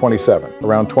around 27,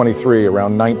 around 23,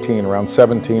 around 19, around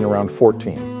 17, around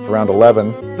 14, around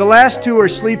 11. The last two are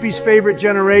Sleepy's favorite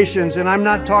generations, and I'm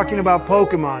not talking about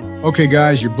Pokemon. Okay,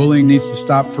 guys, your bullying needs to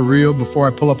stop for real before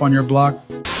I pull up on your block.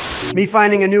 Me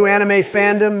finding a new anime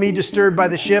fandom, me disturbed by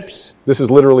the ships. This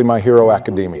is literally My Hero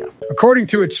Academia. According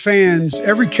to its fans,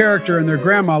 every character and their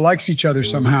grandma likes each other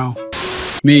somehow.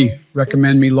 Me,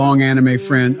 recommend me long anime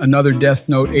friend, another Death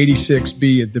Note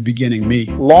 86B at the beginning, me.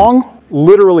 Long?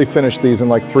 Literally finished these in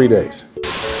like 3 days.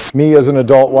 Me as an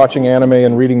adult watching anime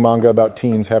and reading manga about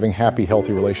teens having happy,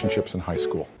 healthy relationships in high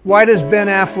school. Why does Ben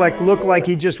Affleck look like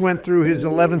he just went through his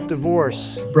 11th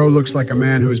divorce? Bro looks like a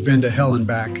man who has been to hell and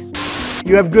back.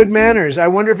 You have good manners. I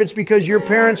wonder if it's because your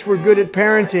parents were good at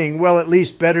parenting, well, at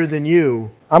least better than you.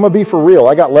 I'ma be for real,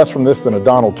 I got less from this than a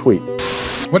Donald tweet.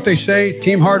 What they say,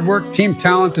 team hard work, team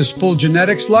talent is full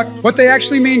genetics luck. What they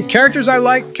actually mean, characters I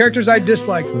like, characters I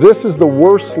dislike. This is the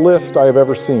worst list I have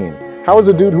ever seen. How is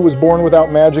a dude who was born without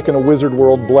magic in a wizard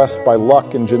world blessed by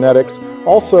luck and genetics?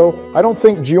 Also, I don't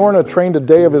think Giorna trained a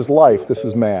day of his life. This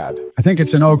is mad. I think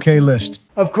it's an okay list.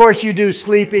 Of course you do,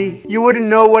 Sleepy. You wouldn't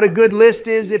know what a good list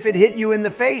is if it hit you in the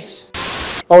face.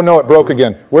 Oh no, it broke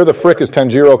again. Where the frick is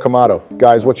Tanjiro Kamado?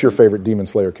 Guys, what's your favorite Demon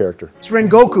Slayer character? It's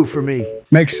Rengoku for me.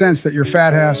 Makes sense that your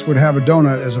fat ass would have a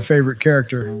donut as a favorite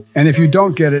character. And if you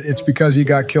don't get it, it's because he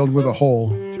got killed with a hole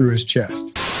through his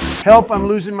chest. Help, I'm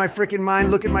losing my frickin'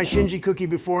 mind. Look at my Shinji cookie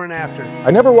before and after.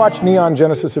 I never watched Neon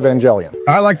Genesis Evangelion.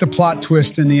 I like the plot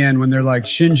twist in the end when they're like,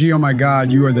 Shinji, oh my God,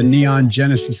 you are the Neon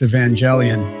Genesis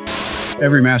Evangelion.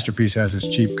 Every masterpiece has its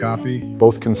cheap copy.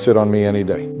 Both can sit on me any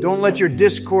day. Don't let your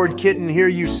Discord kitten hear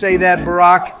you say that,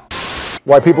 Barack.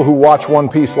 Why people who watch One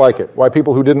Piece like it. Why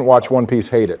people who didn't watch One Piece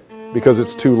hate it. Because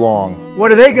it's too long.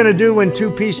 What are they gonna do when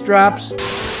Two Piece drops?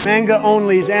 Manga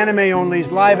onlys, anime onlys,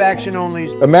 live action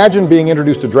onlys. Imagine being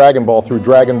introduced to Dragon Ball through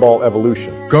Dragon Ball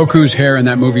Evolution. Goku's hair in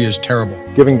that movie is terrible.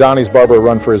 Giving Donnie's barber a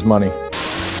run for his money.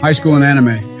 High school and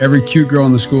anime. Every cute girl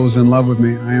in the school is in love with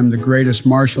me. I am the greatest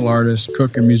martial artist,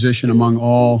 cook, and musician among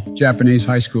all Japanese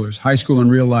high schoolers. High school in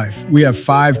real life. We have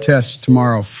 5 tests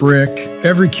tomorrow. Frick.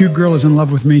 Every cute girl is in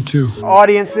love with me too.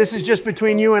 Audience, this is just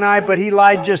between you and I, but he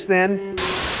lied just then.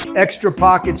 Extra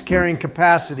pockets carrying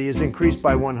capacity is increased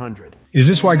by 100. Is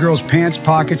this why girls' pants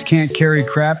pockets can't carry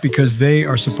crap because they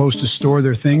are supposed to store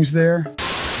their things there?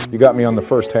 You got me on the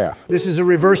first half. This is a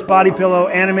reverse body pillow,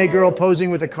 anime girl posing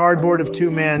with a cardboard of 2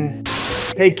 men.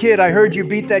 Hey kid, I heard you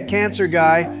beat that cancer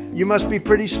guy. You must be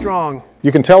pretty strong.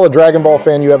 You can tell a Dragon Ball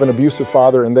fan you have an abusive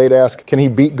father and they'd ask, can he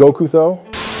beat Goku though?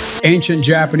 Ancient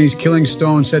Japanese killing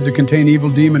stone said to contain evil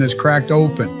demon is cracked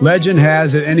open. Legend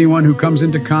has it anyone who comes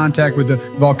into contact with the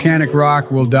volcanic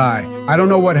rock will die. I don't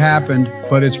know what happened,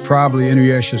 but it's probably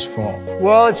Inuyasha's fault.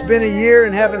 Well, it's been a year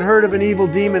and haven't heard of an evil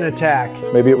demon attack.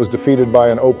 Maybe it was defeated by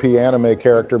an OP anime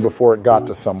character before it got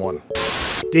to someone.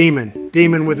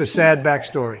 Demon with a sad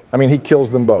backstory. I mean, he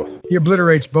kills them both. He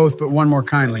obliterates both, but one more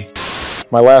kindly.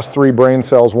 My last 3 brain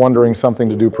cells wondering something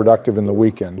to do productive in the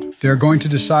weekend. They're going to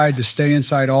decide to stay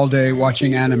inside all day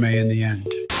watching anime in the end.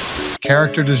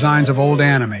 Character designs of old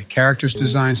anime, characters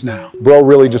designs now. Bro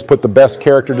really just put the best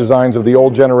character designs of the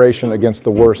old generation against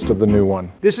the worst of the new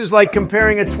one. This is like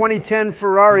comparing a 2010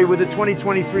 Ferrari with a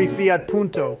 2023 Fiat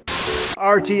Punto.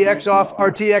 RTX off,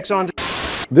 RTX on.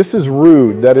 This is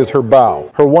rude, that is her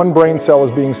bow. Her one brain cell is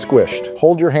being squished.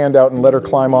 Hold your hand out and let her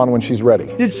climb on when she's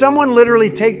ready. Did someone literally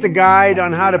take the guide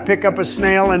on how to pick up a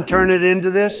snail and turn it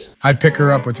into this? I'd pick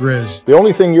her up with Riz. The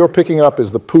only thing you're picking up is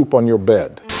the poop on your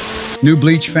bed. New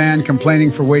Bleach fan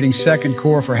complaining for waiting second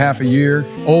core for half a year.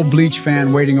 Old Bleach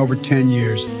fan waiting over 10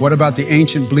 years. What about the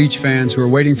ancient Bleach fans who are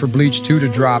waiting for Bleach 2 to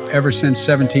drop ever since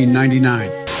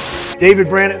 1799? David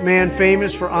Brannett, man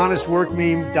famous for honest work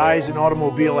meme, dies in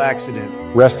automobile accident.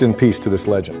 Rest in peace to this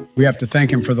legend. We have to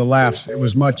thank him for the laughs. It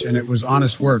was much and it was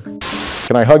honest work.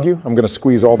 Can I hug you? I'm going to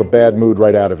squeeze all the bad mood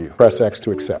right out of you. Press X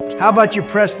to accept. How about you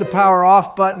press the power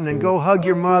off button and go hug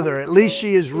your mother? At least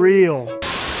she is real.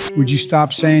 Would you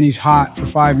stop saying he's hot for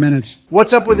 5 minutes?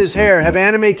 What's up with his hair? Have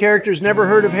anime characters never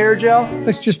heard of hair gel?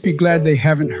 Let's just be glad they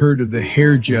haven't heard of the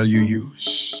hair gel you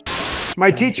use.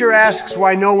 My teacher asks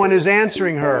why no one is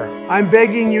answering her. I'm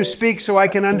begging you speak so I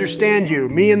can understand you.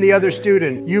 Me and the other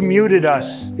student. You muted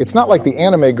us. It's not like the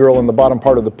anime girl in the bottom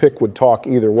part of the pic would talk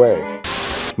either way.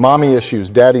 Mommy issues,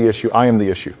 daddy issue, I am the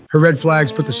issue. Her red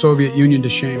flags put the Soviet Union to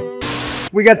shame.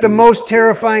 We got the most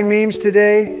terrifying memes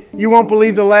today. You won't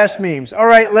believe the last memes. All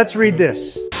right, let's read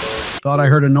this. Thought I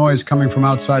heard a noise coming from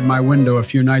outside my window a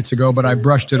few nights ago, but I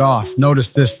brushed it off.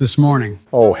 Noticed this morning.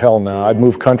 Oh, hell no. I'd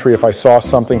move country if I saw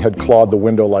something had clawed the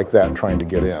window like that trying to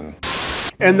get in.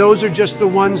 And those are just the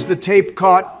ones the tape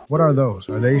caught. What are those?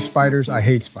 Are they spiders? I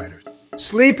hate spiders.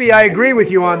 Sleepy, I agree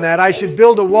with you on that. I should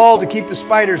build a wall to keep the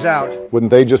spiders out. Wouldn't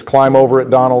they just climb over it,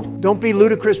 Donald? Don't be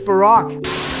ludicrous, Barack.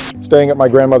 Staying at my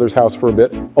grandmother's house for a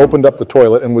bit, opened up the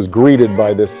toilet and was greeted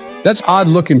by this. That's odd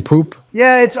looking poop.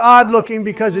 Yeah, it's odd looking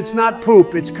because it's not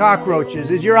poop, it's cockroaches.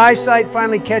 Is your eyesight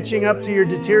finally catching up to your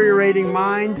deteriorating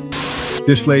mind?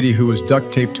 This lady who was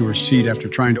duct taped to her seat after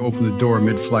trying to open the door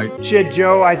mid-flight. Shit,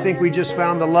 Joe, I think we just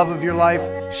found the love of your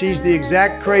life. She's the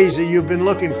exact crazy you've been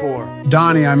looking for.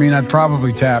 Donnie, I mean, I'd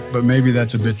probably tap, but maybe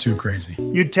that's a bit too crazy.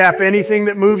 You'd tap anything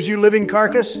that moves you, living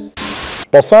carcass?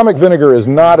 Balsamic vinegar is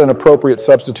not an appropriate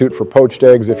substitute for poached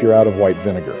eggs if you're out of white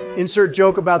vinegar. Insert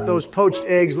joke about those poached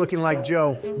eggs looking like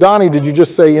Joe. Donnie, did you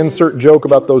just say insert joke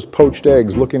about those poached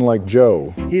eggs looking like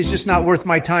Joe? He's just not worth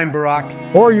my time,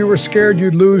 Barack. Or you were scared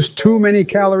you'd lose too many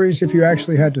calories if you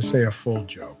actually had to say a full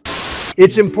joke.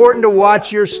 It's important to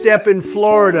watch your step in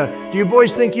Florida. Do you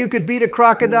boys think you could beat a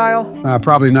crocodile?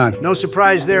 Probably not. No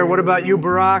surprise there. What about you,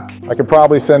 Barack? I could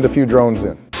probably send a few drones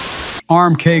in.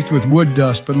 Arm caked with wood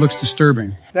dust, but looks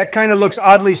disturbing. That kind of looks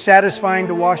oddly satisfying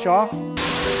to wash off.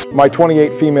 My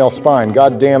 28 female spine,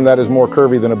 god damn, that is more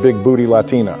curvy than a big booty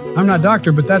Latina. I'm not a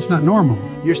doctor, but that's not normal.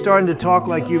 You're starting to talk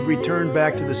like you've returned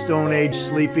back to the Stone Age,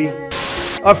 Sleepy.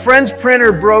 A friend's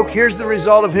printer broke. Here's the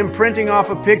result of him printing off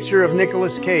a picture of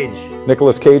Nicolas Cage.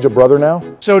 Nicolas Cage a brother now?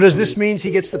 So does this mean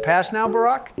he gets the pass now,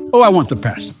 Barack? Oh, I want the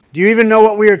pass. Do you even know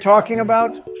what we are talking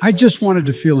about? I just wanted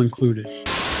to feel included.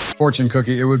 Fortune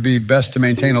cookie, it would be best to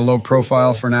maintain a low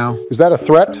profile for now. Is that a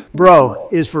threat? Bro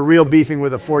is for real beefing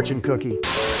with a fortune cookie.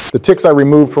 The ticks I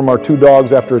removed from our 2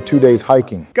 dogs after a 2 days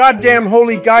hiking. Goddamn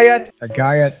holy Guyette. A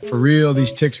Guyette, for real,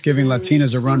 these ticks giving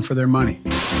Latinas a run for their money.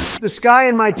 The sky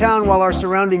in my town while our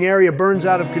surrounding area burns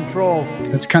out of control.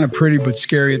 That's kind of pretty but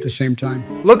scary at the same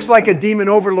time. Looks like a demon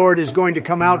overlord is going to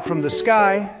come out from the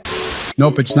sky.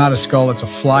 Nope, it's not a skull, it's a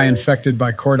fly infected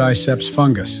by cordyceps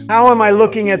fungus. How am I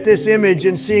looking at this image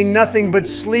and seeing nothing but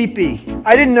Sleepy?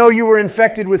 I didn't know you were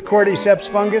infected with cordyceps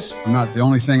fungus. I'm not. The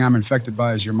only thing I'm infected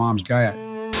by is your mom's Guyette.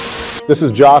 This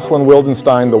is Jocelyn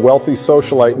Wildenstein, the wealthy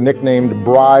socialite nicknamed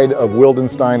Bride of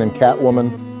Wildenstein and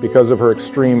Catwoman because of her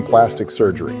extreme plastic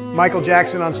surgery. Michael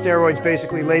Jackson on steroids,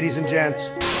 basically, ladies and gents.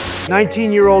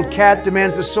 19-year-old cat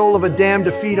demands the soul of a dam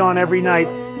to feed on every night.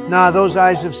 Nah, those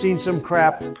eyes have seen some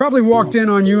crap. Probably walked in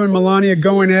on you and Melania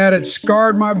going at it,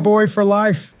 scarred my boy for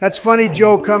life. That's funny,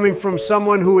 Joe, coming from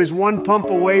someone who is 1 pump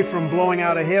away from blowing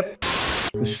out a hip.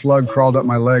 The slug crawled up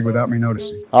my leg without me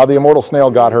noticing. The immortal snail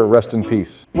got her, rest in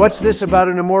peace. What's this about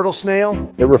an immortal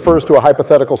snail? It refers to a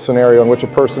hypothetical scenario in which a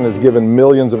person is given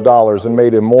millions of dollars and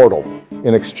made immortal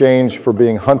in exchange for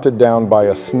being hunted down by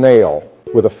a snail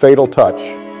with a fatal touch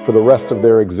for the rest of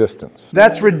their existence.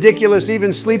 That's ridiculous.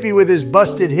 Even Sleepy with his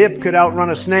busted hip could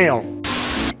outrun a snail.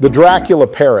 The Dracula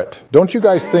parrot. Don't you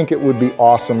guys think it would be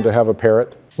awesome to have a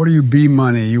parrot? What are you,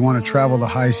 B-money? You want to travel the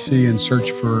high sea and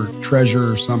search for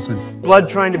treasure or something? Blood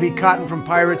trying to be cotton from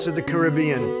Pirates of the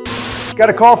Caribbean. Got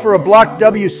a call for a blocked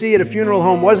WC at a funeral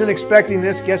home. Wasn't expecting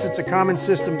this. Guess it's a common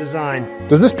system design.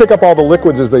 Does this pick up all the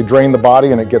liquids as they drain the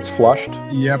body and it gets flushed?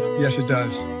 Yep, yes it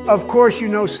does. Of course you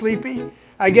know, Sleepy.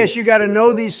 I guess you got to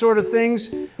know these sort of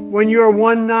things when you're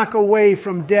one knock away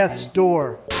from death's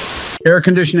door. Air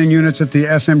conditioning units at the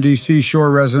SMDC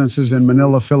Shore Residences in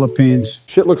Manila, Philippines.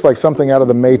 Shit looks like something out of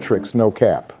the Matrix, no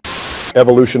cap.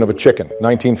 Evolution of a chicken.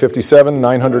 1957,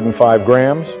 905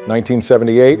 grams.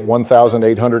 1978,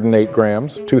 1,808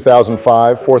 grams.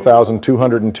 2005,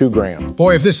 4,202 grams.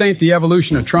 Boy, if this ain't the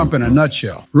evolution of Trump in a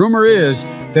nutshell. Rumor is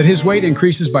that his weight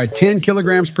increases by 10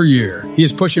 kilograms per year. He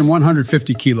is pushing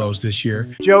 150 kilos this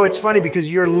year. Joe, it's funny because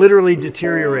you're literally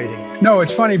deteriorating. No,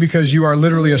 it's funny because you are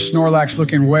literally a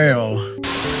Snorlax-looking whale.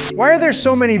 Why are there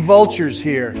so many vultures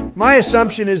here? My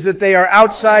assumption is that they are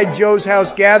outside Joe's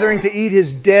house gathering to eat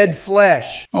his dead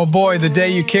flesh. Oh boy, the day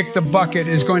you kick the bucket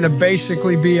is going to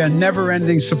basically be a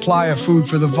never-ending supply of food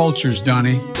for the vultures,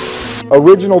 Donnie.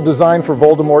 Original design for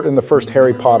Voldemort in the first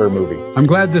Harry Potter movie. I'm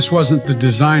glad this wasn't the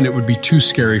design. It would be too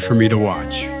scary for me to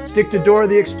watch. Stick to Dora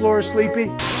the Explorer,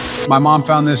 Sleepy? My mom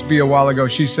found this bee a while ago.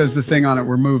 She says the thing on it,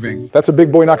 we're moving. That's a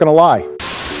big boy not gonna lie.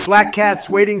 Black Cats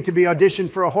waiting to be auditioned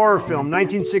for a horror film,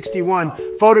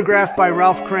 1961, photographed by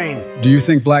Ralph Crane. Do you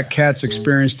think black cats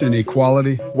experienced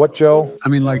inequality? What, Joe? I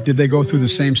mean, like, did they go through the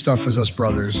same stuff as us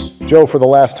brothers? Joe, for the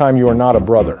last time, you are not a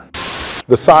brother.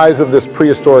 The size of this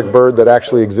prehistoric bird that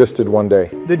actually existed one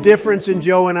day. The difference in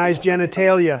Joe and I's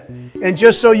genitalia. And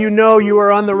just so you know, you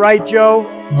are on the right, Joe.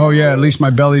 Oh yeah, at least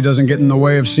my belly doesn't get in the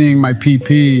way of seeing my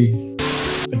PP.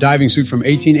 A diving suit from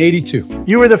 1882.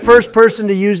 You were the first person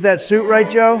to use that suit, right,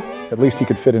 Joe? At least he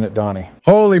could fit in it, Donnie.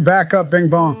 Holy, back up, bing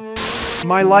bong.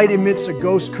 My light emits a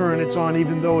ghost current it's on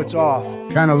even though it's off.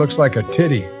 Kinda looks like a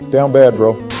titty. Down bad,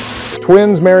 bro.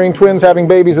 Twins marrying twins having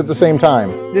babies at the same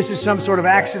time. This is some sort of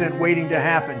accident waiting to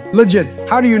happen. Legit,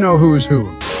 how do you know who is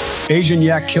who? Asian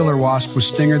yak killer wasp with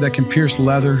stinger that can pierce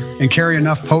leather and carry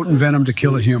enough potent venom to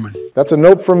kill a human. That's a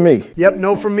nope from me. Yep,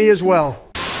 no from me as well.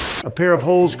 A pair of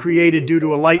holes created due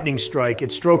to a lightning strike.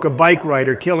 It struck a bike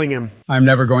rider, killing him. I'm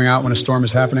never going out when a storm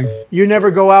is happening. You never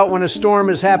go out when a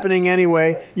storm is happening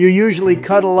anyway. You usually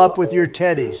cuddle up with your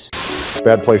teddies.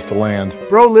 Bad place to land.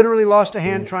 Bro literally lost a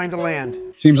hand trying to land.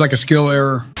 Seems like a skill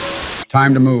error.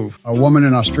 Time to move. A woman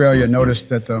in Australia noticed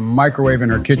that the microwave in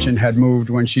her kitchen had moved.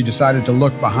 When she decided to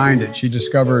look behind it, she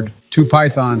discovered two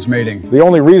pythons mating. The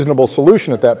only reasonable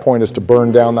solution at that point is to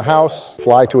burn down the house,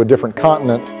 fly to a different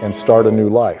continent, and start a new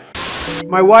life.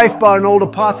 My wife bought an old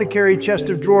apothecary chest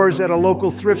of drawers at a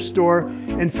local thrift store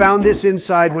and found this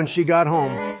inside when she got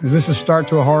home. Is this a start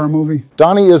to a horror movie?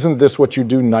 Donnie, isn't this what you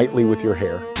do nightly with your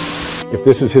hair? If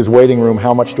this is his waiting room,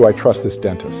 how much do I trust this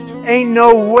dentist? Ain't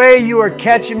no way you are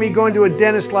catching me going to a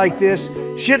dentist like this.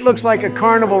 Shit looks like a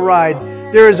carnival ride.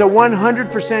 There is a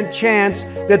 100% chance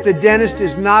that the dentist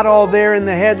is not all there in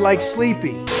the head like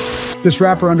Sleepy. This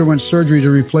rapper underwent surgery to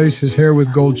replace his hair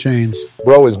with gold chains.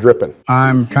 Bro is dripping.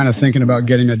 I'm kind of thinking about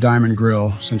getting a diamond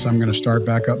grill since I'm going to start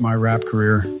back up my rap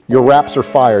career. Your raps are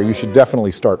fire. You should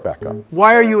definitely start back up.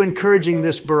 Why are you encouraging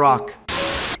this, Barack?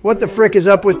 What the frick is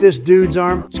up with this dude's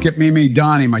arm? Skip me,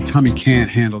 Donnie. My tummy can't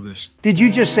handle this. Did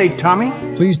you just say tummy?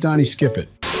 Please, Donnie, skip it.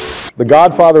 The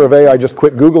godfather of AI just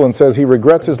quit Google and says he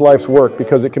regrets his life's work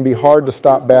because it can be hard to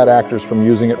stop bad actors from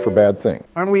using it for bad things.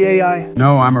 Aren't we AI?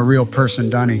 No, I'm a real person,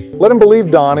 Donnie. Let him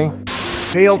believe, Donnie.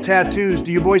 Pale tattoos.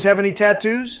 Do you boys have any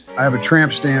tattoos? I have a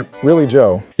tramp stamp. Really,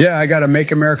 Joe? Yeah, I got a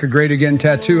Make America Great Again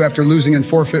tattoo after losing in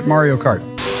forfeit Mario Kart.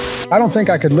 I don't think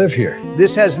I could live here.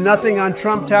 This has nothing on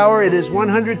Trump Tower. It is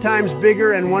 100 times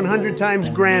bigger and 100 times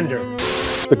grander.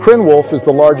 The Kryn wolf is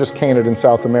the largest canid in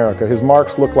South America. His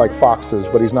marks look like foxes,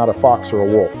 but he's not a fox or a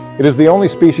wolf. It is the only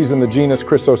species in the genus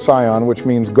Chrysocyon, which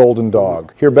means golden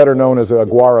dog, here better known as a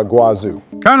Aguara guazu.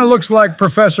 Kind of looks like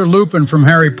Professor Lupin from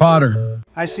Harry Potter.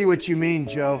 I see what you mean,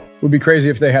 Joe. Would be crazy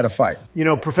if they had a fight. You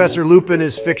know, Professor Lupin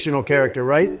is fictional character,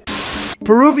 right?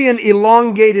 Peruvian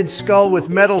elongated skull with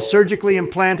metal surgically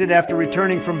implanted after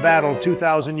returning from battle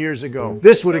 2,000 years ago.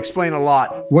 This would explain a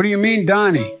lot. What do you mean,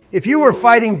 Donnie? If you were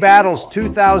fighting battles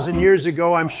 2,000 years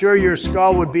ago, I'm sure your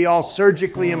skull would be all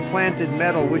surgically implanted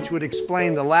metal, which would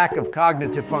explain the lack of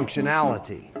cognitive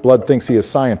functionality. Blood thinks he is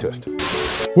scientist.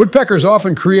 Woodpeckers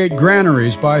often create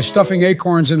granaries by stuffing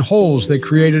acorns in holes they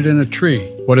created in a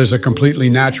tree. What is a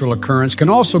completely natural occurrence can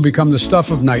also become the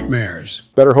stuff of nightmares.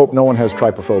 Better hope no one has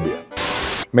trypophobia.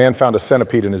 Man found a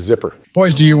centipede in his zipper.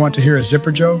 Boys, do you want to hear a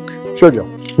zipper joke? Sure, Joe.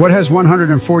 What has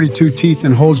 142 teeth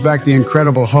and holds back the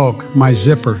Incredible Hulk? My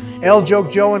zipper.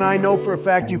 L-joke Joe and I know for a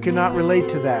fact you cannot relate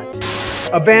to that.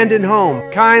 Abandoned home.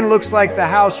 Kind looks like the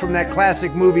house from that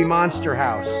classic movie Monster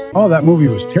House. Oh, that movie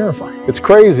was terrifying. It's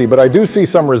crazy, but I do see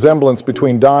some resemblance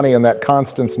between Donnie and that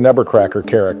Constance Nebercracker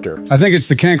character. I think it's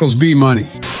the Cankles B money.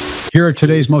 Here are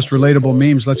today's most relatable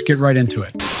memes. Let's get right into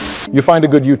it. You find a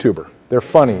good YouTuber. They're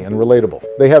funny and relatable.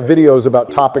 They have videos about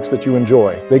topics that you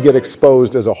enjoy. They get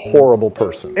exposed as a horrible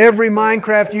person. Every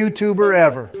Minecraft YouTuber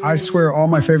ever. I swear all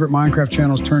my favorite Minecraft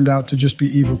channels turned out to just be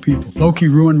evil people. Loki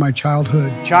ruined my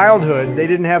childhood. Childhood, they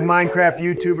didn't have Minecraft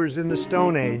YouTubers in the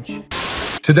Stone Age.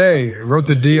 Today, wrote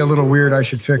the D a little weird, I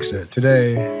should fix it.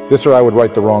 Today. This or I would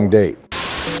write the wrong date.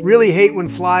 Really hate when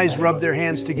flies rub their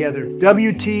hands together.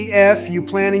 WTF, you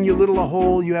plan in your little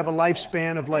hole, you have a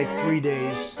lifespan of like 3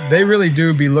 days. They really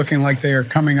do be looking like they are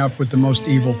coming up with the most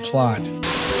evil plot.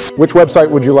 Which website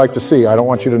would you like to see? I don't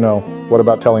want you to know. What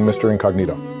about telling Mr.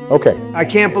 Incognito? Okay. I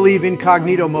can't believe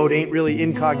incognito mode ain't really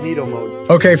incognito mode.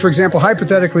 Okay, for example,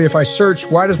 hypothetically, if I search,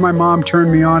 why does my mom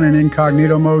turn me on in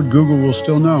incognito mode, Google will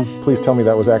still know. Please tell me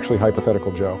that was actually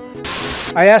hypothetical, Joe.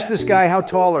 I asked this guy, how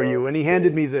tall are you? And he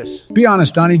handed me this. Be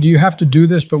honest, Donnie, do you have to do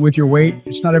this, but with your weight?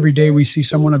 It's not every day we see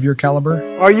someone of your caliber.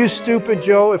 Are you stupid,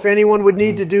 Joe? If anyone would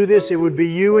need to do this, it would be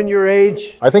you and your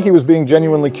age. I think he was being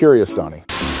genuinely curious, Donnie.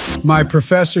 My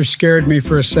professor scared me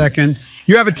for a second.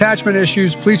 You have attachment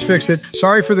issues, please fix it.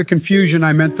 Sorry for the confusion,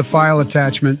 I meant the file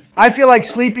attachment. I feel like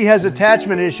Sleepy has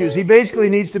attachment issues. He basically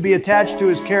needs to be attached to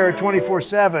his carer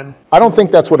 24/7. I don't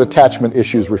think that's what attachment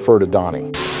issues refer to,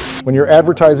 Donnie. When your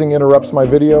advertising interrupts my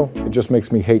video, it just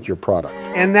makes me hate your product.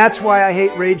 And that's why I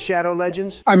hate Raid Shadow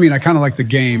Legends? I mean, I kind of like the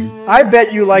game. I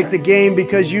bet you like the game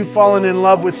because you've fallen in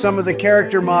love with some of the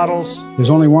character models.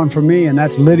 There's only one for me, and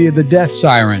that's Lydia the Death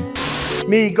Siren.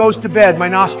 Me goes to bed, my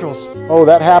nostrils. Oh,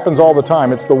 that happens all the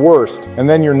time. It's the worst. And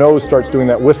then your nose starts doing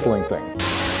that whistling thing.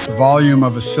 The volume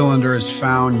of a cylinder is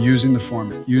found using the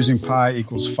formula. Using pi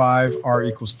equals 5, r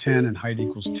equals 10, and height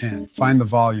equals 10. Find the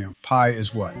volume. Pi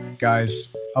is what? Guys,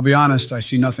 I'll be honest, I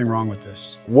see nothing wrong with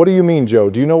this. What do you mean, Joe?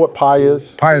 Do you know what pi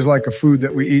is? Pi is like a food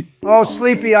that we eat. Oh,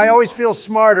 Sleepy, I always feel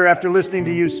smarter after listening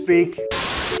to you speak.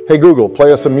 Hey Google,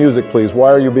 play us some music, please.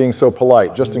 Why are you being so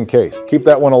polite? Just in case. Keep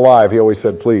that one alive, he always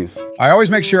said please. I always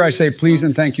make sure I say please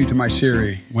and thank you to my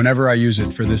Siri whenever I use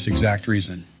it for this exact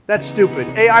reason. That's stupid.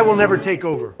 AI will never take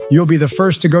over. You'll be the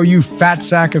first to go, you fat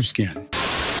sack of skin.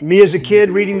 Me as a kid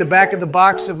reading the back of the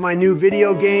box of my new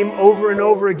video game over and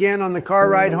over again on the car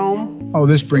ride home. Oh,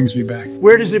 this brings me back.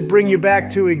 Where does it bring you back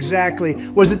to exactly?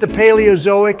 Was it the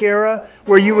Paleozoic era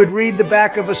where you would read the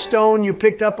back of a stone you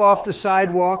picked up off the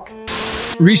sidewalk?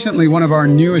 Recently, one of our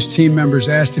newest team members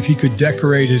asked if he could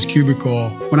decorate his cubicle.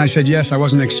 When I said yes, I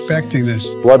wasn't expecting this.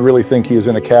 Blood really think he is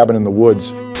in a cabin in the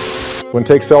woods. When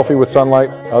take selfie with sunlight,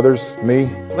 others, me.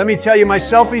 Let me tell you, my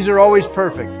selfies are always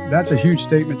perfect. That's a huge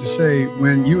statement to say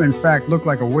when you in fact look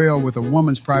like a whale with a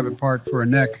woman's private part for a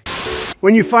neck.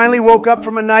 When you finally woke up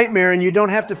from a nightmare and you don't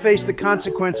have to face the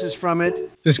consequences from it.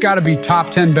 There's got to be top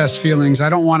 10 best feelings. I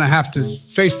don't want to have to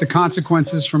face the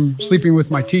consequences from sleeping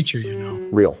with my teacher, you know.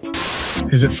 Real.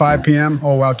 Is it 5 p.m.?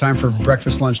 Oh, wow, time for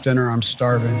breakfast, lunch, dinner. I'm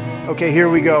starving. Okay, here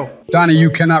we go. Donnie, you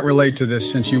cannot relate to this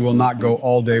since you will not go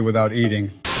all day without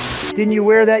eating. Didn't you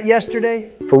wear that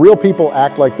yesterday? For real people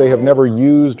act like they have never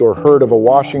used or heard of a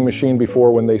washing machine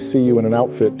before when they see you in an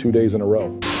outfit 2 days in a row.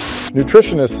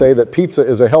 Nutritionists say that pizza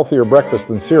is a healthier breakfast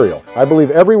than cereal. I believe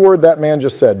every word that man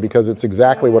just said because it's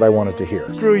exactly what I wanted to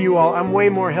hear. Screw you all. I'm way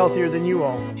more healthier than you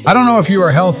all. I don't know if you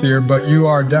are healthier, but you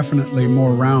are definitely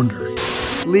more rounder.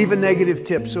 Leave a negative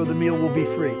tip so the meal will be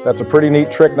free. That's a pretty neat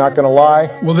trick, not gonna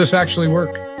lie. Will this actually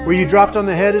work? Were you dropped on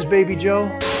the head as Baby Joe?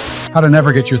 How to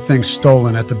never get your things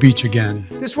stolen at the beach again.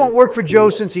 This won't work for Joe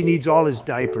since he needs all his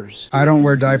diapers. I don't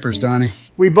wear diapers, Donnie.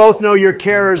 We both know your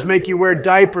carers make you wear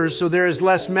diapers so there is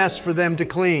less mess for them to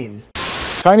clean.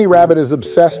 Tiny Rabbit is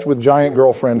obsessed with giant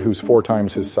girlfriend who's 4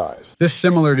 times his size. This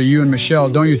similar to you and Michelle,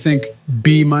 don't you think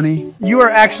B money? You are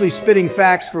actually spitting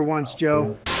facts for once,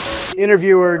 Joe.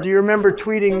 Interviewer, do you remember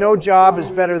tweeting, "No job is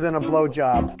better than a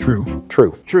blowjob"? True.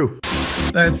 True. True.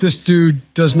 This dude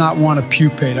does not want to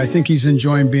pupate. I think he's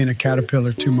enjoying being a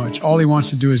caterpillar too much. All he wants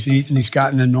to do is eat, and he's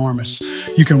gotten enormous.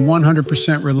 You can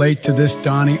 100% relate to this,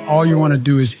 Donnie. All you want to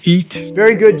do is eat.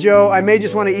 Very good, Joe. I may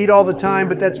just want to eat all the time,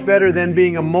 but that's better than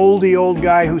being a moldy old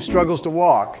guy who struggles to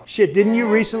walk. Shit, didn't you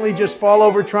recently just fall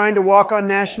over trying to walk on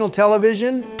national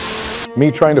television? Me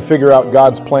trying to figure out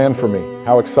God's plan for me.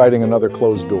 How exciting, another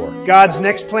closed door. God's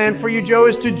next plan for you, Joe,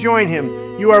 is to join him.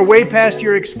 You are way past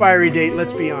your expiry date,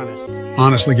 let's be honest.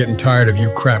 Honestly getting tired of you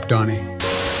crap, Donnie.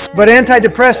 But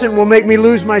antidepressant will make me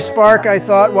lose my spark, I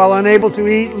thought, while unable to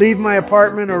eat, leave my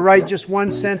apartment, or write just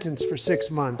one sentence for 6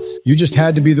 months. You just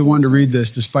had to be the one to read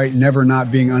this despite never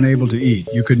not being unable to eat.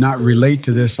 You could not relate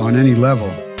to this on any level.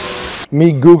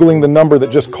 Me Googling the number that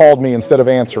just called me instead of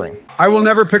answering. I will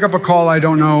never pick up a call I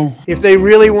don't know. If they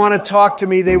really want to talk to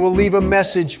me, they will leave a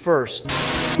message first.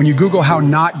 When you Google how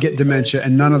not get dementia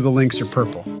and none of the links are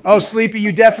purple. Oh, Sleepy,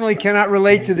 you definitely cannot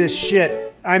relate to this shit.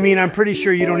 I mean, I'm pretty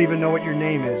sure you don't even know what your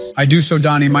name is. I do so,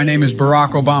 Donnie. My name is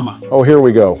Barack Obama. Oh, here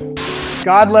we go.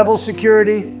 God level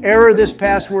security. Error, this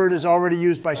password is already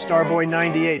used by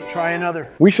Starboy98. Try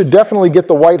another. We should definitely get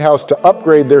the White House to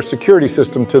upgrade their security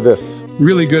system to this.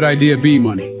 Really good idea, B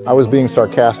money. I was being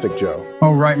sarcastic, Joe.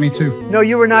 Oh, right, me too. No,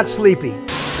 you were not sleepy.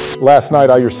 Last night,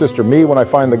 I your sister, me, when I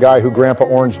find the guy who Grandpa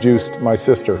orange juiced my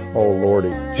sister. Oh, Lordy.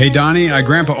 Hey, Donnie, I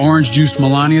Grandpa orange juiced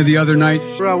Melania the other night.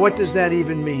 Bro, what does that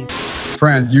even mean?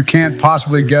 Friend, you can't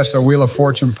possibly guess a Wheel of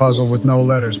Fortune puzzle with no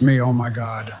letters. Me, oh my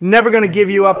God. Never gonna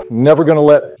give you up. Never gonna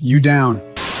let You down.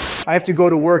 I have to go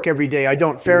to work every day. I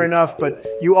don't, fair enough, but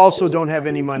you also don't have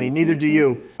any money. Neither do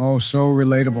you. Oh, so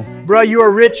relatable. Bruh, you are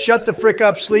rich. Shut the frick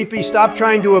up, Sleepy. Stop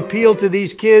trying to appeal to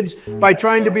these kids by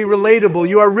trying to be relatable.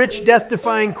 You are rich,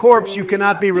 death-defying corpse. You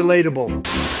cannot be relatable.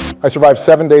 I survived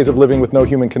 7 days of living with no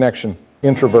human connection.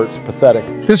 Introverts,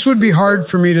 pathetic. This would be hard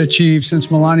for me to achieve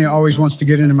since Melania always wants to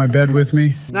get into my bed with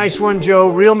me. Nice one, Joe.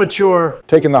 Real mature.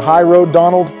 Taking the high road,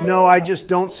 Donald? No, I just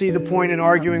don't see the point in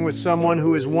arguing with someone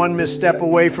who is one misstep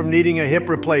away from needing a hip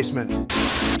replacement.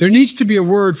 There needs to be a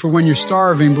word for when you're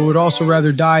starving but would also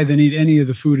rather die than eat any of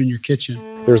the food in your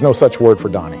kitchen. There's no such word for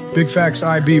Donnie. Big facts,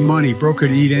 IB money. Broke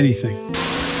could eat anything.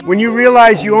 When you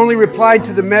realize you only replied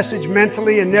to the message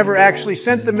mentally and never actually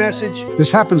sent the message,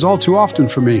 This happens all too often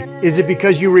for me. is it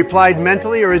because you replied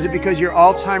mentally, or is it because your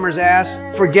Alzheimer's ass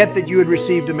forget that you had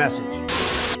received a message?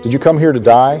 Did you come here to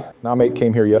die? Nah, mate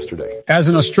came here yesterday. As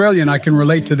an Australian, I can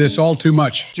relate to this all too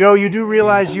much. Joe, you do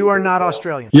realize you are not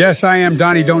Australian. Yes, I am.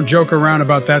 Donnie, don't joke around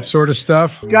about that sort of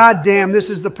stuff. God damn,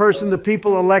 this is the person the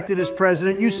people elected as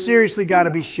president. You seriously gotta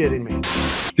be shitting me.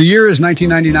 The year is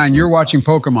 1999. You're watching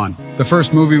Pokemon, the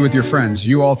first movie with your friends.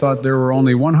 You all thought there were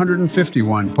only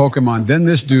 151 Pokemon. Then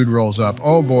this dude rolls up.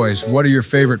 Oh, boys, what are your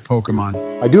favorite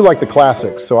Pokemon? I do like the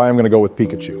classics, so I am going to go with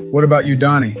Pikachu. What about you,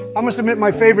 Donnie? I must admit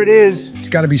my favorite is... It's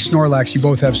got to be Snorlax. You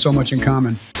both have so much in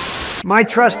common. My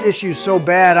trust issue's so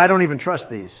bad, I don't even trust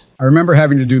these. I remember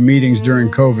having to do meetings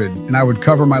during COVID, and I would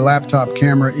cover my laptop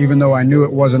camera even though I knew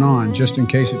it wasn't on, just in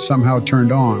case it somehow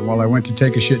turned on while I went to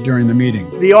take a shit during the meeting.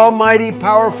 The almighty,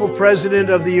 powerful president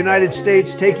of the United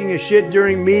States taking a shit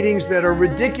during meetings that are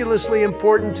ridiculously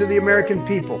important to the American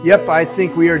people. Yep, I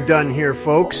think we are done here,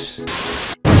 folks.